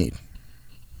else do you need?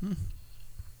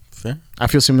 Fair. I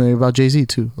feel similarly about Jay-Z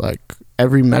too. Like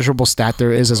every measurable stat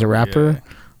there is as a rapper,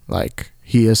 like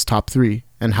he is top 3.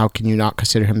 And how can you not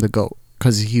consider him the GOAT?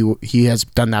 Because he has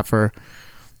done that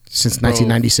since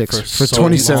 1996 for so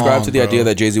 27. long. Subscribe to the bro. idea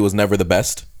that Jay-Z was never the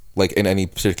best, like in any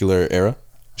particular era.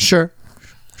 Sure.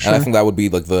 And I think that would be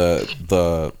like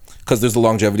the because there's the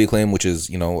longevity claim, which is,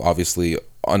 you know, obviously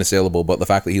unassailable, but the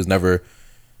fact that he was never,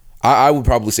 I would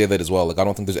probably say that as well. Like I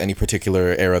don't think there's any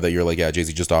particular era that you're like, yeah,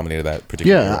 Jay-Z just dominated that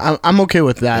particular era. Yeah, I'm okay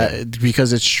with that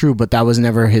because it's true, but that was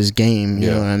never his game.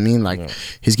 You know what I mean? Like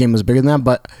his game was bigger than that.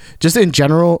 But just in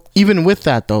general, even with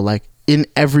that though, like in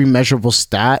every measurable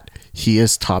stat, he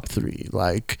is top 3.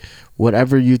 Like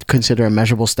whatever you consider a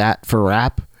measurable stat for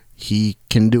rap, he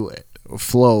can do it.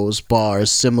 Flows,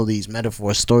 bars, similes,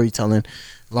 metaphors, storytelling,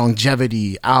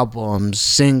 longevity, albums,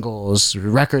 singles,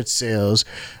 record sales,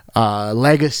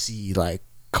 legacy. Like,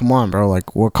 come on, bro.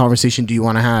 Like, what conversation do you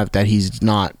want to have that he's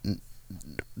not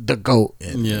the GOAT.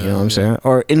 You Yeah. know what I'm saying?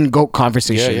 Or in GOAT Yeah,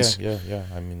 conversations. yeah.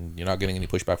 I mean, you're not getting any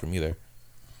pushback from me there.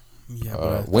 Yeah,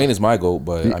 but Wayne is my GOAT,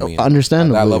 but I mean,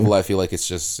 Understandably. at that level, I feel like it's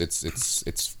just it's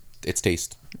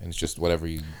taste, and it's just whatever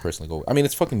you personally go. I mean,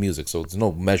 it's fucking music, so there's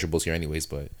no measurables here, anyways.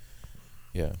 But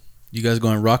yeah, you guys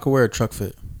going Rockaware or Truck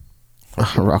Fit?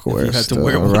 Rockaware. You had to still.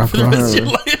 wear one for the rest of your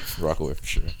Rockaware. life. Rockaway for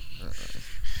sure.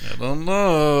 I don't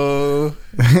know.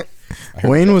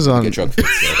 Wayne was on. Get truck fit,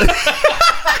 so.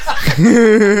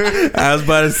 I was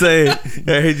about to say, I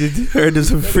heard there's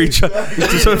some free truck,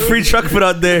 there's some free truck put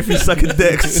out there if you suck a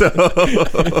dick. So,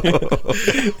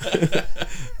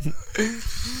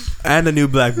 and a new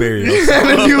BlackBerry. Also.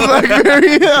 And a new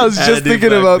BlackBerry. I was And just a new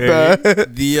thinking about BlackBerry.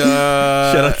 that. The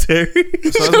Shout out Terry.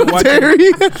 so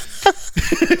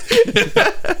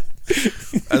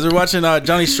as we're watching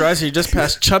Johnny Strides, he just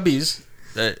passed Chubby's,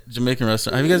 that Jamaican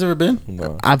restaurant. Have you guys ever been?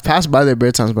 No. I've passed by there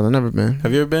bare times, but I've never been.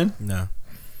 Have you ever been? No.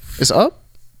 It's up?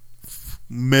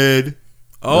 Mid.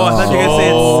 Oh, I thought you were gonna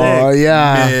say Oh, it's sick.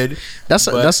 yeah. Mid. That's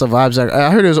But- the vibes.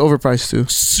 I heard it was overpriced too.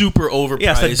 Super overpriced.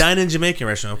 Yeah, it's a dining Jamaican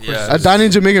restaurant. Of course, Yeah. A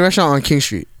dining Jamaican restaurant on King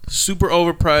Street. Super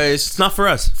overpriced. it's not for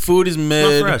us. Food is It's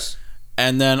mid. not for us.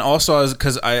 And then also,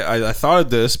 because I thought of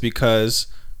this because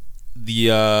the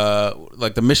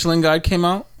like the Michelin guide came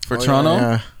out for Toronto,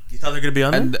 Yeah. You thought they're gonna be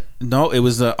on there? and no, it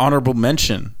was an honorable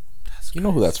mention. You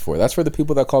know who that's for? That's for the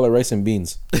people that call it rice and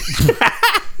beans.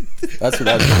 That's what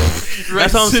that's for.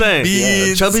 That's what I'm saying.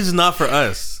 beans. Chubby's is not for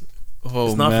us. Oh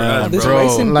It's not for man, us, This bro.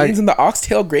 rice and Like- beans and the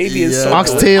oxtail gravy is so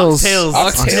Oxtails. Oxtails. Oxtail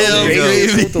Oxtail gravy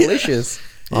is gravy. so delicious.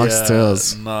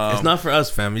 Oxtails. Nah. It's not for us,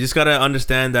 fam. You just gotta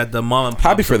understand that the mom and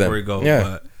pop Happy for them. where we go.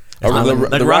 Yeah. But The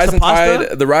like rising Rasta pasta?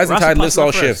 tide, the rising Rasta tide pasta's lifts not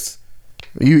all for us. shifts.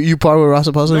 You part with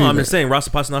Rasa Pasta? no, I'm just saying,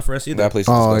 Rasta pasta's not for us either. That place is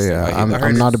Oh disgusting. yeah, I hate I'm that.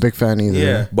 I'm not a big fan either.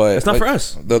 Yeah, But it's not like, for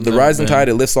us. The rising tide,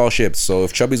 it lifts all ships. So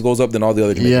if Chubby's goes up, then all the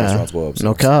other Jamaican Yeah. restaurants go up. So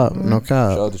No cap, no shout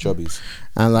cap. out to Chubby's.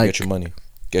 And like, Get your money.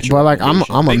 Get your but like I'm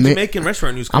motivation. I'm a Big ma- Jamaican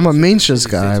restaurant news. I'm a coming soon. Mainstream's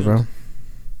Stay guy, tuned. bro.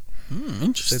 Stay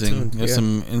Interesting. tuned, You have yeah.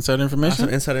 some inside Some information.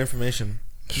 insider information.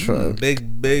 Sure. Big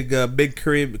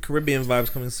Caribbean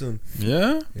vibes coming soon.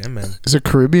 Yeah, Yeah, man. Is it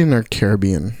Caribbean or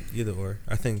Caribbean? Either or.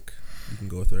 I think you can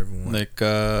go with whatever you want. like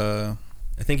I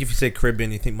think if you say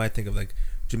Caribbean, you might think of like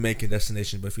Jamaican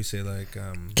destination, but if you say like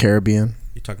Caribbean.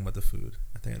 you're talking about the food,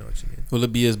 I think I know what you mean. will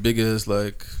it be as big as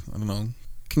like I don't know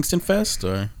Kingston Fest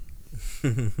or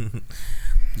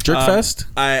Jerk Fest?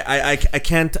 I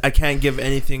can't give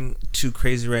anything too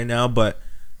crazy right now, but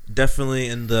definitely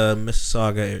in the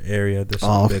Mississauga area, there's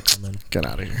Oh. something big coming. Get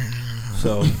out of here.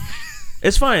 So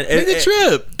it's fine. Make a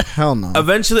trip. Hell no.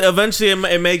 Eventually,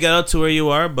 it may get out to where you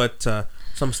are, but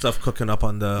some stuff cooking up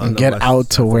on the on the Get west out side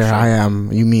to for where sure. I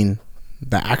am. You mean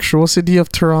the actual city of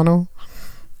Toronto?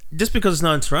 Just because it's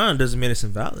not in Toronto doesn't mean it's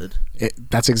invalid.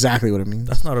 That's exactly what it means.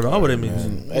 That's not at all what it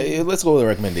means. Hey, let's go with the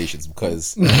recommendations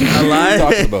because A lie.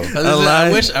 talking about.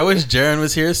 I wish Jaron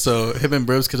was here so him and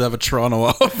Bribs could have a Toronto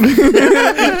off.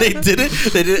 They did it.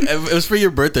 It was for your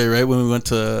birthday, right? When we went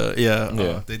to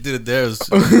Yeah. they did it there. It was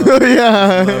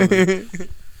Yeah. lovely.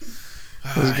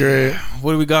 That's great.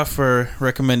 What do we got for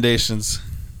recommendations?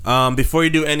 Before you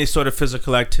do any sort of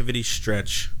physical activity,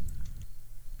 stretch.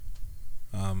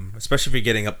 Especially if you're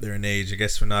getting up there in age. I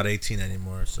guess we're not 18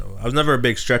 anymore, so I was never a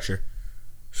big stretcher.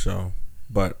 So,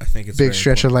 but I think it's Big very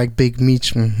stretcher like Big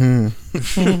Meech. Mm-hmm.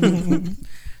 important.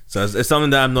 So it's something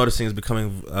that I'm noticing is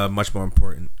becoming much more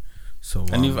important. So,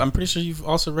 And I'm pretty sure you've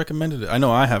also recommended it. I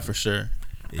know I have for sure.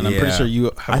 And I'm pretty yeah. sure you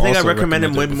have I think I also recommend it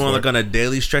way recommended more like before. on a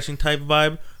daily stretching type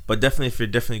vibe. But definitely, if you're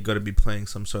definitely going to be playing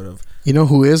some sort of You know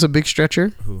who is a big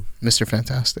stretcher? Who? Mr.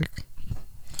 Fantastic.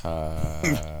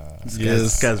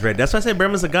 this guy's ready. That's why I say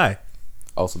Bremer's a guy.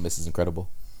 Also, Mrs. Incredible.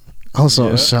 Also,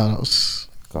 Yeah. shout outs.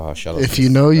 God, shout out If to you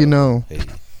Mrs. know, you Incredible. know. Hey,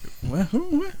 What?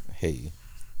 What? hey.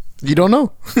 You don't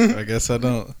know. I guess I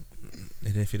don't.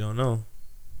 And if you don't know,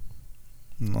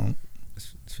 No.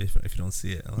 if you don't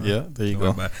see it, Yeah, there you don't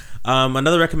worry go. about it.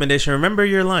 Another recommendation: remember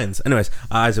your lines. Anyways,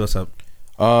 Isaac, what's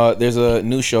up? There's a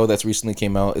new show that's recently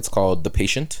came out. It's called The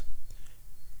Patient,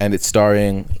 and it's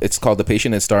called The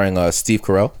Patient. It's starring Steve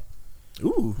Carell,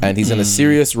 Ooh, and he's in a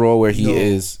serious role where he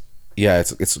is. Yeah,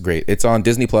 it's great. It's on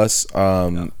Disney Plus.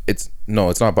 It's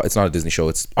not a Disney show.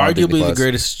 It's on Disney Arguably the Plus.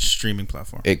 greatest streaming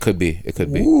platform. It could be.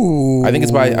 Ooh. I think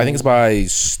it's by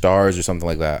Stars or something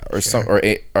like that, or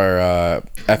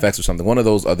FX or something. One of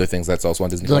those other things that's also on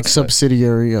Disney. like Plus.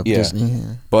 subsidiary of Yeah. Disney.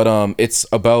 Yeah. But it's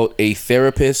about a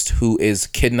therapist who is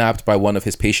kidnapped by one of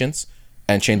his patients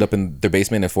and chained up in their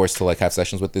basement and forced to like have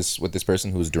sessions with this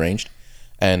person who's deranged.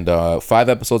 And 5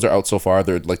 episodes are out so far.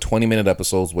 They're like 20-minute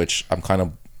episodes, which I'm kind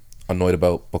of annoyed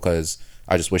about because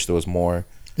I just wish there was more.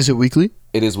 Is it weekly?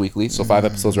 It is weekly, so 5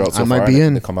 episodes are out so I might far. be and I think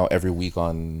in. They come out every week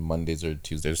on Mondays or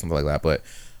Tuesdays or something like that. But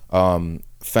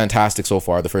fantastic so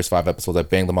far. The first 5 episodes, I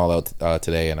banged them all out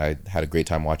today, and I had a great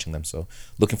time watching them. So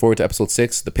looking forward to episode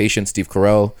 6. The Patient, Steve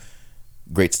Carell,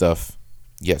 great stuff.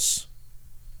 Yes.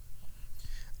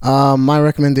 My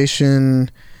recommendation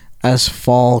as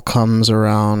fall comes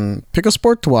around, pick a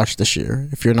sport to watch this year.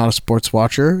 If you're not a sports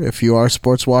watcher, if you are a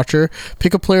sports watcher,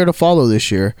 pick a player to follow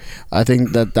this year. I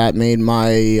think that made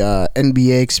my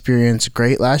NBA experience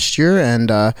great last year, and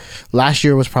last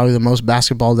year was probably the most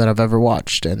basketball that I've ever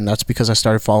watched, and that's because I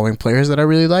started following players that I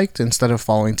really liked instead of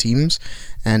following teams,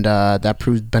 and that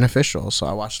proved beneficial. So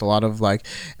I watched a lot of like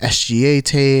SGA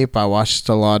tape. I watched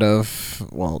a lot of,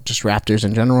 well, just Raptors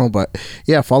in general, but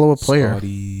yeah, follow a player.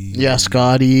 Yeah,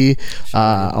 Scotty.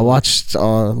 I watched a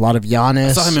lot of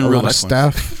Giannis. I saw him in a real lot of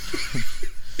life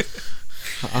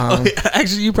Steph.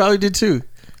 Actually, you probably did too.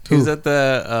 He was at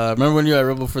the. Remember when you were at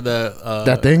Rebel for that?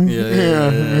 That thing?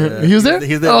 Yeah. He was there?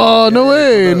 He was there. Oh, no Yeah,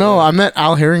 way. yeah. No, I met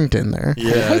Al Harrington there.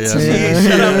 Yeah.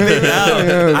 Shut up, Big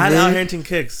Al. I had Al Harrington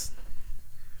kicks.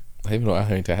 I didn't even know I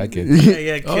had kids.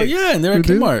 Yeah, kicks. Oh yeah, and they're at You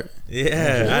did? Kmart.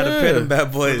 Yeah, I had a pair of them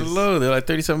bad For the boys. low, they're like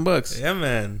 $37. Yeah,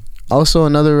 man. Also,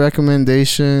 another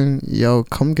recommendation. Yo,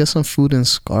 come get some food in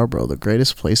Scarborough, the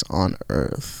greatest place on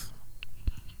earth.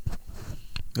 You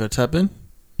gotta tap in.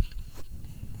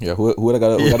 Yeah, who I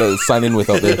gotta sign in with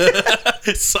out there?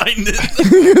 Sign it.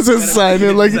 It's a sign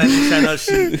in, like, Exactly, shout out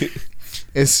sheet.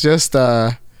 it's just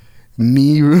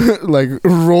me like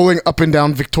rolling up and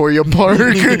down Victoria Park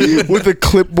with a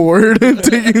clipboard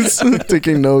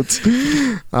taking notes.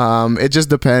 It just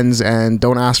depends, and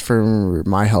don't ask for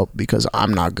my help because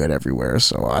I'm not good everywhere,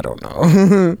 so I don't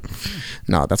know.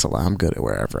 No, that's a lie. I'm good at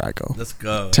wherever I go. Let's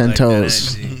go. 10 Like that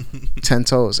toes. energy. 10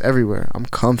 toes everywhere. I'm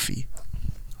comfy. I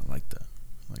like that.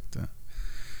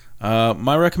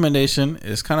 My recommendation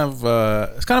is kind of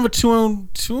a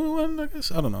 2-in-1, I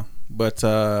guess. I don't know, but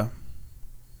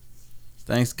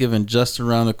Thanksgiving just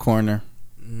around the corner.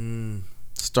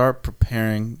 Start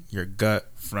preparing your gut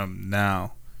from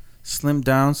now. Slim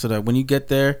down so that when you get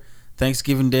there,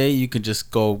 Thanksgiving Day, you can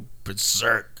just go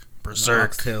berserk.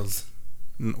 Oxtails.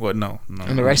 What? No.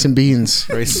 And the rice and beans.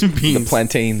 rice and The beans.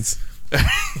 plantains.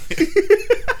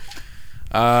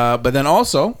 But then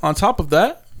also on top of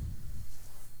that,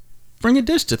 bring a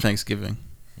dish to Thanksgiving.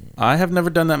 I have never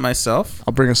done that myself.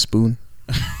 I'll bring a spoon.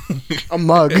 A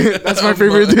mug. That's my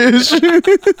favorite dish. I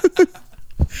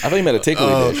thought you meant a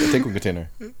takeaway dish, a takeaway container.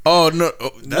 Oh no,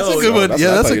 that's a good no, one. that's Yeah,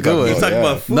 what I that's thought a you good were one. You talking yeah.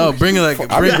 about food? No, bring it like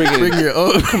I've been bring your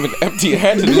own. Coming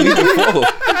empty-handed and leaving full.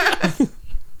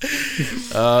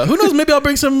 Who knows? Maybe I'll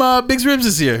bring some Big's ribs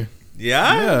this year.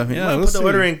 Yeah? Yeah, You might we'll put the see.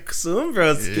 order in soon,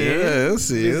 bro. Yeah, we'll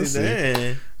see.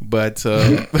 There. But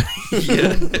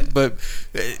yeah, but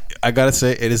I gotta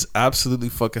say, it is absolutely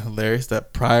fucking hilarious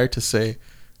that prior to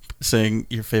saying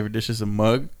your favorite dish is a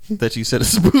mug, that you said a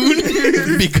spoon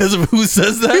because of who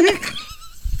says that.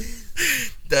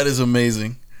 That is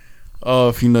amazing. Oh,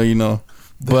 if you know, you know.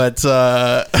 But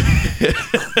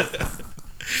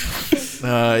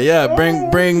yeah,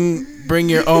 bring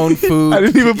your own food. I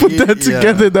didn't even put that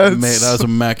together. That was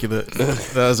immaculate.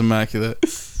 That was immaculate.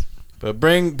 But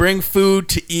bring food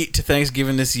to eat to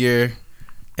Thanksgiving this year,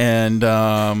 and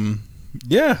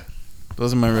yeah,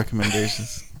 those are my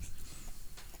recommendations.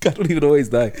 I don't even always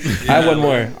die. I have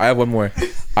one more.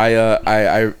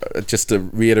 I just to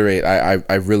reiterate,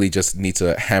 I really just need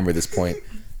to hammer this point.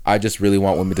 I just really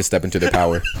want women to step into their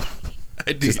power.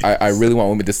 I do. I really want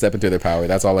women to step into their power.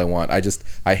 That's all I want. I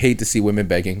hate to see women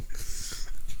begging.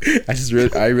 I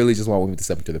really just want women to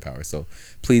step into their power. So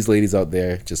please, ladies out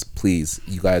there, just please,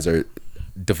 you guys are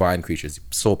divine creatures,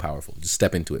 so powerful. Just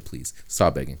step into it, please.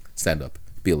 Stop begging. Stand up.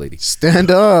 Be a lady. Stand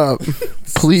up.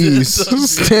 Please.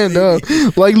 Stand up.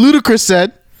 Like Ludacris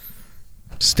said.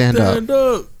 Stand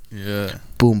up. Yeah.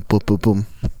 Boom, boom, boom, boom.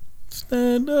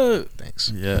 Stand up. Thanks.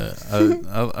 Yeah,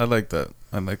 I like that.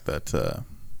 I like that.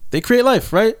 They create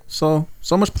life, right? So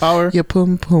much power. Your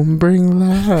pum pum bring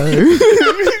life.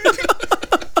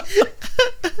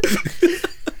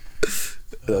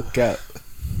 Okay.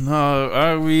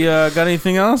 No, we got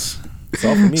anything else? That's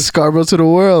all for me. Scarborough to the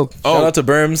world. Shout out to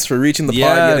Berms for reaching the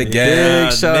pod yet again.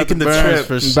 Big shout out to making the Burns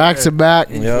trip. for Back to back.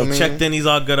 Yep. Checked in. He's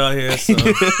all good out here. So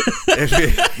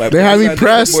They had me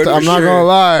pressed. I'm not gonna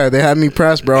lie. They had me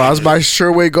pressed, bro. I was by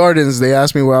Sherway Gardens. They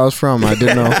asked me where I was from. I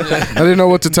didn't know. I didn't know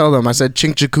what to tell them. I said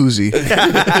Chink Jacuzzi.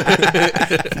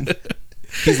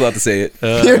 He's allowed to say it.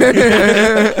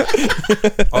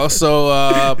 Also,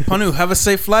 Panu, have a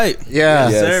safe flight. Yeah.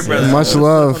 Yes. sir, brother. Much On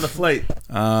love. the flight.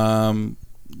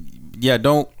 Yeah,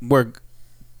 don't work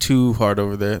too hard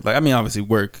over there. Like, I mean, obviously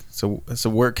work. So it's a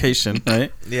workation,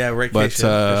 right? Yeah, right. But for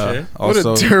sure. What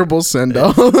also a terrible send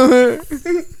off.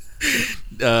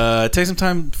 take some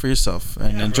time for yourself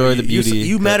and enjoy the beauty.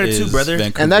 You that matter too, is brother.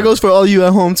 Vancouver. And that goes for all you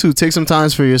at home too. Take some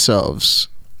times for yourselves.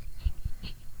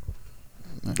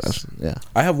 Yeah.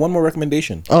 I have one more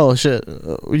recommendation. Oh shit.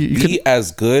 You could, Be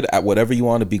as good at whatever you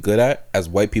want to be good at as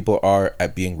white people are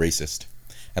at being racist.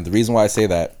 And the reason why I say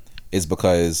that is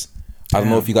because I don't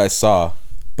know if you guys saw,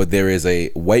 but there is a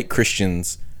white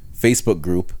Christians Facebook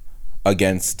group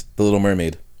against The Little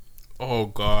Mermaid. Oh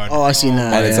God. oh, I seen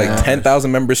that. And it's like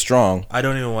 10,000 members strong. I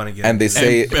don't even want to get. And they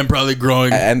say and probably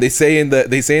growing. and they say in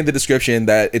the description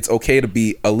that it's okay to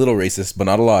be a little racist, but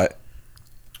not a lot.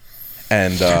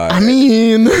 And I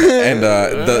mean,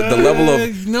 the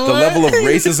level of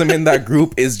racism in that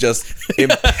group is just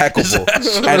impeccable.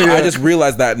 And I just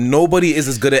realized that nobody is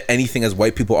as good at anything as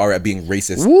white people are at being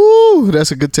racist. woo, that's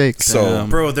a good take. So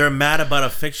bro, they're mad about a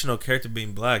fictional character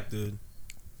being black, dude.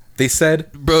 they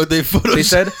said Bro, they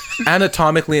said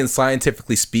anatomically and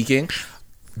scientifically speaking,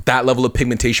 that level of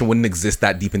pigmentation wouldn't exist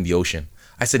that deep in the ocean.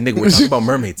 I said, nigga, we're talking about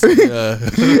mermaids.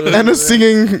 And a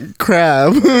singing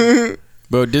crab.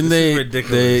 Bro, didn't they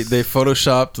ridiculous. they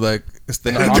photoshopped like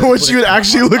What you would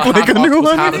actually look like under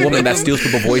one. Half woman that steals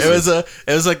people's voices.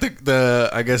 it was like the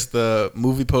I guess the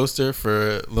movie poster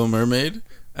for Little Mermaid,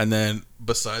 and then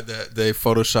beside that they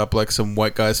photoshopped like some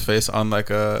white guy's face on like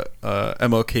a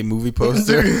MLK movie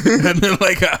poster, and then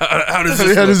like how does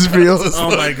this it feel?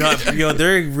 Oh my god, yo,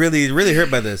 they're really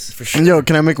hurt by this for sure. Yo,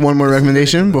 can I make one more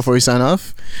recommendation before we sign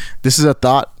off? This is a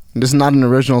thought. This is not an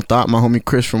original thought. My homie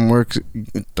Chris from work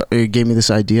gave me this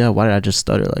idea. Why did I just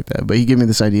stutter like that? But he gave me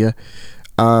this idea.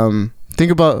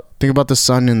 Think about the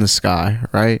sun in the sky,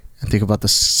 right? And think about the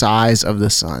size of the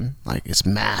sun. Like, it's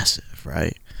massive,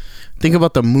 right? Think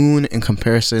about the moon in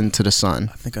comparison to the sun.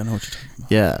 I think I know what you're talking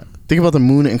about. Yeah. Think about the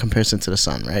moon in comparison to the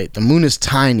sun, right? The moon is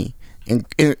tiny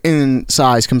in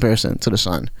size comparison to the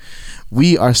sun.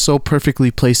 We are so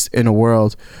perfectly placed in a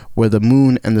world where the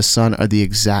moon and the sun are the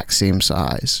exact same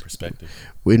size. Perspective.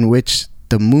 In which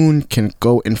the moon can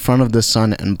go in front of the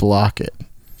sun and block it.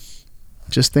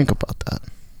 Just think about that.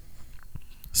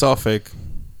 It's all fake.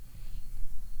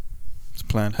 It's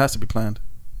planned. Has to be planned.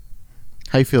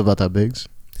 How you feel about that, Biggs?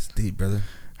 It's deep, brother.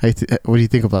 What do you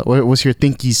think about what's your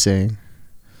thinky saying?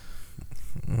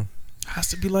 Has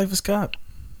to be Life of Scott.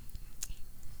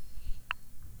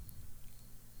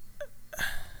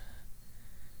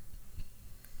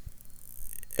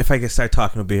 If I could start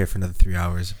talking, we'll be here for another 3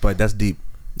 hours. But that's deep.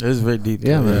 It is very deep.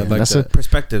 Yeah, man. I like That's that.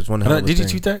 Perspectives. One. hell of a Did you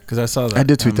thing. tweet that? Because I saw that. I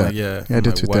did tweet I'm that. like, yeah, I I'm did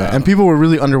like, tweet that. wow. And people were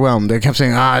really underwhelmed. They kept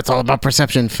saying, it's all about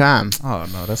perception, fam. Oh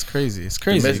no, that's crazy. It's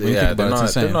crazy. When you Yeah, think about it,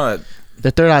 it's they're insane. not.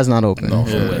 Their third eye's not open. No,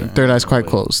 no way. Third eye's No quite way.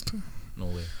 closed. No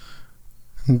way.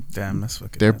 Damn, that's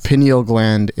fucking. Their nuts. pineal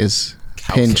gland is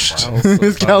pinched. Calcified.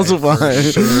 It's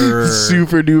calcified. Sure.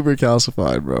 Super duper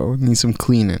calcified, bro. Need some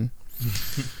cleaning.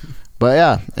 But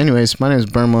yeah, anyways, my name is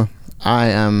Burma. I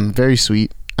am very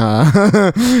sweet. Both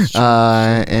in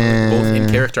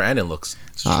And character and in looks.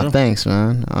 thanks,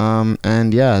 man.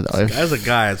 And yeah, As a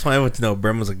guy, that's why I want to know.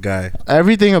 Burma's a guy.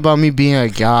 everything about me being a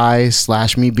guy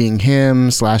 / me being him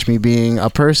 / me being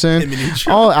a person,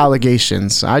 all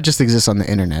allegations. I just exist on the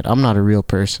internet. I'm not a real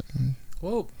person.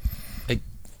 Well, I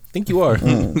think you are.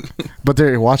 But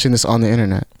they're watching this on the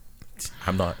internet.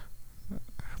 I'm not.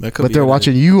 That could But be they're edited.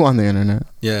 watching you on the internet.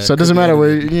 Yeah. So it doesn't matter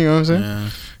where, you know what I'm saying? Yeah.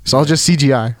 It's all just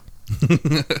CGI.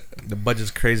 The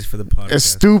budget's crazy for the podcast. It's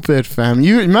stupid, fam.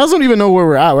 You might as well even know where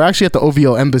we're at. We're actually at the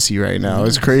OVO embassy right now.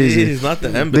 It's crazy. It's not the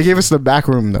They embassy. gave us the back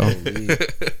room though.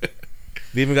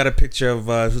 We even got a picture of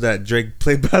who that Drake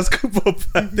played basketball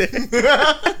back there.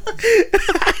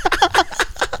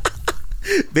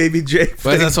 Baby Drake.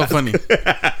 Why is that so funny?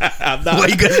 I'm not. Why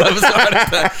you guys laugh so hard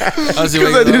at that? I was like,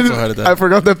 why you laugh so hard at I that?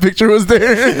 forgot that picture was there.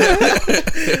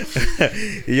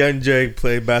 Young Drake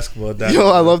played basketball. Down Yo,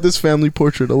 I love this family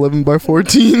portrait. 11 by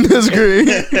 14. That's great.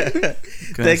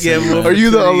 Thank you, everyone. Are you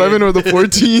the tuning in. 11 or the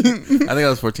 14? I think I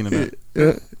was 14 in that.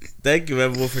 Yeah. Thank you,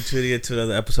 everyone, for tuning in to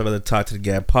another episode of the Talk to the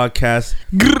Gab podcast.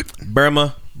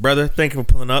 Burma, brother, thank you for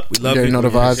pulling up. We love You you. already know the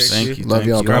We vibes. appreciate Thank you. Love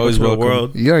y'all, Thank bro. You're always Scarborough welcome.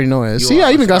 World. You already know it. You See, are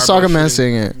I even a got Scarborough Saga Man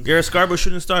shooting- singing You're a Scarborough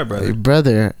shooting star, it. brother.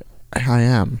 Brother, I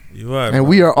am. You are. And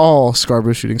we are all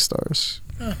Scarborough shooting stars.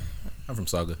 I'm from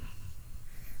Saga.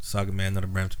 Saga man, not a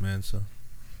Brampton man. So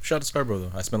Shout out to Scarborough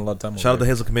though. I spent a lot of time. shout out the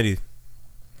over Hazel Committee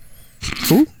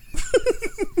Who? there,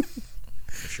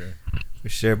 for sure. for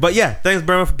sure. But yeah, thanks,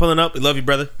 Burma, for pulling up. We love you,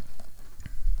 brother.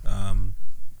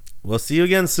 We'll see you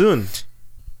again soon.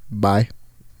 Bye.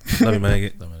 Love you, my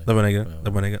nigga. Love you, my nigga. Love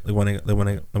you, my nigga. Love you, my nigga. Love you, my nigga. Love you, my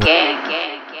nigga. Love you, my nigga. Gang.